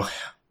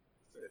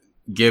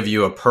 give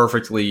you a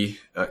perfectly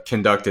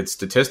conducted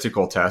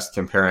statistical test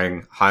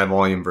comparing high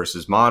volume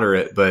versus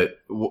moderate. But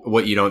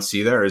what you don't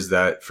see there is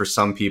that for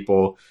some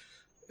people,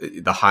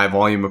 the high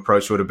volume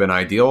approach would have been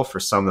ideal. For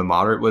some, the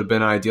moderate would have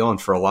been ideal. And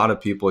for a lot of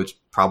people, it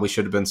probably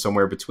should have been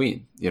somewhere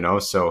between,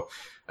 So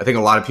I think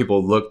a lot of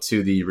people look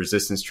to the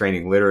resistance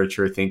training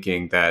literature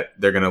thinking that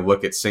they're going to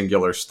look at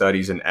singular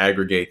studies and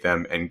aggregate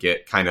them and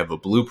get kind of a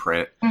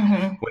blueprint.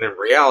 Mm-hmm. When in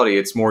reality,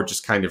 it's more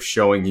just kind of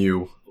showing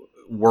you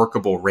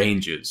workable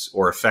ranges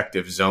or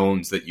effective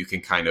zones that you can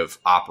kind of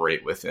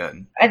operate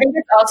within. I think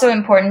it's also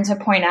important to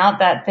point out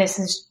that this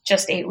is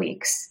just 8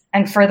 weeks.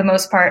 And for the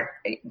most part,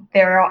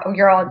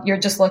 you're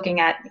just looking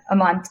at a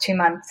month, 2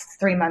 months,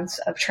 3 months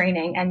of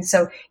training. And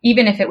so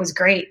even if it was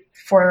great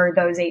for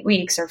those 8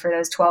 weeks or for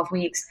those 12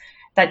 weeks,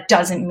 that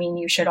doesn't mean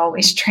you should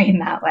always train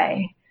that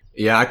way.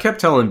 Yeah, I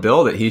kept telling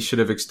Bill that he should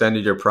have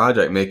extended your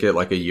project, make it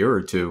like a year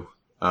or two,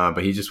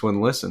 but he just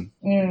wouldn't listen.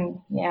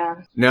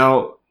 Yeah.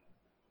 Now,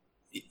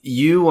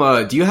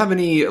 you do you have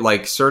any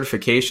like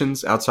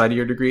certifications outside of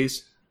your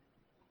degrees?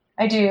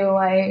 I do.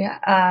 I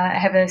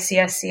have a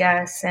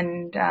CSCS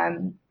and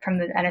from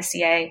the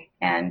NSCA,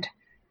 and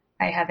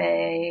I have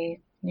a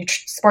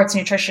sports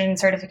nutrition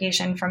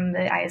certification from the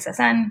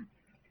ISSN,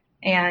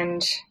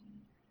 and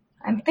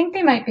I think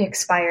they might be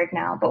expired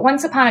now. But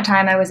once upon a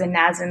time, I was a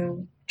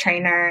NASM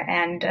trainer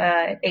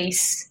and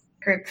ACE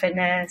group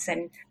fitness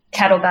and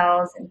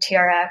kettlebells and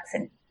TRX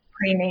and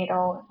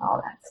prenatal and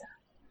all that stuff.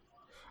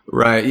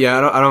 Right.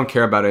 Yeah, I don't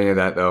care about any of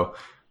that though.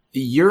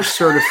 You're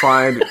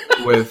certified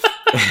with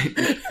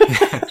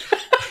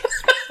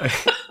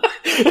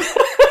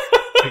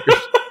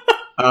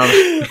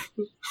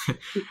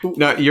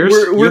no,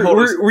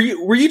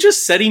 were you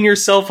just setting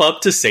yourself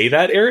up to say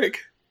that, Eric?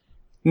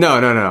 No.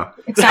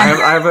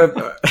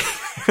 I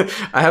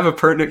have a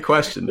pertinent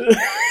question.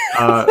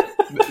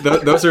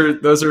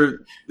 Those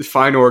are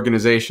fine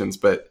organizations,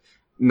 but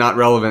not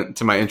relevant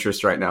to my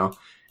interest right now.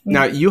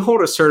 Now, you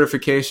hold a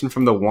certification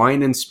from the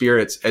Wine and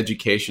Spirits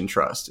Education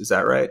Trust. Is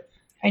that right?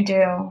 I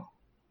do.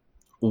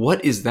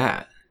 What is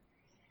that?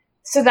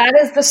 So that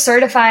is the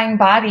certifying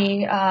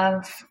body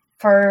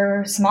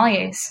for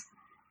sommeliers.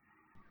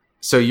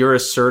 So you're a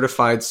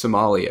certified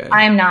sommelier?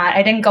 I am not.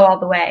 I didn't go all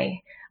the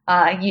way.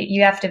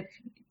 You have to,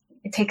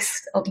 it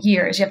takes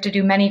years. You have to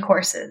do many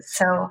courses.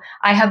 So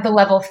I have the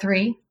level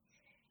 3,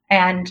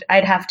 and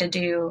I'd have to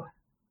do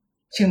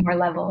 2 more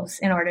levels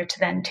in order to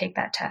then take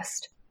that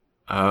test.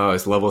 Oh,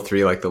 is level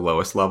 3 like the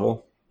lowest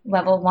level?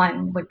 Level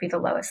 1 would be the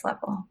lowest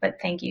level, but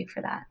thank you for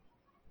that.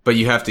 But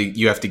you have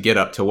to get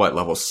up to what,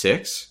 level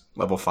 6?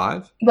 Level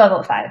 5?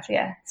 Level 5,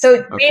 yeah.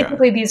 So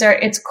basically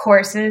it's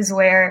courses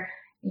where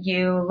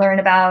you learn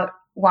about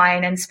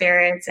wine and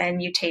spirits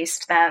and you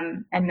taste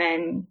them and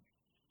then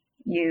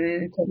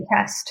you take a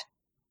test.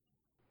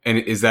 And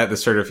is that the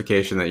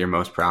certification that you're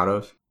most proud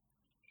of?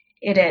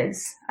 It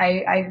is.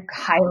 I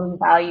highly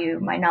value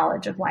my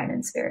knowledge of wine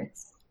and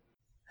spirits.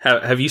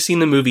 Have you seen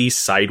the movie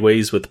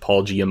Sideways with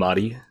Paul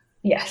Giamatti?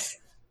 Yes.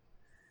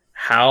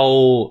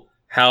 How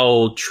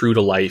true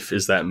to life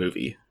is that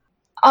movie?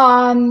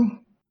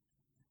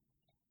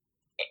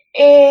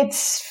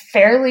 It's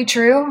fairly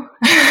true.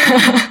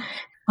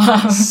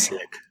 Sick.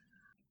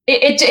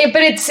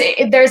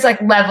 There's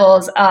like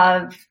levels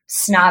of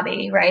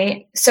snobby,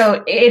 right?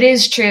 So it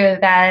is true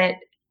that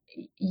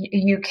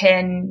you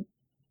can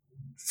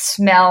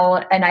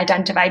smell and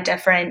identify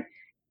different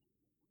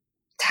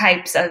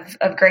types of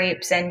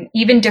grapes and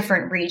even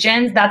different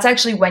regions. That's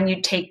actually when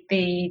you take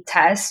the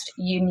test,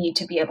 you need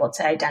to be able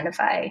to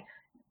identify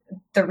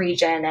the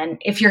region.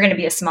 And if you're going to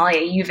be a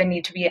sommelier, you even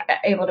need to be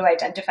able to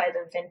identify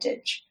the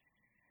vintage.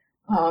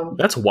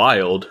 That's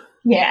wild.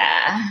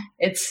 Yeah.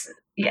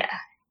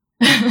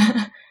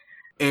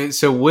 And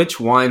so which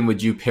wine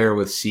would you pair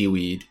with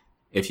seaweed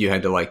if you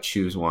had to like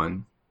choose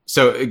one?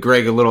 So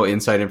Greg, a little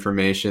inside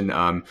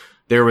information.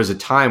 There was a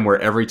time where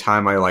every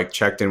time I like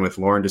checked in with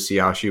Lauren to see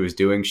how she was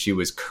doing, she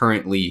was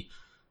currently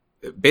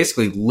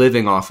basically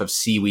living off of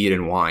seaweed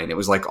and wine. It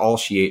was like all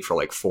she ate for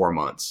like 4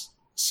 months.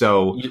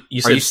 So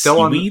you said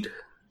still seaweed?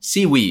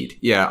 Seaweed.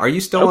 Yeah. Are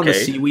you still on the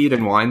seaweed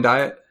and wine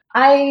diet?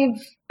 I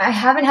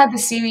haven't had the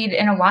seaweed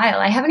in a while.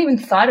 I haven't even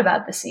thought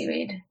about the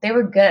seaweed. They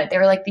were good. They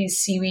were like these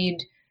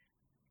seaweed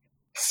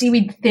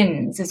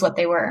thins is what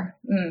they were.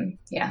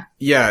 Yeah.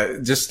 Yeah.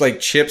 Just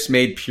like chips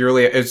made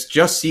purely. It's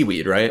just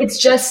seaweed, right?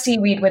 It's just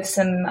seaweed with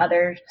some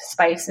other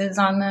spices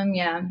on them.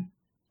 Yeah.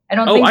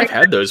 I've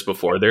had those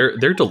before.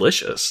 They're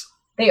delicious.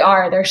 They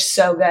are. They're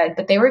so good,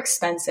 but they were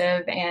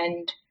expensive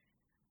and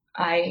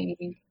I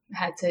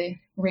had to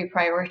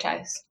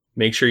reprioritize.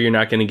 Make sure you're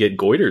not going to get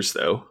goiters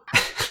though.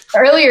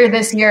 Earlier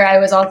this year, I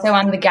was also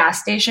on the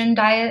gas station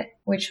diet,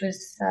 which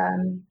was,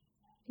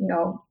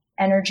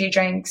 energy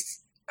drinks,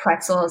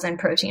 pretzels, and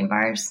protein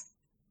bars.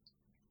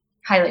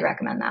 Highly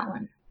recommend that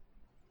one.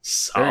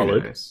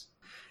 Solid. Nice.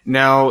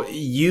 Now,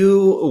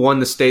 you won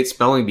the state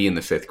spelling bee in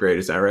the 5th grade,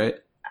 is that right?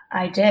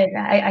 I did.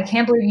 I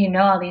can't believe you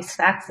know all these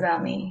facts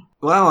about me.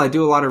 Well, I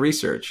do a lot of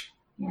research.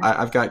 Yeah.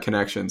 I've got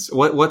connections.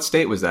 What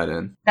state was that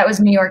in? That was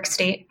New York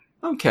State.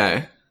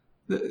 Okay.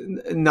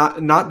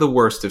 Not the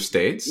worst of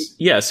states.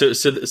 Yeah, so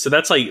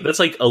that's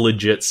like a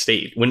legit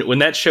state. When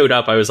that showed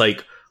up, I was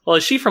like, well,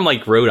 is she from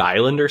like Rhode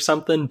Island or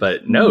something?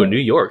 But no, New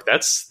York.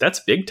 That's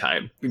big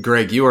time.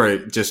 Greg, you are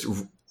just,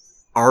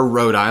 our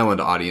Rhode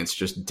Island audience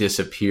just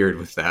disappeared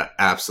with that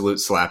absolute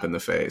slap in the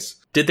face.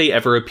 Did they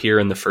ever appear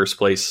in the first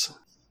place?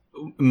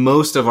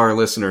 Most of our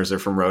listeners are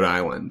from Rhode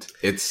Island.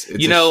 It's a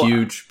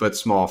huge but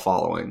small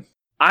following.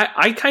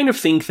 I kind of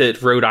think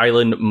that Rhode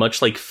Island,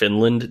 much like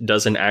Finland,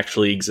 doesn't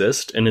actually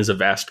exist and is a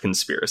vast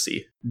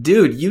conspiracy.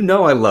 Dude, you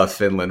know I love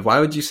Finland. Why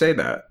would you say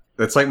that?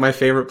 That's like my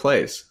favorite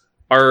place.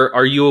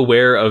 Are you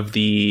aware of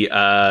the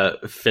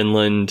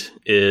Finland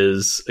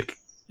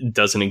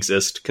doesn't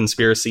exist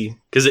conspiracy?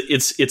 Because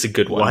it's a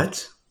good one.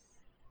 What?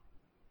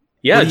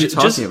 Yeah, what are you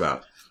talking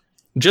about?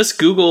 Just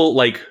Google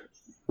like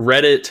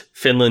Reddit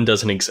Finland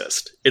doesn't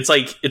exist. It's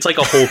like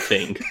a whole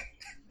thing.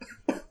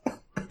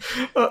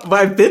 But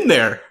I've been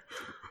there.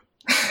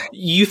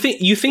 You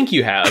think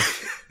you have?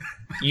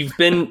 You've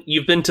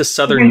been to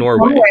southern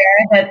Norway.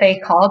 Somewhere that they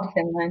called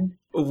Finland.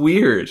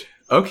 Weird.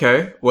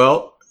 Okay.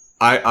 Well,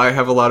 I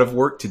have a lot of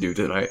work to do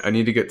tonight. I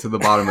need to get to the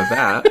bottom of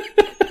that.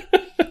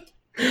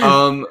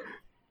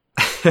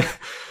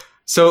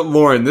 So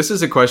Lauren, this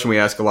is a question we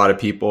ask a lot of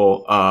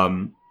people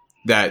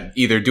that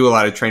either do a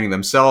lot of training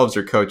themselves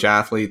or coach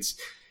athletes.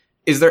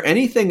 Is there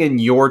anything in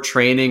your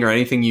training or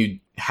anything you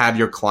have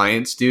your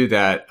clients do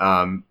that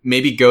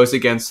maybe goes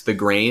against the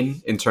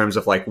grain in terms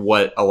of like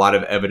what a lot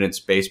of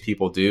evidence-based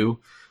people do?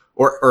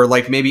 Or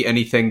like maybe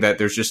anything that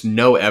there's just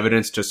no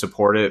evidence to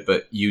support it,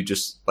 but you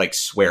just like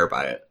swear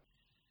by it?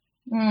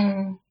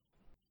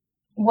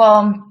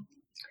 Well,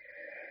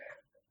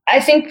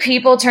 I think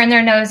people turn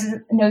their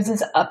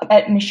noses up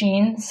at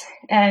machines,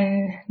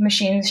 and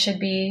machines should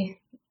be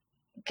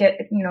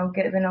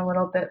given a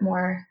little bit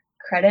more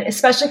credit,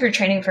 especially if you're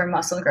training for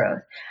muscle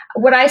growth.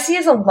 What I see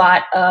is a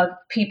lot of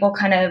people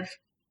kind of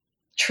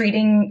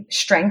treating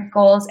strength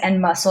goals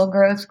and muscle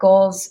growth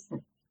goals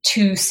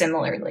too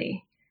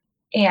similarly.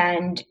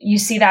 And you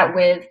see that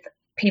with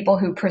people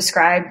who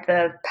prescribe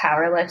the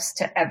power lifts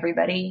to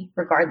everybody,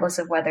 regardless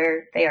of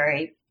whether they are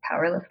a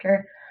power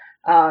lifter.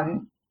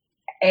 And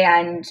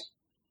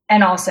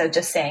also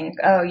just saying,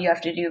 oh, you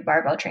have to do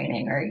barbell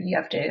training or you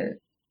have to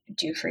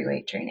do free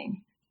weight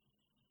training.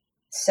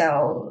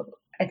 So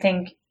I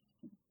think,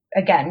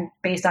 again,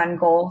 based on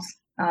goals.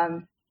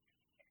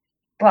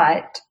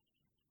 But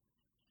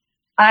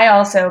I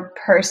also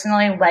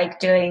personally like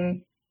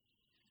doing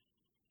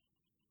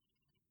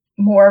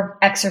more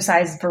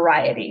exercise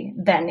variety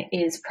than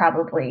is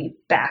probably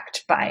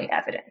backed by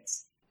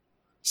evidence.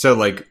 So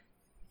like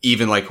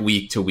even like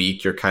week to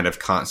week, you're kind of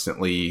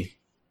constantly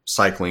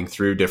cycling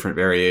through different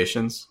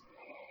variations?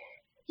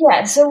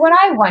 Yeah. So what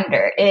I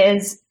wonder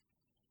is,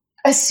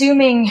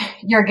 assuming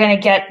you're going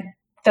to get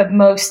the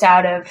most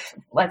out of,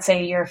 let's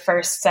say, your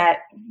first set,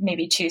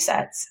 maybe 2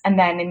 sets, and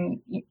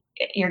then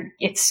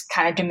it's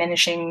kind of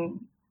diminishing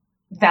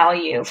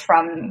value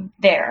from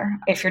there.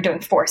 If you're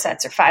doing 4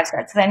 sets or 5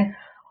 sets, then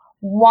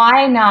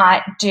why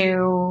not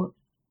do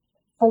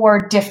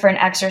 4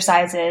 different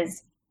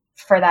exercises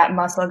for that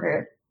muscle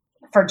group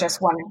for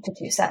just 1 to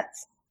 2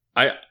 sets?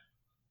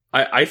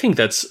 I think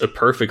that's a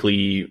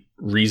perfectly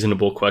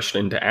reasonable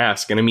question to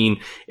ask. And I mean,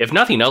 if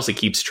nothing else, it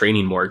keeps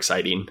training more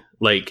exciting.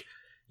 Like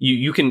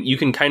you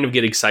can kind of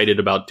get excited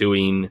about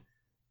doing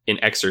an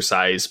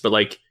exercise, but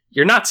like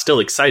you're not still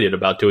excited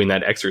about doing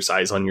that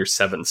exercise on your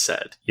 7th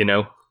set, you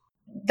know?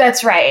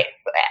 That's right.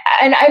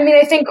 And I mean,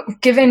 I think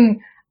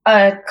given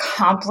a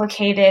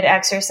complicated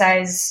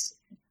exercise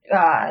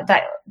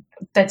that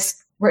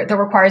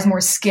requires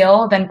more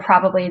skill, then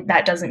probably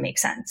that doesn't make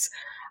sense.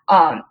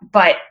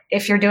 But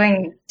if you're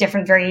doing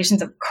different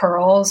variations of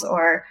curls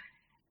or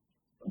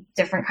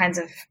different kinds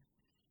of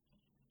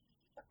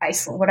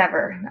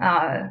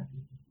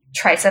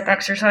tricep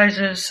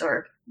exercises,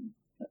 or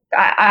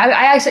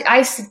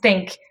I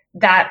think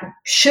that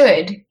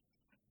should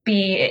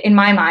be, in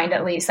my mind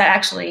at least, that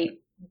actually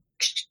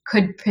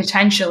could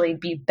potentially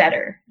be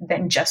better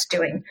than just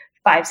doing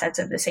 5 sets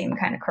of the same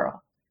kind of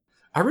curl.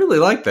 I really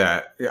like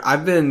that.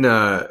 I've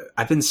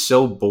been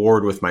so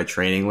bored with my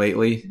training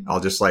lately. I'll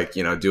just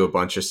do a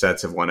bunch of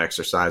sets of one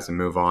exercise and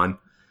move on.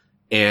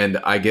 And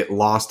I get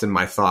lost in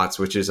my thoughts,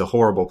 which is a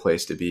horrible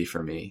place to be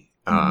for me.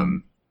 Mm-hmm.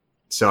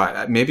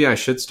 So maybe I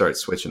should start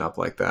switching up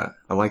like that.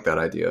 I like that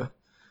idea.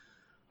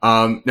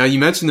 Now you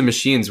mentioned the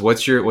machines.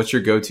 What's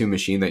your go-to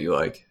machine that you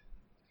like?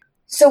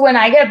 So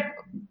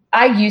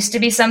I used to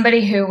be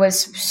somebody who was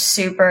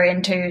super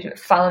into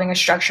following a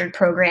structured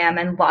program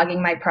and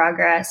logging my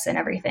progress and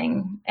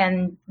everything.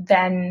 And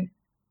then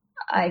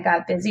I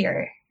got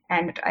busier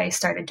and I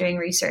started doing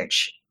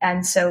research.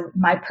 And so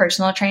my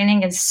personal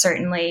training is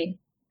certainly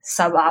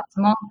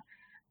suboptimal,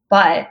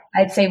 but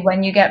I'd say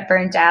when you get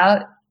burnt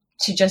out,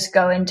 to just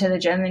go into the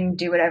gym and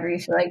do whatever you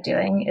feel like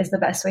doing is the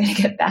best way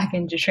to get back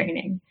into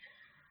training,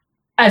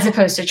 as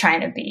opposed to trying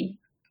to be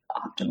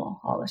optimal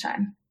all the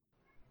time.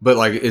 But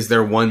like, is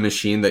there one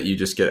machine that you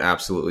just get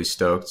absolutely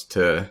stoked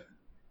to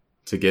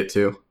get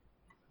to?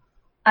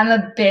 I'm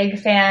a big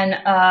fan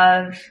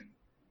of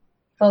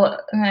the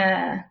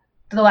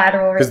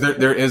lateral. Because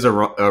there is a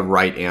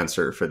right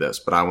answer for this,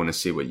 but I want to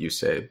see what you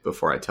say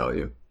before I tell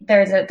you.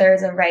 There's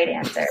a right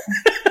answer.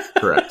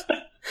 Correct.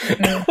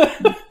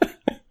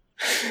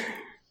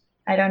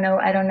 I don't know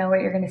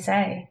what you're going to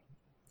say.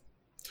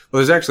 Well,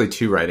 there's actually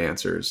two right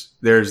answers.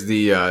 There's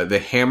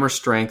the hammer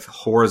strength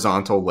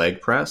horizontal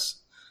leg press,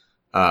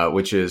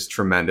 which is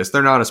tremendous.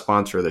 They're not a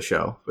sponsor of the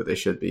show, but they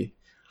should be.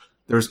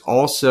 There's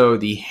also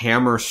the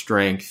hammer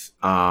strength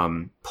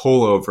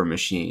pullover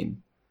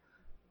machine.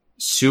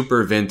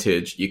 Super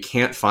vintage. You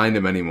can't find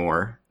them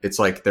anymore. It's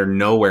like they're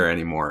nowhere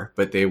anymore,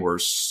 but they were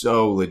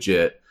so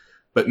legit.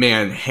 But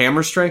man,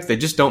 hammer strength, they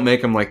just don't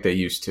make them like they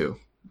used to,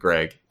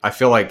 Greg. I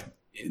feel like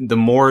the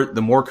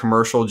more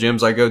commercial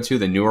gyms I go to,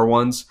 the newer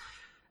ones,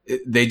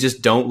 they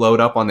just don't load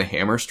up on the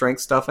hammer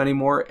strength stuff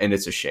anymore. And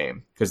it's a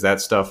shame because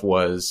that stuff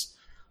was,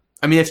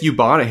 I mean, if you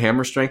bought a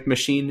hammer strength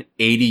machine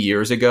 80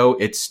 years ago,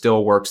 it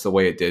still works the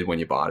way it did when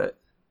you bought it.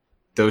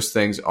 Those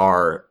things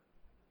are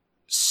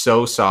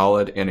so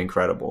solid and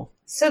incredible.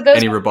 So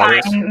those are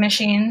fine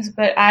machines,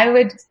 but I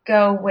would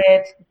go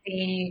with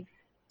the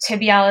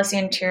tibialis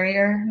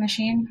anterior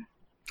machine.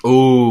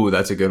 Ooh,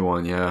 that's a good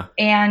one, yeah.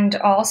 And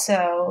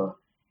also,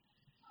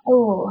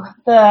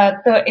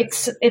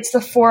 it's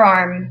the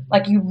forearm.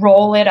 Like you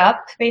roll it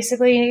up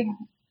basically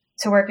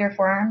to work your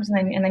forearms,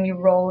 and then you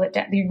roll it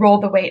down. You roll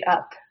the weight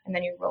up, and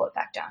then you roll it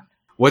back down.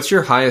 What's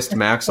your highest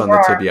max on the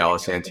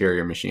tibialis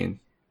anterior machine?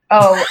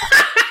 Oh.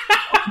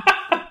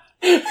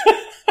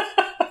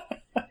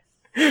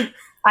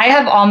 I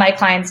have all my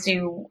clients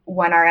do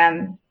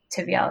 1RM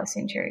tibialis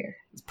anterior.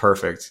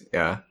 Perfect.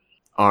 Yeah.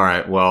 All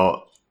right.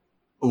 Well,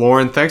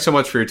 Lauren, thanks so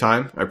much for your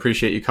time. I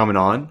appreciate you coming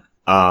on.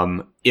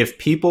 If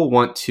people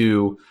want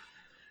to,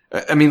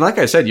 I mean, like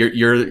I said,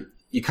 you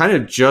kind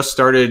of just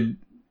started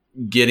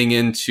getting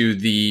into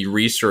the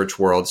research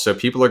world. So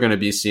people are going to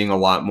be seeing a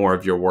lot more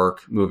of your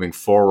work moving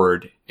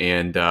forward.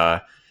 And,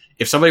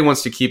 if somebody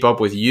wants to keep up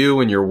with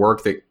you and your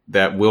work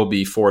that will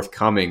be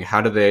forthcoming,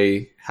 how do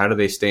they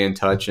stay in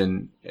touch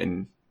and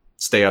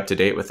stay up to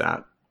date with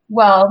that?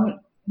 Well,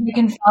 you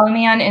can follow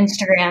me on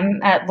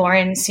Instagram at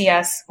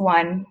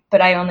LaurenCS1, but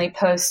I only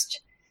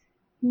post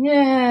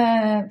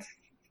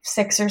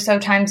 6 or so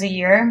times a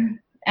year.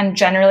 And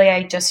generally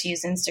I just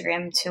use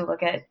Instagram to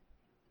look at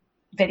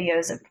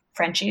videos of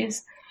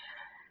Frenchies.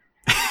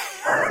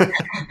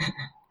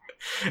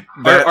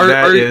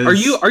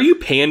 Are you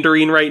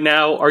pandering right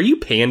now? Are you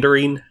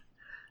pandering?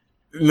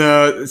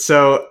 No.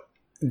 So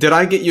did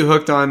I get you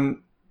hooked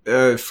on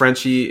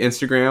Frenchie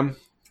Instagram?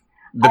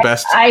 The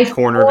best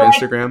corner of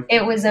Instagram?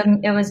 Like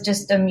it was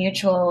just a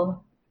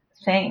mutual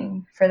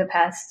thing for the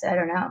past, I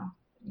don't know,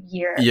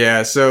 year.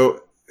 Yeah.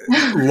 So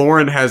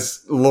Lauren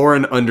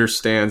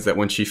understands that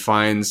when she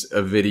finds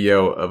a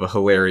video of a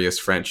hilarious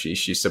Frenchie,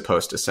 she's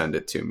supposed to send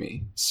it to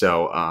me.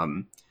 So,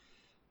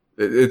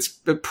 it's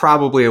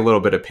probably a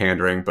little bit of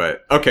pandering,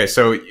 but okay.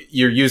 So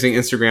you're using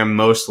Instagram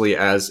mostly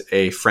as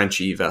a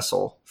Frenchie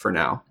vessel for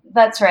now.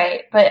 That's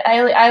right. But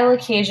I'll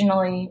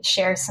occasionally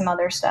share some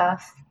other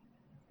stuff,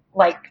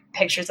 like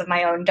pictures of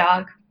my own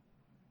dog,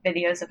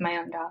 videos of my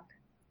own dog,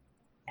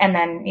 and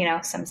then,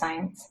 some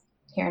science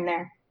here and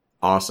there.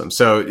 Awesome.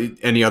 So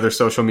any other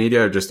social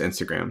media or just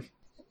Instagram?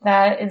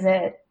 That is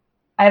it.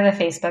 I have a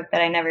Facebook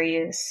that I never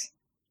use.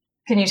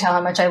 Can you tell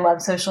how much I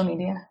love social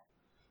media?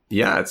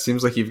 Yeah, it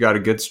seems like you've got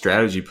a good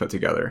strategy put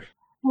together.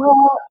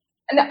 Well,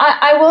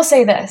 I will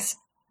say this.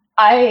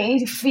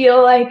 I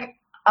feel like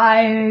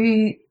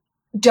I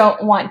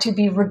don't want to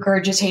be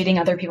regurgitating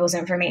other people's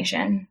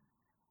information.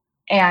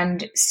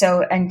 And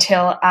so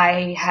until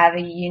I have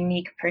a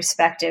unique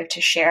perspective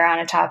to share on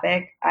a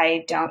topic,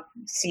 I don't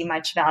see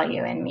much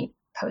value in me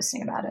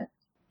posting about it.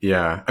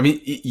 Yeah. I mean,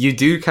 you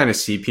do kind of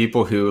see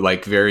people who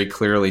like very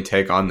clearly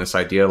take on this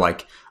idea,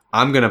 like,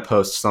 I'm going to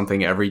post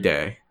something every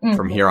day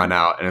from here on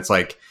out. And it's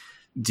like,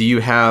 do you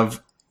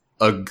have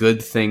a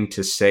good thing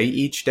to say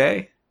each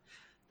day?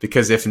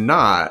 Because if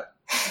not,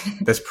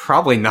 that's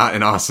probably not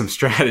an awesome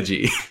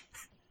strategy.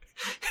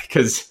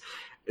 Because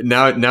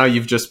now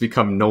you've just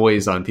become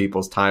noise on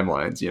people's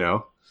timelines,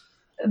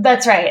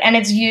 That's right. And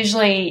it's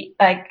usually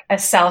like a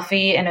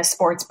selfie in a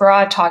sports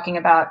bra talking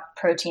about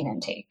protein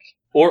intake.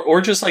 Or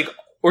just like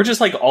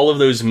all of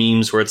those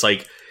memes where it's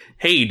like,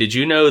 hey, did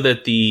you know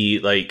that the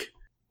like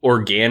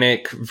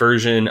organic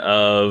version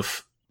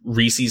of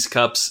Reese's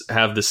cups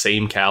have the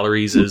same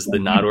calories as the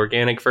not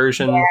organic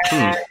version?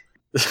 Yeah.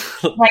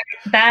 Like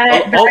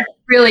that's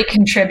really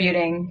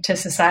contributing to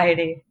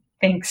society.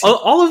 Thanks.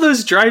 All of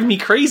those drive me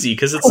crazy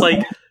because it's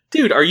like,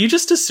 dude, are you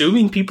just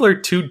assuming people are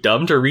too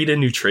dumb to read a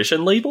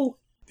nutrition label?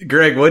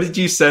 Greg, what did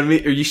you send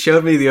me, or you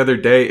showed me the other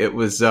day? It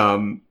was,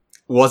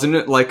 wasn't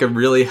it like a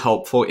really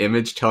helpful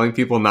image telling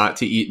people not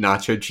to eat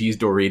nacho cheese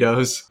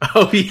Doritos?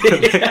 Oh,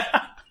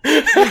 yeah.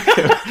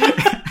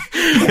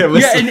 It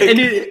was and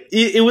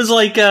it was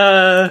like,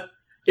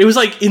 It was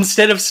like,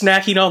 instead of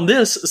snacking on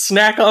this,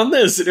 snack on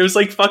this. And it was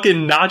like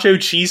fucking nacho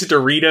cheese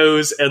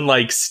Doritos and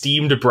like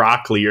steamed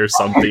broccoli or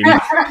something.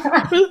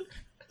 It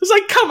was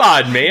like, come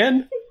on,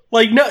 man.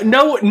 Like,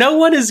 no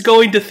one is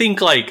going to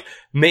think like,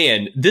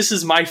 man, this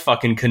is my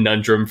fucking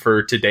conundrum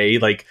for today.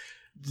 Like,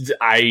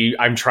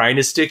 I'm trying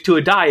to stick to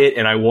a diet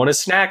and I want to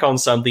snack on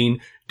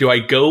something. Do I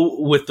go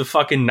with the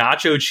fucking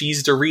nacho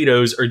cheese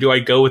Doritos or do I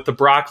go with the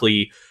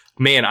broccoli?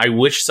 Man, I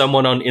wish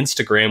someone on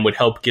Instagram would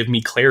help give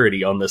me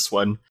clarity on this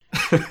one.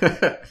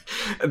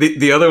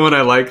 The other one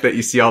I like that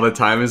you see all the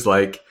time is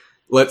like,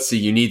 let's see,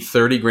 you need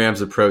 30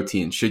 grams of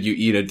protein. Should you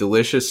eat a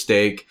delicious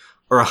steak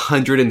or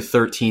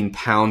 113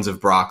 pounds of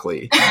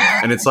broccoli?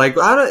 And it's like,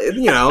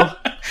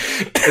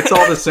 it's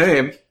all the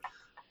same.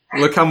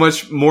 Look how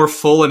much more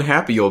full and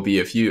happy you'll be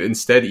if you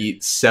instead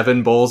eat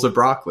 7 bowls of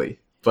broccoli.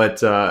 But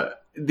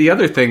the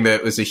other thing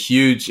that was a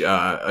huge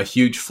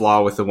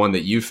flaw with the one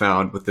that you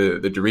found with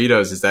the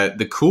Doritos is that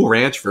the Cool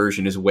Ranch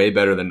version is way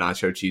better than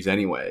nacho cheese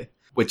anyway.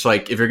 Which,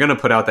 like, if you're going to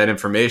put out that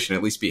information,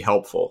 at least be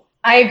helpful.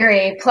 I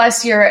agree.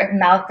 Plus, your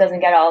mouth doesn't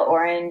get all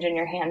orange and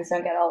your hands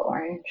don't get all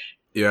orange.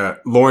 Yeah.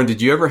 Lauren,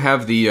 did you ever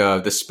have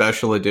the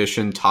special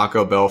edition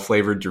Taco Bell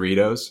flavored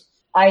Doritos?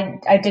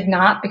 I did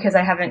not, because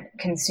I haven't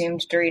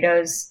consumed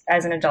Doritos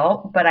as an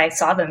adult, but I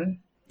saw them.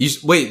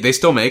 Wait, they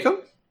still make them?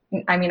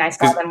 I mean, I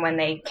saw them when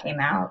they came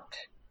out.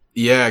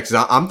 Yeah, because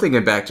I'm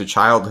thinking back to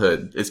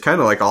childhood. It's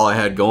kind of like all I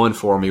had going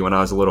for me when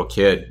I was a little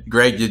kid.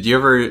 Greg, did you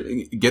ever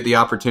get the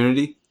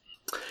opportunity?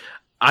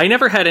 I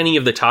never had any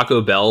of the Taco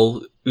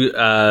Bell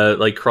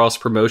like cross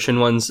promotion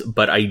ones,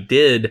 but I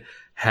did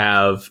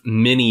have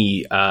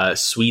mini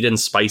sweet and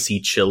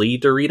spicy chili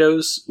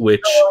Doritos,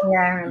 which I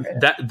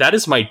remember that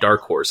is my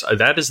dark horse.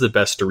 That is the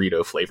best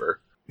Dorito flavor.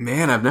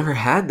 Man, I've never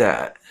had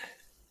that.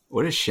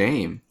 What a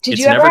shame.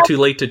 It's never too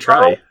late to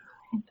try.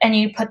 And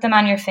you put them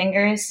on your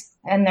fingers,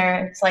 and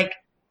it's like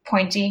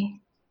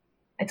pointy.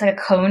 It's like a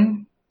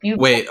cone.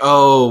 Wait,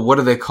 what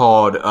are they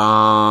called?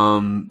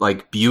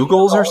 Like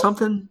bugles or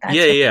something?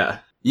 Yeah.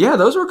 Yeah,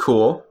 those were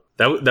cool.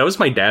 That was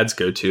my dad's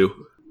go-to.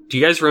 Do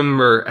you guys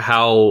remember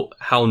how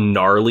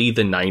gnarly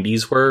the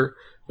 90s were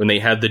when they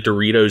had the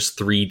Doritos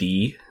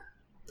 3D?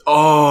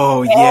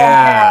 Oh,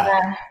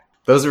 yeah.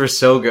 Those were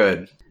so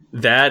good.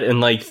 That and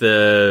like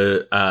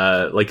the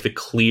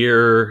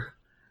clear,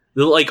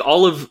 like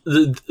all of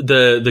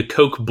the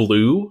Coke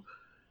Blue,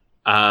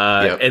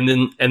 yep. and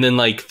then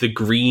like the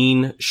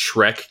green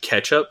Shrek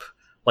ketchup.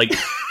 Like,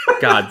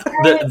 God,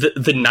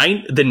 the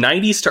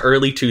 90s to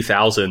early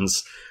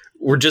 2000s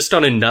were just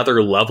on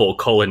another level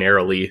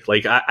culinarily.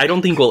 Like, I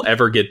don't think we'll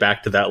ever get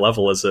back to that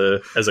level as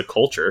a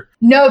culture.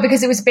 No,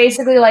 because it was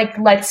basically like,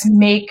 let's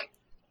make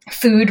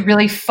food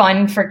really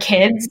fun for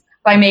kids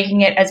by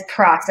making it as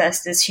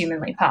processed as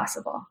humanly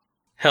possible.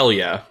 Hell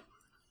yeah.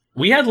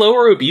 We had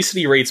lower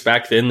obesity rates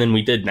back then than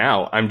we did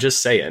now. I'm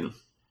just saying.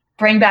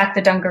 Bring back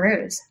the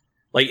Dunkaroos.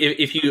 Like,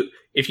 if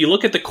you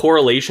look at the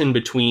correlation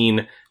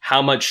between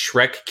how much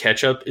Shrek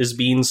ketchup is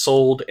being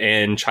sold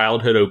and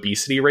childhood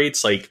obesity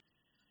rates, like,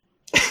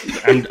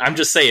 I'm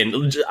just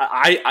saying,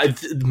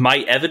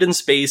 my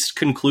evidence-based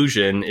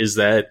conclusion is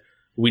that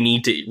we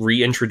need to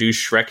reintroduce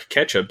Shrek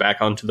ketchup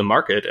back onto the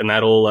market, and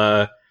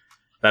that'll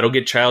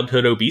get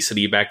childhood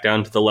obesity back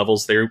down to the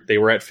levels they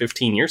were at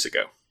 15 years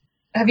ago.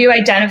 Have you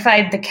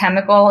identified the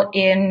chemical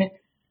in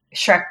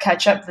Shrek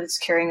ketchup that's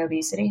curing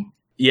obesity?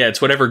 Yeah,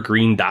 it's whatever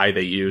green dye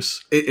they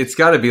use. It's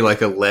got to be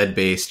like a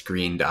lead-based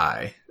green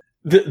dye.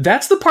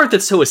 That's the part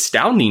that's so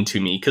astounding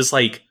to me, because,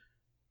 like,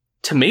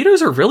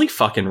 tomatoes are really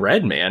fucking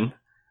red, man.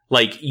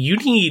 Like, you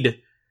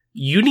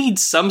need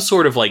some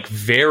sort of, like,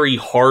 very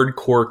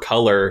hardcore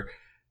color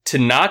to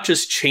not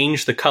just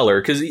change the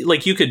color, because,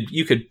 like, you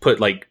could put,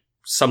 like,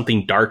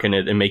 something dark in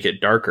it and make it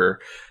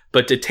darker,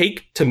 but to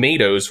take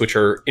tomatoes, which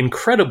are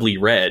incredibly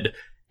red,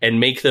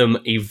 and make them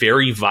a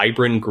very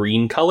vibrant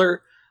green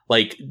color,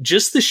 like,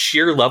 just the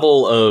sheer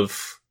level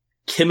of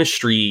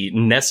chemistry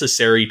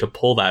necessary to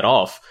pull that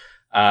off,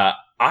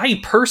 I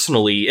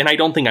personally, and I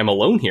don't think I'm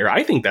alone here,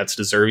 I think that's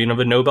deserving of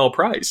a Nobel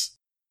Prize.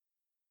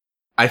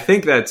 I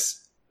think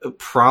that's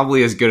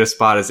probably as good a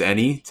spot as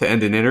any to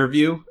end an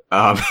interview.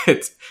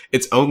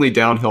 It's only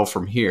downhill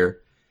from here.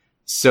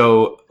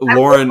 So,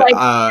 Lauren, I would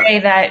like to say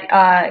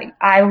that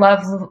I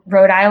love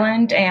Rhode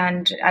Island,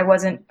 and I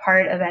wasn't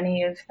part of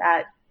any of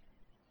that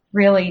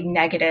really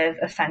negative,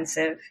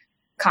 offensive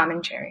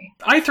commentary.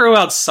 I throw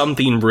out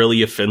something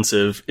really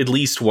offensive at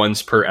least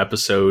once per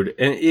episode,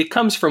 and it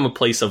comes from a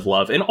place of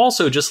love. And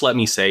also, just let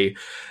me say,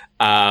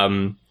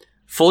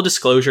 full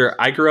disclosure,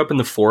 I grew up in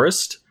the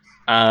forest,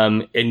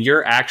 and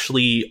you're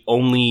actually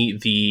only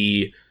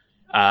the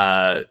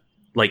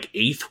like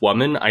 8th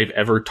woman I've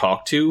ever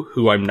talked to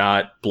who I'm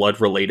not blood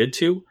related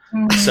to.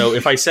 So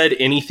if I said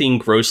anything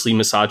grossly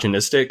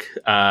misogynistic,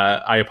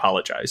 I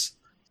apologize.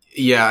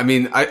 Yeah, I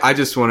mean, I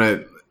just want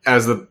to,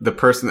 as the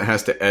person that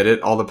has to edit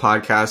all the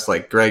podcasts,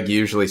 like Greg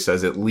usually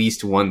says at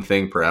least one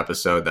thing per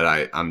episode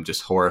that I'm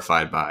just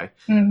horrified by.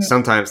 Mm-hmm.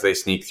 Sometimes they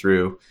sneak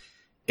through,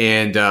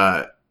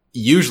 and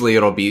usually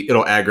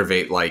it'll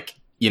aggravate like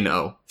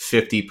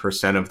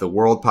 50% of the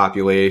world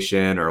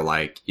population or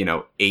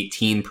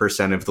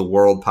 18% of the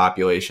world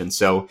population.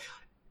 So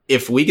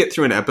if we get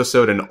through an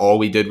episode and all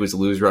we did was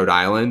lose Rhode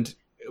Island,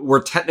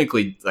 we're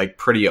technically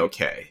pretty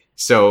okay.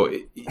 So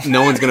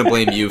no one's going to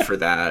blame you for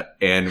that.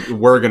 And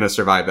we're going to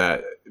survive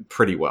that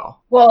pretty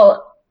well.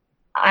 Well,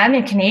 I'm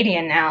a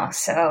Canadian now,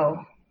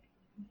 so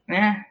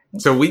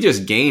So we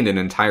just gained an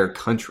entire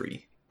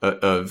country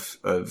of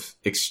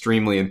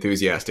extremely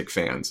enthusiastic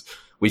fans.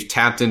 We've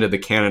tapped into the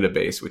Canada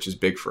base, which is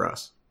big for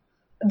us.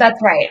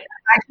 That's right.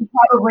 I should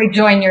probably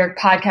join your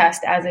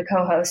podcast as a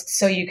co-host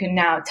so you can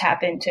now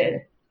tap into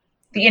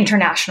the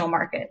international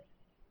market.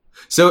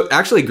 So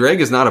actually,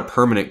 Greg is not a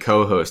permanent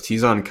co-host.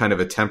 He's on kind of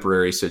a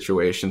temporary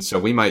situation. So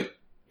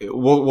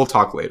we'll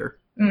talk later.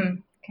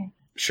 Okay.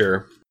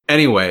 Sure.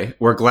 Anyway,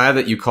 we're glad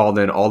that you called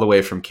in all the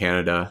way from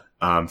Canada.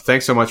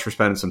 Thanks so much for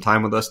spending some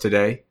time with us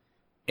today.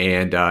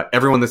 And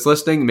everyone that's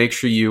listening, make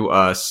sure you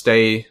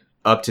stay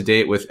up to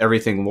date with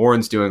everything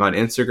Lauren's doing on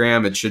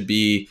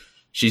Instagram.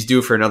 She's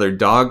due for another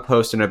dog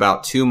post in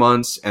about 2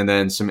 months and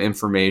then some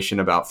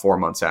information about 4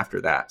 months after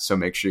that. So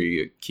make sure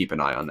you keep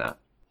an eye on that.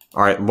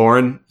 All right,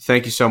 Lauren,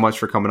 thank you so much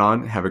for coming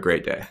on. Have a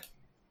great day.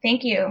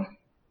 Thank you.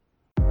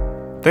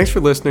 Thanks for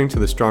listening to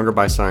the Stronger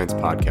by Science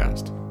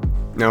podcast.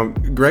 Now,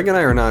 Greg and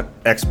I are not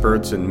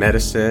experts in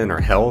medicine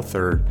or health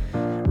or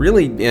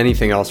really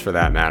anything else for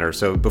that matter.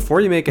 So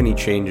before you make any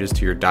changes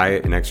to your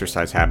diet and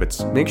exercise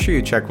habits, make sure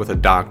you check with a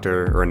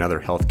doctor or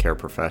another healthcare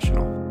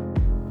professional.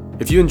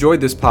 If you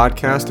enjoyed this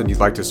podcast and you'd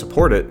like to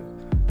support it,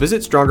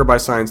 visit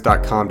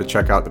strongerbyscience.com to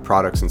check out the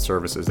products and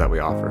services that we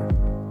offer.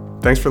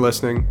 Thanks for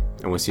listening,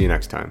 and we'll see you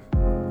next time.